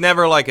 But it's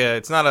never like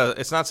it's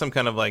not some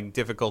kind of, like,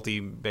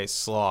 difficulty-based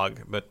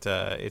slog, but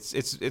it's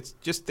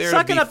just there to be fun.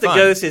 Sucking up the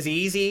ghost is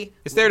easy.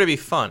 It's there to be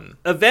fun.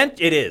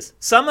 It is.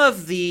 Some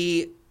of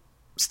the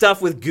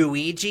stuff with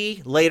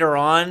Luigi later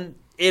on,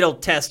 it'll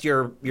test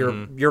your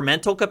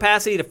mental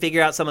capacity to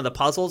figure out some of the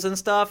puzzles and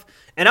stuff.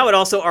 And I would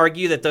also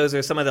argue that those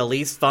are some of the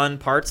least fun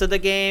parts of the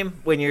game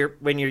when you're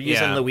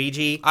using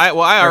Luigi. I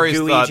always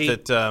thought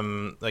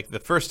that like the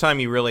first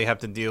time you really have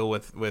to deal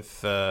with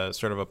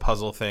sort of a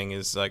puzzle thing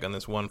is like on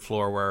this one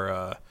floor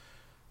where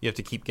you have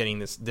to keep getting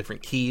this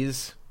different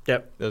keys.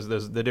 Yep.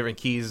 Those the different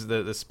keys,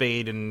 the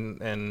spade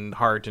and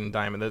heart and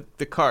diamond,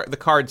 the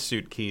card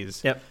suit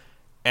keys. Yep.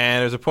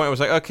 And there's a point where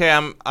it's like, okay,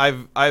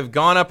 I've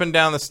gone up and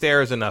down the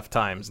stairs enough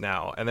times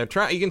now, and they're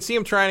trying. You can see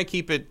them trying to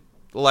keep it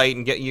light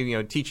and get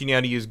you teaching you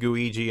how to use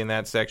Luigi in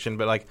that section.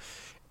 But like,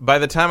 by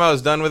the time I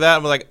was done with that,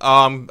 I'm like,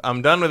 oh,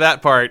 I'm done with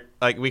that part.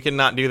 Like, we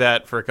cannot do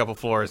that for a couple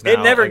floors now. It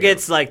never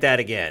gets like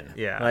that again.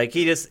 Yeah. Like,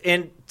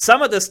 and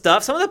some of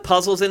the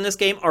puzzles in this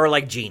game are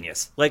like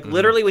genius. Like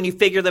literally, when you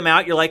figure them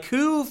out, you're like,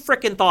 who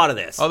freaking thought of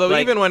this? Although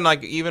like,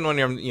 even when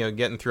you're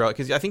getting through it,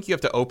 because I think you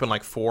have to open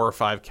like 4 or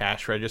 5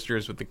 cash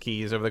registers with the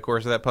keys over the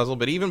course of that puzzle.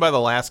 But even by the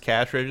last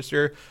cash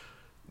register,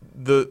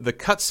 the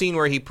cutscene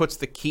where he puts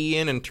the key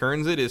in and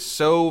turns it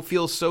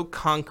feels so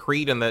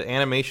concrete, and the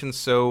animation's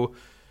so.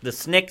 The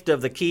snicked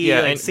of the key,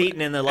 like seating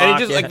in the lock. And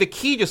it just, like the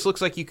key just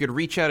looks like you could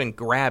reach out and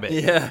grab it.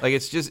 Yeah. Like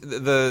it's just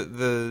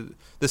the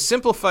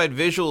simplified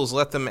visuals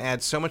let them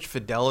add so much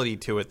fidelity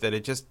to it that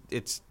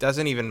it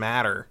doesn't even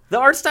matter. The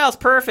art style's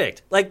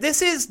perfect. Like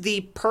this is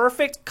the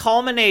perfect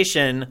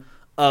culmination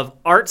of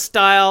art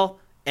style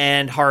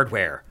and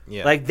hardware.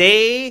 Yeah. Like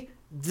they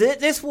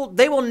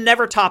will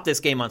never top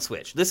this game on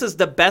Switch. This is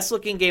the best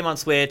looking game on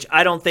Switch.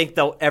 I don't think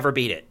they'll ever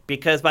beat it,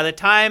 because by the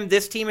time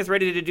this team is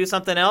ready to do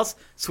something else,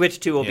 Switch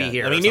 2 will be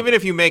here. I mean, even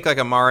if you make like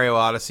a Mario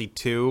Odyssey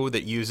 2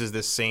 that uses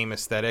this same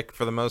aesthetic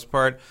for the most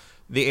part,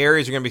 the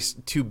areas are going to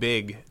be too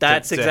big to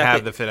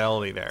have the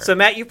fidelity there. So,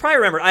 Matt, you probably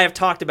remember I have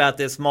talked about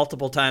this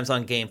multiple times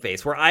on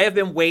GameFace, where I have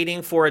been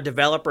waiting for a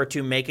developer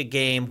to make a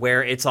game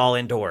where it's all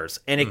indoors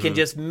and it can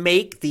just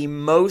make the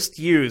most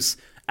use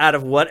out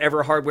of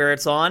whatever hardware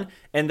it's on,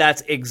 and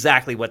that's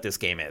exactly what this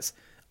game is.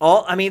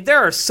 There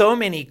are so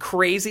many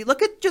crazy.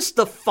 Look at just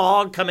the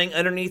fog coming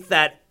underneath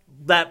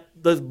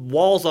the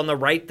walls on the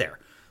right there.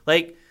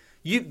 Like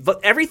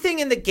everything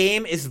in the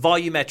game is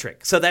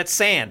volumetric. So that's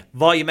sand,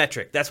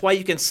 volumetric. That's why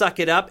you can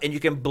suck it up and you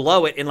can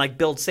blow it and like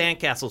build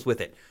sandcastles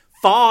with it.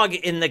 Fog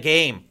in the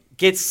game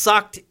gets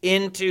sucked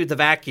into the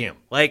vacuum.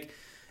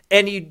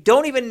 And you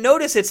don't even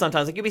notice it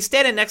sometimes. Like you'll be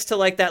standing next to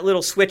like that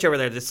little switch over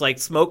there that's like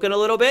smoking a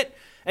little bit,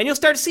 and you'll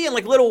start seeing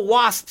like little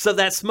wasps of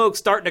that smoke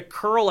starting to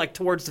curl like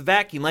towards the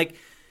vacuum. Like,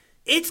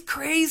 it's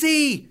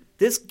crazy.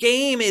 This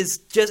game is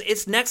just,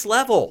 it's next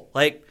level.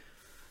 Like,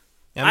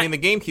 I mean, the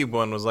GameCube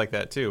one was like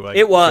that too. Like,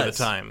 it was. For the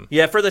time.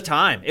 Yeah, for the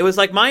time. It was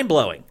like mind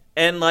blowing.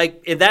 And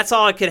like, that's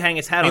all it could hang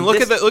its hat on.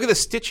 Look at the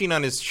stitching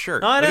on his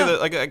shirt. Oh, I know.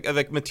 Look at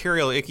the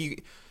material. If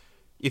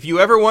you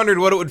ever wondered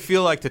what it would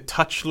feel like to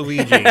touch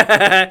Luigi,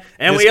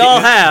 and we all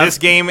have. This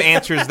game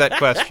answers that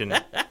question.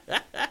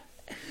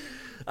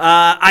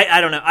 I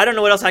don't know. I don't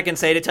know what else I can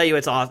say to tell you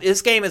it's awesome.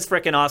 This game is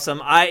freaking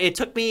awesome. It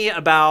took me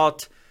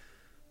about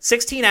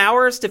 16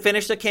 hours to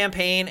finish the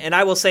campaign, and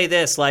I will say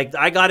this, like,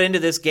 I got into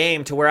this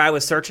game to where I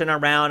was searching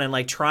around and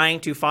like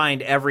trying to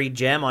find every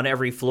gem on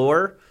every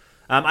floor.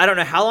 I don't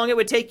know how long it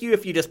would take you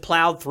if you just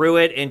plowed through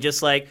it and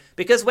just like,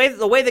 because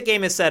the way the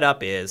game is set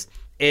up is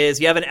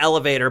you have an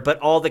elevator, but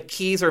all the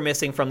keys are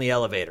missing from the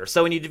elevator.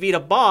 So when you defeat a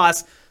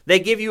boss, they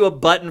give you a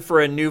button for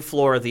a new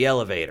floor of the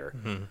elevator.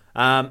 Mm-hmm.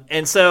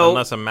 And so,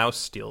 unless a mouse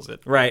steals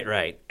it.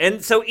 Right.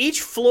 And so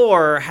each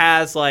floor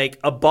has like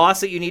a boss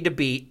that you need to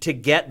beat to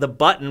get the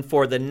button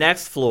for the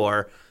next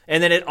floor.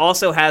 And then it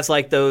also has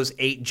like those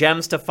 8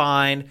 gems to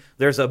find.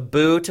 There's a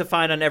boo to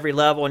find on every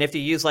level, and you have to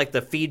use like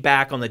the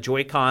feedback on the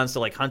Joy-Cons to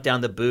like hunt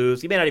down the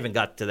boos. You may not even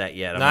got to that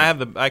yet.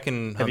 No, I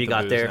can. Have you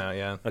got there? Now,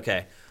 yeah.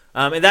 Okay.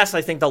 And that's,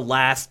 I think, the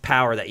last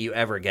power that you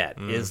ever get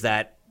is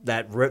that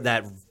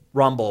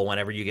rumble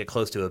whenever you get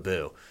close to a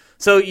boo.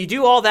 So you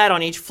do all that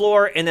on each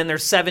floor, and then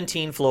there's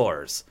 17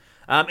 floors.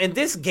 And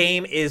this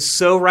game is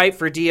so ripe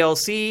for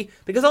DLC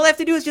because all they have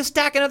to do is just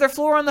stack another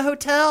floor on the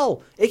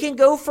hotel. It can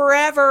go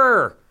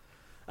forever.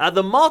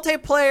 The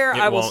multiplayer,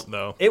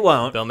 It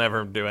won't. They'll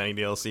never do any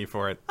DLC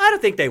for it. I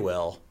don't think they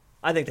will.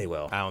 I think they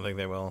will. I don't think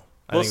they will.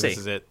 We'll see. This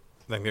is it.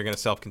 I think they're going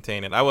to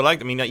self-contain it. I would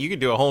like. I mean, you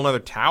could do a whole other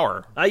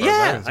tower.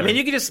 Yeah, I mean,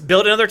 you could just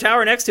build another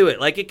tower next to it.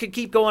 Like, it could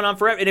keep going on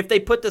forever. And if they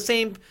put the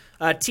same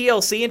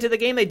TLC into the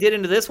game they did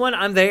into this one,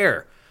 I'm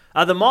there.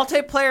 The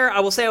multiplayer,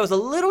 I will say, I was a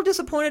little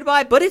disappointed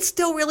by, but it's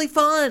still really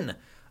fun.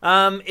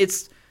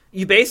 It's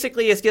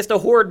just a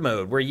horde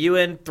mode where you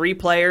and 3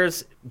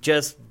 players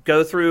just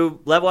go through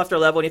level after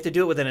level, and you have to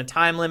do it within a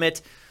time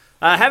limit.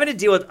 Having to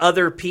deal with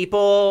other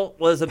people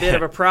was a bit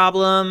of a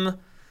problem.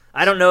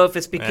 I don't know if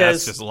it's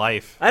because that's just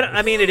life.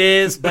 I mean, it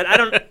is, but I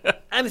don't.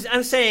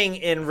 I'm saying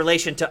in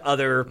relation to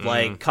other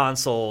like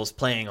consoles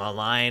playing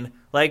online,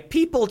 like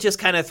people just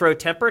kind of throw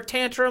temper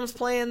tantrums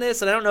playing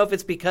this, and I don't know if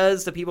it's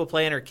because the people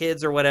playing are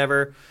kids or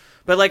whatever.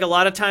 But like a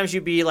lot of times,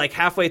 you'd be like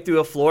halfway through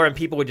a floor, and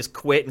people would just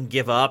quit and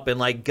give up, and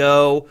like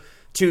go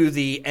to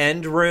the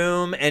end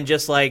room and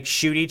just like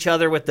shoot each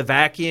other with the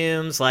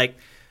vacuums, like.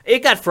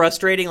 It got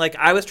frustrating. Like,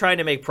 I was trying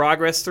to make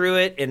progress through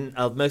it, and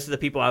most of the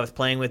people I was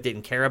playing with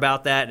didn't care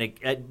about that, and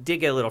it did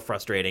get a little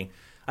frustrating.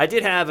 I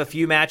did have a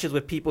few matches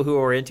with people who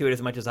were into it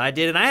as much as I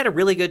did, and I had a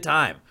really good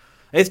time.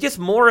 It's just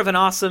more of an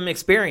awesome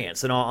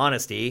experience, in all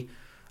honesty.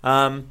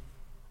 But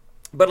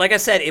like I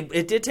said,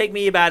 it did take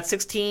me about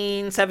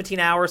 16, 17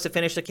 hours to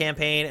finish the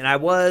campaign, and I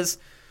was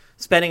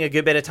spending a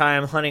good bit of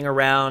time hunting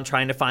around,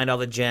 trying to find all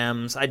the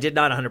gems. I did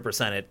not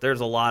 100% it.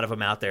 There's a lot of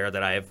them out there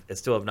that I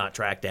still have not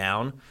tracked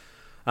down.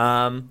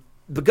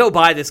 But go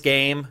buy this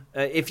game.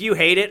 If you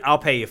hate it, I'll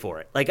pay you for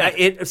it. Like,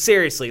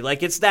 seriously,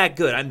 like, it's that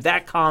good. I'm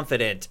that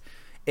confident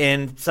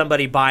in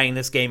somebody buying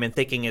this game and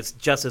thinking it's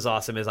just as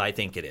awesome as I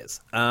think it is.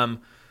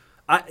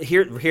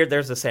 Here,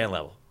 there's the sand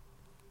level.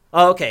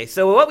 Oh, okay.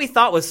 So what we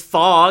thought was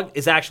fog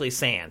is actually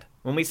sand.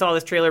 When we saw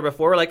this trailer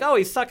before, we're like, oh,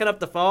 he's sucking up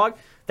the fog.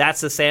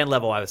 That's the sand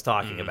level I was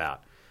talking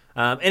about.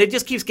 And it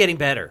just keeps getting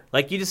better.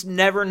 Like, you just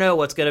never know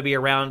what's going to be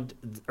around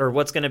or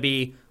what's going to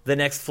be the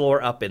next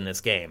floor up in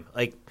this game.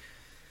 Like,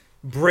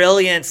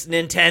 brilliance,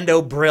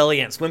 Nintendo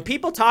brilliance. When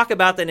people talk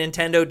about the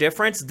Nintendo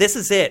difference, this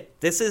is it.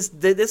 This is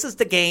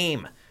the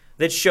game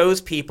that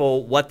shows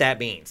people what that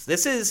means.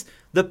 This is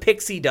the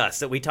pixie dust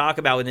that we talk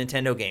about with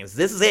Nintendo games.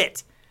 This is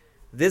it.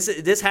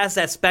 This has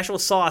that special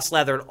sauce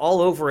slathered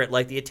all over it,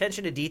 like the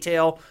attention to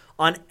detail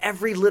on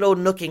every little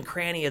nook and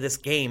cranny of this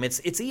game.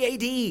 It's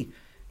EAD.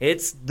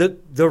 It's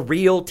the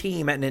real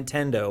team at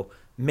Nintendo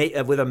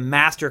with a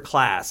master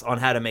class on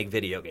how to make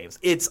video games.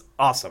 It's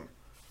awesome.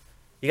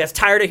 You guys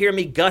tired of hearing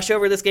me gush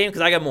over this game?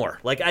 Because I got more.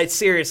 Like, I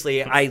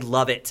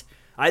love it.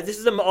 This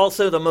is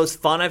also the most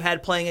fun I've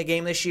had playing a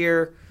game this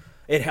year.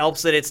 It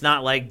helps that it's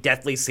not, like,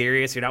 deathly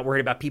serious. You're not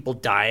worried about people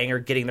dying or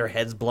getting their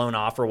heads blown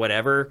off or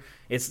whatever.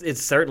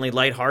 It's certainly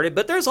lighthearted.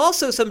 But there's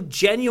also some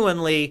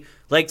genuinely,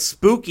 like,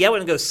 spooky, I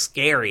wouldn't go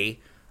scary,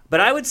 but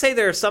I would say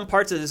there are some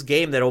parts of this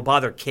game that will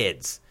bother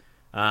kids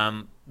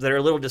that are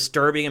a little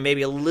disturbing and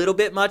maybe a little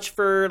bit much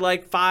for,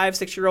 like,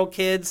 5-6-year-old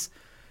kids.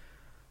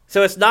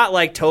 So it's not,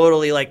 like,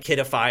 totally, like,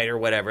 kidified or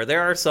whatever.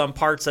 There are some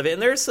parts of it,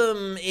 and there's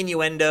some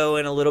innuendo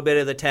and a little bit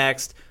of the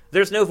text.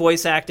 There's no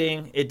voice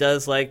acting. It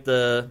does, like,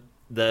 the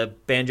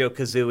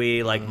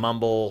Banjo-Kazooie, like,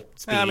 mumble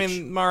speech. Yeah, I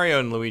mean, Mario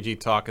and Luigi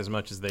talk as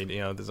much as they,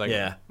 there's like,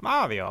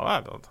 Mario,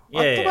 I don't.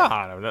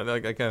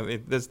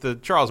 There's the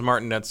Charles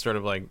Martin that's sort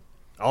of like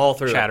all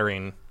through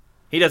chattering.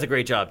 He does a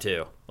great job,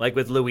 too. Like,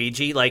 with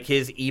Luigi, like,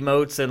 his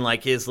emotes and,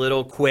 like, his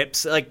little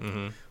quips. Like,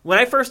 when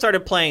I first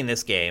started playing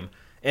this game,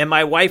 and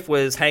my wife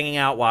was hanging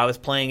out while I was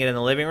playing it in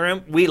the living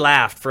room, we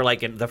laughed for,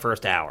 like, in the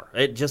first hour.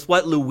 Just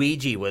what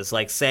Luigi was,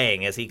 like,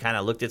 saying as he kind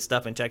of looked at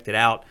stuff and checked it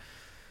out.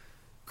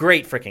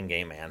 Great freaking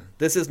game, man.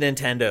 This is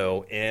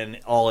Nintendo in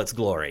all its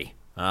glory.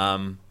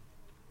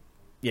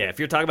 If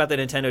you're talking about the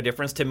Nintendo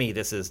difference, to me,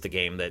 this is the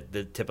game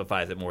that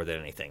typifies it more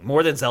than anything.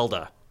 More than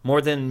Zelda.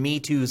 More than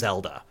Me Too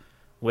Zelda.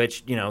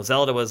 Which,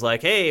 Zelda was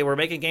like, hey, we're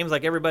making games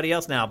like everybody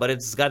else now, but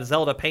it's got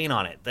Zelda paint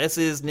on it. This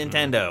is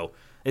Nintendo.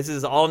 This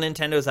is all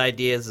Nintendo's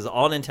ideas. This is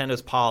all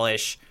Nintendo's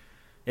polish.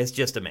 It's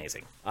just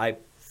amazing. I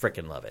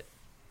freaking love it.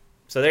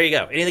 So there you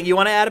go. Anything you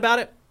want to add about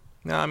it?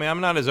 No, I mean,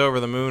 I'm not as over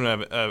the moon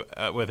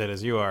with it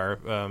as you are.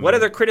 What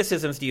other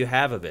criticisms do you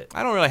have of it?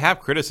 I don't really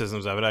have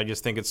criticisms of it. I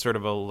just think it's sort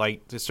of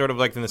it's sort of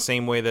like in the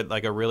same way that,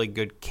 like, a really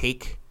good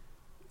cake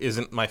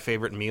isn't my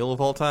favorite meal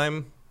of all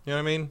time. You know what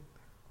I mean?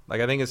 Like,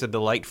 I think it's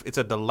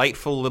a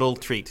delightful little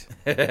treat.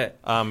 But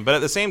at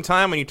the same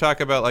time, when you talk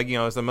about, like,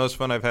 it's the most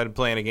fun I've had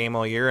playing a game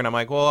all year, and I'm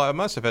like, well, I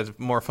must have had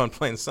more fun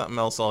playing something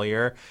else all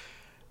year.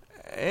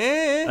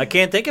 I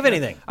can't think of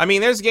anything. I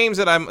mean, there's games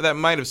that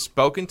might have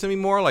spoken to me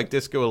more, like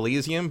Disco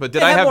Elysium. But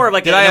did I have more of,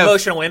 like, an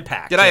emotional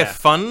impact? Did I have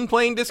fun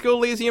playing Disco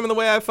Elysium in the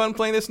way I have fun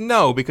playing this?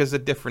 No, because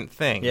it's a different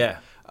thing. Yeah.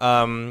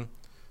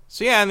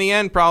 So yeah, in the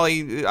end,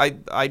 probably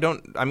I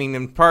don't. I mean,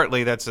 and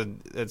partly it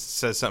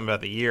says something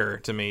about the year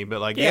to me.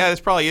 But like, this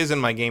probably is in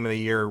my game of the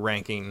year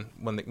ranking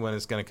when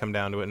it's going to come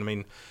down to it. And I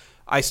mean,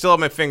 I still have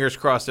my fingers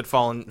crossed that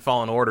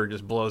Fallen Order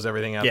just blows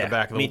everything out the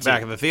back of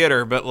the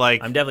theater. But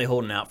like, I'm definitely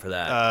holding out for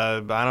that.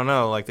 I don't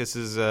know. Like, this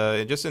is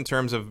just in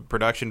terms of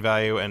production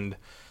value and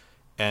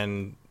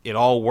it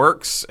all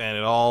works and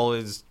it all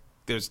is.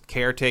 There's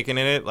care taken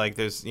in it. Like,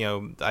 there's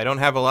I don't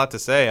have a lot to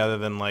say other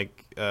than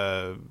like.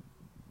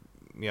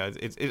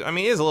 It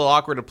is a little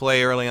awkward to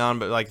play early on,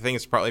 but like, I think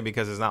it's partly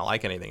because it's not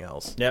like anything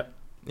else. Yep.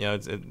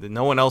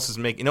 No one's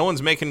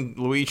making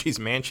Luigi's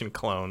Mansion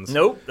clones.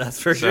 Nope, that's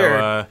for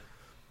sure.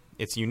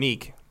 It's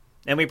unique.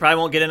 And we probably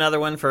won't get another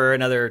one for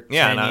another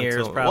 10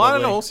 years, probably. Well, I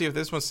don't know. We'll see if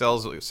this one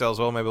sells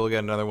well. Maybe we'll get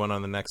another one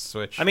on the next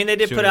Switch. I mean, they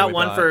did put out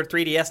one for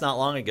 3DS not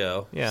long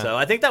ago. Yeah. So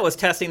I think that was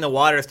testing the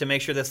waters to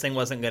make sure this thing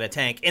wasn't going to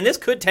tank. And this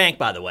could tank,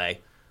 by the way.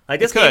 Like,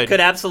 this game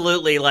could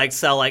absolutely, like,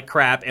 sell like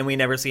crap, and we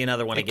never see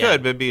another one again. It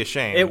could, but it'd be a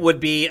shame. It would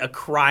be a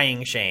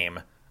crying shame.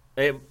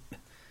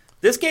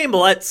 This game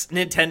lets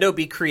Nintendo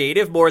be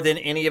creative more than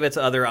any of its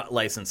other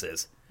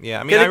licenses. Yeah,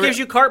 I mean, because it gives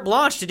you carte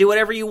blanche to do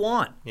whatever you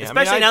want,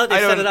 especially now that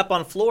they've set it up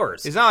on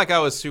floors. It's not like I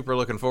was super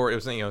looking forward. It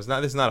was,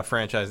 this is not a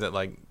franchise that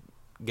like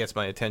gets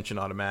my attention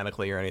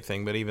automatically or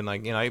anything. But even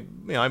like, I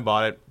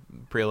bought it,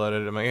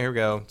 preloaded it. I'm like, here we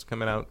go. It's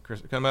coming out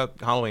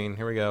Halloween.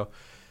 Here we go.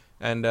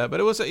 And but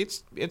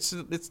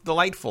it's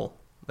delightful.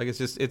 Like,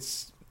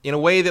 it's in a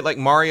way that like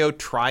Mario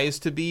tries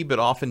to be, but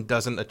often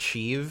doesn't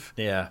achieve.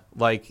 Yeah.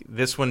 Like,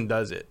 this one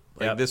does it.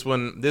 Like, this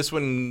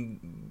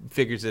one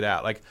figures it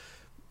out. Like,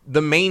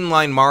 the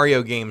mainline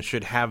Mario games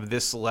should have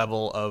this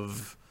level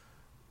of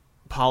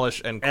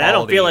polish and quality. And I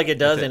don't feel like it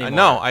does anymore.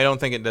 No, I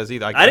don't think it does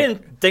either. I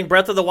didn't think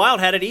Breath of the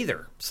Wild had it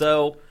either.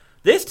 So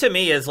this to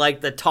me is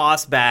like the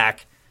toss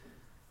back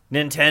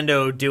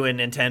Nintendo doing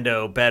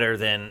Nintendo better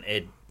than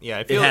it.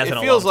 Yeah, it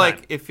feels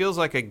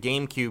like a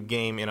GameCube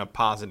game in a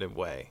positive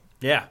way.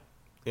 Yeah,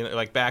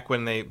 like back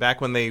when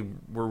they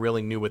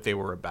really knew what they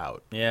were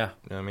about. Yeah,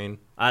 you know what I mean,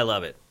 I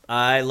love it.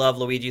 I love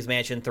Luigi's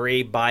Mansion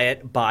 3. Buy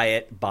it, buy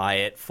it, buy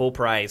it. Full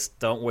price.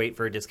 Don't wait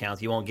for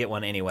discounts. You won't get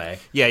one anyway.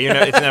 Yeah,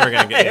 it's never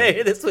going to get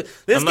you.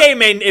 This game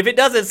may, if it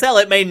doesn't sell,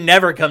 it may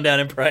never come down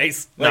in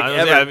price.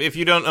 If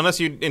you don't, unless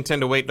you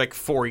intend to wait like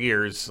 4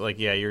 years,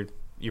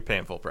 you're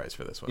paying full price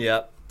for this one.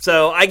 Yep.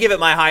 So I give it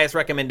my highest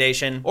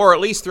recommendation. Or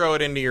at least throw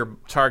it into your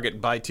Target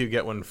buy 2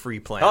 get 1 free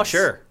plan. Oh,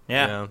 sure.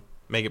 Yeah.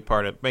 Make it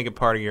part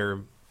of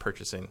your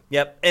purchasing.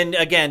 Yep. And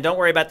again, don't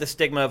worry about the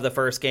stigma of the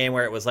first game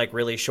where it was like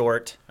really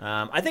short.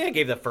 I think I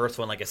gave the first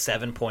one like a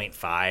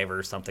 7.5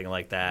 or something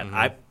like that.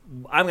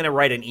 Mm-hmm. I'm going to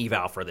write an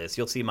eval for this.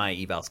 You'll see my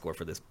eval score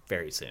for this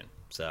very soon.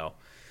 So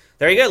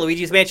there you go.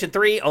 Luigi's Mansion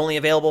 3, only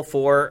available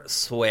for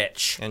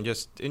Switch. And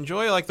just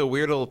enjoy like the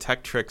weird little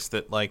tech tricks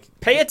that like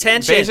pay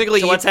attention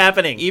to what's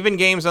happening. Even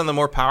games on the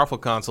more powerful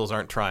consoles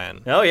aren't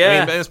trying. Oh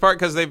yeah. I mean, it's part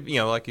because they've,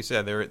 like you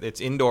said, it's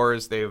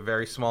indoors. They have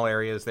very small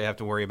areas they have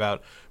to worry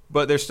about,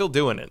 but they're still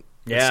doing it.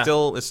 Yeah.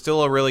 It's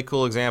still a really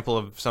cool example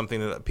of something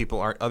that people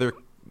aren't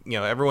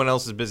everyone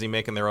else is busy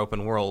making their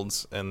open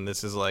worlds, and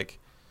this is like,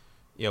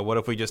 what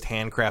if we just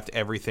handcraft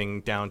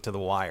everything down to the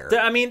wire?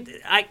 I mean,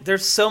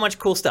 there's so much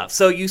cool stuff.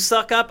 So you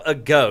suck up a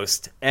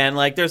ghost, and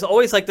like there's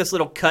always like this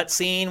little cut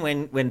scene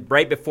when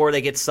right before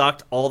they get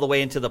sucked all the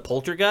way into the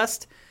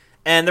poltergust.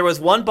 And there was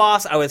one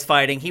boss I was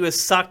fighting. He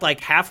was sucked like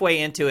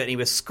halfway into it, and he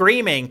was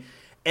screaming.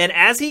 And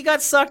as he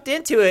got sucked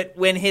into it,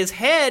 when his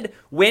head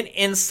went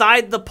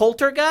inside the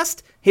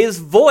poltergust, his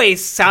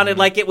voice sounded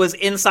like it was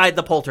inside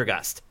the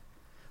poltergust.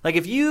 Like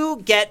if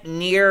you get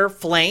near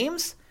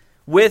flames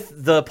with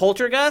the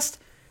poltergust,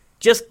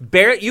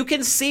 you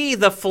can see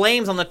the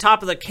flames on the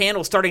top of the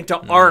candle starting to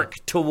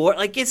arc toward.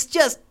 Like it's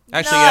just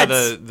actually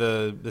nuts.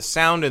 The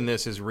sound in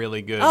this is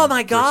really good. Oh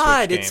my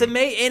god, it's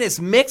amazing, and it's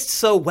mixed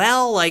so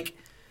well. Like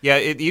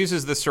it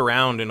uses the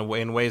surround in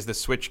ways the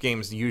Switch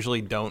games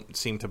usually don't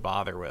seem to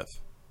bother with.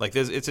 Like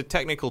it's a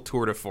technical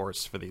tour de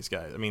force for these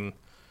guys. I mean,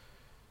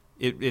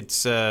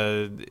 it's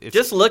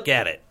just look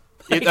at it.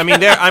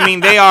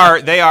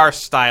 They are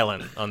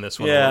styling on this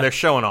one. Yeah. They're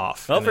showing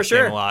off. Oh, for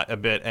sure, a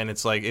bit, and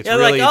it's like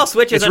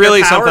Switch is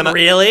really something.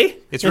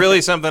 It's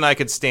really something I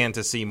could stand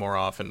to see more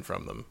often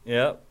from them.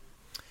 Yep.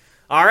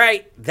 All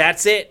right,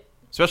 that's it.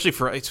 Especially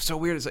it's so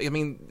weird.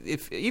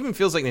 It even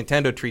feels like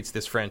Nintendo treats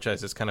this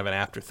franchise as kind of an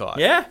afterthought.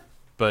 Yeah,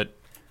 but.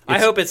 I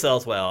hope it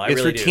sells well.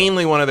 It's really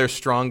routinely one of their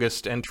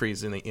strongest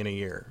entries in a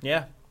year.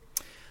 Yeah.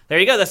 There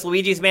you go. That's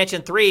Luigi's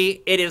Mansion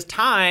 3. It is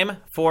time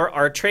for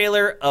our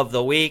trailer of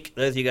the week.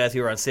 Those of you guys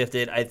who are on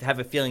Sifted, I have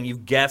a feeling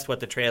you've guessed what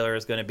the trailer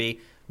is going to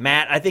be.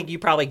 Matt, I think you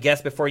probably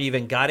guessed before you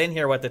even got in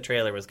here what the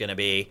trailer was going to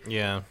be.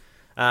 Yeah.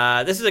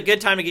 This is a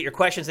good time to get your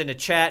questions into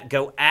chat.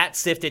 Go at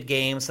Sifted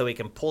Games so we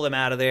can pull them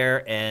out of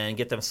there and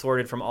get them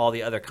sorted from all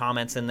the other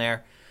comments in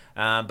there.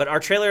 But our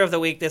trailer of the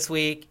week this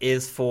week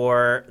is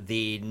for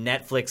the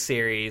Netflix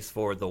series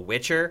for The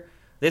Witcher.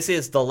 This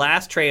is the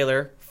last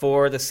trailer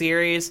for the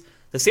series.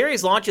 The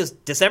series launches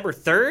December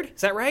 3rd.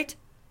 Is that right?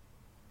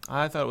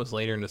 I thought it was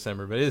later in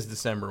December, but it is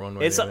December one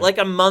way. It's like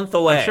a month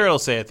away. I'm sure it'll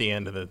say at the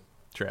end of the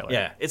trailer.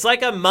 Yeah, it's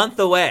like a month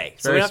away.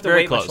 So we don't have to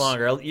wait much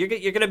longer. You're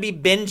going to be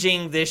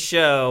binging this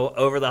show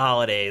over the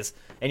holidays,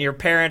 and your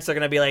parents are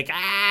going to be like,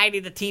 I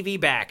need the TV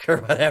back or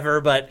whatever,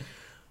 but...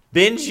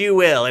 binge you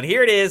will. And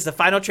here it is, the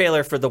final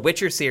trailer for the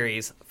Witcher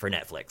series for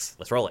Netflix.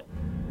 Let's roll it.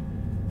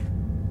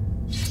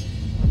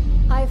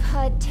 I've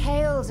heard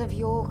tales of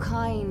your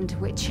kind,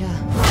 Witcher.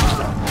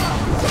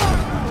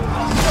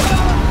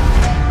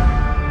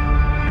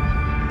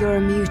 You're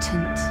a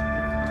mutant.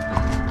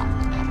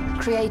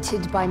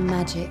 Created by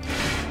magic.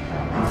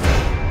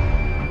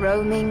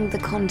 Roaming the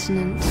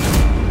continent.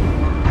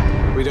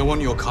 We don't want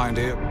your kind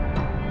here.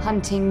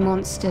 Hunting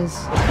monsters.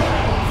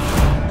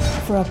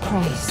 For a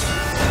price.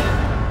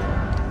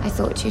 I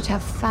thought you'd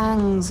have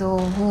fangs or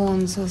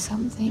horns or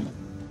something.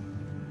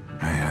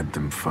 I had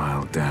them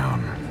filed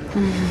down.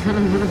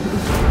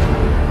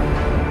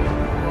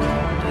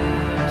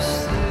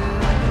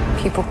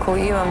 People call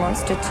you a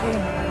monster too.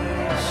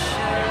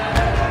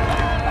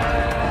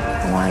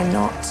 Why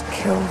not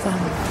kill them?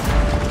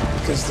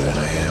 Because then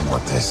I am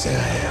what they say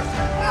I am.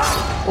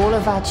 All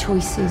of our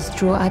choices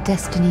draw our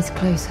destinies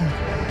closer.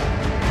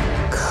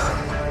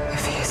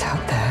 If he is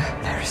out there,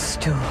 there is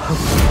still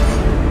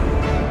hope.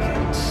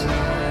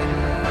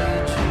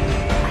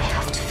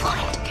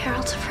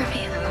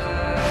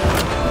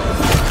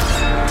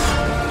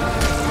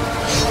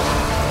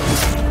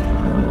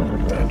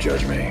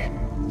 Judge me.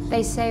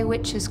 They say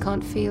witches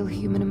can't feel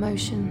human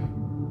emotion.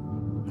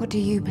 What do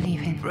you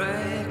believe in? Evil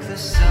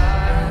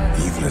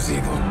is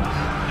evil.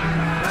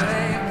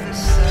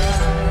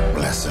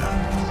 Lesser.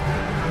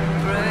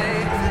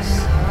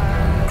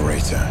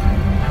 Greater.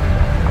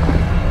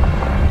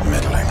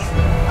 Middling.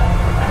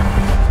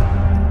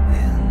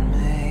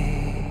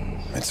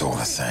 It's all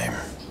the same.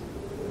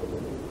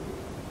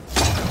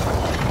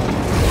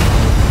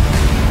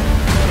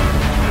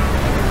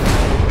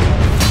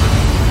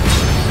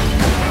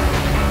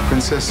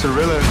 Princess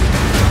Cirilla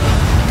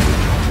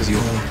is your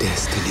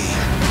destiny.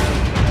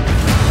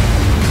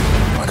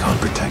 I can't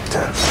protect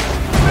her.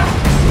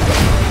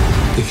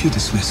 If you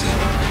dismiss it,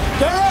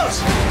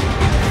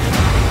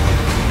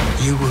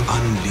 you will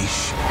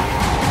unleash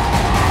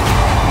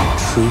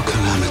true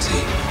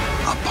calamity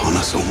upon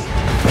us all.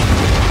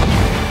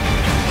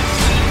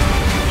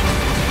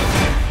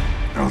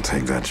 I'll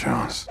take that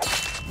chance.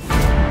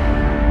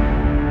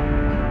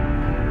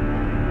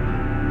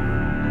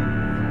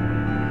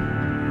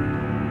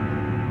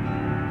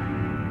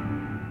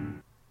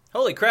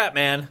 Holy crap,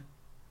 man.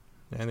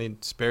 And they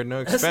spared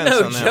no That's expense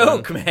no on that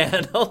joke, one.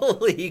 man.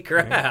 Holy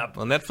crap.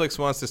 Well, Netflix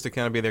wants this to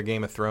kind of be their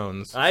Game of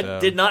Thrones. I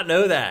did not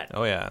know that.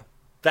 Oh, yeah.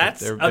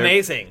 That's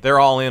amazing. They're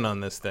all in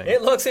on this thing.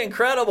 It looks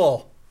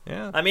incredible.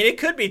 Yeah. I mean, it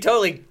could be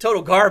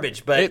total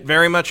garbage, but it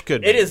very much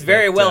could be. It is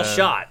very well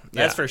shot,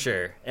 that's yeah. for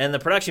sure. And the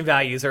production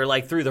values are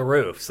like through the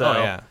roof.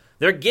 So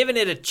they're giving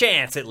it a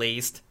chance at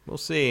least. We'll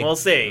see. We'll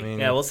see. I mean,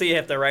 we'll see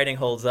if the writing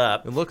holds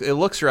up. It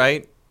looks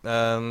right.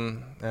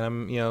 And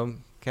I'm,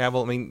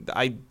 Cavill, I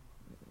mean,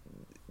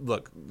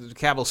 look,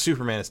 Cavill's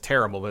Superman is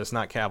terrible, but it's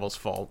not Cavill's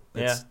fault.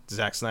 It's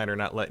Zack Snyder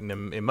not letting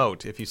him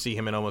emote. If you see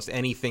him in almost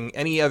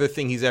any other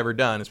thing he's ever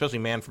done, especially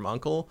Man from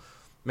U.N.C.L.E.,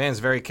 Man's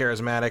very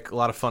charismatic, a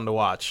lot of fun to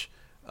watch.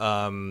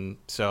 And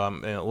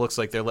it looks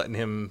like they're letting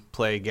him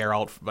play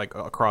Geralt like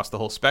across the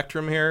whole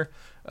spectrum here.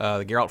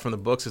 The Geralt from the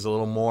books is a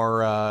little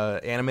more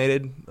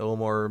animated, a little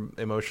more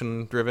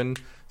emotion driven.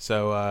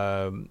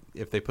 So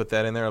if they put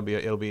that in there,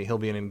 he'll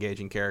be an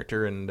engaging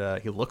character,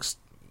 and he looks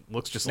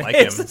just like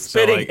him. It's a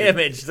spitting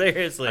image,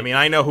 seriously. I mean,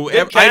 I know who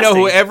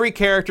every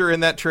character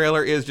in that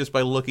trailer is just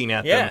by looking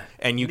at them.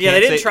 And you can't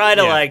they didn't try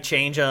to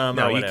change them.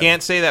 No, or you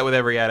can't say that with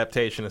every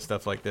adaptation and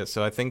stuff like this.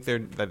 So I think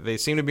they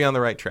seem to be on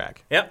the right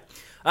track. Yep.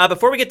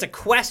 Before we get to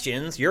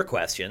your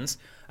questions,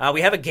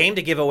 we have a game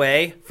to give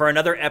away for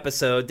another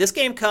episode. This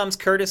game comes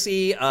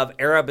courtesy of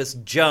Erebus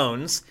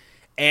Jones,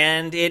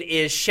 and it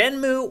is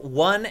Shenmue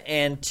 1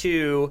 and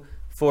 2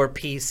 for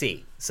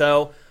PC.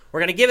 So we're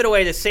going to give it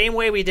away the same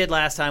way we did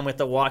last time with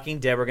The Walking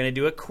Dead. We're going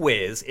to do a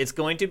quiz. It's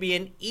going to be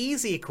an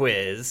easy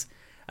quiz.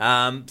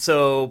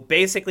 So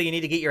basically, you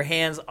need to get your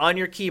hands on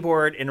your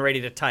keyboard and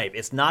ready to type.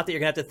 It's not that you're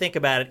going to have to think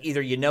about it. Either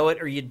you know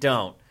it or you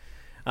don't.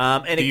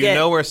 Do you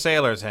know where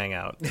sailors hang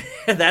out?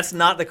 That's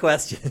not the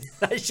question.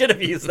 I should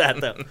have used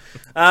that, though.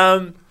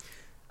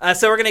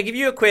 So we're going to give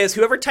you a quiz.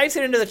 Whoever types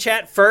it into the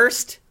chat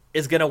first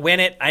is going to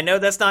win it. I know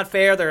that's not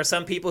fair. There are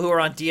some people who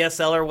are on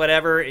DSL or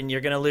whatever, and you're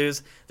going to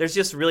lose. There's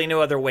just really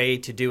no other way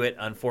to do it,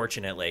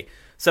 unfortunately.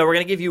 So we're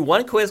going to give you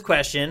one quiz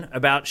question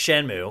about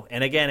Shenmue.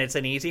 And again, it's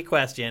an easy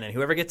question, and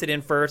whoever gets it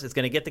in first is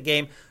going to get the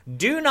game.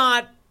 Do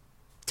not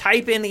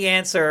type in the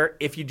answer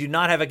if you do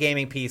not have a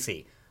gaming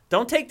PC.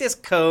 Don't take this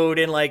code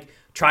and,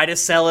 try to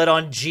sell it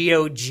on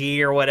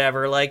GOG or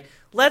whatever.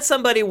 Let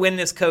somebody win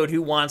this code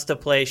who wants to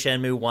play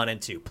Shenmue 1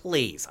 and 2.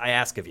 Please, I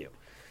ask of you.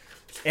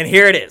 And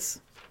here it is.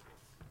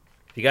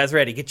 You guys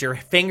ready? Get your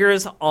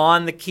fingers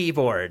on the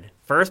keyboard.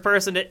 First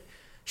person to...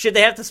 Should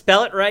they have to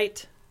spell it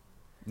right?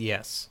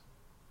 Yes.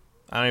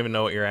 I don't even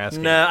know what you're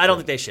asking. No, I don't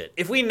think they should.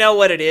 If we know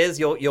what it is,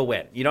 you'll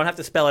win. You don't have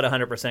to spell it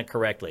 100%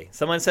 correctly.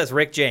 Someone says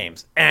Rick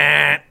James.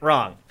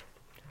 Wrong. All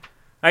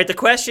right, the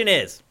question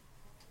is,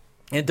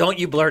 and don't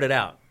you blurt it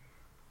out,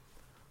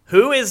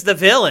 who is the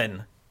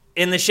villain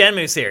in the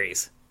Shenmue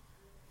series?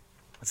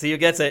 Let's see who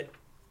gets it.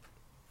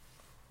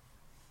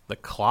 The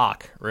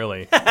clock,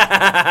 really.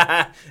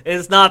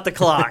 It's not the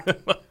clock.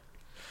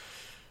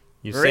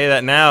 You say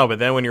that now, but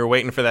then when you're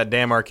waiting for that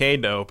damn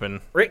arcade to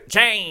open. Rick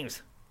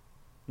James.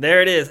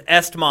 There it is.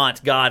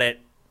 Estmont got it.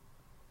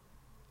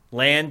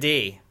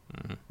 Landy.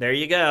 There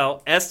you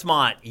go.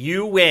 Estmont,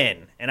 you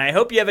win. And I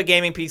hope you have a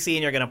gaming PC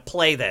and you're going to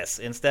play this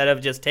instead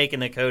of just taking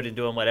the code and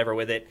doing whatever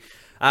with it.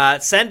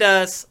 Send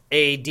us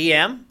a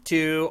DM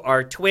to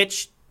our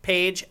Twitch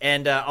page,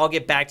 and I'll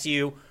get back to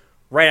you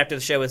right after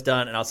the show is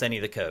done, and I'll send you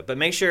the code. But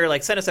make sure,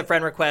 send us a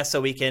friend request so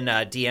we can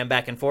DM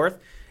back and forth,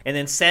 and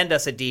then send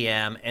us a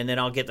DM, and then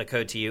I'll get the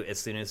code to you as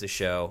soon as the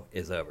show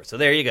is over. So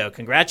there you go.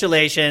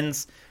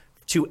 Congratulations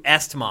to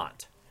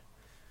Estmont.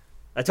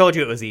 I told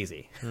you it was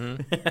easy.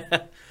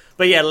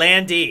 But yeah,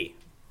 Landy,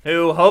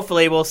 who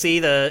hopefully will see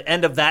the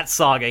end of that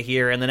saga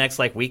here in the next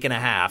week and a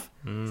half.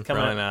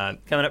 Probably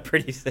not. Coming up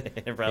pretty soon.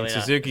 Probably not.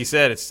 Suzuki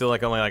said it's still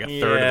only a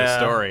third of the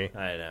story.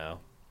 I know.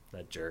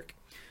 That jerk.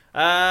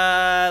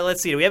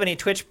 Let's see. Do we have any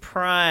Twitch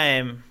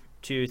Prime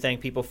to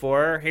thank people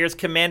for? Here's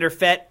Commander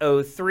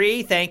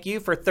Fett03. Thank you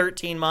for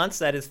 13 months.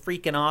 That is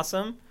freaking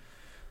awesome.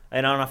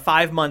 And on a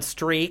 5-month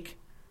streak.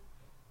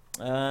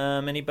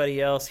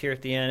 Anybody else here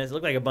at the end? It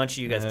looked like a bunch of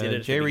you guys did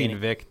it. J. Reed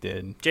Vic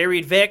did. J.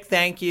 Reed Vic,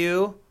 thank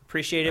you.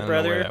 Appreciate it,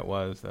 brother. I don't know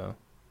where that was,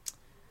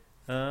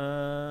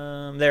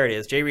 though. There it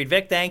is. J. Reed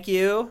Vic, thank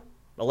you.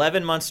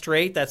 11 months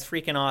straight. That's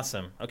freaking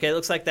awesome. Okay, it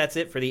looks like that's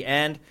it for the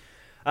end.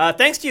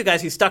 Thanks to you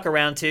guys who stuck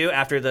around, too,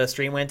 after the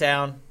stream went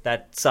down.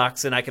 That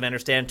sucks, and I can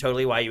understand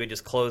totally why you would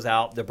just close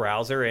out the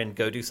browser and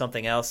go do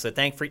something else. So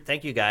thank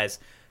you guys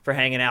for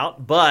hanging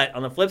out. But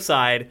on the flip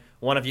side,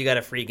 one of you got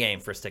a free game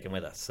for sticking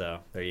with us. So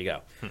there you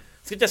go.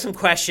 Let's get to some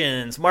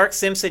questions. Mark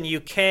Simpson,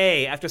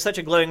 UK. After such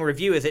a glowing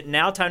review, is it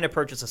now time to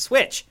purchase a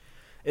Switch?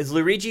 Is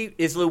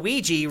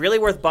Luigi really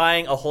worth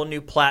buying a whole new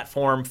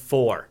platform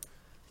for?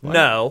 What?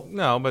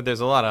 No, but there's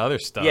a lot of other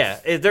stuff.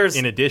 Yeah, there's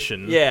in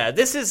addition. Yeah,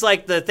 this is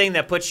like the thing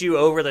that puts you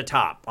over the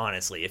top.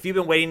 Honestly, if you've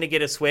been waiting to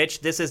get a Switch,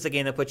 this is the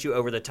game that puts you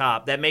over the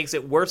top. That makes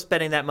it worth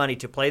spending that money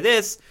to play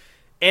this,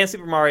 and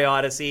Super Mario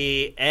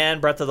Odyssey, and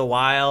Breath of the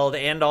Wild,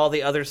 and all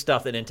the other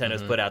stuff that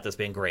Nintendo's put out that's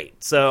been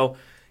great. So,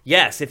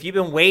 yes, if you've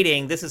been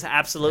waiting, this is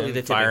absolutely and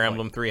the tipping Fire point.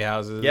 Emblem Three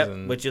Houses.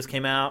 Yep, which just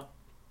came out.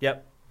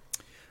 Yep.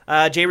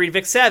 J. Reed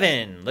Vic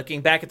 7, looking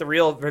back at the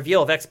real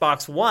reveal of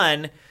Xbox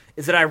One,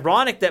 is it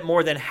ironic that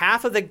more than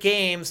half of the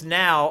games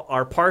now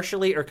are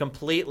partially or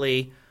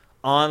completely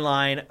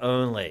online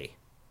only?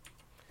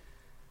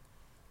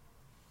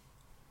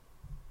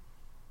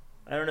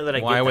 I don't know that I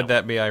get that. Why would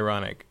that be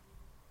ironic?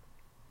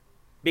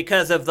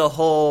 Because of the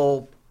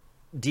whole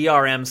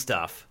DRM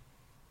stuff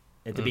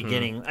at the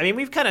beginning. I mean,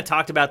 we've kind of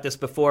talked about this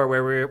before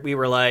where we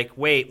were like,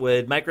 wait,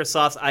 would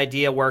Microsoft's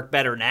idea work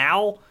better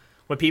now?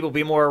 Would people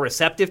be more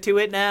receptive to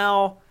it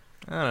now?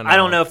 I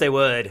don't know if they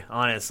would,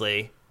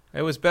 honestly.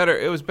 It was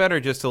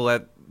better just to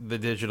let the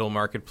digital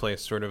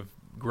marketplace sort of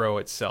grow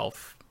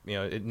itself. You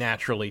know, it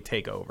naturally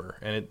take over,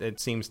 and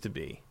it seems to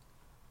be.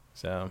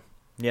 So.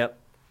 Yep.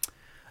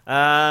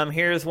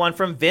 Here's one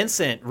from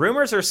Vincent.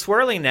 Rumors are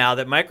swirling now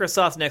that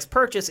Microsoft's next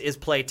purchase is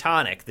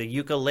Playtonic, the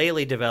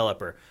ukulele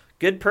developer.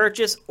 Good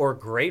purchase or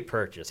great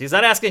purchase? He's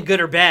not asking good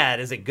or bad.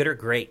 Is it good or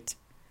great?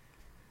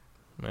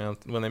 Well,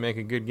 when they make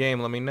a good game,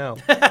 let me know.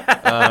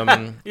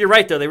 You're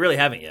right, though. They really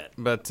haven't yet.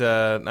 But,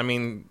 I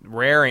mean,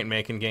 Rare ain't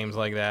making games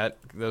like that.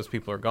 Those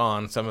people are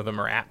gone. Some of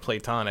them are at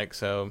Playtonic.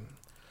 So,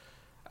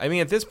 I mean,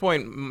 at this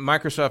point,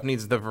 Microsoft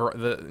needs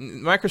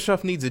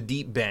Microsoft needs a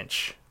deep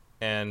bench,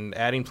 and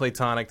adding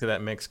Playtonic to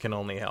that mix can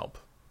only help.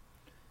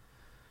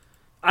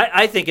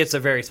 I think it's a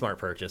very smart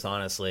purchase,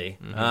 honestly.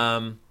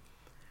 Mm-hmm.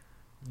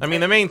 I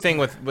mean, the main thing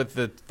with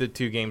the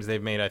two games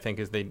they've made, I think,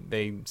 is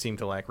they seem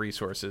to lack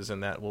resources,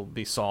 and that will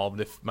be solved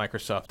if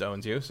Microsoft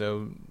owns you.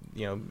 So,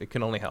 you know, it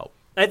can only help.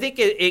 I think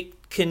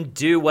it can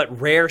do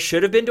what Rare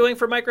should have been doing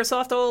for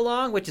Microsoft all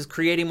along, which is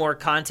creating more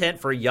content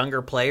for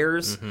younger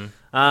players. Mm-hmm.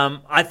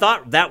 I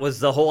thought that was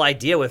the whole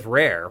idea with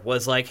Rare,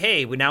 was like,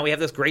 hey, now we have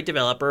this great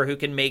developer who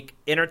can make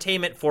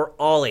entertainment for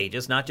all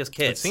ages, not just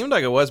kids. It seemed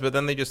like it was, but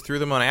then they just threw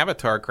them on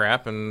Avatar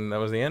crap, and that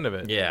was the end of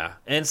it. Yeah.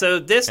 And so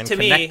this, and to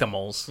me...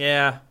 Connectimals.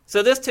 Yeah.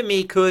 So this, to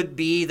me, could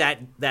be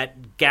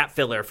that gap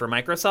filler for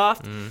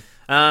Microsoft.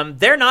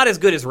 They're not as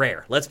good as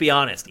Rare, let's be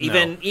honest.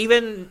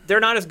 Even they're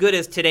not as good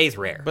as today's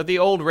Rare. But the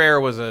old Rare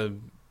was a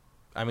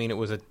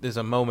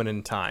moment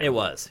in time. It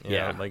was, You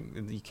know, like,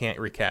 you can't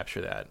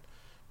recapture that.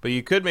 But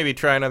you could maybe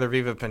try another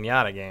Viva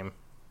Pinata game.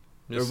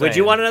 Would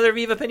you want another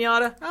Viva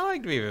Pinata? I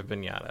liked Viva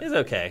Pinata. It's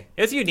okay.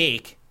 It's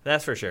unique,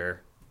 that's for sure.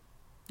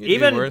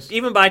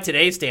 Even by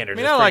today's standards.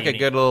 I mean, I like a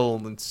good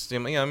little.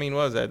 I mean,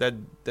 what was that?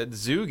 That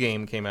Zoo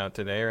game came out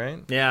today,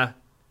 right? Yeah,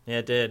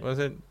 it did. Was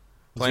it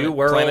Zoo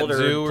World Planet or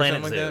Zoo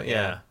Planet something Zoo? like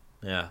that?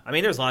 Yeah. I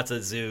mean, there's lots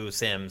of zoo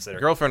sims that are.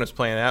 Girlfriend was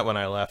playing that when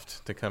I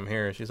left to come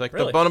here. She's like,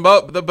 Really?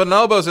 the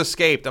bonobos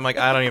escaped. I'm like,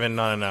 I don't even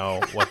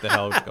know what the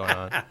hell is going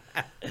on.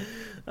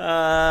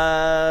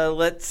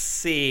 Let's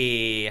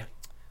see.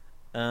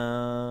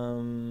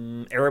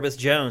 Erebus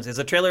Jones is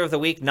a trailer of the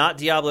week, not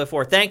Diablo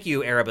 4. Thank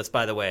you, Erebus,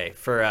 by the way,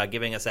 for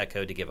giving us that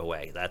code to give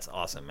away. That's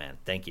awesome, man.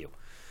 Thank you.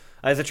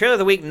 As a trailer of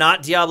the week,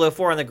 not Diablo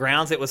 4 on the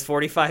grounds, it was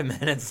 45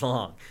 minutes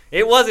long.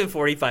 It wasn't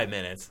 45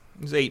 minutes.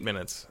 It was 8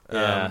 minutes.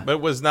 Yeah. But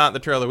it was not the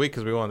trailer of the week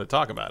because we wanted to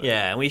talk about it.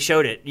 Yeah, and we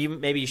showed it.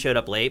 Maybe you showed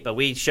up late, but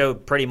we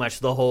showed pretty much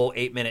the whole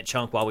 8-minute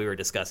chunk while we were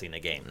discussing the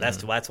game.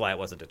 That's why it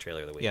wasn't a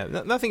trailer of the week. Yeah,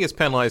 nothing is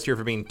penalized here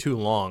for being too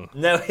long.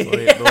 No.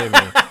 Believe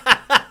me.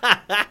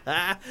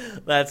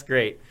 That's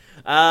great.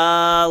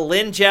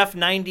 Lynn Jeff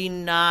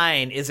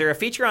 99. Is there a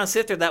feature on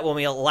Sifter that will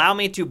allow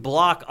me to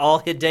block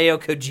all Hideo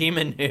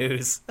Kojima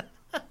news?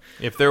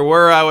 If there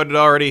were, I would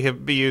already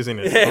be using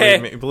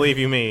it. Believe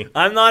you me.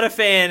 I'm not a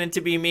fan, and to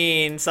be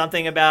mean,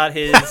 something about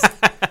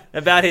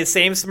his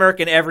same smirk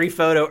in every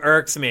photo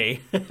irks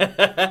me. He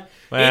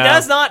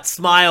does not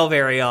smile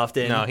very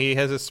often. No, he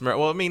has a smirk.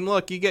 Well, I mean,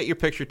 look, you get your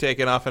picture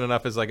taken often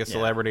enough as like a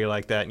celebrity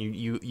like that, and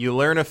you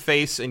learn a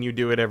face and you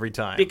do it every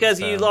time.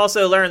 Because you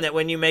also learn that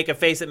when you make a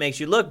face that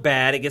makes you look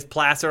bad, it gets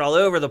plastered all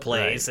over the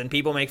place, and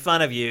people make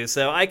fun of you.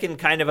 So I can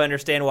kind of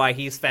understand why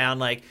he's found,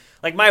 like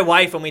my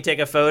wife, when we take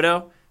a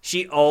photo,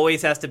 she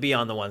always has to be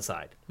on the one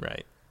side.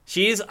 Right.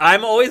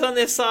 I'm always on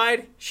this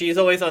side. She's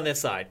always on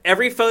this side.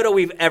 Every photo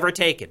we've ever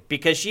taken,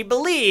 because she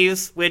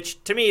believes,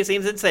 which to me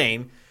seems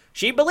insane,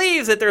 she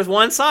believes that there's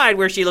one side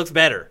where she looks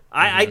better.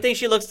 I think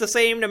she looks the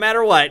same no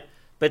matter what,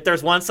 but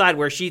there's one side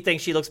where she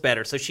thinks she looks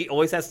better. So she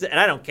always has to, and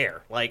I don't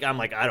care. I'm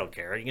like, I don't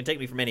care. You can take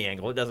me from any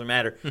angle. It doesn't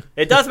matter.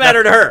 It does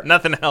matter to her.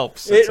 Nothing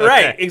helps.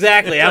 Right,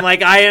 exactly. I'm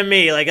like, I am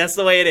me. Like, that's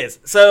the way it is.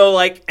 So,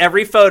 like,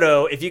 every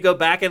photo, if you go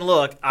back and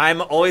look, I'm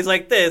always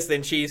like this,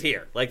 then she's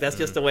here. Like, that's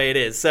just the way it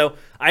is. So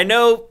I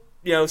know,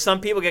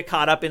 some people get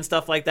caught up in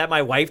stuff like that.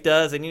 My wife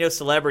does. And,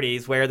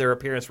 celebrities, where their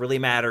appearance really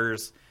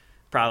matters,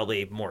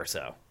 probably more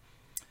so.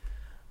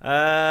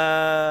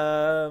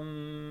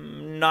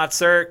 Not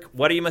Cirque.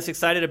 What are you most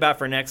excited about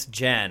for next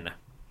gen?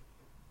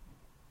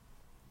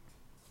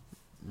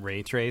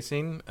 Ray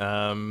tracing.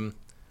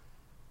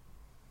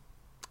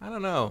 I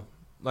don't know.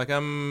 Like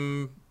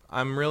I'm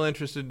real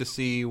interested to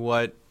see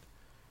what,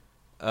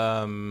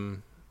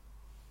 in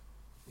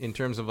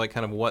terms of like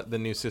kind of what the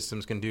new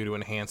systems can do to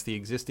enhance the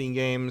existing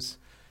games,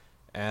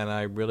 and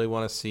I really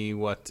want to see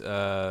what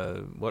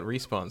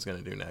Respawn's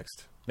going to do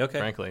next. Okay.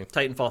 Frankly,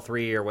 Titanfall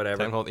 3 or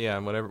whatever.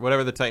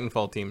 Whatever the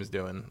Titanfall team is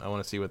doing, I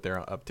want to see what they're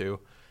up to,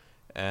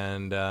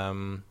 and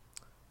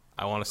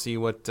I want to see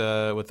what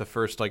the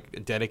first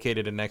like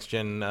dedicated to next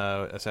gen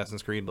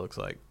Assassin's Creed looks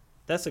like.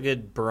 That's a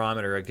good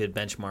barometer, a good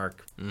benchmark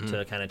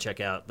to kind of check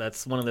out.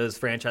 That's one of those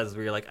franchises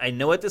where you're like, I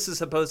know what this is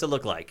supposed to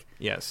look like.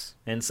 Yes.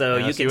 And so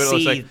you can what it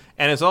looks see... like.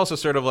 And it's also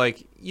sort of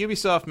like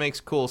Ubisoft makes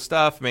cool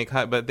stuff,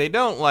 but they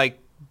don't like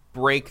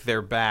break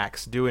their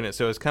backs doing it.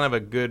 So it's kind of a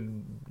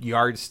good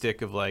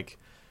yardstick of like,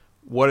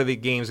 what are the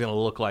games going to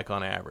look like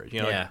on average?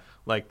 You know, yeah.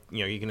 Like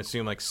you can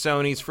assume like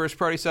Sony's first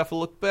party stuff will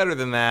look better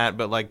than that,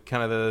 but like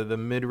kind of the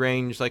mid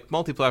range like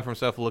multi-platform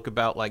stuff will look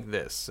about like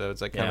this. So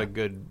it's like kind of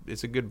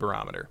a good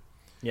barometer.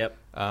 Yep.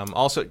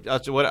 Also,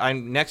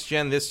 next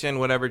gen, this gen,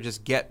 whatever,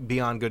 just get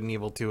Beyond Good and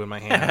Evil 2 in my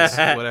hands,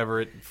 whatever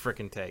it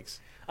frickin' takes.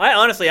 I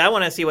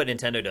want to see what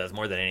Nintendo does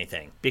more than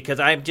anything, because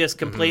I'm just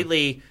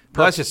completely...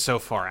 Well, that's just so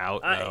far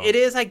out, though. It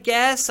is, I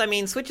guess. I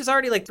mean, Switch is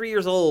already like 3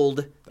 years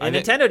old, and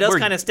Nintendo does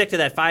kind of stick to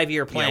that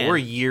 5-year plan. Yeah, we're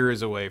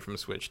years away from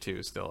Switch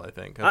 2 still, I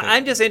think.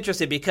 I'm just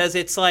interested because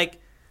it's like...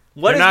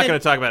 They're not going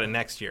to talk about it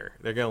next year.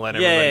 They're going to let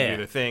everybody do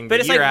their thing.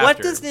 But it's like, what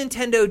does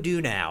Nintendo do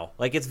now?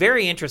 Like, it's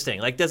very interesting.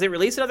 Like, does it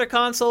release another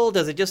console?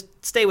 Does it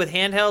just stay with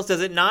handhelds?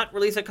 Does it not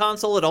release a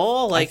console at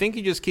all? Like, I think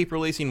you just keep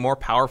releasing more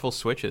powerful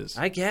Switches.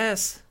 I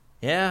guess.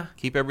 Yeah.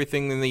 Keep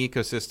everything in the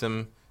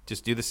ecosystem.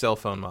 Just do the cell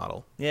phone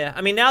model. Yeah. I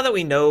mean, now that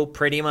we know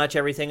pretty much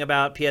everything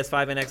about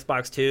PS5 and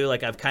Xbox 2,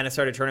 like, I've kind of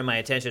started turning my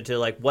attention to,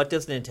 like, what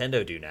does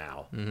Nintendo do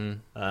now?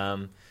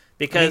 Mm-hmm.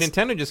 Because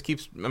Nintendo just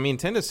keeps...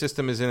 Nintendo's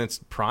system is in its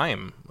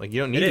prime. Like,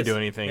 you don't need to do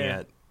anything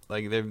yet.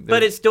 Like,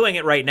 but it's doing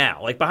it right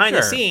now. Like, behind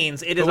the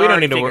scenes, it is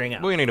already figuring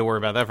out. We don't need to worry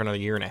about that for another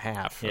year and a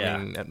half. Yeah. I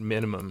mean, at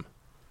minimum.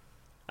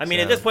 I mean,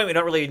 at this point, we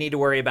don't really need to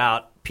worry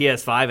about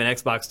PS5 and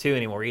Xbox 2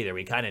 anymore either.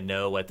 We kind of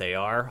know what they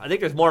are. I think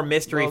there's more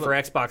mystery for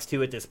Xbox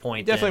 2 at this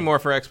point. Definitely more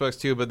for Xbox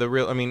 2, but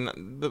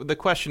the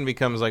question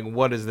becomes like,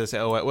 what is this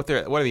OS? What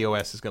are the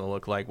OS going to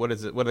look like? What are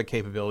the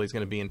capabilities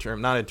going to be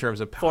not in terms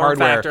of form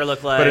hardware, factor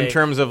look like, but in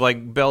terms of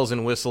like bells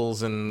and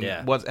whistles and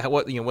what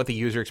the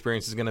user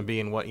experience is going to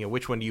be and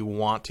which one do you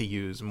want to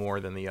use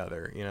more than the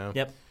other? You know.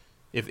 Yep.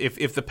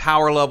 If the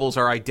power levels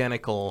are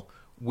identical,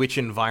 which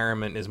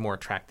environment is more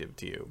attractive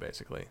to you,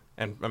 basically?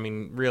 And I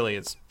mean, really,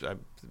 it's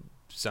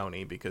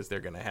Sony, because they're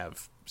going to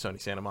have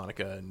Sony Santa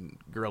Monica and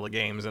Guerrilla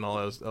Games and all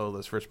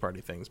those first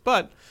party things.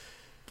 But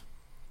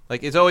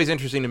like, it's always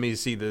interesting to me to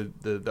see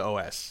the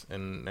OS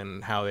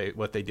and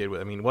what they did with.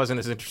 I mean, it wasn't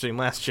as interesting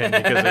last gen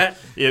because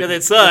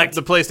it sucked.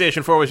 The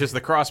PlayStation 4 was just the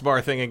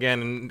crossbar thing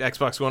again, and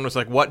Xbox One was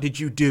like, what did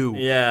you do?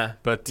 Yeah,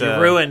 but you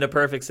ruined a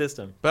perfect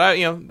system. But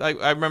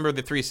I remember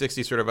the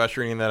 360 sort of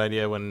ushering in that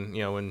idea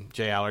when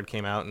Jay Allard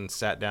came out and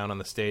sat down on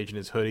the stage in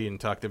his hoodie and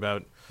talked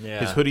about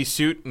his hoodie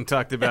suit and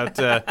talked about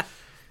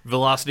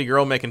Velocity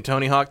Girl making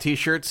Tony Hawk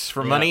T-shirts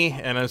for money,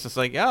 and I was just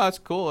like, yeah, that's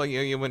cool.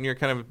 When you're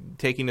kind of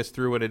taking us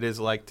through what it is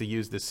like to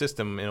use this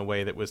system in a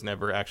way that was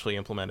never actually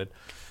implemented.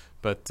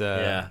 But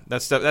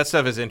that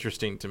stuff is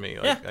interesting to me.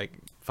 Like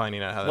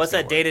finding out how. What's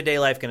that day-to-day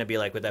life going to be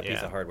like with that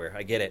piece of hardware?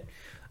 I get it.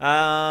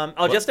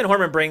 Justin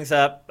Horman brings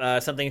up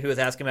something he was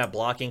asking about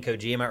blocking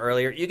Kojima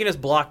earlier. You can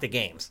just block the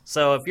games.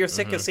 So if you're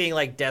sick of seeing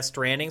like Death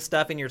Stranding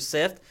stuff in your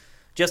Sift,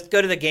 just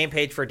go to the game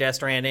page for Death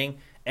Stranding.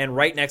 And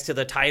right next to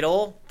the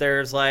title,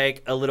 there's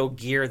like a little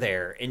gear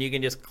there. And you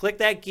can just click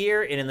that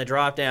gear, and in the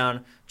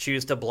drop-down,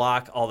 choose to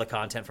block all the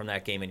content from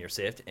that game in your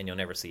Sift, and you'll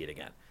never see it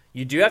again.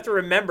 You do have to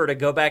remember to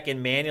go back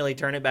and manually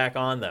turn it back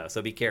on, though,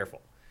 so be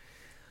careful.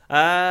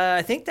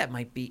 I think that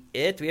might be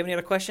it. Do we have any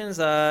other questions?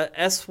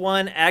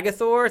 S1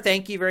 Agathor,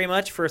 thank you very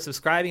much for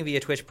subscribing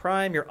via Twitch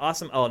Prime. You're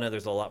awesome. Oh, no,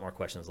 there's a lot more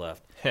questions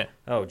left.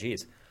 Oh,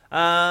 geez.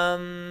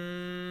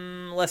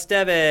 Les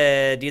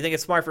David, do you think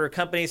it's smart for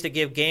companies to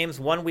give games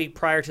 1 week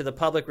prior to the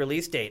public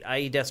release date,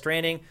 i.e. Death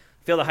Stranding?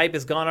 I feel the hype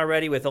is gone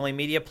already with only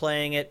media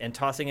playing it and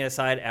tossing it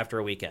aside after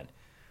a weekend.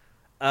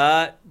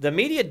 The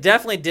media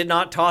definitely did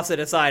not toss it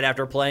aside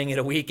after playing it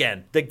a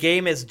weekend. The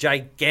game is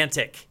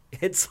gigantic.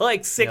 It's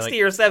like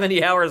 60 or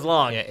 70 hours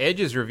long. Yeah,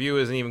 Edge's review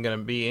isn't even going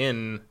to be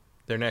in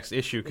their next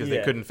issue because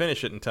they couldn't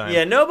finish it in time.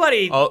 Yeah,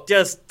 nobody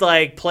just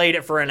like played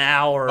it for an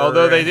hour.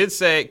 Although they did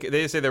say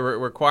the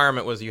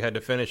requirement was you had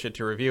to finish it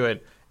to review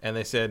it, and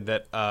they said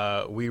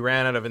that we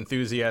ran out of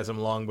enthusiasm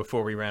long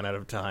before we ran out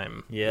of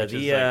time. Yeah,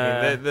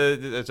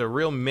 there's a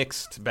real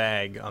mixed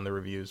bag on the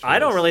reviews. I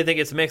don't really think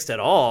it's mixed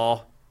at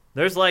all.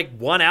 There's like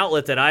one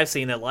outlet that I've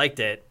seen that liked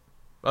it.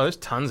 Oh, there's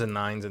tons of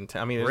 9s and 10s.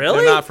 I mean,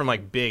 really? They're not from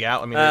like big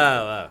out. I mean,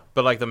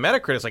 but like the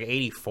Metacritic is like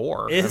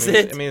 84. Is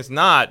it? I mean, it's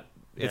not.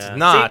 It's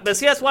not.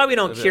 See, that's why we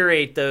don't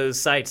curate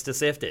those sites to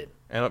sift it.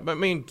 But I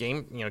mean,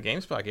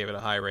 GameSpot gave it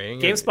a high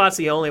rating. GameSpot's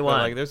the only one.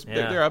 Like,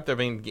 they're up there. I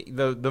mean,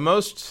 the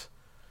most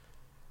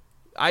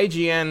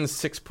IGN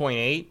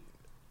 6.8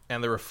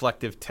 and the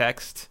reflective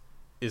text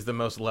is the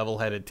most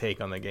level-headed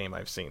take on the game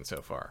I've seen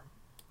so far.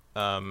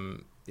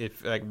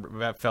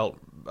 That felt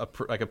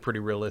like a pretty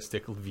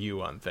realistic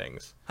view on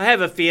things. I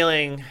have a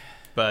feeling,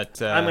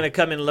 but I'm going to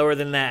come in lower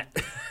than that.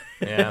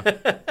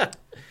 Yeah.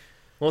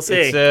 We'll see.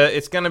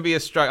 It's going to be a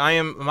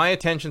struggle. My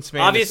attention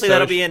span. Obviously,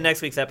 that'll be in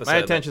next week's episode. My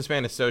attention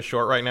span is so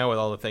short right now with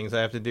all the things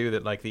I have to do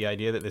that, like, the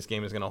idea that this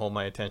game is going to hold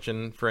my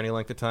attention for any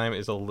length of time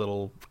is a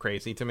little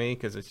crazy to me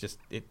because it's just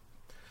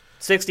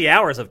 60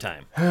 hours of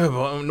time.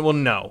 Well,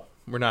 no,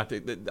 we're not.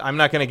 I'm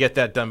not going to get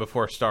that done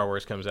before Star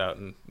Wars comes out,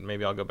 and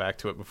maybe I'll go back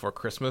to it before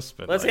Christmas.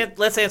 But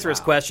let's answer his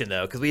question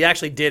though, because we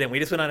actually didn't. We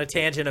just went on a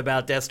tangent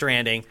about Death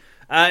Stranding.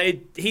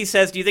 He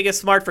says, "Do you think it's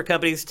smart for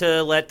companies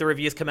to let the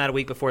reviews come out a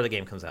week before the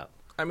game comes out?"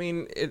 I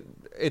mean,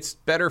 it's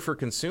better for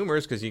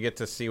consumers because you get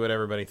to see what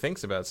everybody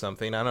thinks about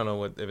something. I don't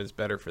know if it's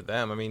better for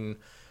them. I mean,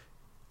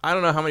 I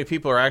don't know how many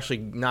people are actually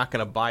not going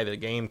to buy the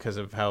game because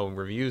of how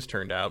reviews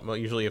turned out. Well,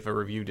 usually if a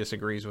review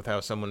disagrees with how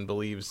someone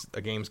believes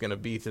a game's going to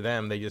be to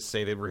them, they just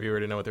say the reviewer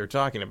didn't know what they were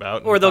talking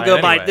about. Or they'll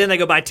then they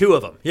go buy 2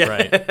 of them. Yeah.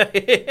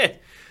 Right.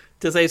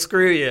 To say,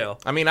 screw you.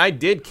 I mean, I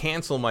did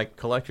cancel my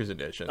collector's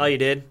edition. Oh, you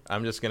did?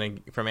 I'm just going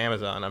to, from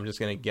Amazon, I'm just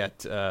going to get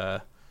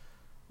the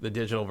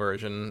digital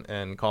version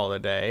and call it a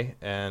day.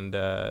 And,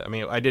 I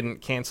mean, I didn't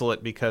cancel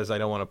it because I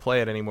don't want to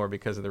play it anymore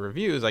because of the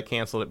reviews. I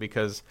canceled it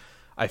because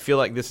I feel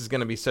like this is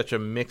going to be such a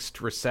mixed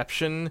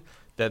reception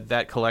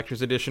that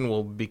collector's edition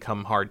will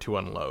become hard to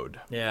unload.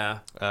 Yeah,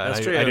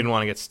 that's true. I didn't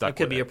want to get stuck with it.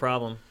 That could be a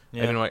problem.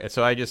 Yeah.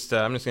 So I'm just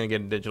going to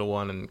get a digital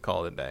one and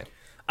call it a day.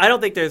 I don't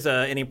think there's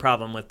any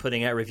problem with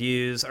putting out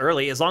reviews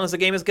early as long as the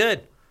game is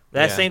good.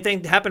 That same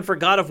thing happened for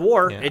God of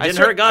War. Yeah. It didn't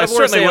hurt God of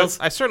War sales.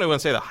 I certainly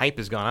wouldn't say the hype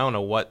is gone. I don't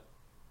know what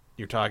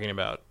you're talking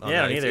about.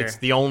 Yeah, neither. It's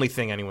the only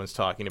thing anyone's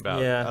talking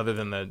about other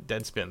than the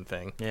Deadspin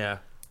thing. Yeah.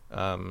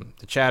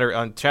 The chatter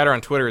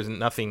on Twitter is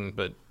nothing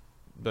but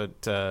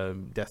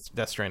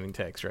Death Stranding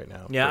takes right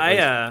now.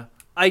 Yeah,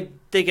 I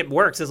think it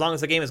works as long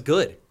as the game is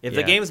good. If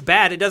the game's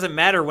bad, it doesn't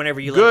matter whenever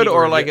you good let people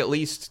or review like at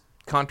least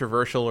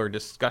controversial or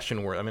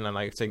discussion worthy. I mean,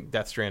 I say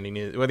Death Stranding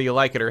is whether you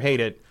like it or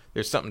hate it.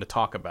 There's something to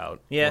talk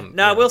about. Yeah.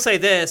 I will say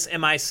this.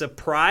 Am I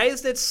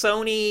surprised that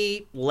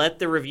Sony let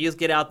the reviews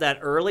get out that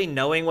early,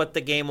 knowing what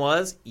the game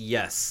was?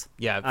 Yes.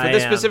 Yeah, for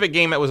this specific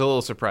game, that was a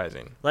little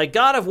surprising. Like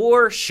God of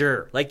War,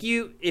 sure. Like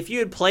if you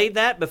had played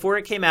that before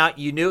it came out,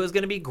 you knew it was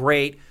going to be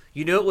great.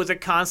 You knew it was a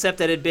concept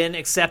that had been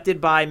accepted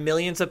by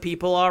millions of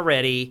people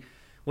already.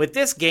 With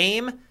this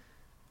game,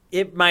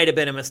 it might have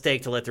been a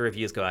mistake to let the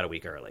reviews go out a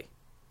week early.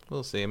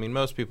 We'll see. I mean,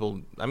 most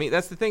people. I mean,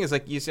 that's the thing is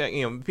like you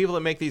say, people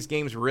that make these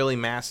games really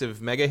massive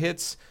mega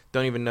hits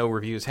don't even know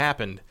reviews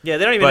happened. Yeah,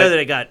 they don't even know that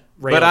it got.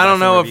 But I don't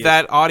know if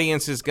that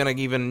audience is going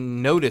to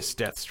even notice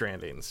Death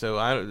Stranding. So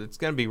it's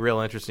going to be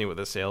real interesting what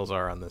the sales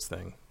are on this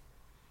thing,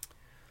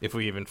 if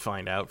we even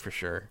find out for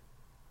sure.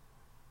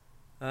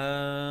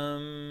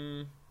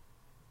 Last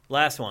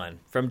one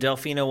from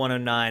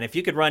Delfino109. If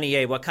you could run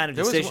EA, what kind of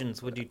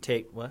decisions would you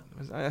take? What?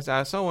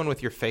 I saw one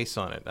with your face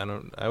on it.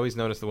 I always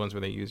notice the ones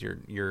where they use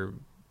your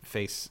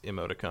face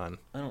emoticon.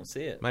 I don't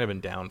see it. Might have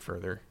been down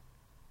further.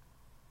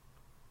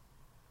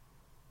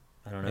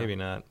 I don't know. Maybe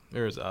not.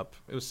 It was up.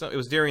 It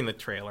was during the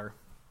trailer.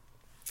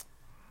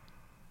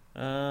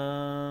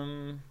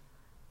 Now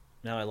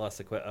I lost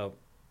the question. Oh.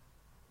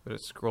 But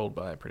it scrolled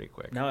by pretty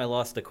quick. Now I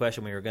lost the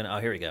question we were going to... Oh,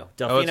 here we go.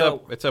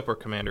 Delfino... It's up where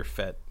Commander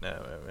Fett...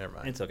 No, never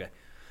mind. It's okay.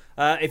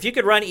 If you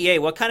could run EA,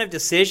 what kind of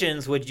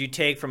decisions would you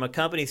take from a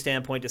company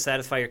standpoint to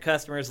satisfy your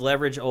customers,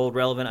 leverage old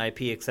relevant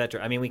IP,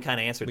 etc.? I mean, we kind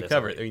of answered this. We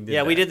covered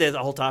it. We did the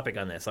whole topic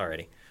on this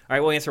already. All right,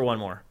 we'll answer one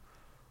more.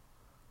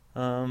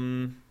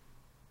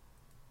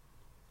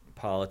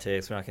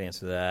 Politics, we're not going to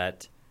answer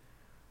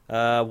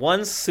that.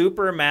 One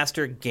super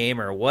master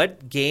gamer,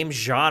 what game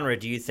genre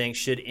do you think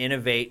should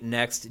innovate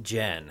next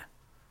gen?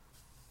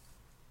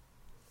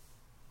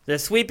 The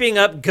sweeping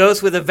up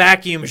ghost with a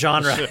vacuum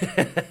genre.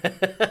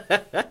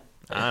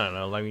 I don't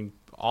know. I mean,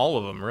 all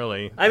of them,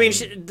 really. I mean,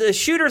 the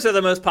shooters are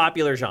the most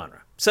popular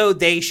genre, so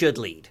they should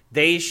lead.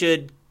 They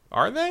should.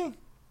 Are they?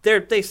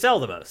 They sell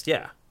the most,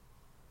 yeah.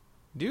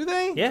 Do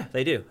they? Yeah,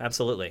 they do.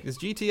 Absolutely. Is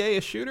GTA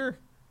a shooter?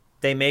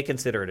 They may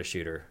consider it a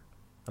shooter.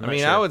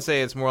 Sure. I would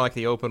say it's more like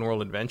the open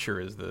world adventure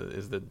is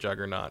the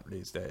juggernaut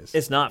these days.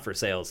 It's not for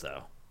sales,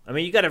 though. I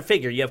mean, you got to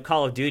figure you have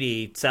Call of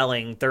Duty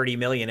selling 30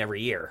 million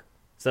every year.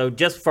 So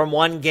just from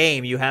one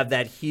game, you have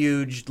that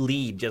huge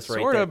lead just right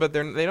there. Sort of, but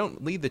they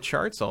don't lead the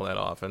charts all that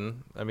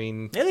often. I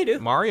mean, yeah, they do.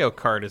 Mario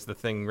Kart is the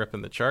thing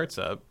ripping the charts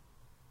up.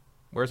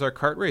 Where's our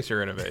kart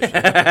racer innovation?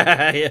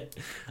 Yeah.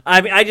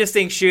 I mean, I just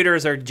think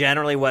shooters are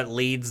generally what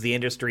leads the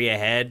industry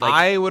ahead.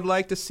 I would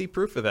like to see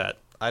proof of that.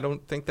 I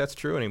don't think that's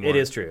true anymore. It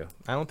is true.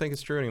 I don't think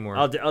it's true anymore.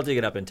 I'll dig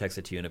it up and text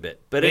it to you in a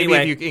bit. But maybe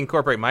anyway, if you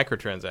incorporate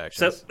microtransactions.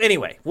 So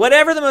anyway,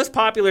 whatever the most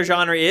popular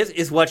genre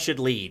is what should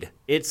lead.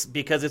 It's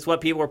because it's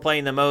what people are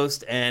playing the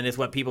most, and it's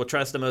what people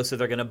trust the most, so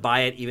they're going to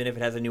buy it even if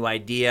it has a new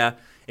idea.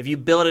 If you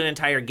build an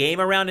entire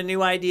game around a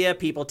new idea,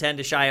 people tend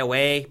to shy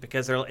away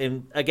because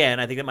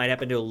again, I think that might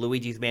happen to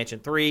Luigi's Mansion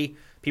 3.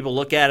 People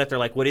look at it, they're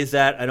like, what is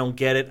that? I don't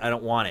get it. I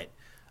don't want it.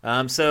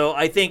 So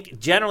I think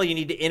generally you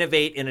need to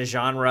innovate in a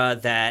genre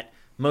that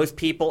most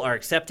people are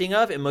accepting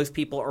of and most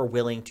people are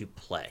willing to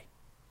play.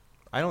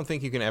 I don't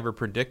think you can ever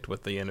predict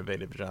what the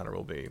innovative genre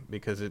will be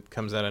because it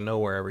comes out of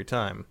nowhere every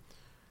time.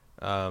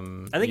 I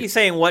think he's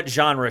saying what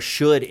genre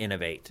should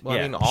innovate. Well,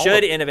 yeah. I mean,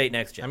 should innovate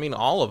next gen. I mean,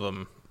 all of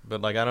them,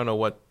 but like I don't know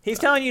what. He's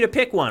telling you to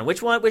pick one. Which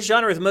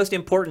genre is most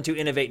important to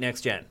innovate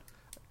next gen?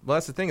 Well,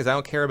 that's the thing is I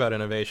don't care about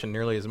innovation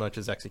nearly as much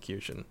as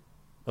execution.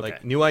 Okay.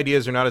 Like new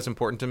ideas are not as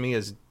important to me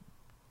as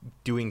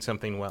doing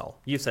something well.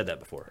 You've said that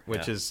before.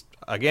 Which is,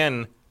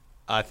 again,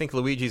 I think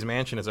Luigi's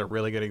Mansion is a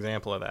really good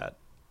example of that.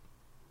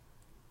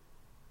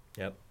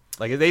 Yep.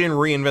 Like, they didn't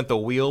reinvent the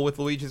wheel with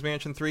Luigi's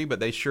Mansion 3, but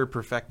they sure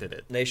perfected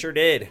it. They sure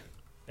did.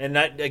 And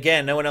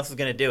no one else is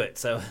going to do it.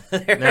 So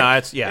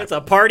it's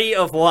a party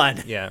of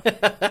one. Yeah.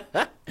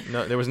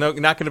 No, there was not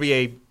going to be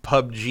a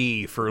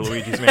PUBG for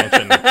Luigi's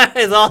Mansion.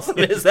 As awesome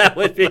as that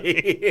would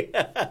be.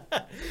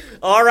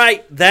 All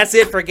right, that's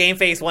it for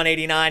GameFace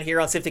 189 here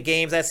on Sifted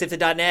Games at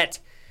Sifted.net.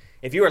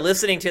 If you are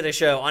listening to the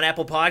show on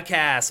Apple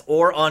Podcasts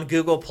or on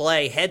Google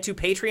Play, head to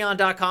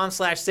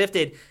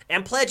patreon.com/sifted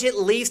and pledge at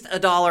least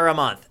 $1 a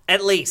month.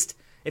 At least.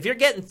 If you're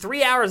getting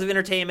 3 hours of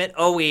entertainment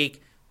a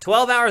week,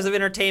 12 hours of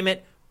entertainment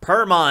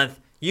per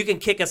month, you can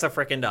kick us a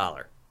frickin'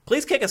 $1.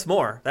 Please kick us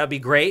more. That would be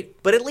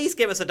great. But at least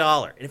give us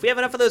 $1. And if we have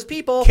enough of those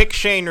people... Kick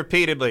Shane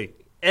repeatedly.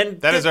 And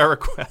that is our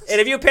request.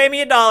 And if you pay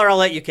me $1, I'll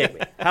let you kick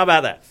me. How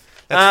about that?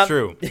 That's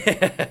true.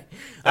 Happens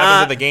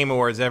at the Game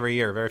Awards every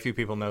year. Very few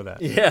people know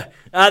that. Yeah.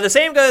 The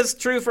same holds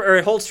true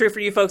for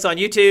you folks on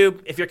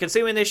YouTube. If you're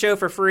consuming this show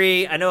for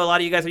free, I know a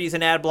lot of you guys are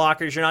using ad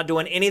blockers. You're not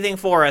doing anything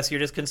for us.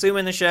 You're just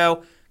consuming the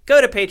show.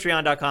 Go to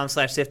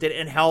patreon.com/sifted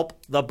and help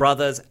the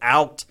brothers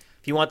out.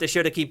 If you want the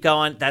show to keep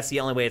going, that's the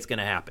only way it's going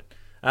to happen.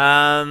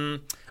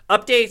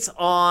 Updates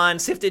on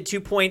Sifted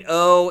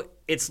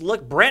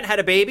 2.0. Brent had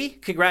a baby.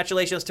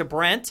 Congratulations to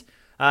Brent.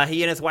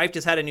 He and his wife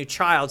just had a new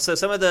child. So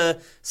some of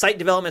the site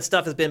development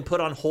stuff has been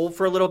put on hold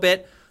for a little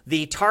bit.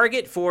 The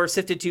target for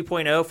Sifted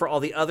 2.0 for all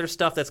the other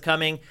stuff that's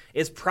coming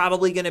is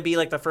probably going to be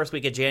like the first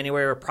week of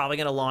January. We're probably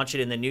going to launch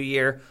it in the new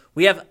year.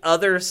 We have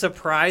other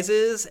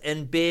surprises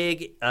and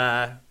big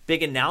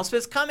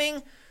announcements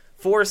coming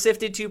for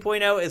Sifted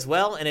 2.0 as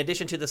well. In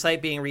addition to the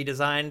site being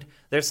redesigned,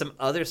 there's some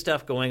other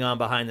stuff going on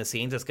behind the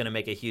scenes that's going to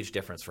make a huge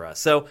difference for us.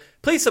 So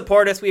please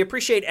support us. We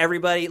appreciate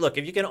everybody. Look,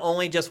 if you can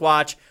only just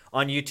watch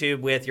on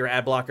YouTube with your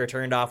ad blocker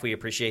turned off, we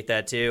appreciate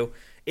that too.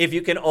 If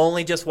you can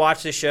only just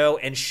watch the show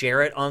and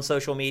share it on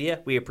social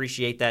media, we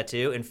appreciate that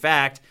too. In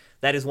fact,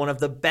 that is one of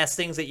the best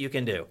things that you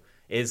can do,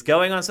 is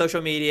going on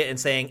social media and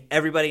saying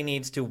everybody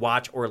needs to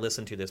watch or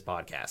listen to this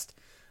podcast.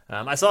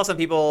 I saw some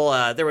people,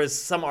 there was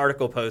some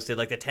article posted,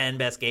 like the 10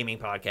 best gaming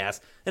podcasts,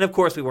 and of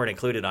course we weren't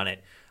included on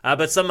it.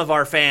 But some of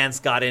our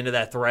fans got into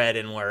that thread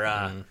and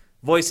were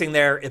voicing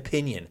their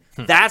opinion.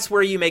 That's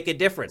where you make a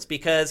difference,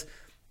 because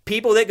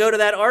people that go to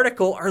that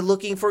article are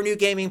looking for new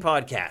gaming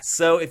podcasts.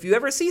 So if you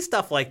ever see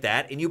stuff like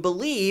that and you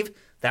believe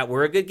that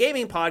we're a good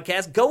gaming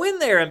podcast, go in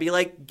there and be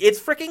like, it's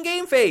freaking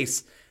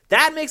GameFace.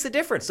 That makes a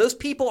difference. Those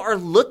people are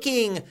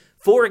looking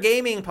for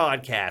gaming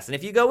podcasts. And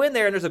if you go in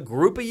there and there's a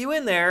group of you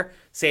in there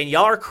saying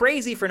y'all are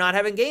crazy for not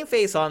having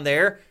GameFace on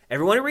there,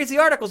 everyone who reads the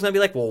article is going to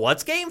be like, well,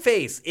 what's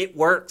GameFace? It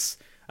works.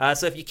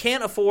 So if you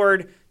can't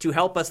afford to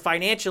help us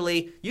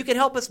financially, you can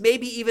help us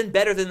maybe even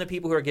better than the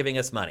people who are giving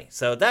us money.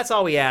 So that's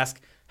all we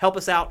ask. Help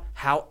us out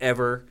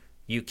however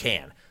you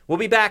can. We'll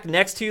be back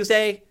next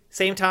Tuesday,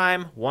 same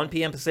time, 1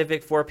 p.m.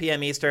 Pacific, 4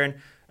 p.m.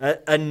 Eastern.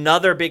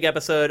 Another big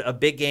episode of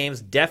Big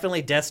Games,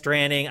 definitely Death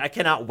Stranding. I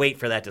cannot wait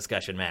for that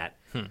discussion, Matt.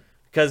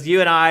 Because you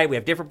and I, we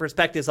have different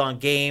perspectives on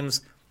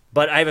games,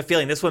 but I have a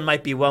feeling this one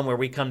might be one where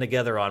we come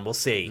together on. We'll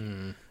see.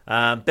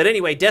 But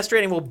anyway, Death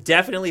Stranding will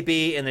definitely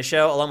be in the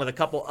show, along with a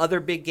couple other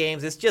big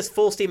games. It's just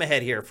full steam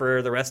ahead here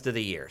for the rest of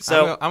the year.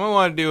 So I'm going to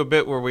want to do a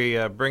bit where we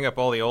bring up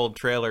all the old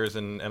trailers,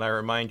 and I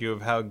remind you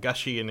of how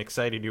gushy and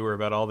excited you were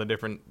about all the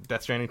different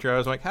Death Stranding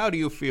trailers. I'm like, how do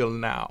you feel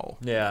now?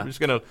 Yeah. I'm just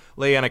going to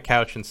lay on a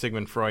couch and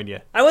Sigmund Freud you.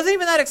 I wasn't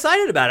even that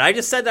excited about it. I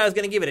just said that I was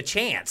going to give it a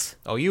chance.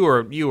 Oh, you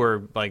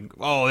were like,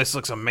 oh, this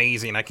looks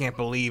amazing. I can't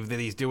believe that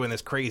he's doing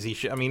this crazy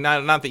shit. I mean,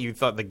 not that you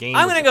thought the game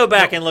I'm going to go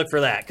back and look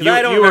for that, because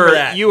I don't remember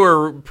that. You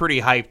were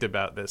pretty hyped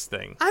about this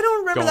thing. I don't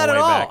remember that at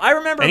all. Back. I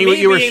remember me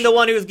being the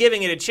one who was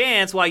giving it a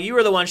chance while you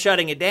were the one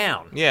shutting it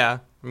down. Yeah,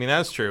 I mean,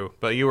 that's true.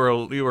 But you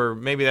were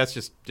maybe that's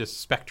just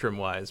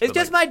spectrum-wise. It's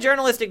just my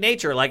journalistic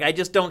nature. Like, I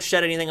just don't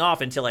shut anything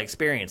off until I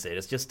experience it.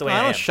 It's just the way I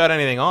am. I don't shut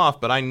anything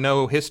off, but I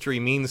know history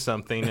means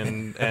something,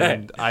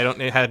 and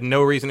I had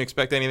no reason to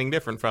expect anything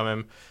different from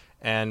him.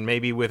 And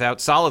maybe without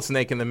Solid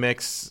Snake in the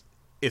mix,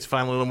 it's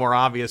finally a little more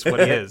obvious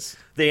what he is.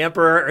 The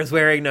Emperor is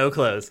wearing no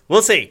clothes.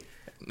 We'll see.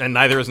 And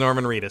neither is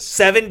Norman Reedus.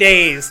 7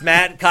 days.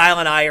 Matt, Kyle,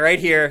 and I right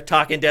here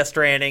talking Death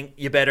Stranding.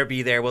 You better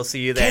be there. We'll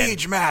see you then.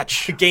 Cage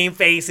match.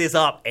 GameFace is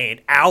up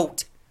and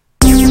out.